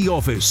Safety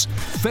Office.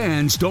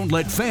 Fans don't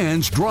let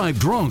fans drive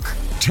drunk.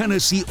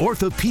 Tennessee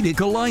Orthopedic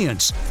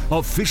Alliance,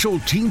 official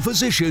team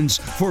physicians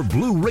for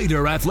Blue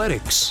Raider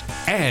Athletics.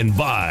 And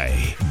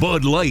by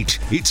Bud Light,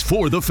 it's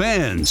for the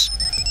fans.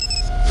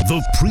 The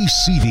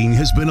preceding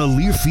has been a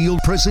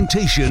Learfield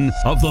presentation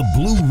of the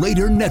Blue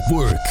Raider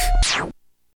Network.